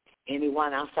precluded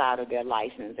anyone outside of their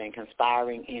license and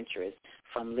conspiring interests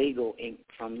from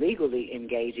legally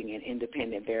engaging in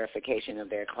independent verification of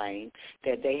their claim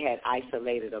that they had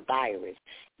isolated a virus,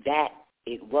 that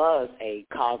it was a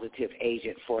causative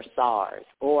agent for SARS,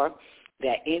 or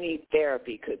that any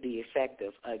therapy could be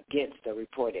effective against the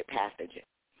reported pathogen.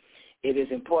 It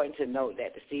is important to note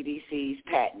that the CDC's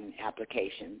patent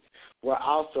applications were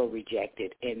also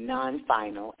rejected in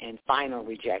non-final and final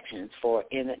rejections for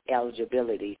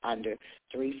ineligibility under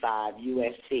 35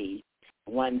 U.S.C.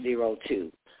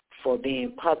 102 for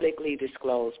being publicly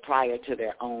disclosed prior to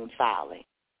their own filing.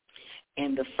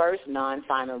 In the first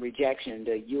non-final rejection,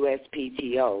 the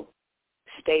USPTO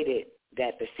stated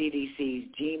that the CDC's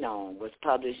genome was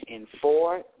published in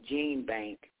 4 gene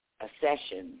bank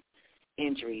accession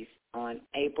entries on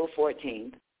April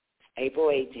 14th, April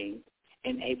 18th,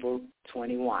 and April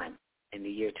 21 in the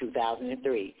year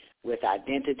 2003, with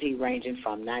identity ranging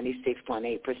from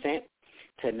 96.8%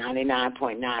 to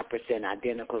 99.9%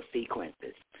 identical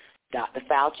sequences. Dr.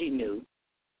 Fauci knew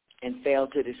and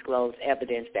failed to disclose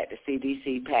evidence that the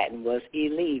CDC patent was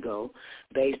illegal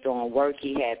based on work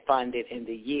he had funded in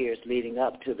the years leading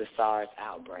up to the SARS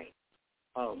outbreak.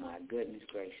 Oh, my goodness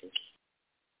gracious.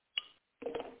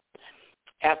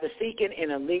 After seeking an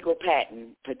illegal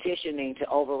patent, petitioning to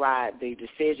override the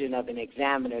decision of an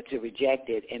examiner to reject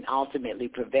it, and ultimately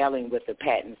prevailing with the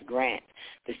patent's grant,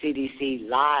 the CDC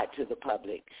lied to the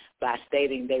public by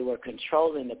stating they were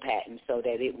controlling the patent so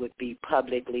that it would be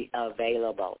publicly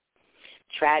available.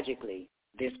 Tragically,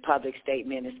 this public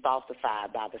statement is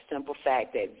falsified by the simple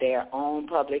fact that their own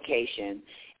publication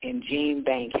in Gene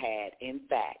Bank had, in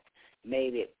fact,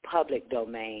 made it public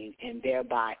domain and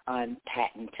thereby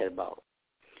unpatentable.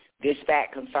 This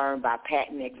fact, confirmed by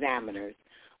patent examiners,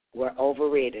 were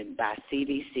overridden by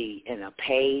CDC in a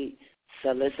paid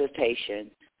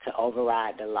solicitation to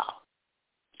override the law.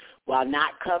 While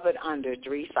not covered under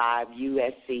 35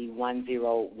 U.S.C.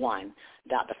 101,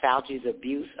 Dr. Fauci's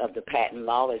abuse of the patent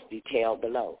law is detailed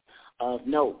below. Of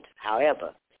note,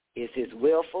 however, is his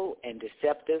willful and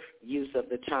deceptive use of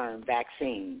the term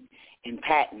vaccine in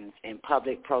patents and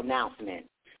public pronouncement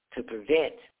to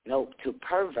pervert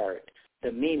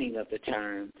the meaning of the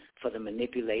term for the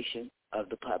manipulation of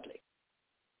the public.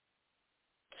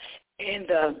 In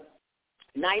the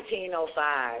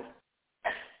 1905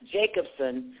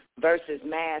 Jacobson versus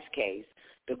Mass case,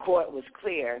 the court was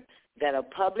clear that a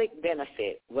public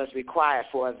benefit was required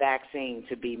for a vaccine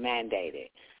to be mandated.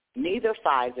 Neither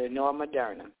Pfizer nor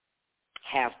Moderna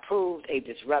have proved a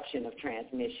disruption of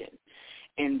transmission.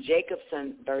 In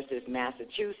Jacobson versus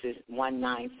Massachusetts,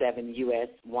 197 U.S.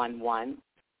 11,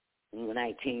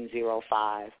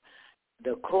 1905,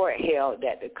 the court held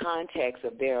that the context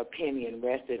of their opinion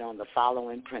rested on the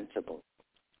following principle,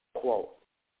 quote,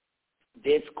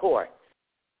 this court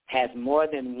has more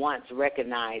than once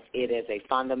recognized it as a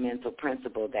fundamental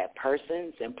principle that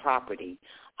persons and property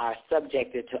are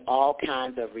subjected to all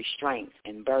kinds of restraints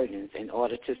and burdens in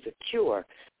order to secure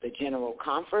the general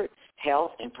comfort,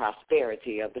 health, and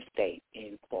prosperity of the state,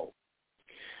 end quote.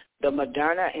 The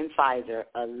Moderna and Pfizer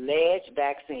alleged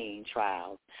vaccine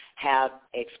trials have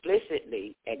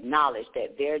explicitly acknowledged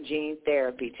that their gene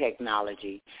therapy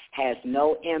technology has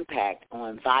no impact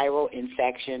on viral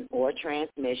infection or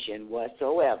transmission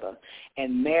whatsoever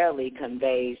and merely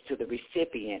conveys to the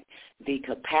recipient the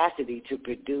capacity to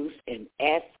produce an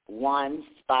S1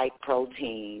 spike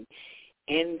protein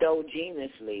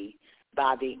endogenously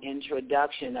by the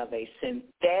introduction of a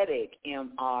synthetic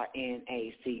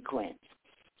mRNA sequence.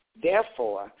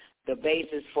 Therefore, the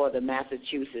basis for the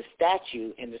Massachusetts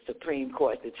statute and the Supreme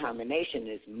Court's determination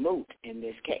is moot in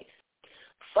this case.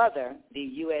 Further,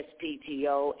 the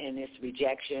USPTO, in its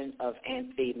rejection of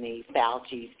Anthony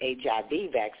Fauci's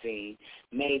HIV vaccine,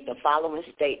 made the following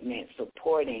statement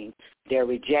supporting their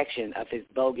rejection of his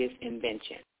bogus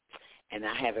invention. And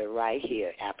I have it right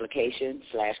here,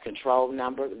 application/control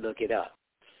number, look it up,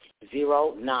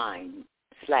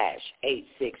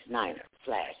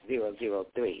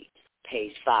 09/869/003,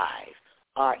 page 5,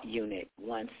 Art Unit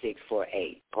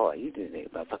 1648. Boy, you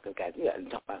motherfuckers guys, you got to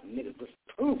talk about niggas with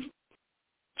proof.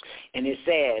 And it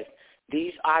says,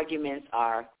 these arguments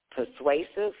are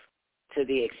persuasive to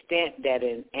the extent that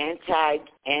an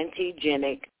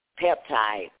antigenic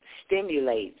peptide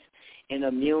stimulates an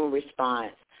immune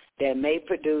response that may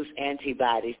produce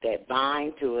antibodies that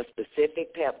bind to a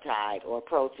specific peptide or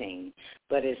protein,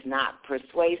 but is not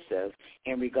persuasive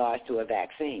in regards to a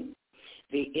vaccine.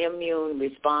 The immune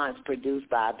response produced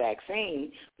by a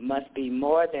vaccine must be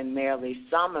more than merely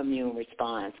some immune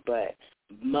response, but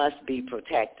must be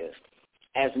protective.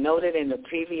 As noted in the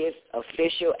previous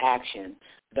official action,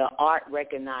 the ART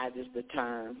recognizes the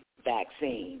term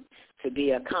vaccine to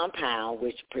be a compound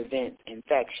which prevents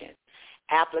infection.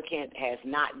 Applicant has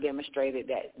not demonstrated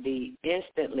that the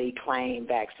instantly claimed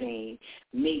vaccine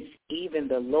meets even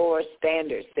the lower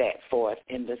standard set forth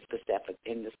in the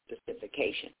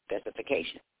specification,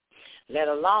 let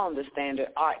alone the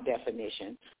standard ART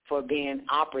definition for being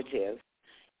operative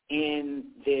in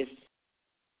this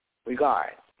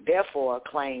regard. Therefore,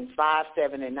 claims 5,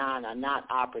 7, and 9 are not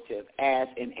operative as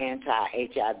an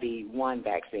anti-HIV-1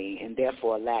 vaccine and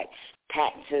therefore lack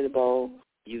patentable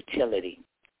utility.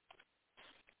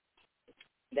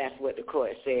 That's what the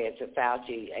court said to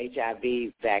Fauci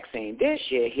HIV vaccine. This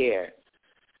shit here.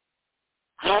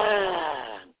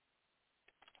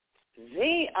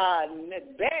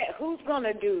 Who's going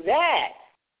to do that?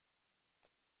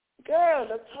 Girl,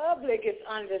 the public is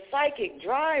under psychic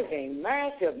driving,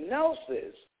 mass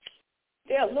hypnosis.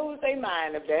 They'll lose their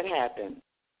mind if that happens.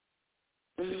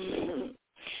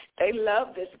 They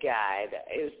love this guy.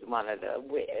 He's one of the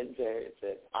wizards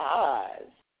of Oz.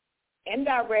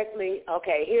 Indirectly,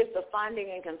 okay, here's the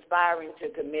funding and conspiring to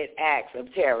commit acts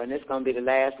of terror, and this is going to be the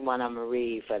last one I'm going to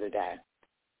read for the day.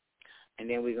 And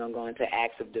then we're going to go into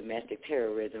acts of domestic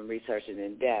terrorism, researching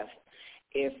in depth.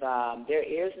 If there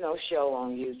is no show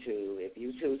on YouTube, if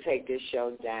YouTube take this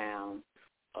show down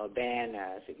or ban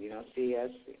us, if you don't see us,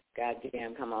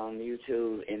 goddamn, come on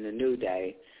YouTube in the new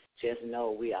day, just know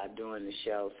we are doing the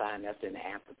show. Find us in the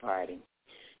after party.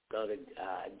 Go to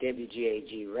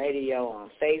WGAG Radio on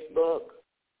Facebook,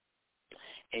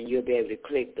 and you'll be able to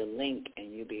click the link,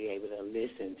 and you'll be able to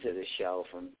listen to the show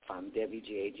from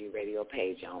WGAG Radio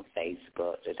page on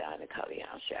Facebook, the Don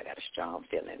Nicoleone Show. I got a strong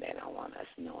feeling they don't want us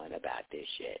knowing about this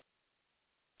shit.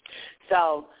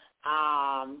 So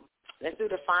let's do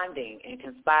the funding and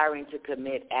conspiring to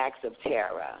commit acts of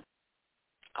terror.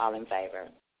 All in favor?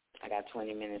 I got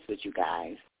 20 minutes with you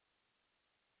guys.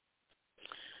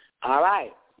 All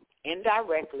right.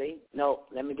 Indirectly, no,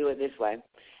 let me do it this way.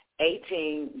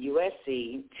 18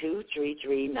 USC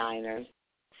 2339ers,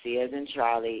 C as in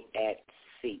Charlie, at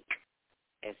SEEK,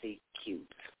 S-E-Q,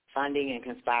 funding and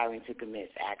conspiring to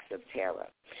commit acts of terror.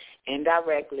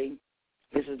 Indirectly,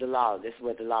 this is the law. This is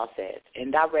what the law says.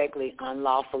 Indirectly,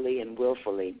 unlawfully, and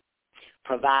willfully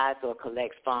provides or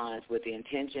collects funds with the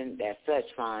intention that such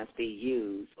funds be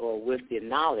used, or with the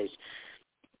knowledge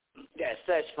that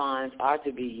such funds are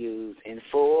to be used in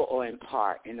full or in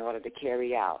part in order to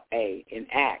carry out an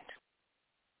act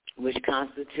which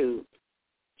constitutes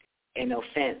an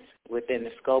offense within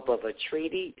the scope of a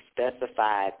treaty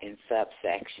specified in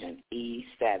subsection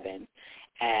E7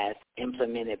 as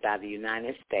implemented by the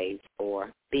United States,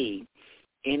 or B,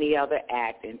 any other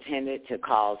act intended to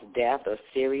cause death or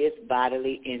serious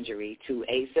bodily injury to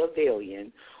a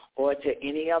civilian or to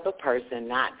any other person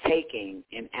not taking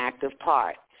an active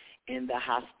part in the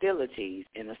hostilities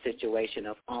in a situation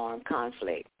of armed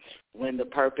conflict, when the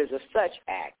purpose of such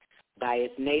act, by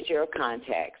its nature or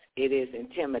context, it is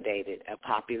intimidated a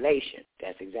population.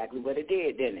 That's exactly what it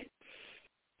did, didn't it?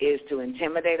 Is to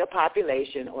intimidate a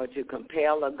population or to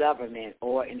compel a government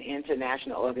or an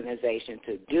international organization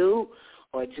to do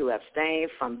or to abstain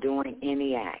from doing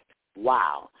any act.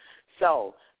 Wow.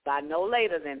 So, by no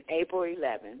later than April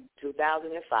 11,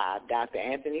 2005, Dr.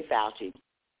 Anthony Fauci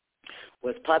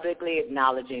was publicly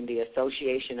acknowledging the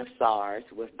association of SARS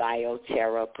with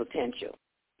bioterror potential.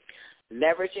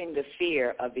 Leveraging the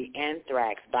fear of the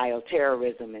anthrax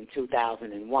bioterrorism in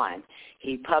 2001,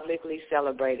 he publicly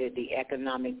celebrated the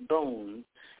economic boom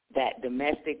that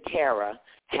domestic terror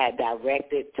had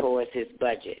directed towards his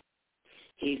budget.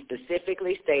 He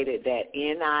specifically stated that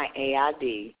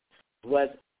NIAID was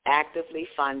actively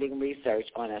funding research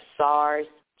on a SARS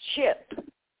chip.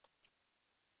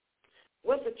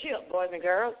 What's a chip, boys and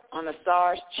girls? On a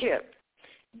SARS chip,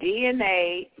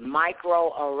 DNA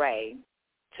microarray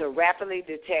to rapidly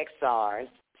detect SARS,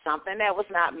 something that was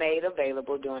not made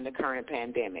available during the current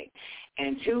pandemic,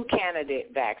 and 2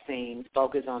 candidate vaccines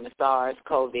focused on the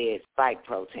SARS-CoV spike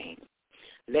protein,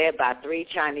 led by 3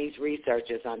 Chinese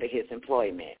researchers under his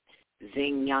employment,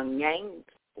 Xing Yang,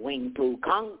 Wing Pu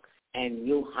Kung, and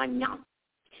Yu Hanyang.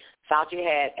 Fauci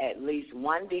had at least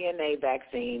 1 DNA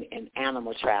vaccine in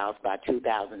animal trials by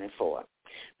 2004.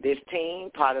 This team,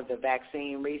 part of the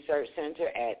Vaccine Research Center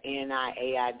at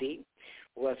NIAID,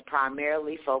 was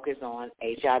primarily focused on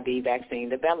HIV vaccine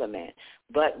development,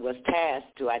 but was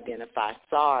tasked to identify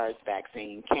SARS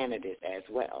vaccine candidates as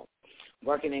well.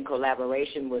 Working in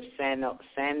collaboration with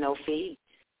Sanofi,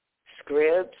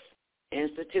 Scripps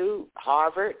Institute,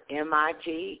 Harvard,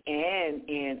 MIT, and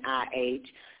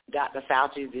NIH, Dr.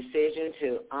 Fauci's decision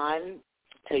to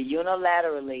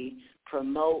unilaterally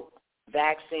promote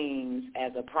vaccines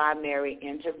as a primary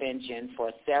intervention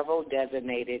for several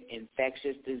designated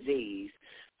infectious disease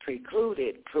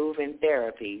precluded proven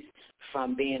therapies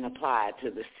from being applied to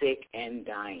the sick and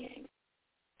dying.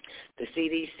 The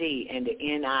CDC and the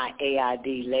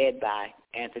NIAID, led by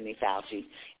Anthony Fauci,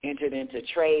 entered into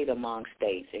trade among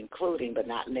states, including but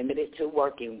not limited to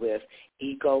working with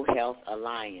EcoHealth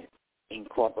Alliance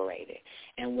Incorporated,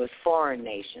 and with foreign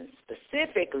nations,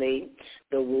 specifically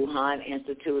the Wuhan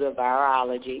Institute of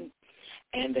Virology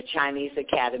and the Chinese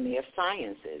Academy of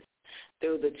Sciences,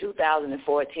 through the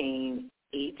 2014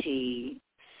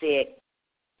 ET-SIC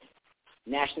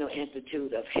National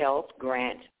Institute of Health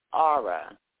Grant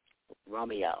ARA,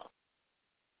 Romeo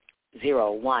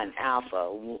 01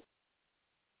 Alpha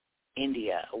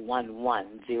India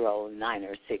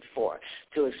 110964,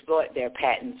 to exploit their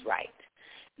patents rights.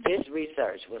 This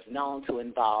research was known to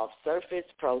involve surface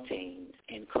proteins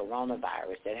in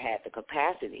coronavirus that had the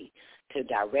capacity to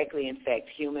directly infect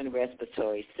human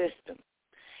respiratory system.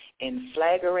 In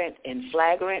flagrant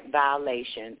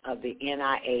violation of the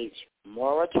NIH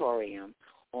moratorium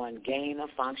on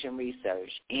gain-of-function research,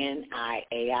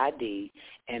 NIAID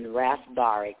and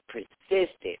Raspberry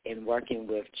persisted in working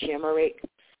with chimeric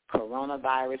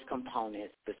coronavirus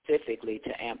components specifically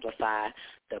to amplify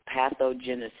the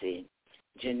pathogenicity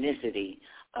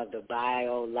of the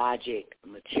biologic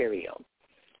material.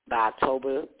 By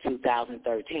October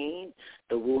 2013,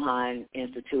 the Wuhan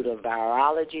Institute of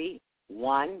Virology,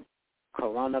 1,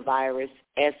 coronavirus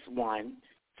S1,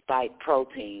 spike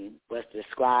protein, was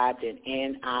described in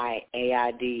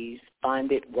NIAID's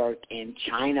funded work in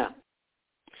China.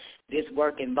 This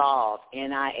work involved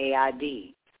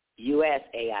NIAID,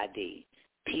 USAID,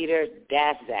 Peter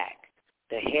Daszak,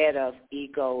 the head of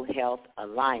EcoHealth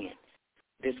Alliance.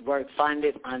 This work,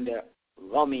 funded under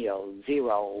Romeo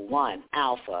 01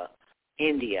 Alpha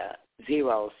India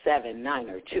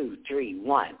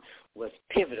 0790231, was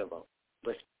pivotal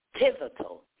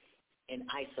pivotal in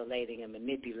isolating and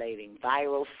manipulating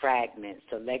viral fragments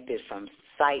selected from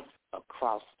sites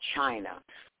across China,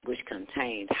 which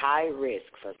contained high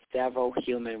risk for several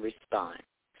human response.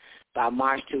 By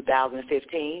March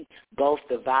 2015, both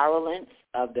the virulence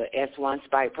of the S1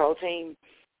 spike protein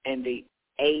and the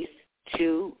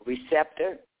ACE2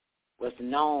 receptor was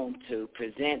known to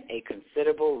present a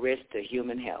considerable risk to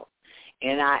human health.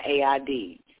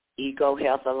 NIAID,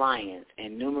 EcoHealth Alliance,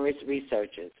 and numerous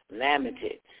researchers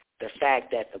lamented the fact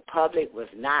that the public was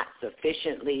not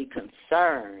sufficiently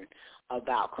concerned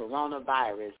about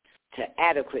coronavirus to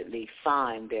adequately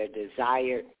fund their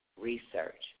desired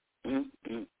research.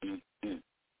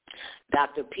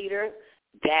 Dr. Peter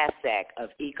Daszak of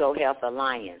EcoHealth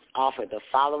Alliance offered the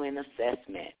following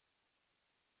assessment.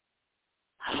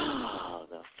 Oh,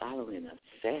 the following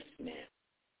assessment.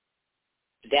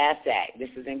 Daszak, this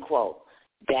is in quote,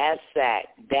 Daszak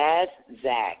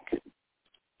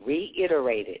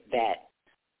reiterated that,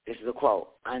 this is a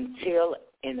quote, until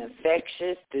an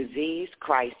infectious disease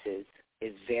crisis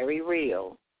is very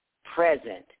real,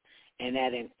 present, and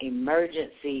at an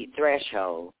emergency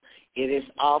threshold, it is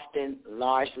often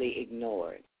largely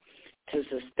ignored. To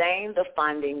sustain the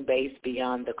funding base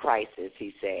beyond the crisis,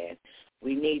 he said,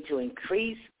 we need to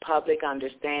increase public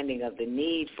understanding of the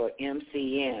need for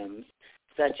MCMs,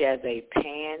 such as a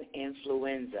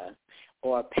pan-influenza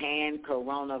or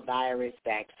pan-coronavirus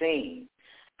vaccine.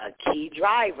 A key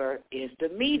driver is the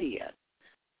media.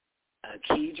 A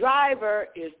key driver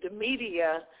is the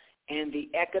media and the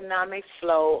economic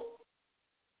flow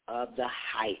of the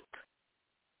hype.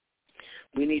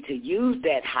 We need to use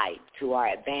that hype to our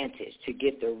advantage to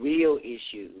get the real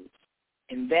issues.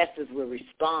 Investors will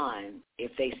respond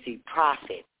if they see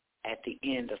profit at the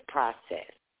end of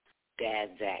process,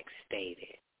 Daszak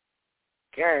stated.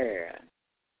 Girl,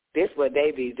 this what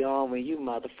they be doing when you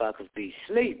motherfuckers be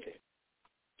sleeping.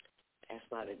 That's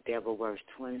why the devil works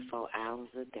 24 hours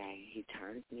a day. He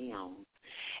turns me on.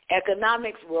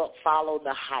 Economics will follow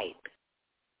the hype.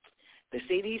 The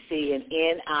CDC and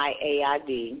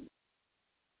NIAID,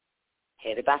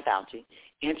 headed by Fauci,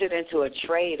 entered into a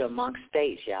trade amongst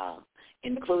states, y'all,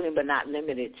 including but not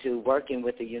limited to working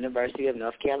with the University of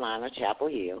North Carolina, Chapel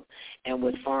Hill, and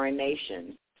with foreign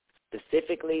nations,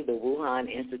 specifically the Wuhan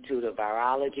Institute of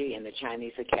Virology and the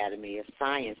Chinese Academy of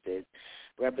Sciences,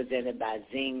 represented by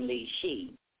Xing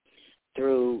Shi,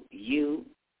 through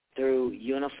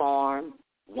Uniform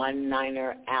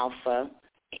 19er Alpha,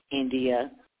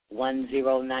 India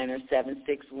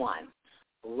 1090761,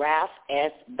 Ralph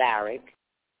S. Barrick,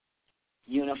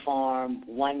 Uniform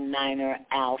 19er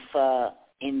Alpha,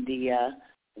 India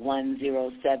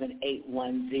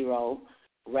 107810,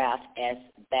 Ralph S.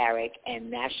 Barrick,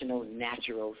 and National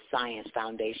Natural Science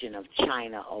Foundation of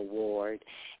China Award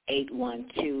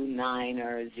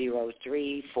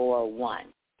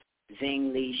 81290341,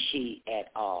 Xing Shi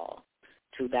et al.,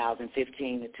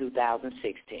 2015 to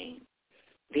 2016.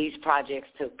 These projects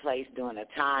took place during a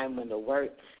time when the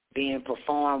work being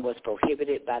performed was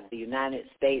prohibited by the United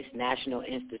States National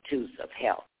Institutes of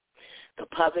Health. The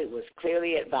public was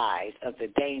clearly advised of the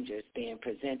dangers being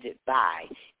presented by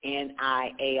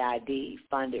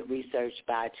NIAID-funded research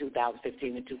by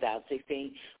 2015 and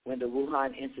 2016 when the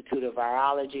Wuhan Institute of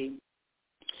Virology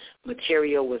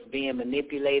material was being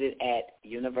manipulated at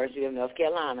University of North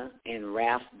Carolina in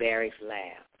Ralph Barrick's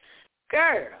lab.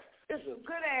 Girl, this is a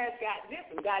good-ass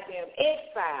goddamn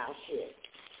X-File shit.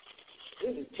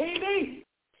 This is TV.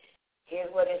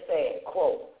 Here's what it said,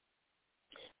 quote,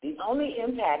 the only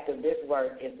impact of this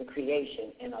work is the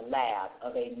creation in a lab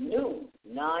of a new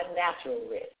non-natural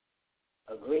risk,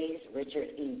 agrees Richard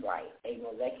E. Bright, a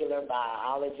molecular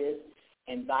biologist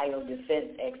and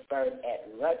biodefense expert at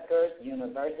Rutgers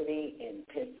University in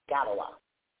Piscataway,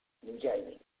 New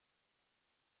Jersey.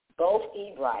 Both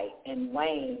E. Bright and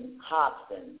Wayne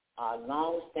Hobson are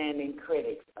long-standing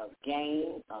critics of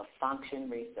gain-of-function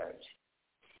research.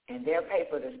 In their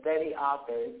paper, the study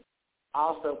authors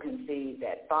also concede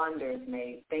that funders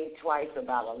may think twice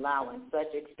about allowing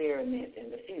such experiments in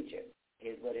the future,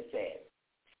 is what it says.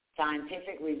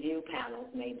 Scientific review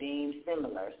panels may deem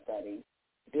similar studies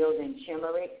building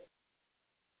chimeric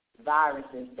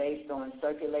viruses based on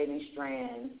circulating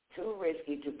strands too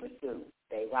risky to pursue,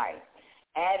 they write,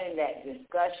 adding that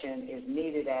discussion is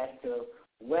needed as to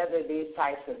whether these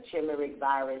types of chimeric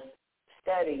virus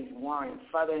studies warrant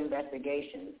further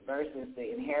investigations versus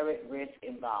the inherent risk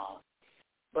involved.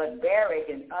 But Barrick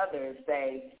and others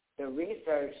say the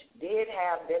research did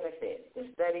have benefits. The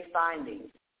study findings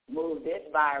moved this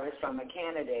virus from a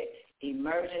candidate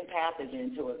emergent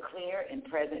pathogen to a clear and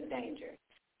present danger,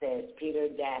 says Peter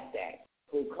Daszak,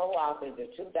 who co-authored the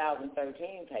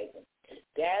 2013 paper.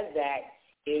 Daszak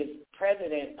is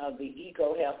president of the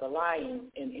EcoHealth Alliance,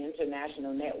 an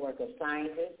international network of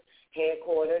scientists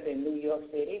headquartered in New York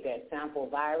City that sample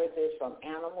viruses from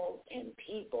animals and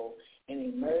people in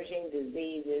emerging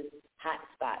diseases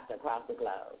hotspots across the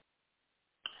globe.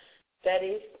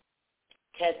 Studies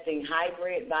testing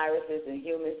hybrid viruses in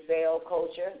human cell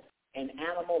culture and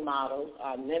animal models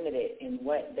are limited in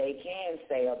what they can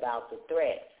say about the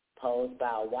threat posed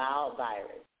by a wild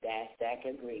virus. Daszak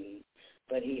agrees.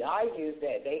 But he argues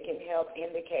that they can help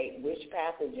indicate which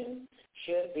pathogens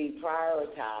should be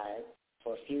prioritized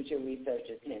for future research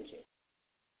attention.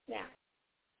 Now,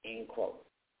 end quote.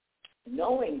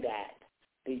 Knowing that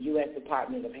the U.S.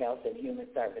 Department of Health and Human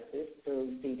Services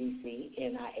through CDC,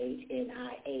 NIH,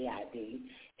 NIAID,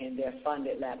 and their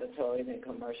funded laboratories and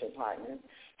commercial partners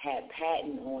had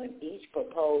patent on each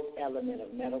proposed element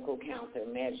of medical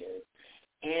countermeasures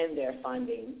and their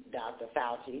funding, Dr.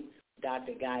 Fauci,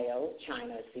 Dr. Gaio,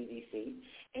 China CDC,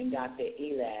 and Dr.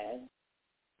 Elias,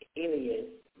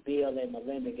 Bill and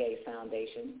Melinda Gates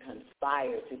Foundation,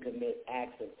 conspired to commit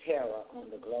acts of terror on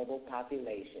the global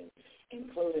population,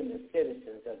 including the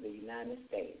citizens of the United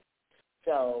States.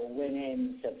 So when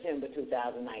in September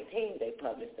 2019, they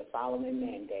published the following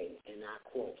mandate, and I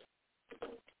quote,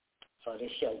 so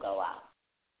this show go out,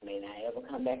 may not ever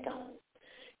come back on.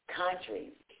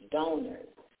 Countries, donors,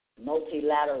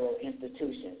 multilateral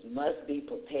institutions must be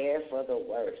prepared for the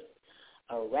worst.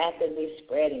 A rapidly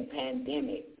spreading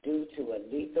pandemic due to a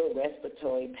lethal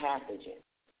respiratory pathogen,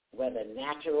 whether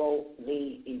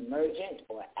naturally emergent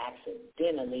or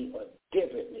accidentally or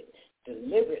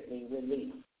deliberately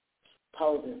released,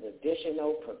 poses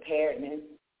additional preparedness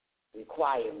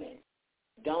requirements.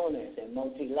 Donors and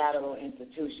multilateral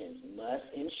institutions must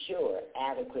ensure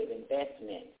adequate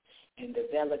investment in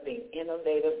developing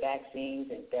innovative vaccines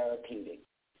and therapeutics,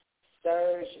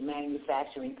 surge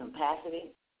manufacturing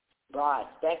capacity,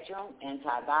 broad-spectrum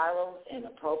antivirals, and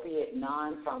appropriate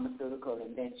non-pharmaceutical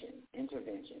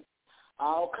interventions.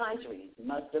 All countries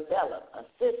must develop a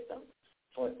system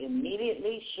for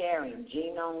immediately sharing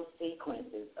genome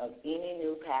sequences of any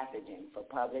new pathogen for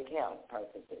public health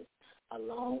purposes,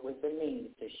 along with the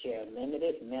means to share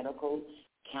limited medical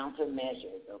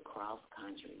countermeasures across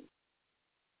countries.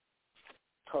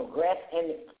 Progress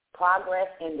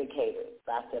indicators.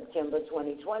 By September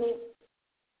 2020,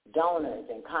 donors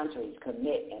and countries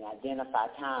commit and identify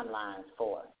timelines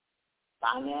for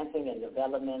financing and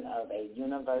development of a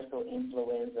universal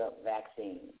influenza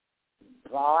vaccine,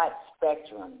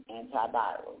 broad-spectrum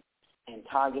antivirals, and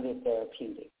targeted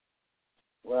therapeutics.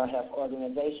 World Health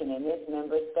Organization and its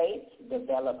member states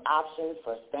develop options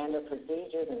for standard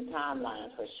procedures and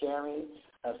timelines for sharing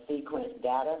of sequenced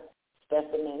data,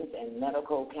 specimens, and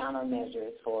medical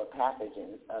countermeasures for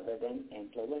pathogens other than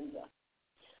influenza.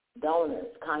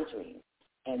 Donors, countries,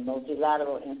 and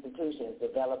multilateral institutions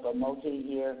develop a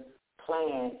multi-year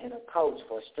plan and approach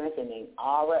for strengthening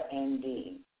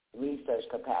R&D research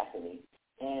capacity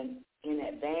and in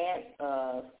advance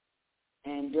of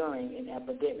and during an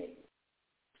epidemic.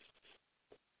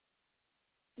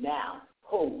 Now,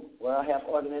 WHO, World Health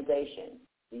Organization,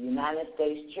 the United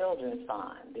States Children's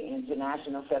Fund, the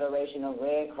International Federation of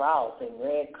Red Cross and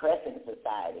Red Crescent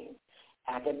Societies,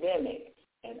 academics,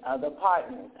 and other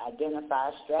partners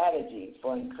identify strategies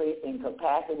for increasing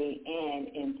capacity and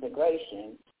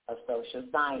integration of social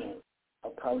science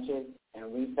approaches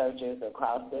and researchers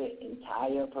across the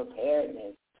entire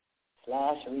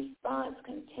preparedness/response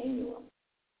continuum,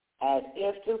 as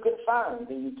if to confirm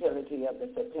the utility of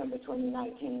the September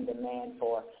 2019 demand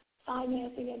for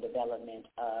financing and development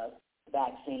of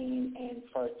vaccine and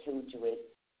fortuitous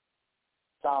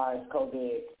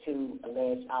SARS-CoV-2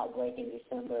 alleged outbreak in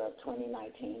December of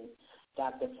 2019,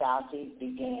 Dr. Fauci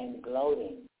began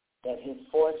gloating that his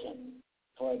fortunes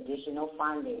for additional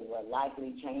funding were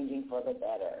likely changing for the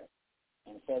better.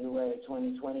 In February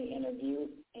 2020 interview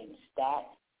in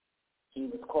Stats, he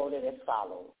was quoted as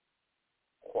follows,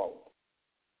 quote,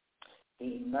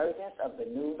 "The emergence of the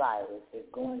new virus is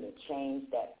going to change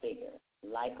that figure,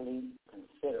 likely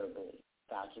considerably,"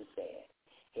 Fauci said.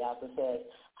 He also says,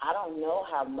 "I don't know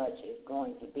how much it's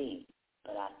going to be,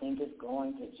 but I think it's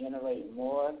going to generate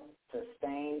more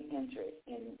sustained interest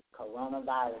in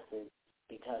coronaviruses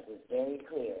because it's very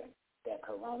clear that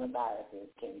coronaviruses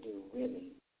can do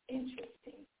really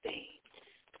interesting things."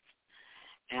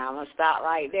 And I'm going to stop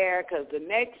right there because the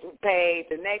next page,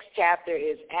 the next chapter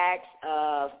is acts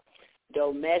of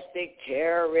domestic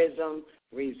terrorism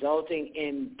resulting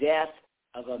in death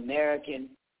of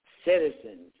American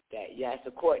citizens. That's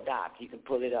a court doc. You can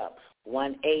pull it up.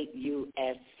 18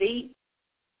 U.S.C.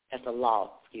 That's a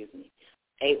law,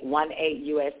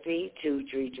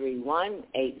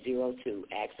 818-USC-2331-802,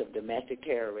 acts of domestic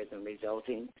terrorism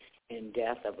resulting in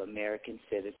death of American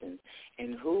citizens.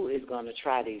 And who is going to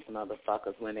try these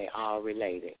motherfuckers when they all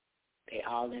related? They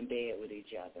all in bed with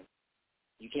each other.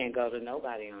 You can't go to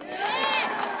nobody on that.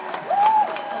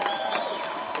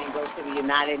 You can't go to the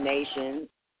United Nations,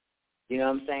 you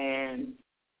know what I'm saying,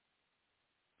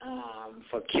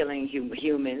 for killing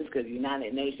humans, because the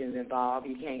United Nations involved.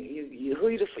 You can't you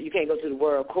can't go to the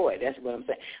World Court. That's what I'm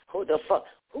saying. Who the fuck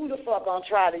gonna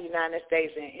try the United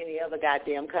States and any other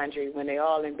goddamn country when they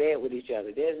all in bed with each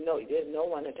other? There's no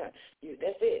one to turn.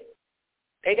 That's it.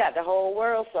 They got the whole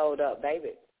world sold up,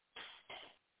 baby.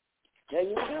 Nothing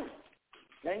you can do.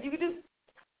 Nothing you can do.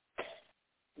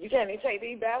 You can't even take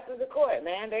these bastards to court,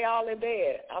 man. They all in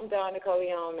bed. I'm Don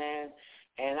Nicoleone, man,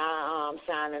 and I'm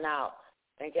signing out.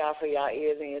 Thank y'all for y'all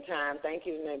ears and your time. Thank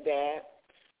you, Dad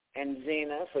and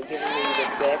Zena, for giving me the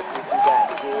best that you got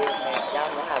to give, man.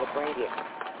 Y'all know how to bring it.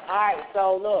 All right,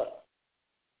 so look,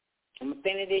 I'm going to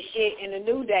finish this shit in the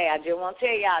new day. I just want to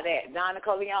tell y'all that. Don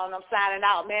Nicoleone, I'm signing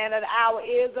out. Man of the hour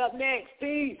is up next.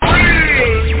 Peace.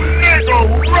 Hey,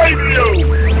 nigga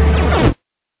radio.